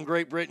job in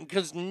Great Britain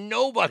because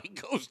nobody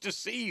goes to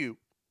see you.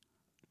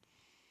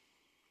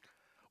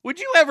 Would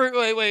you ever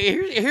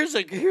wait?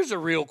 Here's a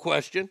real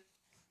question.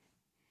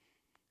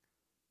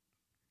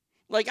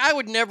 Like, I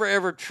would never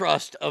ever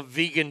trust a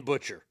vegan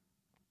butcher.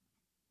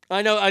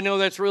 I know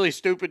that's really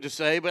stupid to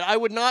say, but I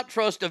would not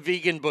trust a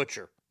vegan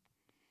butcher.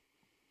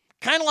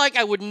 Kind of like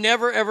I would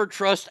never ever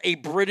trust a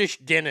British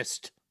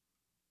dentist.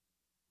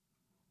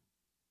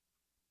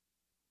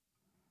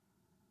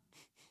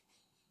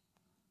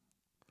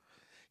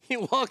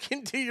 You walk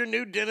into your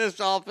new dentist's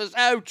office,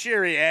 oh,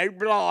 cheerio,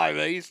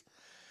 blimey.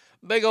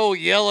 Big old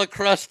yellow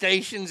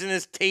crustaceans in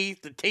his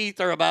teeth. The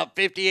teeth are about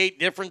 58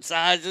 different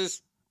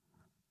sizes.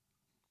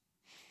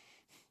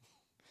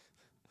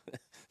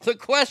 The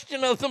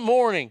question of the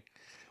morning,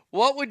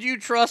 what would you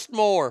trust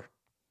more?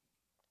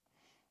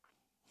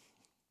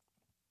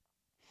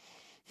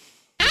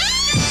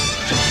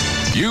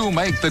 You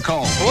make the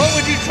call. What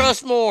would you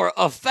trust more,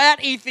 a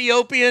fat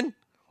Ethiopian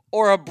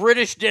or a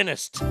British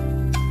dentist?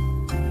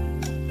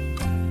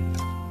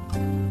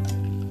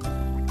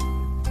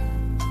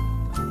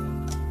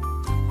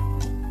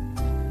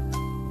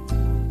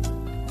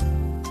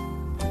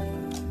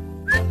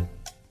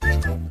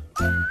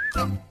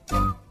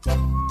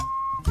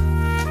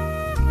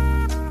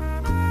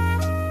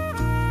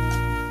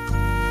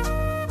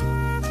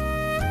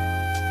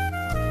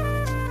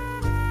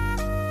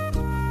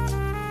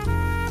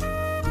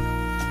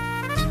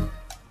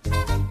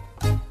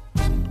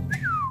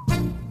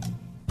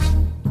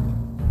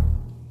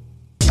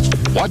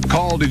 What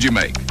call did you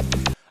make?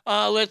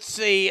 Let's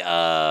see.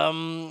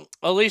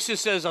 Alicia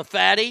says a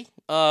fatty.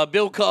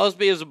 Bill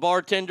Cosby is a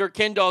bartender.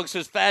 Ken Dog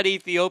says fat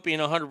Ethiopian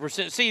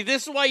 100%. See,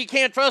 this is why you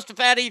can't trust a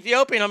fat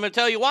Ethiopian. I'm going to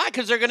tell you why.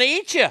 Because they're going to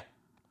eat you.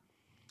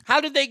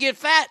 How did they get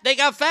fat? They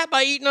got fat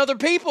by eating other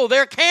people.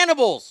 They're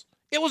cannibals.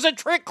 It was a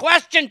trick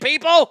question,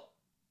 people.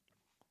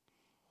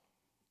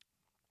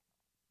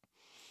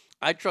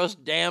 I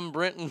trust Dan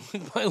Brenton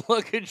with my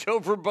luggage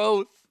over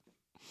both.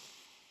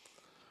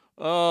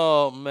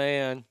 Oh,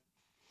 man.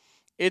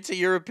 It's a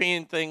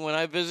European thing. When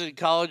I visited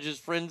college's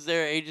friends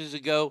there ages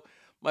ago,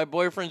 my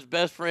boyfriend's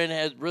best friend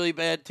has really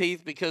bad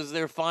teeth because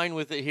they're fine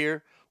with it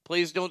here.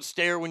 Please don't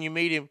stare when you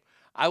meet him.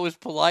 I was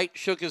polite,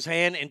 shook his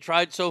hand, and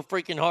tried so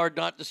freaking hard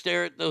not to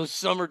stare at those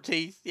summer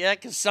teeth. Yeah,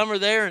 because some are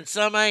there and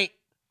some ain't.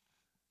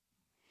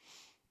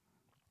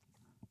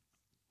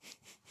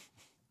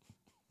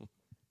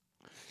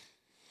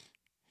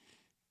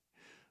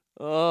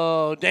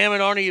 Oh, damn it,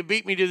 Arnie, you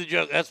beat me to the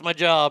joke. That's my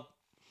job.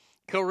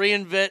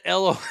 Korean vet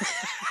LO.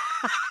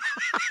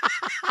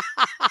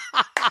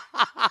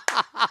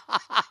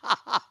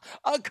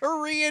 A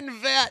Korean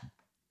vet.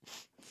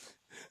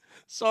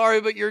 Sorry,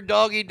 but your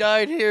doggy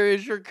died here.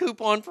 Is your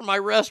coupon for my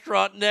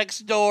restaurant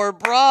next door.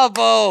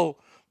 Bravo.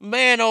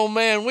 Man, oh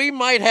man, we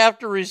might have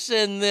to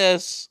rescind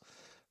this.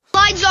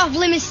 Slides off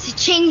limits to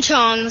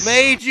ching-chongs.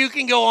 Mage, you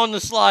can go on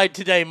the slide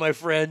today, my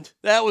friend.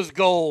 That was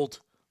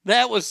gold.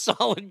 That was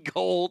solid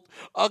gold.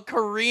 A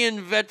Korean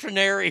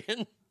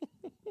veterinarian.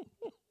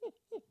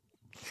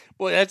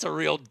 Boy, that's a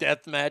real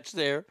death match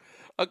there.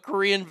 A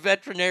Korean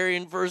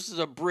veterinarian versus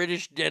a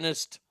British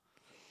dentist.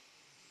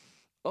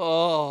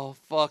 Oh,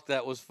 fuck,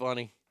 that was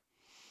funny.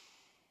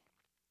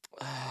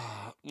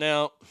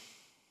 Now,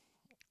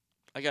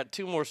 I got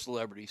two more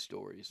celebrity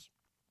stories.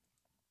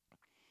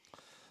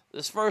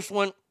 This first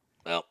one,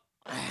 well,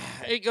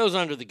 it goes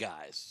under the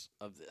guise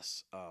of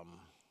this.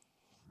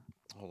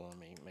 Hold on, let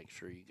me make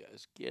sure you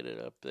guys get it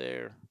up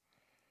there.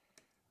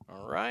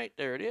 All right,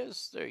 there it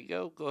is. There you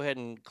go. Go ahead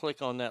and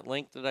click on that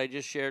link that I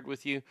just shared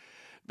with you.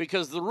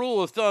 Because the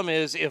rule of thumb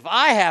is, if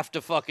I have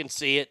to fucking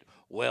see it,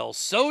 well,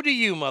 so do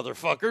you,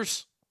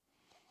 motherfuckers.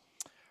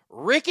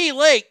 Ricky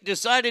Lake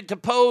decided to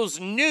pose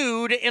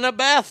nude in a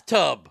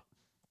bathtub.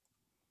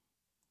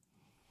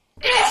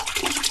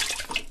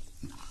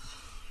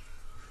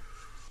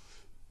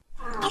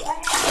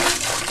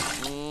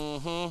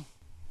 Mm-hmm.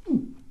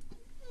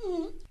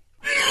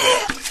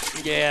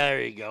 Yeah,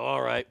 there you go.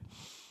 All right.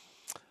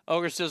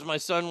 Ogre says, my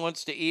son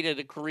wants to eat at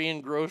a Korean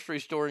grocery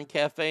store and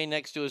cafe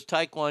next to his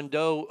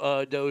Taekwondo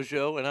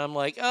dojo. And I'm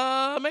like,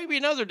 maybe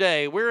another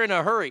day. We're in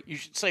a hurry. You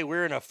should say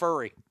we're in a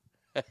furry.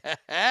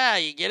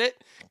 You get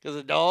it? Because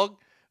a dog,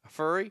 a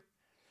furry.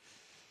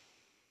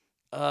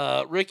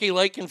 Ricky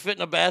Lake can fit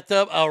in a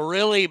bathtub. A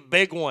really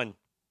big one.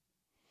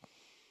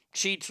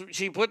 She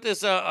put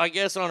this, I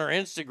guess, on her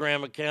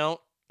Instagram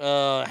account.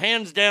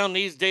 Hands down,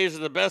 these days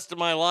are the best of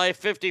my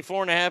life.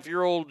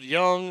 54-and-a-half-year-old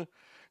young.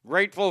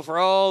 Grateful for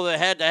all that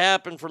had to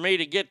happen for me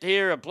to get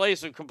here. A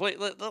place of complete...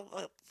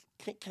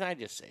 Can I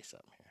just say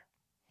something here?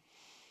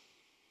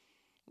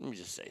 Let me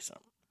just say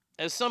something.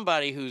 As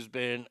somebody who's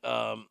been...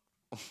 oh,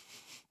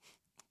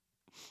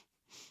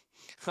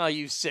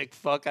 you sick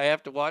fuck. I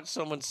have to watch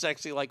someone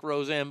sexy like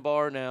Roseanne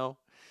Barr now.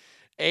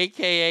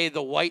 A.K.A.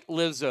 the White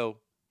Lizzo.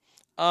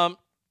 Can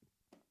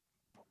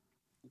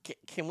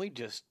we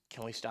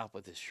stop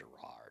with this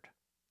charade?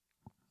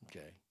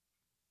 Okay.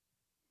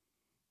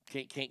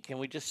 Can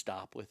we just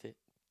stop with it?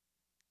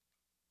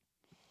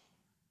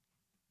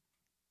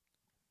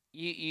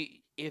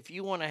 If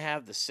you want to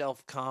have the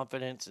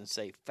self-confidence and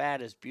say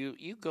fat is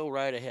beautiful, you go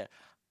right ahead.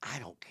 I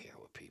don't care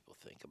what people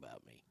think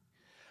about me.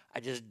 I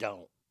just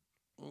don't.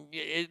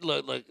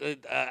 Look.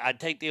 I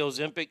take the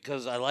Ozempic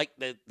because I like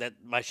that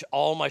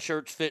all my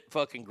shirts fit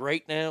fucking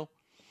great now.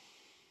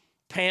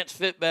 Pants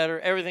fit better.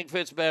 Everything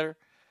fits better.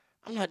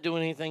 I'm not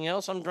doing anything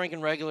else. I'm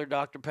drinking regular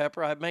Dr.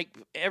 Pepper.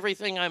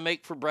 Everything I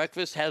make for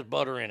breakfast has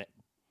butter in it.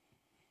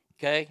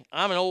 Okay?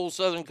 I'm an old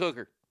Southern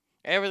cooker.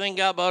 Everything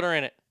got butter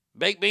in it.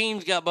 Baked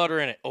beans got butter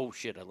in it. Oh,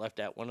 shit, I left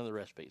out one of the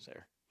recipes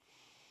there.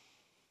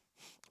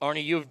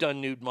 Arnie, you've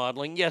done nude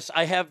modeling. Yes,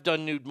 I have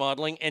done nude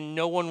modeling, and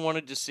no one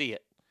wanted to see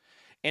it.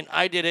 And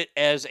I did it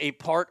as a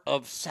part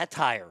of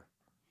satire.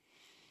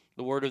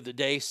 The word of the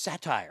day,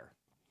 satire.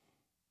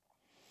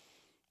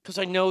 Because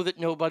I know that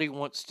nobody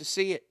wants to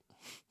see it.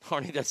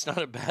 Arnie, that's not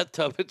a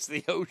bathtub, it's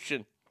the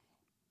ocean.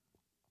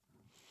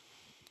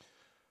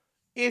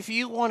 If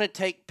you want to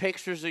take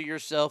pictures of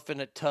yourself in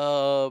a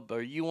tub,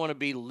 or you want to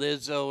be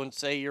Lizzo and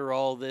say you're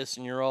all this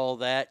and you're all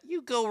that,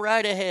 you go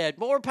right ahead.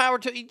 More power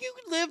to you. You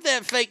can live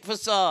that fake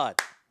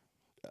facade.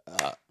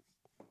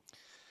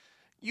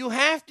 You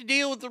have to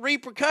deal with the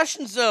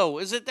repercussions, though.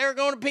 Is that there are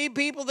going to be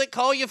people that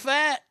call you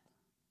fat?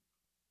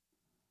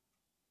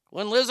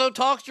 When Lizzo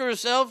talks to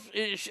herself,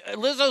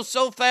 Lizzo's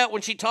so fat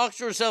when she talks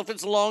to herself,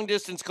 it's a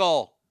long-distance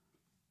call.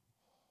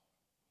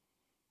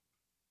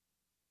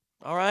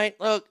 All right?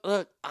 Look,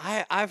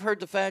 I've heard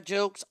the fat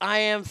jokes. I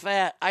am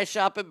fat. I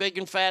shop at big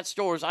and fat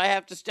stores. I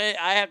have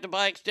to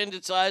buy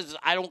extended sizes.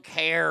 I don't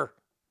care.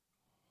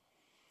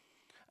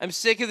 I'm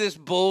sick of this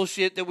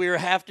bullshit that we are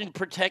having to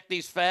protect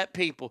these fat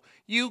people.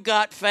 You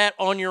got fat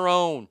on your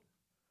own.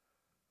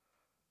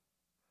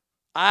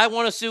 I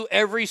want to sue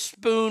every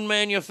spoon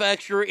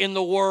manufacturer in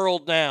the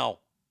world now.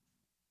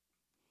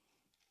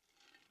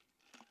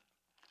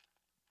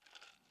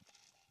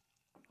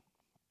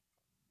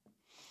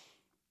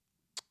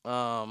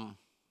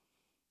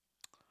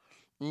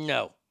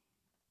 No.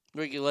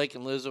 Ricky Lake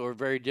and Lizzo are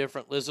very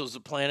different. Lizzo's a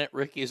planet.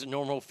 Ricky is a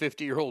normal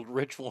 50-year-old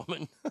rich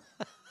woman.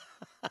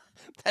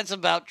 That's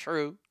about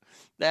true.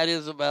 That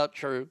is about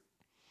true.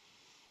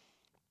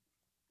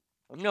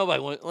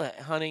 Nobody wants,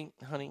 honey,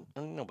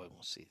 nobody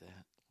wants to see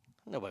that.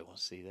 Nobody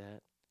wants to see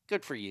that.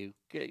 Good for you.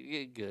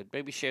 Good.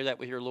 Maybe share that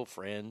with your little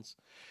friends.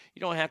 You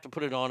don't have to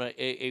put it on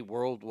a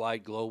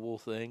worldwide global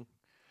thing.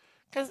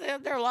 Because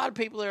there are a lot of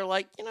people that are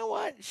like, you know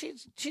what?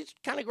 She's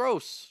kind of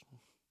gross.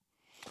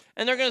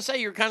 And they're going to say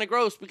you're kind of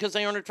gross because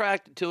they aren't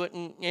attracted to it,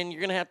 and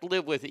you're going to have to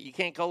live with it. You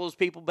can't call those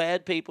people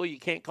bad people. You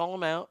can't call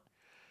them out.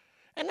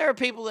 And there are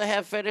people that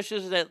have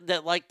fetishes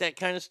that like that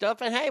kind of stuff.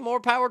 And, hey, more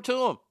power to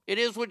them. It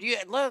is what you...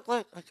 Look,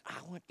 I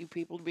want you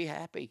people to be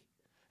happy.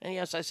 And,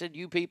 yes, I said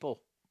you people.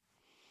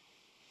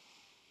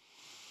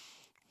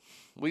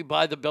 We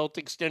buy the belt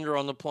extender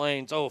on the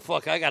planes. Oh,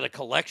 fuck, I got a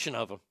collection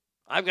of them.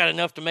 I've got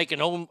enough to make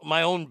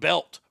my own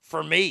belt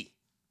for me.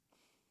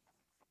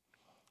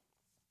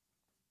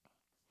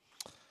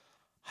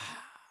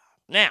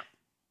 Now,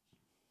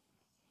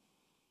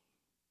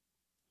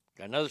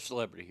 got another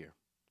celebrity here.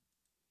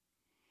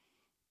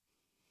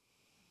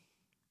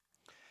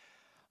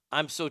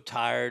 I'm so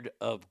tired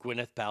of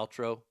Gwyneth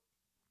Paltrow.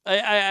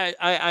 I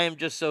am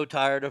just so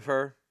tired of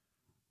her.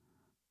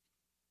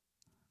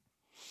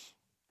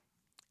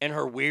 And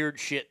her weird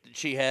shit that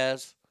she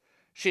has.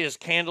 She has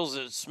candles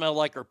that smell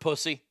like her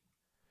pussy.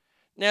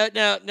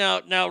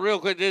 Now, real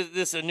quick, this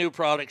is a new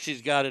product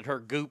she's got at her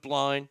Goop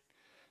line.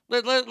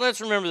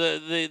 Let's remember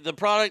the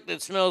product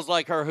that smells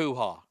like her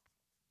hoo-ha.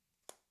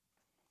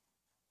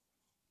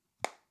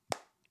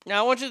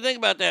 Now, I want you to think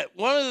about that.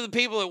 One of the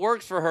people that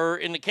works for her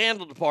in the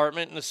candle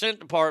department, in the scent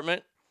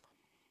department,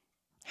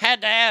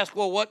 had to ask,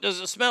 well, what does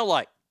it smell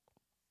like?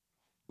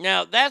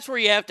 Now, that's where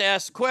you have to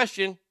ask the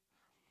question,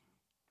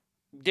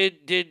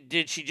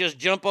 did she just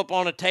jump up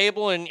on a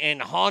table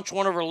and haunch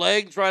one of her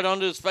legs right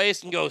onto his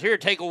face and go, here,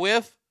 take a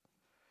whiff?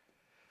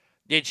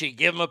 Did she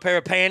give him a pair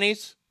of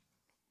panties?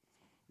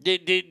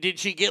 Did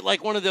she get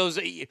like one of those?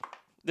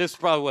 This is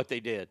probably what they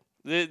did.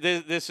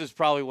 This is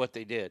probably what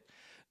they did.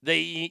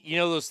 You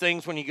know those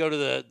things when you go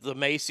to the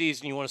Macy's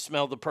and you want to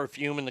smell the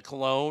perfume and the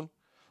cologne?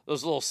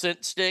 Those little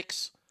scent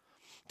sticks?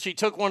 She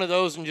took one of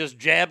those and just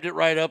jabbed it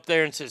right up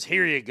there and says,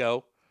 here you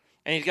go.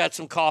 And he's got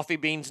some coffee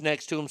beans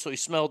next to him, so he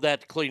smelled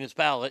that to clean his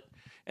palate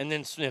and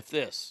then sniffed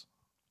this.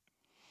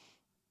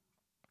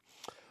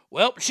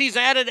 Well, she's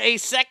added a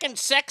second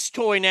sex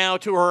toy now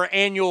to her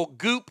annual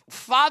Goop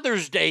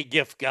Father's Day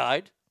gift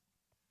guide.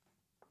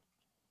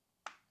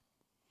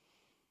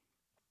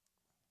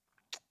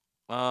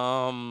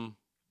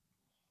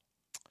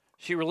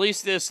 She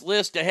released this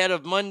list ahead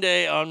of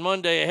Monday,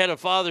 ahead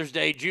of Father's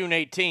Day, June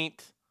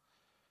 18th,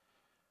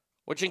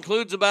 which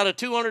includes about a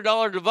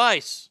 $200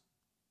 device.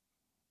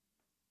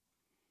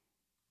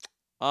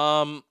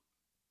 I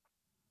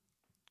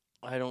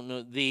don't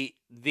know, the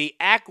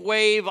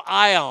Acwave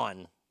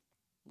Ion.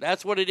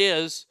 That's what it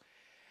is.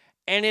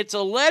 And it's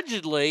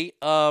allegedly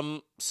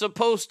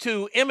supposed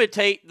to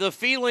imitate the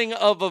feeling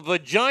of a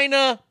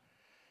vagina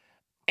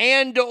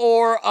and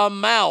or a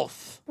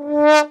mouth.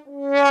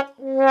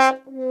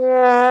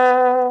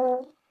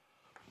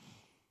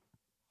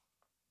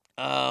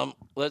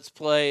 Let's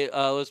play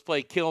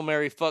Kill,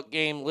 Marry, Fuck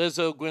game.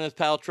 Lizzo, Gwyneth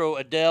Paltrow,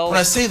 Adele. When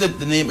I say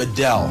the name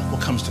Adele,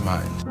 what comes to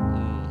mind?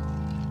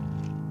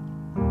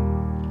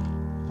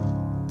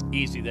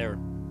 Easy there.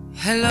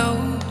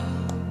 Hello,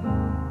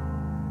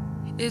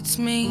 it's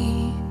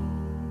me.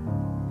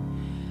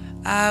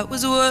 I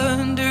was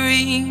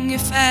wondering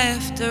if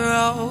after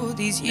all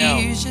these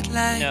years you'd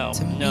like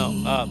to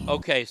me.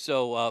 Okay,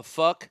 so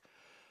fuck,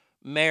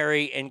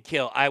 marry, and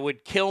kill. I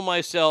would kill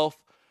myself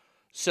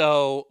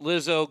so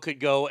Lizzo could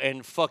go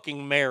and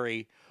fucking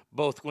marry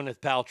both Gwyneth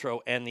Paltrow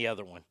and the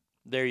other one.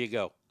 There you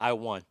go. I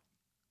won.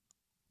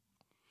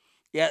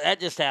 Yeah, that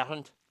just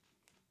happened.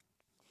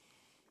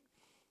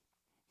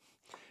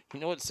 You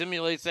know what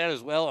simulates that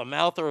as well? A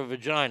mouth or a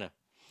vagina.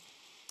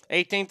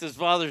 18th is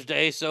Father's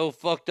Day, so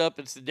fucked up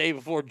it's the day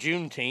before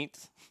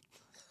Juneteenth.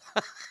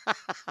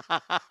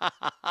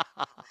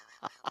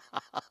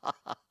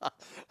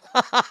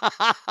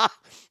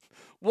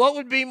 What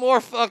would be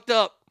more fucked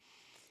up?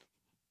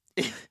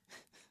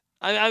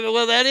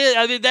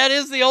 That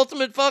is the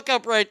ultimate fuck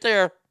up right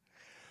there.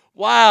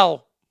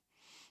 Wow.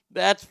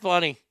 That's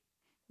funny.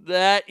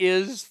 That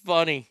is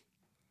funny.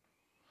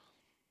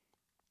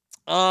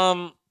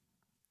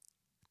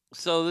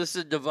 So this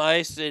is a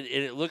device, and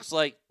it looks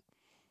like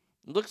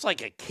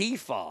a key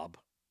fob.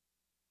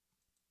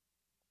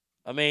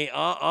 I mean,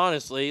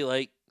 honestly,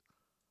 like,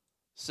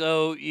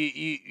 so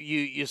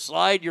you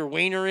slide your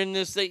wiener in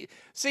this thing.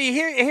 See,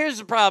 here's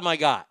the problem I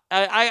got.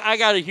 I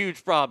got a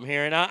huge problem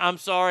here, and I'm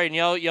sorry, and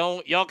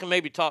y'all can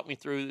maybe talk me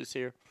through this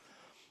here.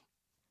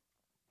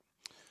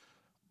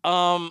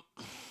 I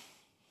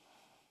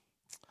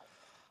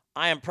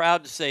am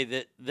proud to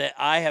say that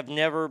I have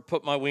never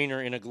put my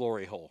wiener in a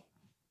glory hole.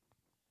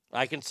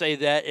 I can say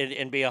that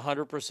and be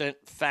 100%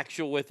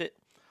 factual with it.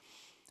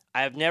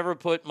 I have never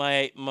put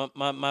my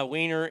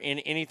wiener in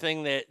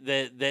anything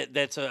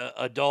that's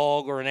a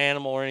dog or an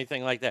animal or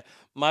anything like that.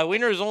 My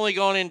wiener has only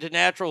gone into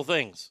natural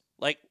things,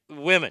 like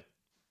women.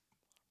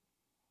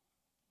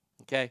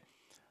 Okay?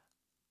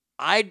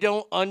 I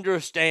don't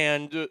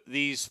understand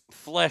these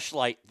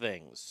fleshlight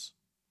things.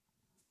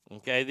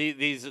 Okay,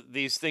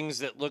 these things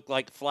that look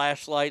like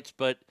flashlights,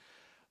 but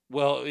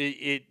well,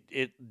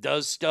 it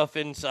does stuff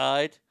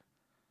inside,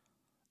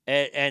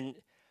 and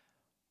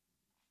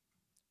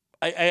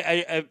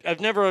I've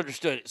never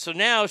understood it. So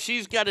now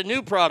she's got a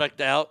new product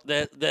out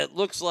that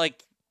looks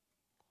like,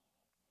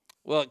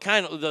 well, it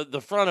kind of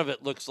the front of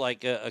it looks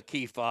like a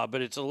key fob,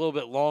 but it's a little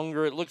bit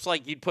longer. It looks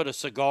like you'd put a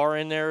cigar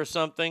in there or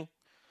something.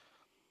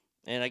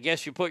 And I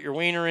guess you put your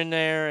wiener in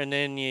there, and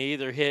then you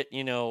either hit,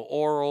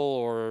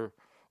 oral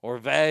or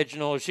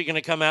vaginal. Is she going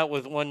to come out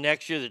with one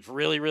next year that's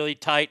really, really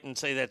tight and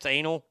say that's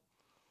anal?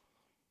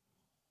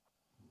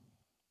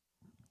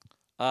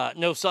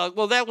 No sock.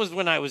 Well, that was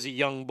when I was a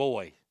young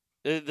boy.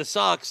 The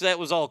socks, that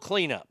was all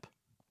cleanup.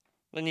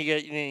 Then you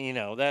get,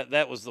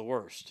 that was the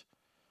worst.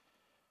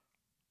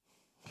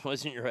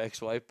 Wasn't your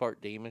ex-wife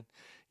part demon?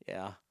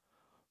 Yeah.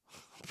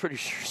 I'm pretty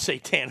sure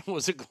Satana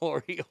was a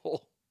glory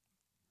hole.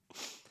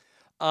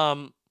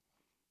 And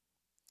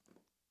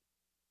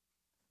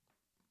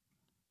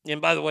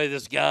by the way,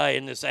 this guy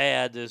in this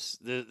ad,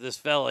 this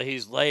fella,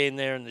 he's laying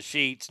there in the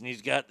sheets, and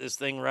he's got this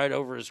thing right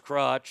over his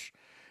crotch,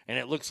 and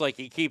it looks like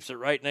he keeps it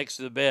right next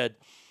to the bed.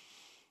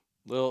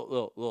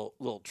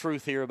 Little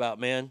truth here about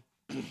men.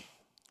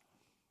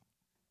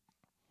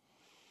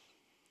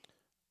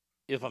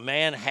 If a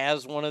man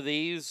has one of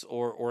these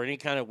or any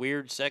kind of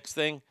weird sex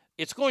thing,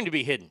 it's going to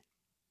be hidden.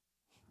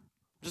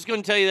 I'm just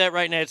going to tell you that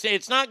right now.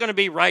 It's not going to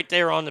be right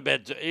there on the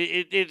bed.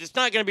 It's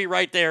not going to be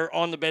right there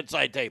on the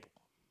bedside table.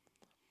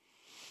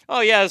 Oh,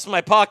 yeah, it's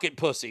my pocket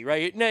pussy,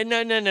 right?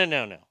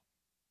 No.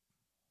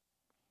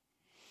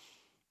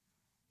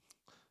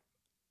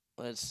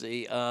 Let's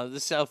see.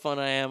 This is how fun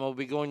I am. I'll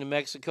be going to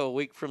Mexico a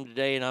week from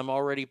today, and I'm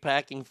already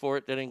packing for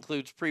it. That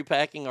includes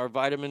pre-packing our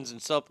vitamins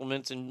and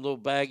supplements in little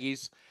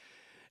baggies,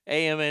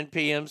 AM and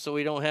PM, so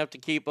we don't have to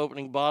keep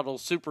opening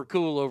bottles. Super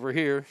cool over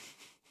here.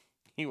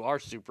 You are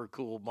super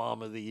cool,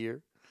 Mom of the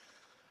Year.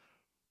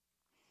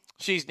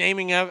 She's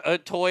naming a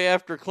toy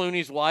after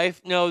Clooney's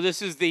wife. No,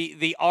 this is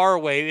the R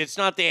wave. It's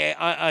not the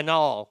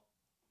anal.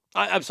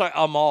 I'm sorry,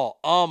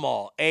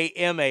 Amal.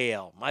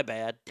 A-M-A-L. My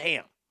bad.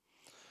 Damn.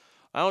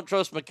 I don't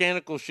trust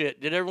mechanical shit.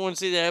 Did everyone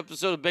see that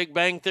episode of Big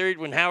Bang Theory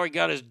when Howard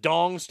got his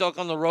dong stuck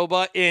on the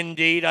robot?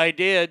 Indeed, I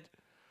did.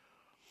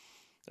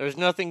 There's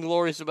nothing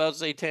glorious about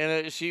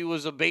Satana. She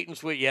was a bait and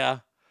switch. Yeah.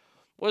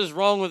 What is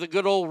wrong with a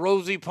good old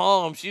Rosie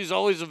Palm? She's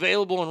always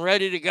available and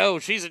ready to go.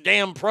 She's a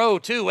damn pro,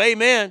 too.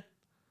 Amen.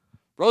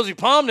 Rosie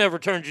Palm never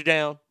turned you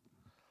down.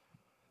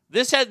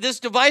 This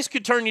device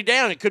could turn you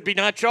down. It could be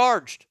not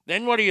charged.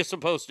 Then what are you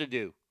supposed to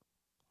do?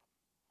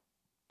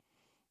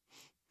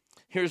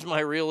 Here's my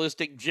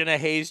realistic Jenna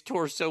Hayes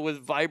torso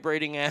with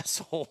vibrating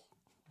asshole.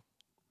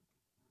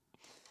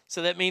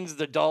 So that means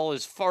the doll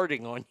is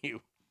farting on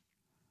you.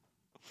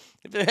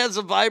 If it has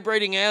a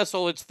vibrating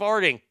asshole, it's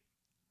farting.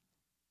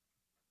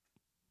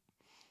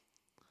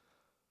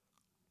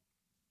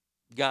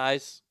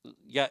 Guys,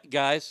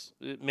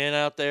 men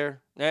out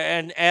there,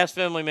 and Ask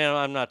Family Man,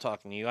 I'm not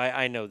talking to you.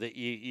 I know that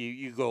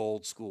you go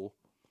old school.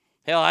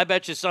 Hell, I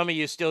bet you some of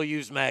you still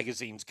use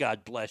magazines.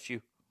 God bless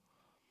you.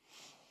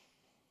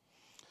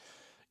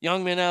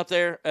 Young men out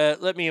there,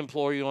 let me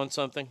implore you on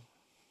something.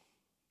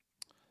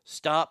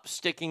 Stop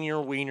sticking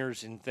your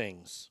wieners in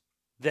things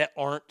that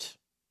aren't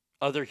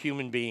other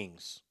human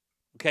beings.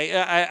 Okay,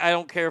 I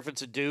don't care if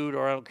it's a dude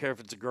or I don't care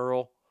if it's a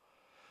girl,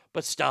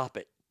 but stop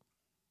it.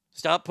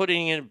 Stop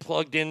putting in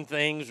plugged-in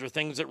things or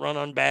things that run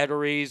on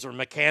batteries or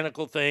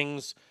mechanical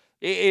things.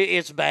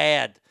 It's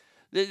bad.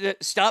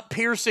 Stop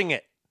piercing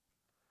it.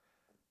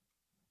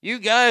 You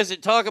guys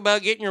that talk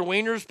about getting your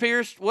wieners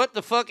pierced, what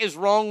the fuck is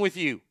wrong with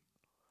you?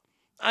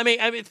 I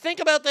mean, think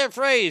about that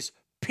phrase,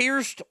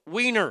 pierced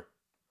wiener.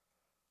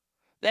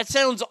 That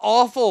sounds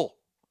awful.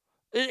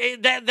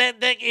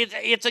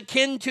 It's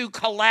akin to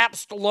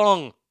collapsed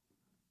lung.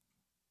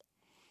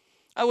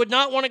 I would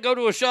not want to go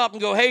to a shop and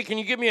go, hey, can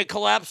you give me a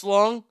collapsed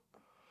lung?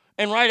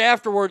 And right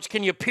afterwards,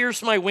 can you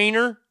pierce my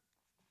wiener?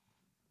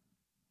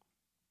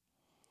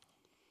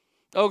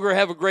 Ogre,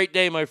 have a great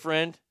day, my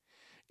friend.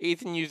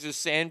 Ethan uses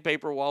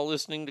sandpaper while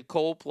listening to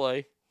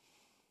Coldplay.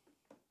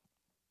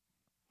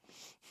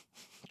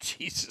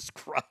 Jesus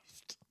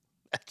Christ.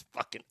 That's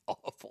fucking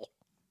awful.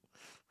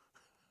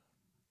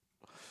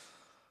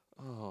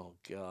 Oh,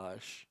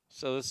 gosh.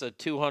 So this is a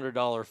 $200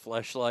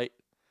 fleshlight.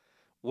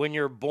 When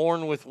you're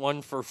born with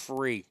one for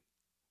free.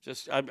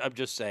 I'm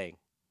just saying.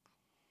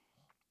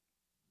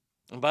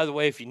 And by the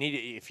way, if you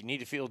need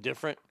to feel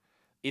different,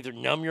 either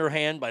numb your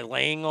hand by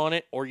laying on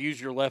it or use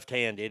your left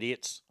hand,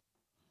 idiots.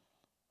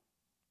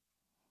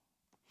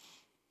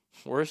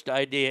 Worst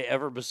idea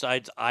ever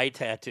besides eye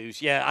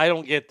tattoos. Yeah, I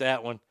don't get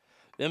that one.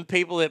 Them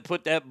people that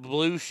put that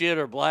blue shit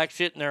or black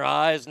shit in their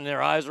eyes and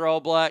their eyes are all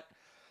black,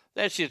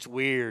 that shit's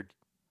weird.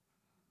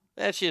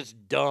 That shit's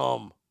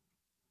dumb.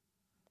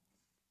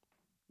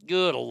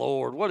 Good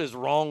Lord, what is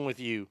wrong with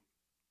you?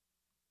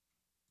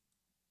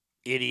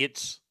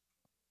 Idiots.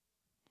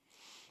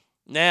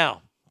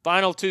 Now,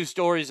 final two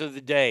stories of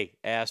the day,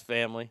 Ass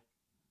Family.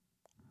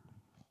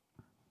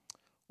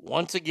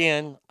 Once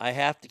again, I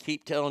have to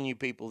keep telling you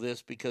people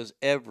this because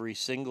every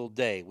single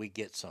day we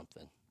get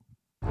something.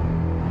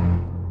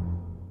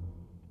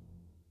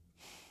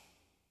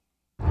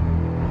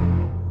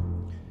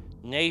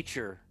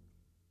 Nature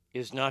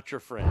is not your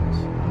friend.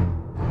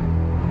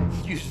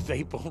 Use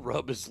Vapor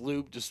Rub as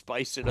lube to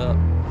spice it up.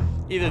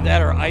 Either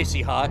that or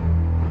icy hot.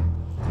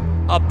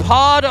 A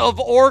pod of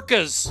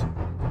orcas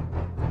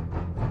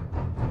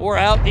were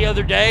out the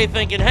other day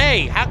thinking,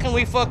 hey, how can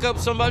we fuck up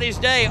somebody's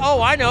day?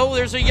 Oh, I know,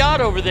 there's a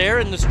yacht over there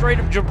in the Strait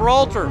of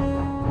Gibraltar.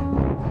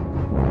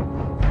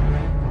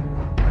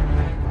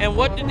 And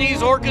what did these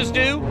orcas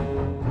do?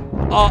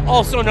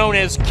 Also known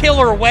as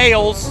killer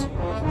whales.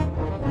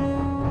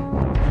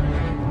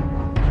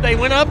 They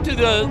went up to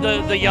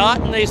the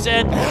yacht and they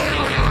said,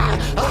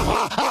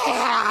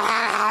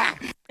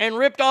 and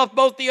ripped off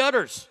both the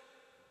udders.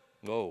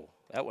 Whoa,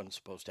 that wasn't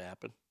supposed to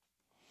happen.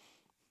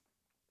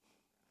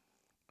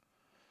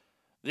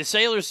 The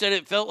sailor said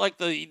it felt like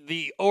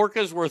the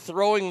orcas were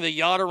throwing the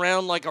yacht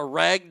around like a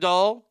rag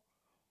doll.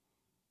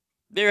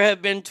 There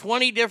have been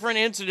 20 different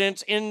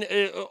incidents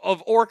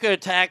of orca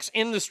attacks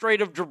in the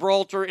Strait of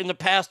Gibraltar in the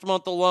past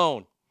month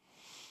alone.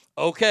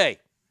 Okay.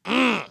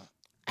 To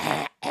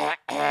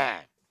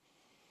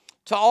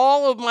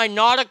all of my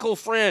nautical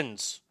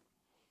friends,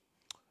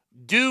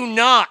 do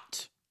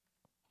not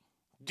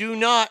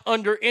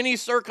under any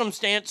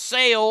circumstance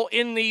sail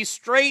in the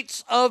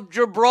Straits of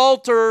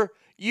Gibraltar,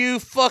 you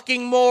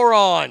fucking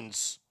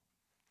morons.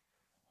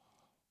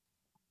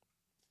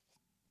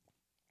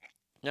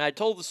 Now, I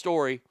told the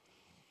story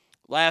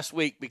last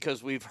week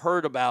because we've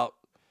heard about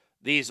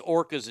these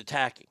orcas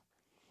attacking.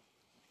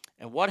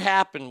 And what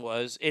happened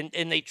was, and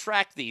they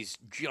track these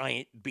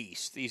giant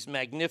beasts, these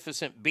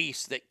magnificent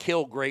beasts that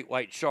kill great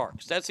white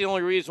sharks. That's the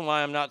only reason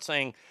why I'm not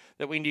saying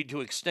that we need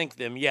to extinct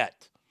them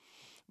yet.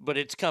 But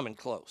it's coming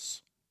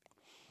close.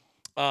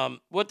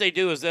 What they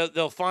do is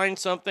they'll find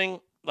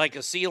something like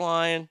a sea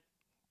lion,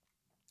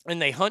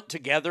 and they hunt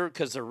together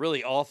because they're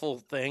really awful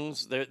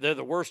things. They're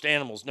the worst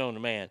animals known to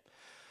man.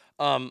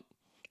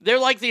 They're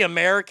like the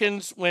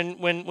Americans when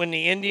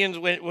the Indians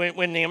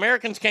when the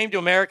Americans came to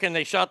America and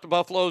they shot the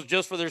buffaloes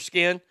just for their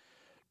skin.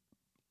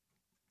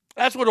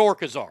 That's what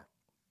orcas are.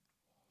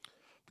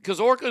 Because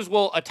orcas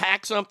will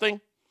attack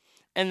something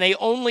and they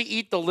only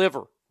eat the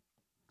liver.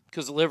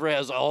 Because the liver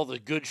has all the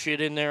good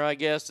shit in there, I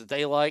guess, that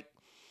they like.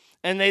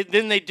 And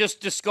then they just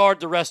discard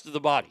the rest of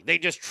the body. They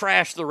just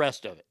trash the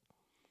rest of it.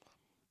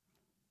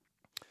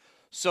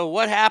 So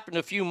what happened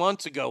a few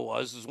months ago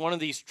was one of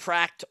these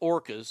tracked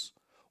orcas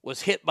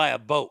was hit by a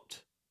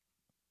boat.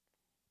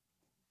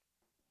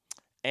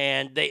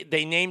 And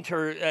they named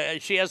her,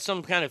 she has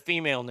some kind of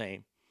female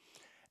name.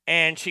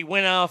 And she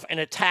went off and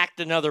attacked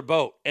another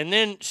boat. And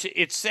then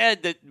it's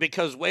said that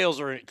because whales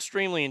are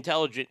extremely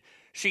intelligent,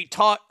 she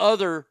taught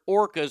other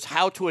orcas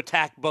how to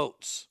attack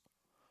boats.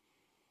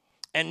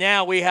 And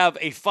now we have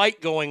a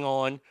fight going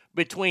on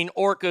between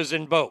orcas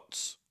and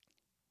boats.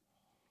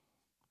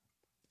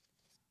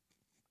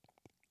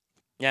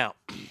 Now,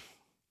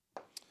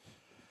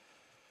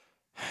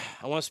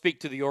 I want to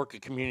speak to the orca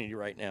community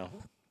right now.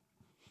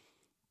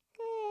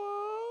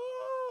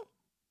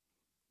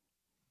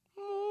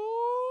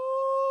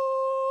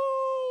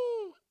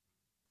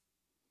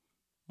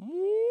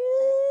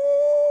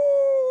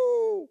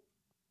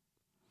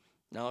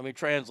 Now let me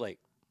translate.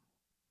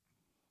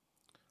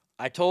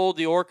 I told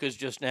the orcas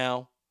just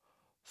now,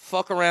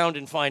 fuck around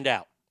and find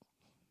out.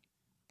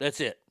 That's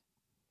it.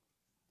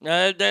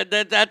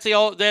 That's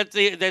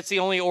the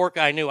only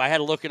orca I knew. I had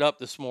to look it up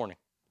this morning.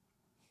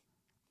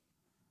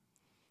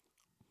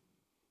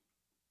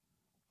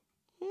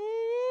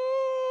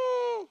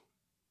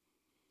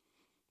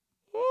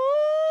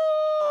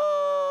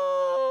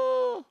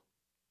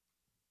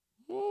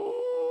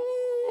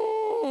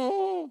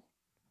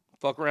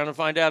 Fuck around and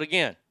find out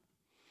again.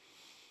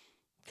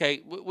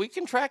 Okay, we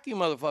can track you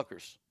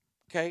motherfuckers.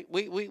 Okay,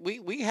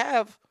 we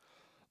have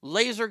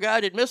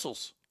laser-guided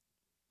missiles.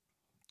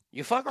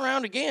 You fuck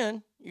around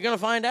again, you're going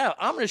to find out.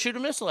 I'm going to shoot a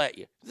missile at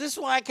you. This is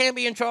why I can't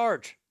be in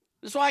charge.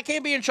 This is why I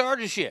can't be in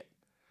charge of shit.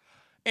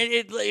 And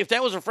if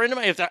that was a friend of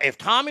mine, if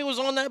Tommy was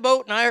on that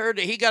boat and I heard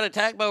that he got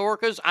attacked by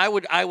orcas,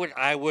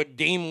 I would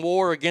deem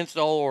war against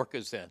all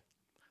orcas then.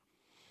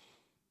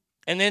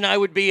 And then I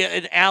would be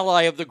an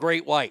ally of the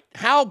great white.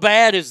 How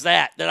bad is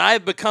that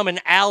I've become an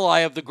ally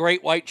of the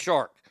great white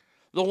shark?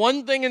 The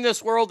one thing in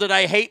this world that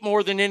I hate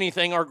more than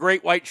anything are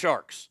great white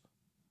sharks.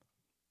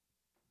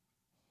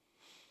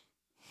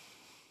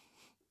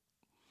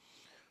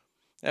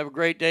 Have a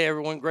great day,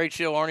 everyone. Great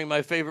show, Arnie.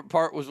 My favorite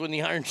part was when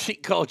the Iron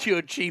Sheik called you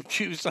a cheap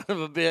Jew son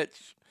of a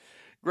bitch.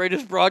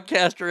 Greatest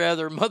broadcaster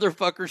ever.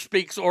 Motherfucker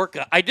speaks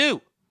orca. I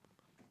do.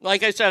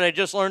 Like I said, I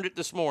just learned it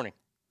this morning.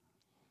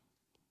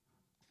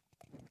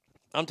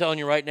 I'm telling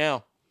you right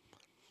now.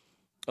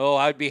 Oh,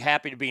 I'd be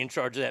happy to be in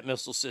charge of that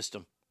missile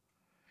system.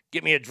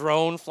 Get me a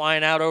drone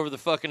flying out over the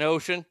fucking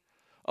ocean.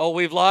 Oh,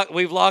 we've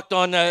locked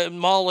on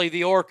Molly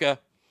the orca.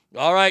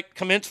 All right,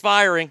 commence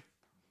firing.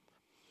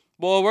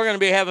 Boy, we're going to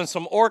be having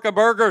some orca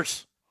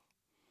burgers.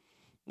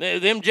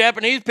 Them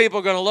Japanese people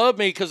are going to love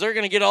me because they're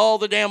going to get all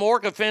the damn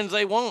orca fins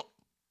they want.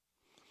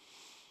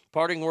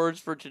 Parting words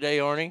for today,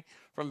 Arnie,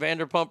 from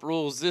Vanderpump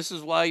Rules. This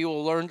is why you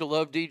will learn to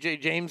love DJ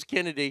James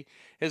Kennedy.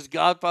 His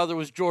godfather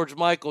was George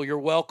Michael. You're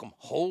welcome.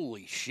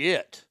 Holy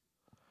shit.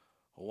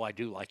 Oh, I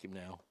do like him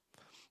now.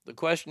 The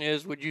question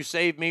is, would you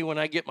save me when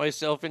I get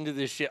myself into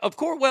this shit? Of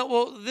course,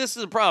 well, this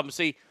is the problem.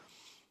 See,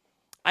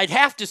 I'd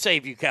have to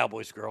save you,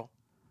 Cowboys girl.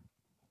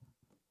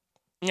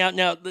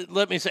 Now,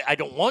 let me say, I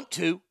don't want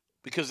to,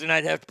 because then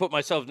I'd have to put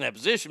myself in that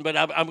position, but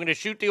I'm going to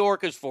shoot the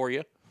orcas for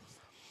you.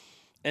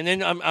 And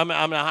then I'm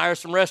going to hire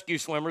some rescue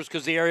swimmers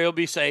because the area will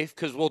be safe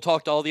because we'll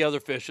talk to all the other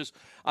fishes.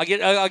 I'll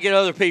get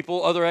other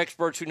people, other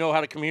experts who know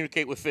how to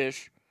communicate with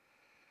fish.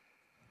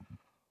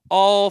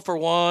 All for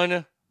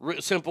one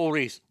simple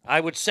reason.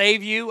 I would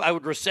save you. I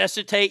would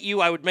resuscitate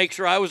you. I would make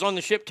sure I was on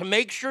the ship to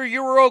make sure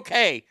you were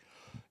okay,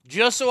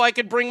 just so I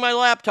could bring my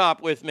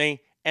laptop with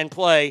me and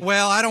play.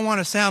 Well, I don't want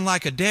to sound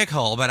like a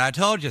dickhole, but I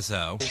told you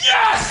so.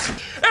 Yes!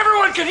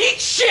 Everyone can eat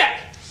shit!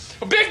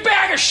 A big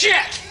bag of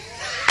shit!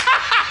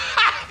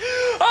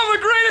 I'm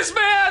the greatest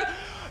man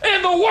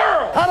in the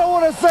world! I don't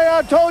want to say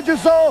I told you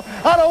so.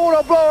 I don't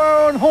want to blow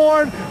our own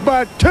horn,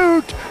 but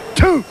toot,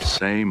 toot.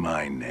 Say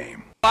my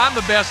name. I'm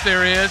the best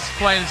there is,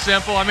 plain and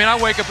simple. I mean,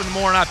 I wake up in the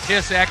morning, I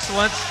piss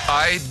excellence.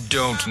 I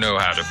don't know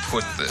how to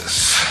put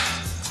this,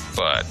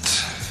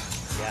 but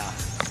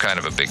I'm kind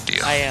of a big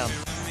deal. I am.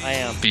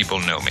 People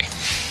know me.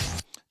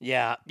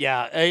 Yeah.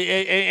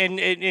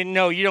 And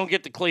no, you don't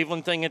get the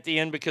Cleveland thing at the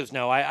end because,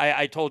 no,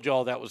 I told you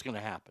all that was going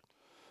to happen.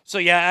 So,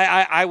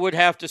 yeah, I would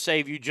have to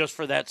save you just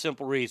for that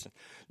simple reason.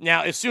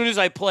 Now, as soon as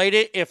I played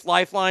it, if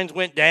lifelines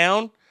went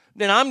down,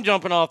 then I'm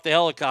jumping off the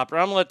helicopter.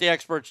 I'm going to let the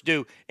experts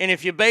do. And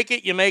if you bake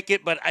it, you make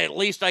it, but at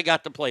least I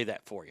got to play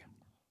that for you.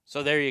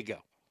 So there you go.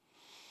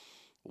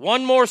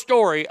 One more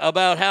story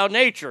about how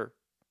nature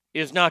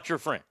is not your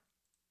friend.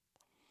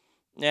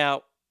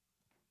 Now,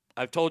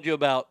 I've told you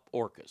about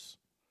orcas.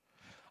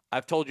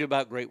 I've told you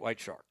about great white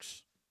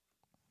sharks,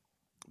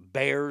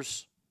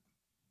 bears,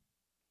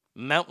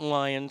 mountain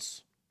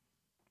lions,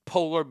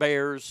 polar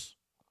bears,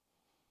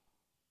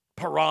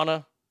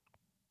 piranha.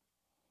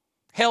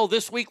 Hell,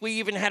 this week we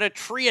even had a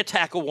tree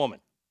attack a woman.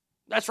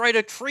 That's right,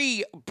 a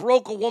tree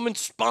broke a woman's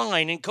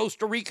spine in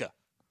Costa Rica.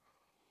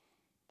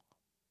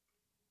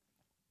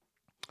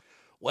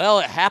 Well,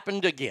 it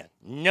happened again.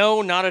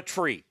 No, not a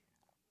tree.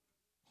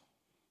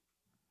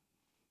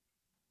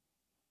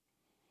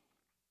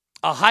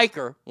 A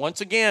hiker, once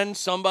again,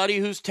 somebody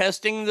who's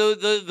testing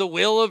the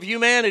will of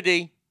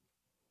humanity.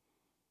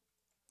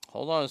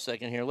 Hold on a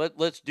second here.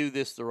 Let's do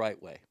this the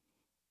right way.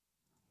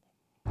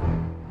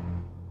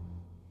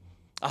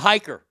 A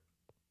hiker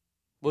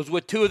was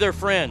with two of their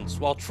friends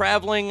while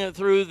traveling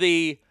through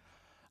the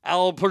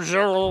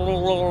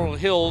Alpujarra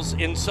hills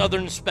in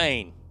southern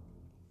Spain.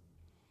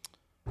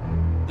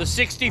 The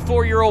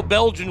 64-year-old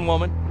Belgian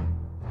woman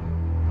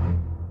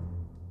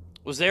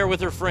was there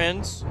with her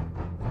friends.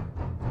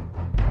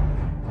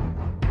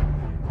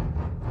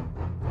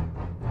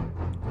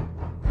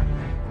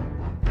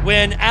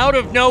 When out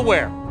of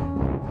nowhere,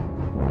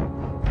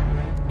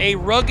 a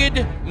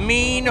rugged,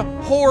 mean,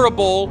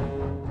 horrible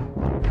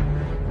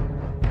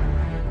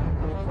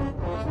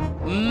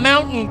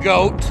mountain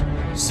goat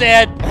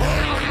said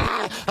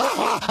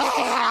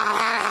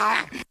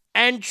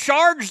and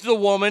charged the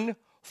woman,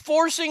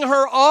 forcing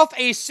her off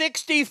a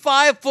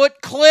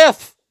 65-foot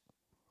cliff.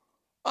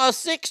 A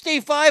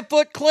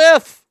 65-foot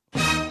cliff.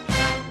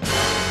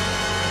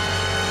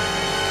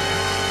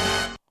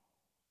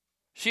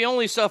 She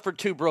only suffered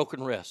 2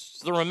 broken wrists.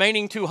 The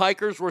remaining 2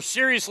 hikers were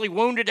seriously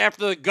wounded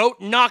after the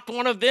goat knocked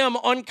one of them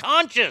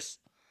unconscious.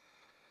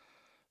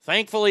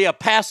 Thankfully, a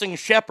passing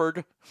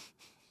shepherd,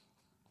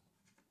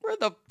 where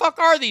the fuck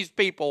are these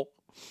people,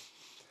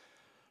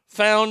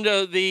 found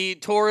the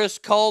tourists,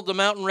 called the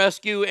mountain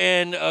rescue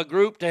and a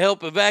group to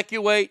help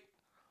evacuate.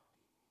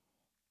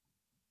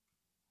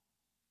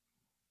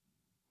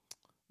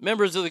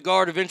 Members of the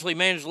guard eventually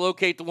managed to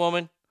locate the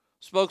woman.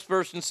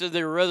 Spokesperson said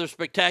they were a rather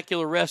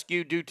spectacular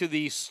rescue due to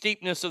the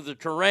steepness of the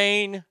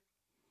terrain.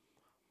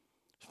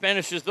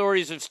 Spanish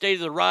authorities have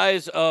stated the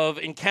rise of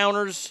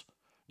encounters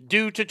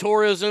due to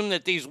tourism,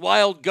 that these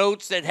wild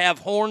goats that have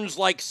horns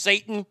like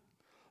Satan.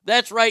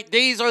 That's right,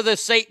 these are the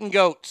Satan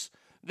goats.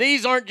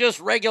 These aren't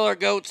just regular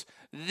goats.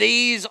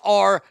 These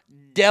are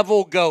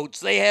devil goats.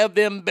 They have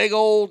them big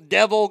old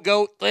devil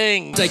goat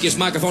things. Take this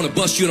microphone and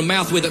bust you in the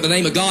mouth with it in the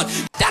name of God.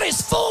 That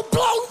is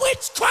full-blown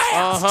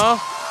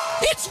witchcraft.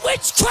 It's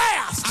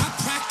witchcraft. I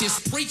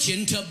practiced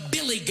preaching to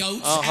billy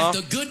goats at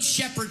the Good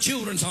Shepherd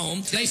Children's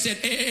Home. They said,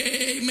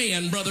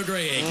 amen, Brother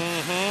Greg.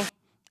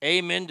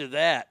 Amen to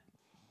that.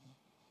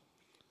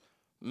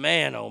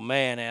 Man, oh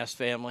man, ass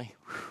family.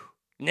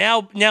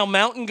 Now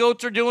mountain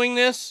goats are doing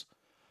this.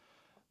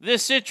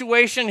 This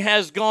situation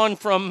has gone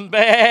from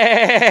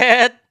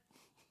bad,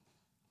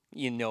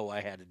 you know I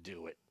had to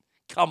do it,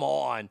 come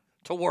on,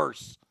 to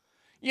worse.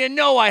 You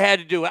know I had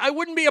to do it. I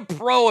wouldn't be a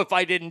pro if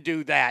I didn't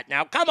do that.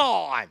 Now, come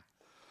on.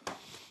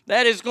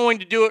 That is going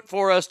to do it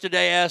for us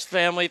today, Ask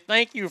Family.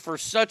 Thank you for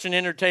such an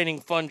entertaining,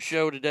 fun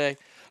show today.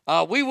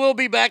 We will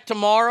be back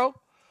tomorrow.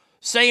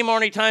 Same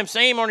Arnie time,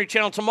 same Arnie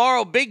channel.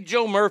 Tomorrow, Big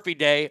Joe Murphy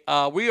Day.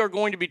 We are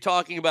going to be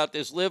talking about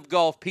this Live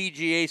Golf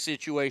PGA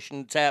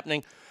situation that's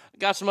happening.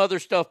 Got some other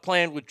stuff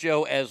planned with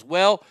Joe as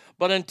well.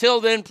 But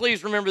until then,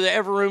 please remember that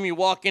every room you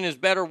walk in is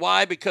better.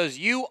 Why? Because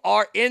you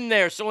are in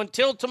there. So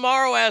until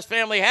tomorrow, Ass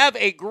Family, have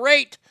a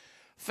great,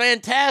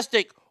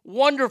 fantastic,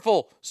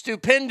 wonderful,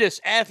 stupendous.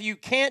 If you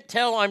can't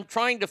tell, I'm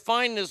trying to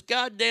find this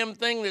goddamn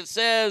thing that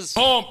says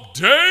Hump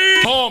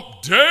Day,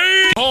 Hump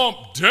Day,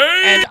 Hump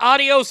Day. And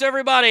adios,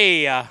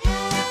 everybody.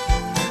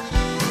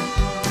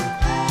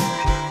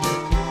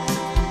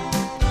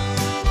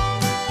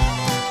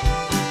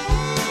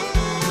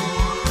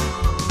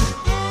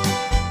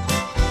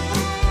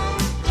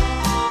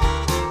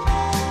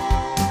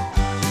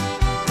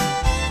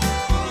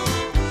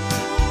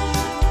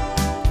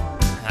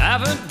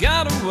 Haven't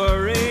gotta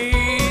worry,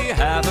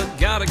 haven't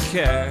gotta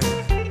care.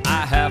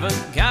 I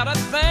haven't got a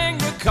thing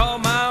to call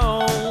my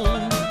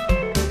own.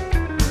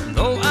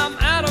 Though I'm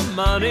out of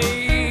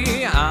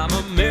money, I'm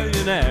a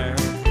millionaire.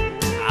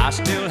 I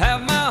still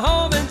have my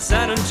home in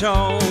San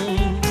Antonio.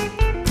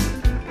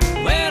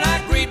 When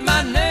I greet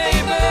my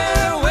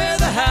neighbor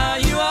with a how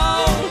you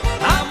on,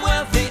 I'm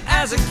wealthy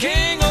as a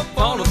king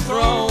upon a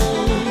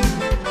throne.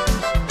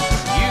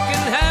 You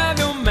can have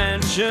your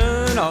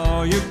mansion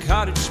or your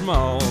cottage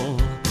small.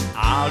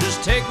 I'll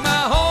just take my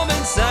home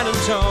in San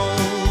Antonio.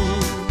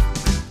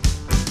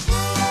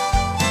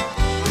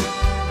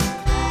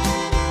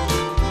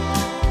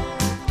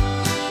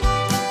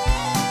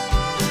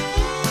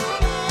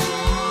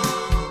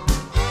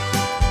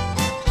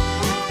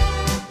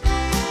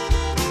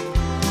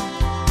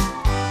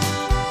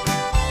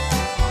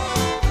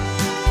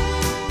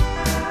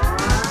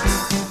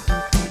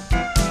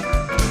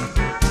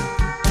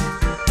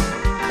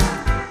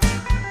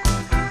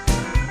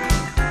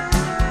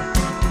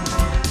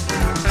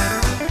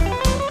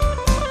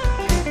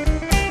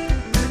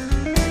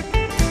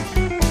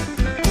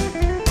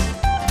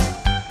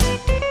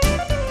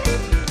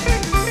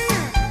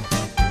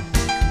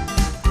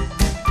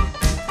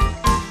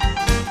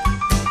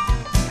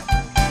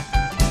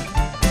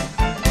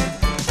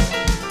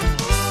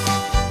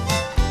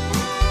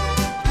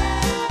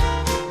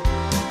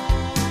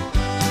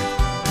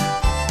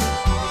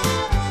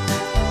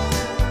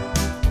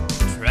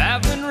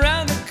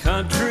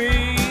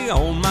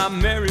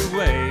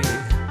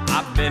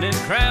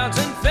 Crowds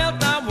and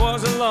felt I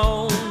was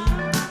alone.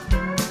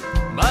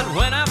 But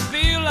when I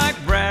feel like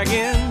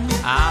bragging,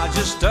 I'll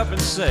just up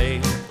and say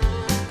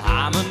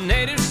I'm a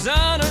native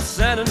son of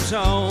San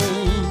Antonio.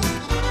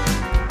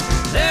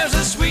 There's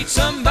a sweet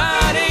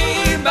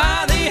somebody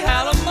by the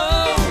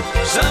Alamo.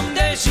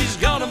 Someday she's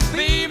gonna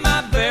be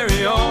my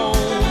very own.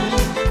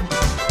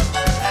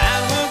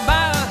 And we'll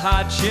buy a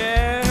high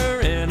chair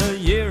in a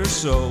year or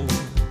so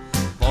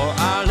for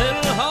our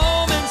little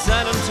home in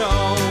San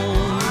Antonio.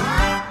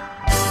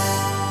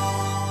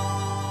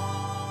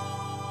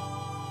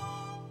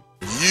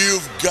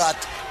 You've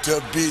got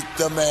to beat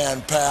the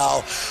man,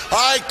 pal.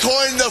 I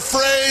coined the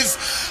phrase,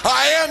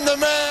 I am the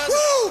man.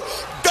 Woo!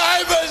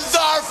 Diamonds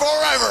are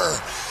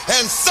forever.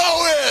 And so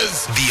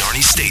is The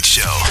Arnie State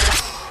Show.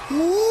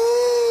 Woo!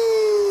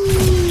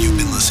 You've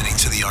been listening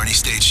to The Arnie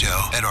State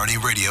Show at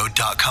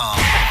ArnieRadio.com.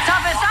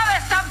 Stop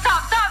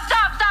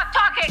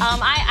talking.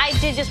 I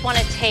did just want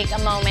to take a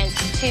moment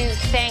to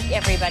thank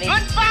everybody.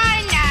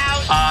 Goodbye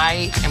now.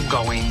 I am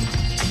going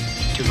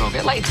to go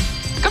get late.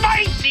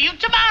 Goodbye. See you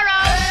tomorrow.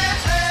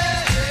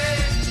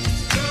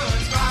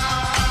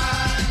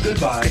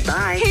 Goodbye.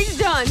 Goodbye. He's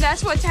done.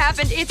 That's what's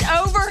happened. It's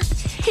over.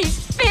 He's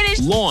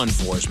finished. Law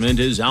enforcement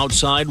is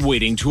outside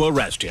waiting to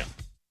arrest him.